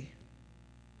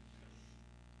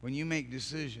make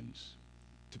decisions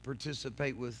to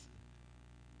participate with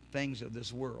things of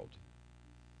this world,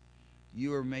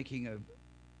 you are making a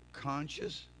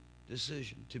conscious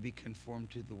decision to be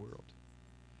conformed to the world.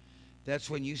 That's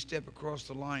when you step across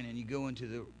the line and you go into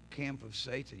the camp of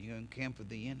Satan, you go in the camp of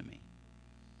the enemy.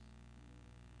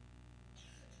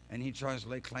 And he tries to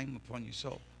lay claim upon your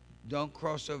soul. Don't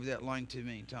cross over that line too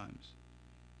many times.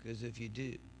 Because if you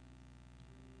do,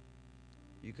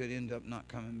 you could end up not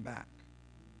coming back.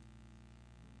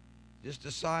 Just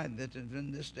decide that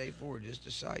from this day forward, just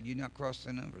decide you're not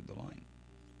crossing over the line.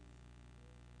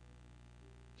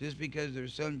 Just because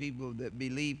there's some people that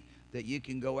believe that you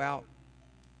can go out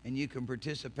and you can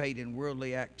participate in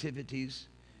worldly activities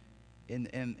in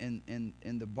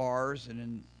the bars and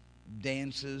in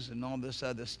dances and all this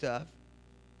other stuff.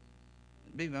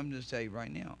 Baby, I'm just saying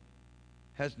right now,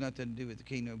 has nothing to do with the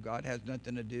kingdom of God, has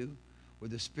nothing to do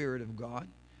with the Spirit of God.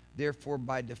 Therefore,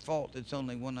 by default, it's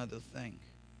only one other thing.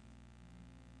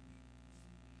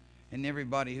 And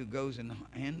everybody who goes and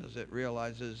handles it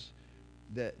realizes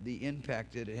that the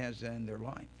impact that it has in their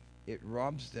life. It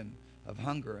robs them of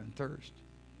hunger and thirst.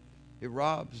 It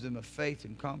robs them of faith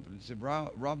and confidence. It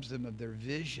robs them of their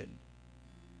vision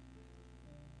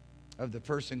of the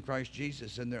person Christ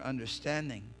Jesus and their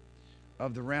understanding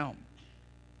of the realm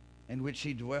in which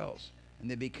He dwells. And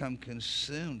they become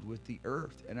consumed with the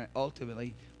earth and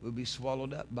ultimately will be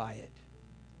swallowed up by it.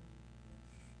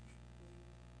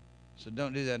 So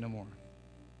don't do that no more.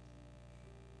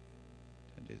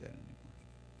 Don't do that anymore.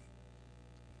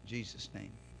 In Jesus'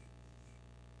 name.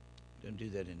 Don't do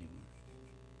that anymore.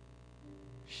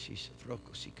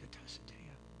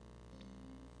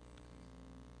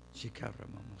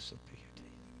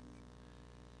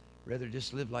 Rather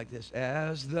just live like this.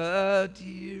 As the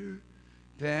deer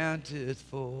panteth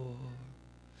for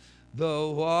the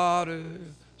water,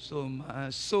 so my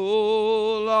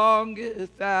soul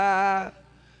longeth after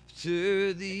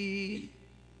thee.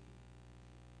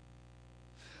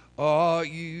 Are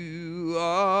you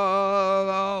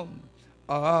alone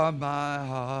are my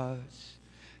heart's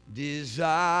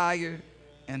desire,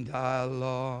 and I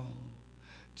long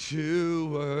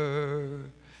to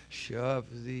worship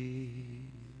thee.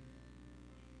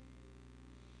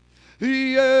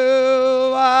 You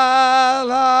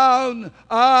alone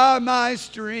are my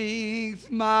strength,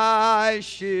 my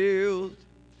shield.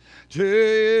 To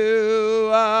you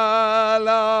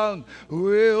alone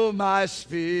will my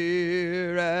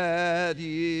spirit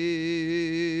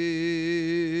yield.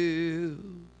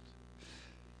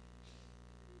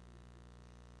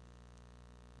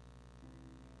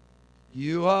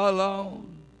 You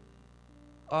alone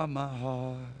are my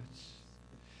heart's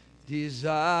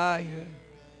desire,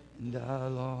 and I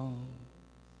long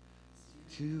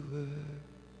to worship.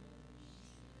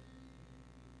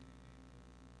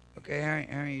 Okay,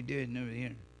 how are you doing over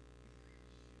here?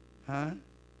 Huh?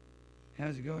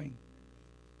 How's it going?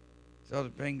 Is all the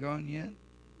pain gone yet?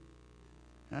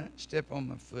 Huh? Step on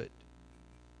my foot.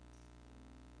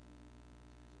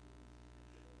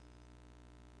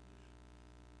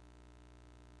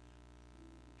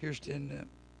 Here, stand up.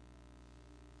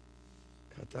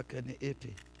 Katakane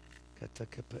ipi.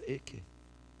 Katakapa ike.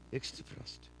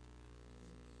 Iksteprast.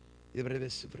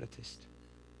 Ibreves supratist.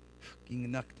 Ging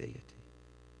nakdeyete.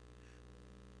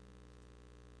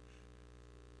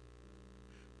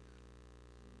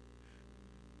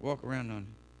 Walk around on him.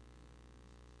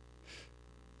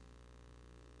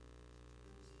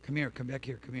 Come here, come back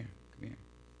here, come here, come here.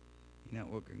 You're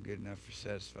not working good enough to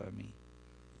satisfy me.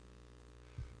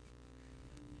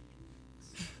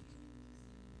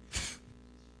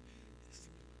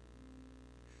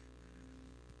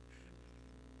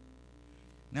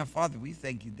 Now, Father, we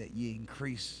thank you that you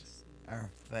increase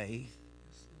our faith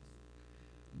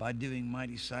by doing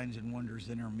mighty signs and wonders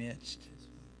in our midst.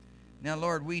 Now,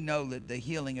 Lord, we know that the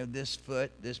healing of this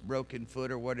foot, this broken foot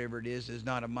or whatever it is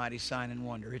not a mighty sign and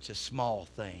wonder. It's a small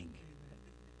thing.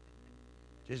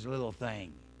 Just a little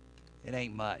thing. It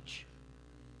ain't much.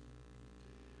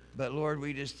 But, Lord,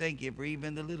 we just thank you for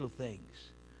even the little things.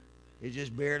 It's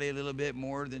just barely a little bit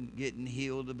more than getting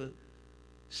healed of the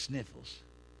sniffles.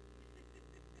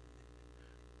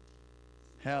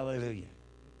 Hallelujah.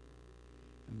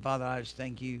 And, Father, I just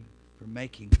thank you for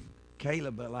making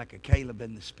Caleb like a Caleb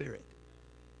in the Spirit.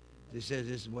 This says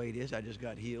this is the way it is. I just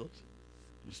got healed.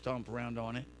 You stomp around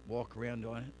on it, walk around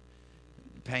on it.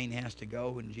 The pain has to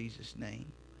go in Jesus' name.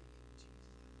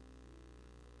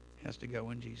 Has to go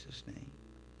in Jesus' name.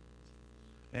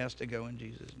 It has to go in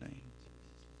Jesus' name.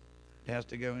 It has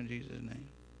to go in Jesus' name.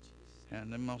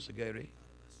 And then also go to.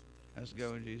 Has to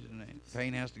go in Jesus' name.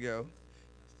 Pain has to go.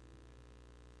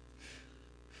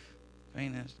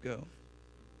 Pain has to go.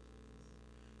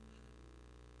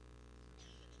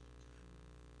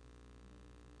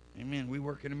 Amen. We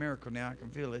work in a miracle now. I can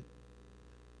feel it.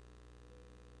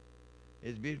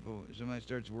 It's beautiful. Somebody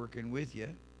starts working with you.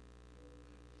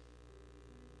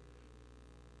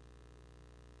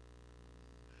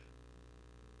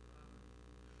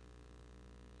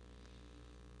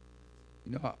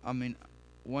 You know, I mean,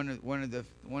 one of the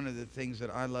things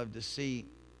that I love to see,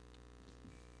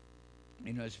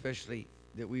 you know, especially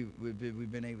that we've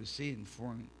been able to see in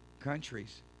foreign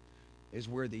countries, is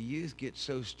where the youth get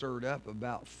so stirred up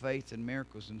about faith and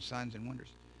miracles and signs and wonders.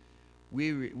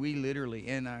 We literally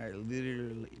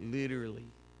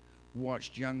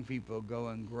watched young people go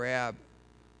and grab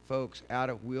folks out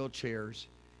of wheelchairs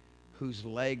whose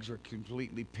legs were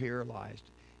completely paralyzed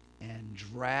and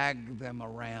drag them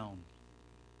around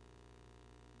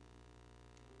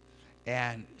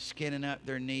and skinning up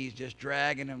their knees, just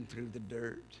dragging them through the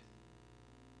dirt.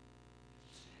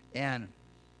 And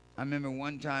I remember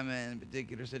one time in a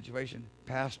particular situation,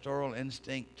 pastoral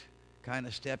instinct kind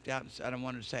of stepped out and said, I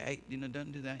wanted to say, hey, you know,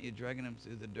 don't do that. You're dragging them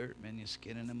through the dirt, man. You're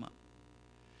skinning them up.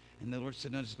 And the Lord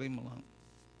said, no, just leave them alone.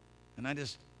 And I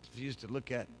just used to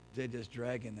look at, they're just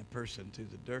dragging the person through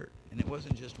the dirt. And it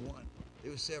wasn't just one.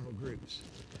 It was several groups.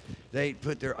 They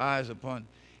put their eyes upon,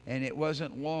 and it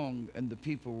wasn't long, and the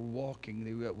people were walking.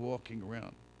 They were walking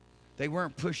around. They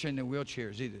weren't pushing the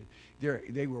wheelchairs either.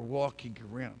 They were walking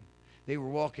around. They were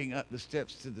walking up the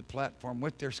steps to the platform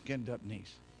with their skinned up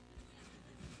knees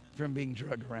from being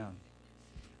dragged around.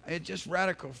 It's just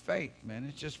radical faith, man.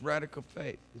 It's just radical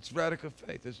faith. It's radical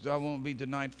faith. I won't be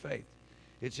denied faith.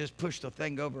 It just pushed the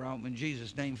thing over on in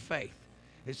Jesus' name, faith.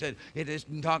 It said, it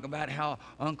doesn't talk about how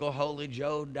Uncle Holy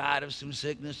Joe died of some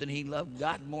sickness and he loved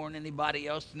God more than anybody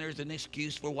else, and there's an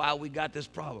excuse for why we got this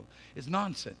problem. It's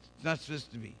nonsense. It's not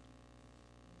supposed to be.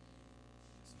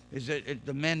 It's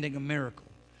demanding a miracle.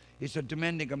 It's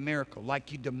demanding a miracle,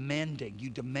 like you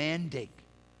demanding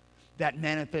that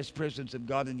manifest presence of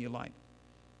God in your life.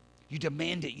 You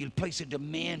demand it. You place a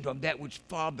demand on that which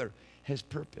Father has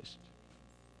purposed.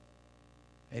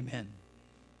 Amen.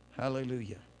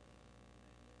 Hallelujah.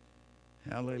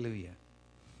 Hallelujah.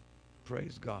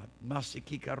 Praise God.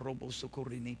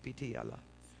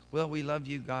 Well, we love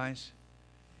you guys.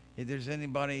 If there's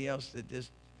anybody else that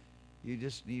you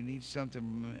need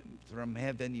something from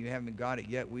heaven, you haven't got it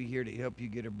yet, we're here to help you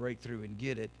get a breakthrough and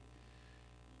get it.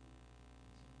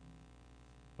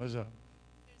 What's up?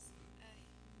 There's a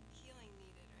healing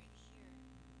needed right here.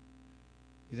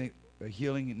 You think a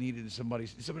healing needed in somebody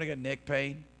got neck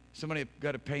pain? Somebody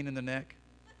got a pain in the neck?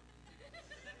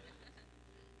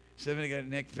 Somebody got a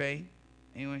neck pain?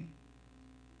 Anyway? I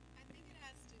think it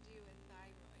has to do with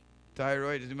thyroid.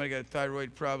 Thyroid? Has anybody got a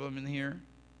thyroid problem in here?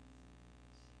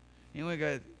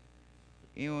 Anyone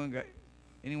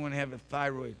have a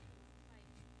thyroid?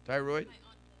 Thyroid? My aunt does.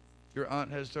 Your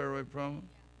aunt has a thyroid problem?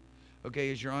 Okay,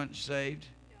 is your aunt saved?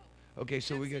 No. Okay,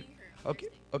 so I'm we get seeing her on okay.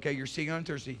 Thursday. Okay, you're seeing her on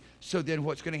Thursday. So then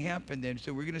what's going to happen then?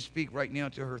 So we're going to speak right now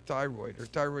to her thyroid. Her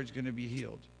thyroid's going to be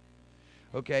healed.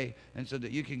 Okay, and so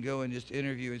that you can go and just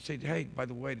interview and say, hey, by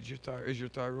the way, is your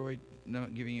thyroid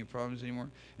not giving you problems anymore?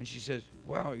 And she says,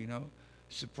 wow,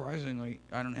 surprisingly,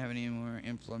 I don't have any more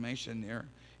inflammation there.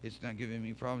 It's not giving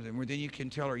me problems anymore. Then you can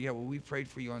tell her, yeah, well, we prayed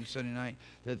for you on Sunday night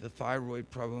that the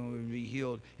thyroid problem would be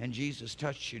healed, and Jesus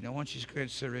touched you. Now, why don't you just go ahead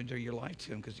and surrender your life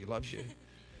to him because he loves you.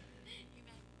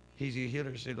 He's your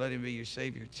healer, so let him be your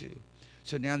Savior too.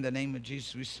 So now in the name of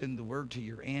Jesus, we send the word to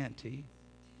your auntie.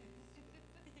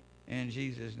 In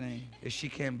Jesus' name. Is she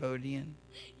Cambodian?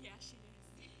 Yeah, she is.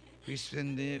 We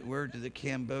send the word to the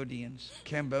Cambodians.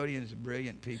 Cambodians are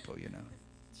brilliant people,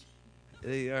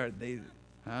 They are.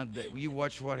 You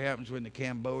watch what happens when the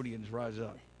Cambodians rise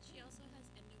up. She also has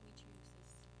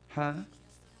endometriosis. Huh?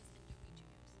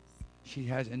 She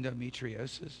also has endometriosis. She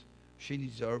has endometriosis. She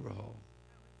needs overhaul.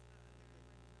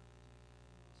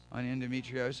 On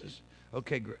endometriosis?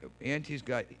 Okay, Auntie's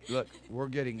got, look, we're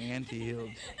getting Auntie healed.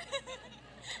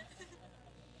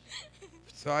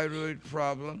 Thyroid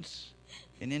problems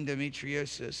and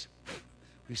endometriosis.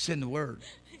 We send the word.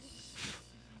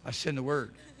 I send the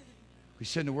word. We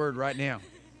send the word right now.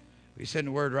 We send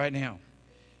the word right now.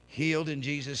 Healed in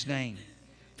Jesus' name.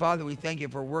 Father, we thank you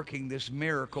for working this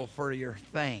miracle for your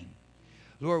thing.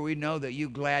 Lord, we know that you're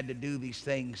glad to do these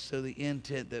things so the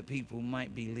intent that people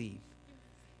might believe.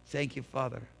 Thank you,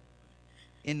 Father.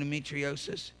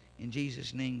 Endometriosis, in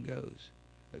Jesus' name goes.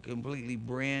 A completely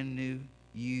brand new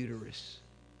uterus.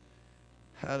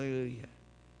 Hallelujah.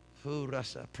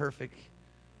 Rasa, perfect.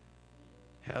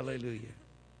 Hallelujah.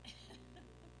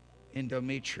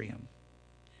 Endometrium.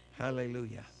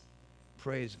 Hallelujah.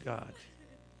 Praise God.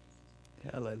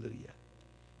 Hallelujah.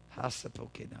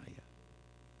 Hasapokenaya.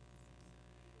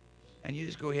 And you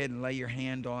just go ahead and lay your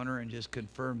hand on her and just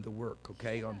confirm the work,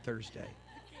 okay, on Thursday.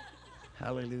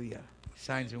 Hallelujah.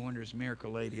 Signs and wonders,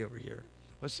 miracle lady over here.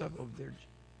 What's up over there?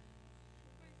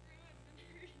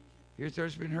 Your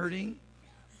throat's been hurting?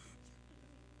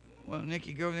 Well,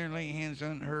 Nikki, go over there and lay your hands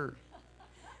on her.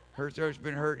 Her throat's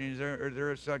been hurting.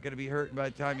 It's not going to be hurting by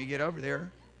the time you get over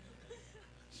there.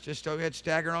 Just go ahead,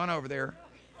 stagger on over there.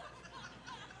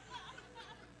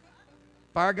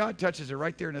 Fire God touches her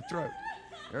right there in the throat.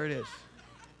 There it is.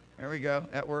 There we go.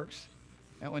 That works.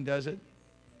 That one does it.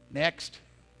 Next.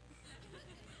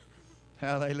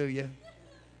 Hallelujah.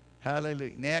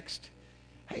 Hallelujah. Next.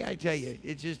 Hey, I tell you,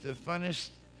 it's just the funnest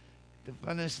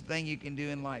thing you can do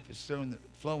in life is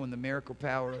flowing the miracle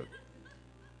power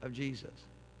of Jesus.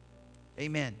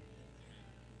 Amen.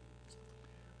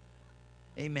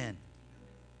 Amen.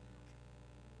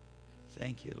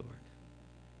 Thank you, Lord.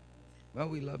 Well,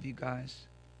 we love you guys.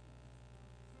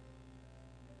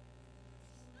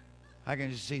 I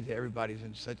can just see that everybody's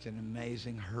in such an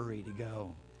amazing hurry to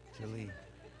go, to leave.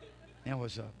 Now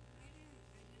what's up? I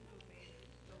didn't obey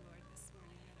the Lord this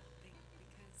morning, I don't think,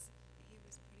 because he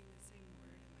was putting the same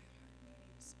word in my heart that he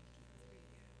was speaking through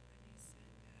you. And he said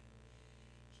that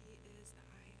he is the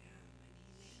I am, and he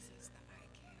makes us the I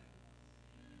can.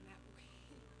 And that we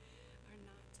are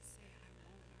not to say I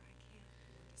won't or I can't, but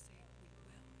we're to say we will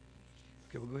and we can.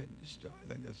 Okay, well, go ahead and start. I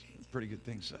think that's a pretty good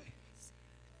thing to say.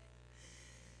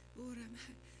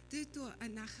 Dito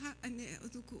anaka ane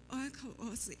otuku aika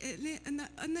osi ele ana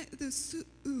ane the su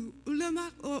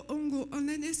ulamak o ongo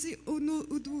onene si ono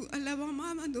udu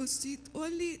alabama no sit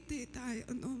oli te tai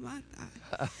ono mata.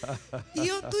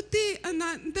 Io tutti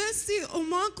anandasi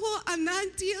omako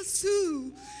anantia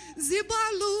su.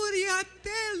 Zibaluria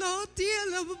telo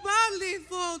tiela bali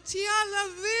fo tiala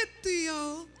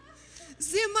vitio.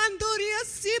 Zimandoria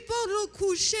siporo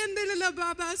kushendele la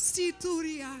baba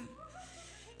situria.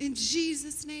 In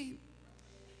Jesus' name.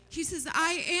 He says,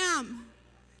 I am.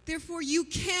 Therefore you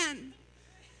can.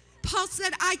 Paul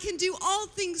said, I can do all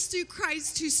things through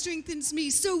Christ who strengthens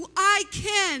me. So I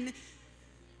can.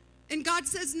 And God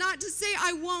says not to say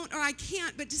I won't or I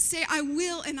can't, but to say I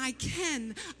will and I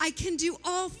can. I can do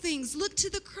all things. Look to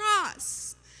the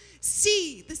cross.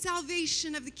 See the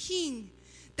salvation of the King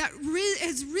that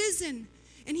has risen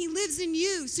and he lives in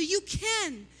you. So you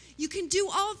can. You can do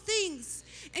all things.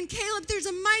 And Caleb, there's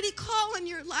a mighty call in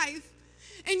your life.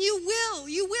 And you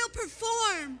will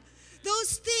perform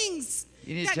those things.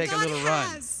 You need to that take God a little run.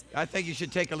 has. I think you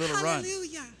should take a little run.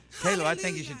 Hallelujah. Caleb, I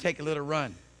think you Hallelujah. should take a little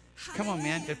run. Come on,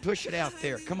 man. Just push it out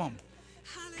there. Come on.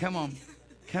 Come on.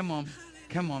 Come on.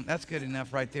 Come on. That's good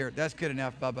enough right there. That's good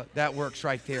enough, Bubba. That works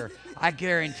right there. I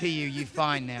guarantee you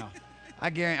fine now. I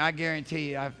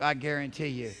guarantee you. I guarantee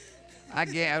you.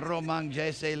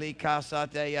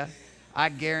 I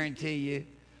guarantee you.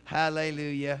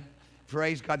 Hallelujah.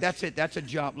 Praise God. That's it. That's a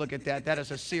jump. Look at that. That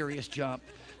is a serious jump.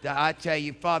 I tell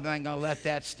you, Father ain't going to let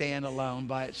that stand alone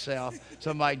by itself.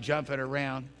 Somebody jumping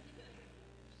around.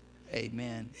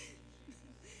 Amen.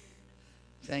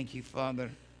 Thank you, Father.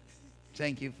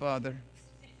 Thank you, Father.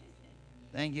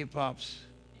 Thank you, Pops.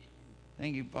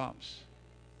 Thank you, Pops.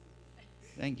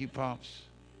 Thank you, Pops.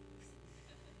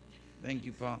 Thank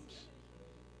you, Pops.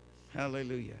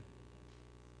 Hallelujah.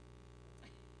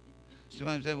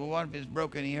 Somebody said, well, what if it's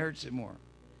broken and he hurts it more?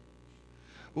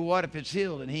 Well, what if it's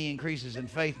healed and he increases in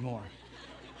faith more?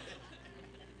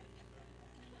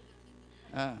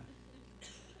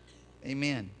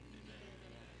 Amen.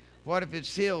 What if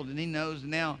it's healed and he knows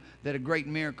now that a great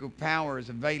miracle power is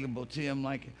available to him,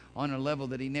 like on a level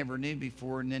that he never knew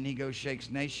before, and then he goes shakes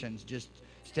nations just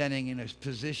standing in a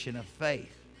position of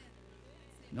faith,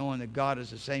 knowing that God is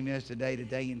the same yesterday,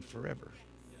 today, and forever.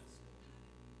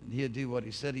 And he'll do what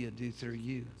he said he'll do through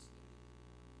you.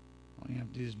 All you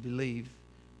have to do is believe.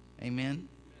 Amen?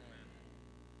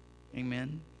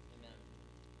 Amen?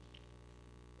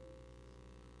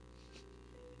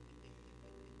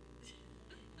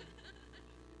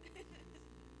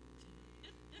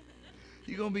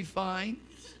 You're going to be fine.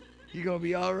 You're going to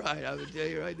be all right. I will tell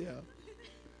you right now.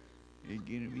 You're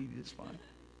going to be just fine.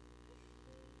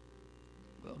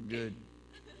 Well, good.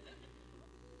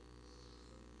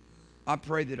 I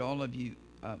pray that all of you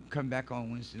come back on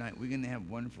Wednesday night. We're going to have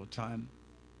a wonderful time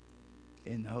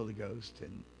in the Holy Ghost.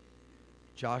 And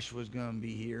Joshua's going to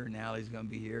be here, and Allie's going to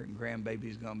be here, and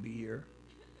grandbaby's going to be here.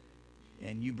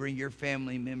 And you bring your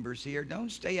family members here.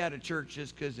 Don't stay out of church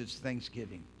just because it's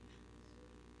Thanksgiving.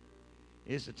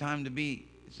 It's a time to be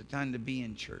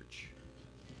in church.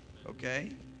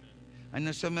 Okay? I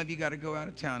know some of you got to go out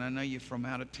of town. I know you're from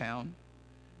out of town.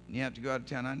 And you have to go out of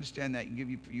town. I understand that.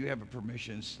 You have a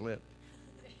permission slip.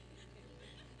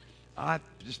 I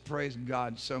just praise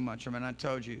God so much. I mean, I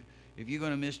told you, if you're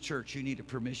going to miss church, you need a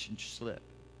permission slip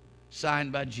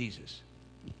signed by Jesus.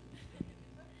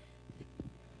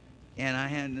 And I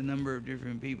had a number of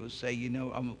different people say, you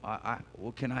know,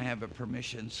 well, can I have a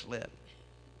permission slip?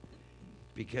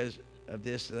 Because of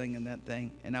this thing and that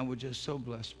thing. And I was just so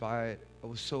blessed by it. I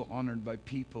was so honored by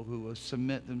people who will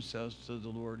submit themselves to the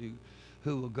Lord,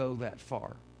 who will go that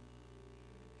far.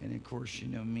 And of course, you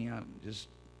know me, I'm just,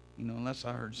 you know, unless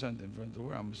I heard something from the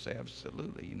Lord, I'm going to say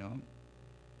absolutely, you know.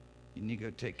 You need to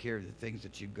go take care of the things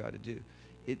that you've got to do.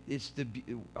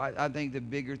 I think the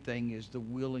bigger thing is the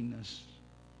willingness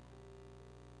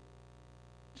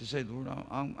to say, Lord,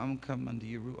 I'm going to come under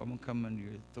your rule. I'm going to come under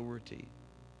your authority.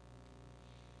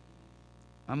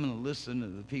 I'm going to listen to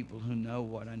the people who know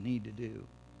what I need to do.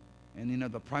 And, you know,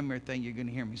 the primary thing you're going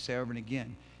to hear me say over and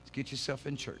again is get yourself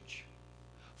in church.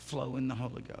 Flow in the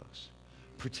Holy Ghost.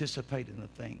 Participate in the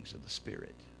things of the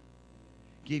Spirit.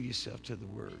 Give yourself to the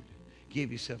Word.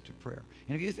 Give yourself to prayer.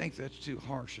 And if you think that's too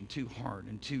harsh and too hard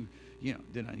and too, you know,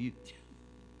 then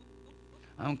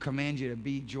I don't command you to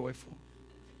be joyful.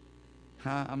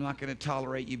 I'm not going to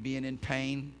tolerate you being in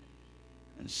pain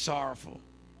and sorrowful.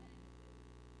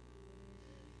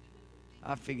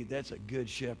 I figured that's a good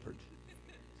shepherd.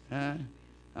 I'm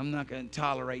not going to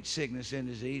tolerate sickness and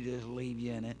disease, just leave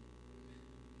you in it.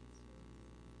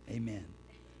 Amen.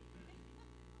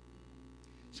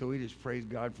 So we just praise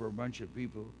God for a bunch of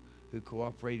people who are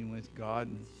cooperating with God.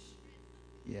 And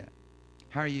yeah.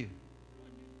 How are you?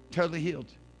 Totally healed.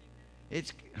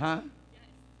 It's,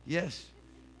 Yes.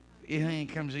 It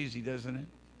comes easy, doesn't it?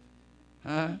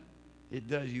 Huh? It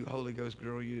does, you Holy Ghost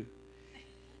girl, you.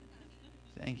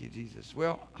 Thank you, Jesus.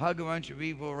 Well, hug a bunch of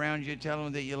people around you. Tell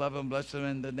them that you love them. Bless them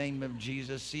in the name of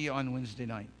Jesus. See you on Wednesday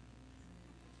night.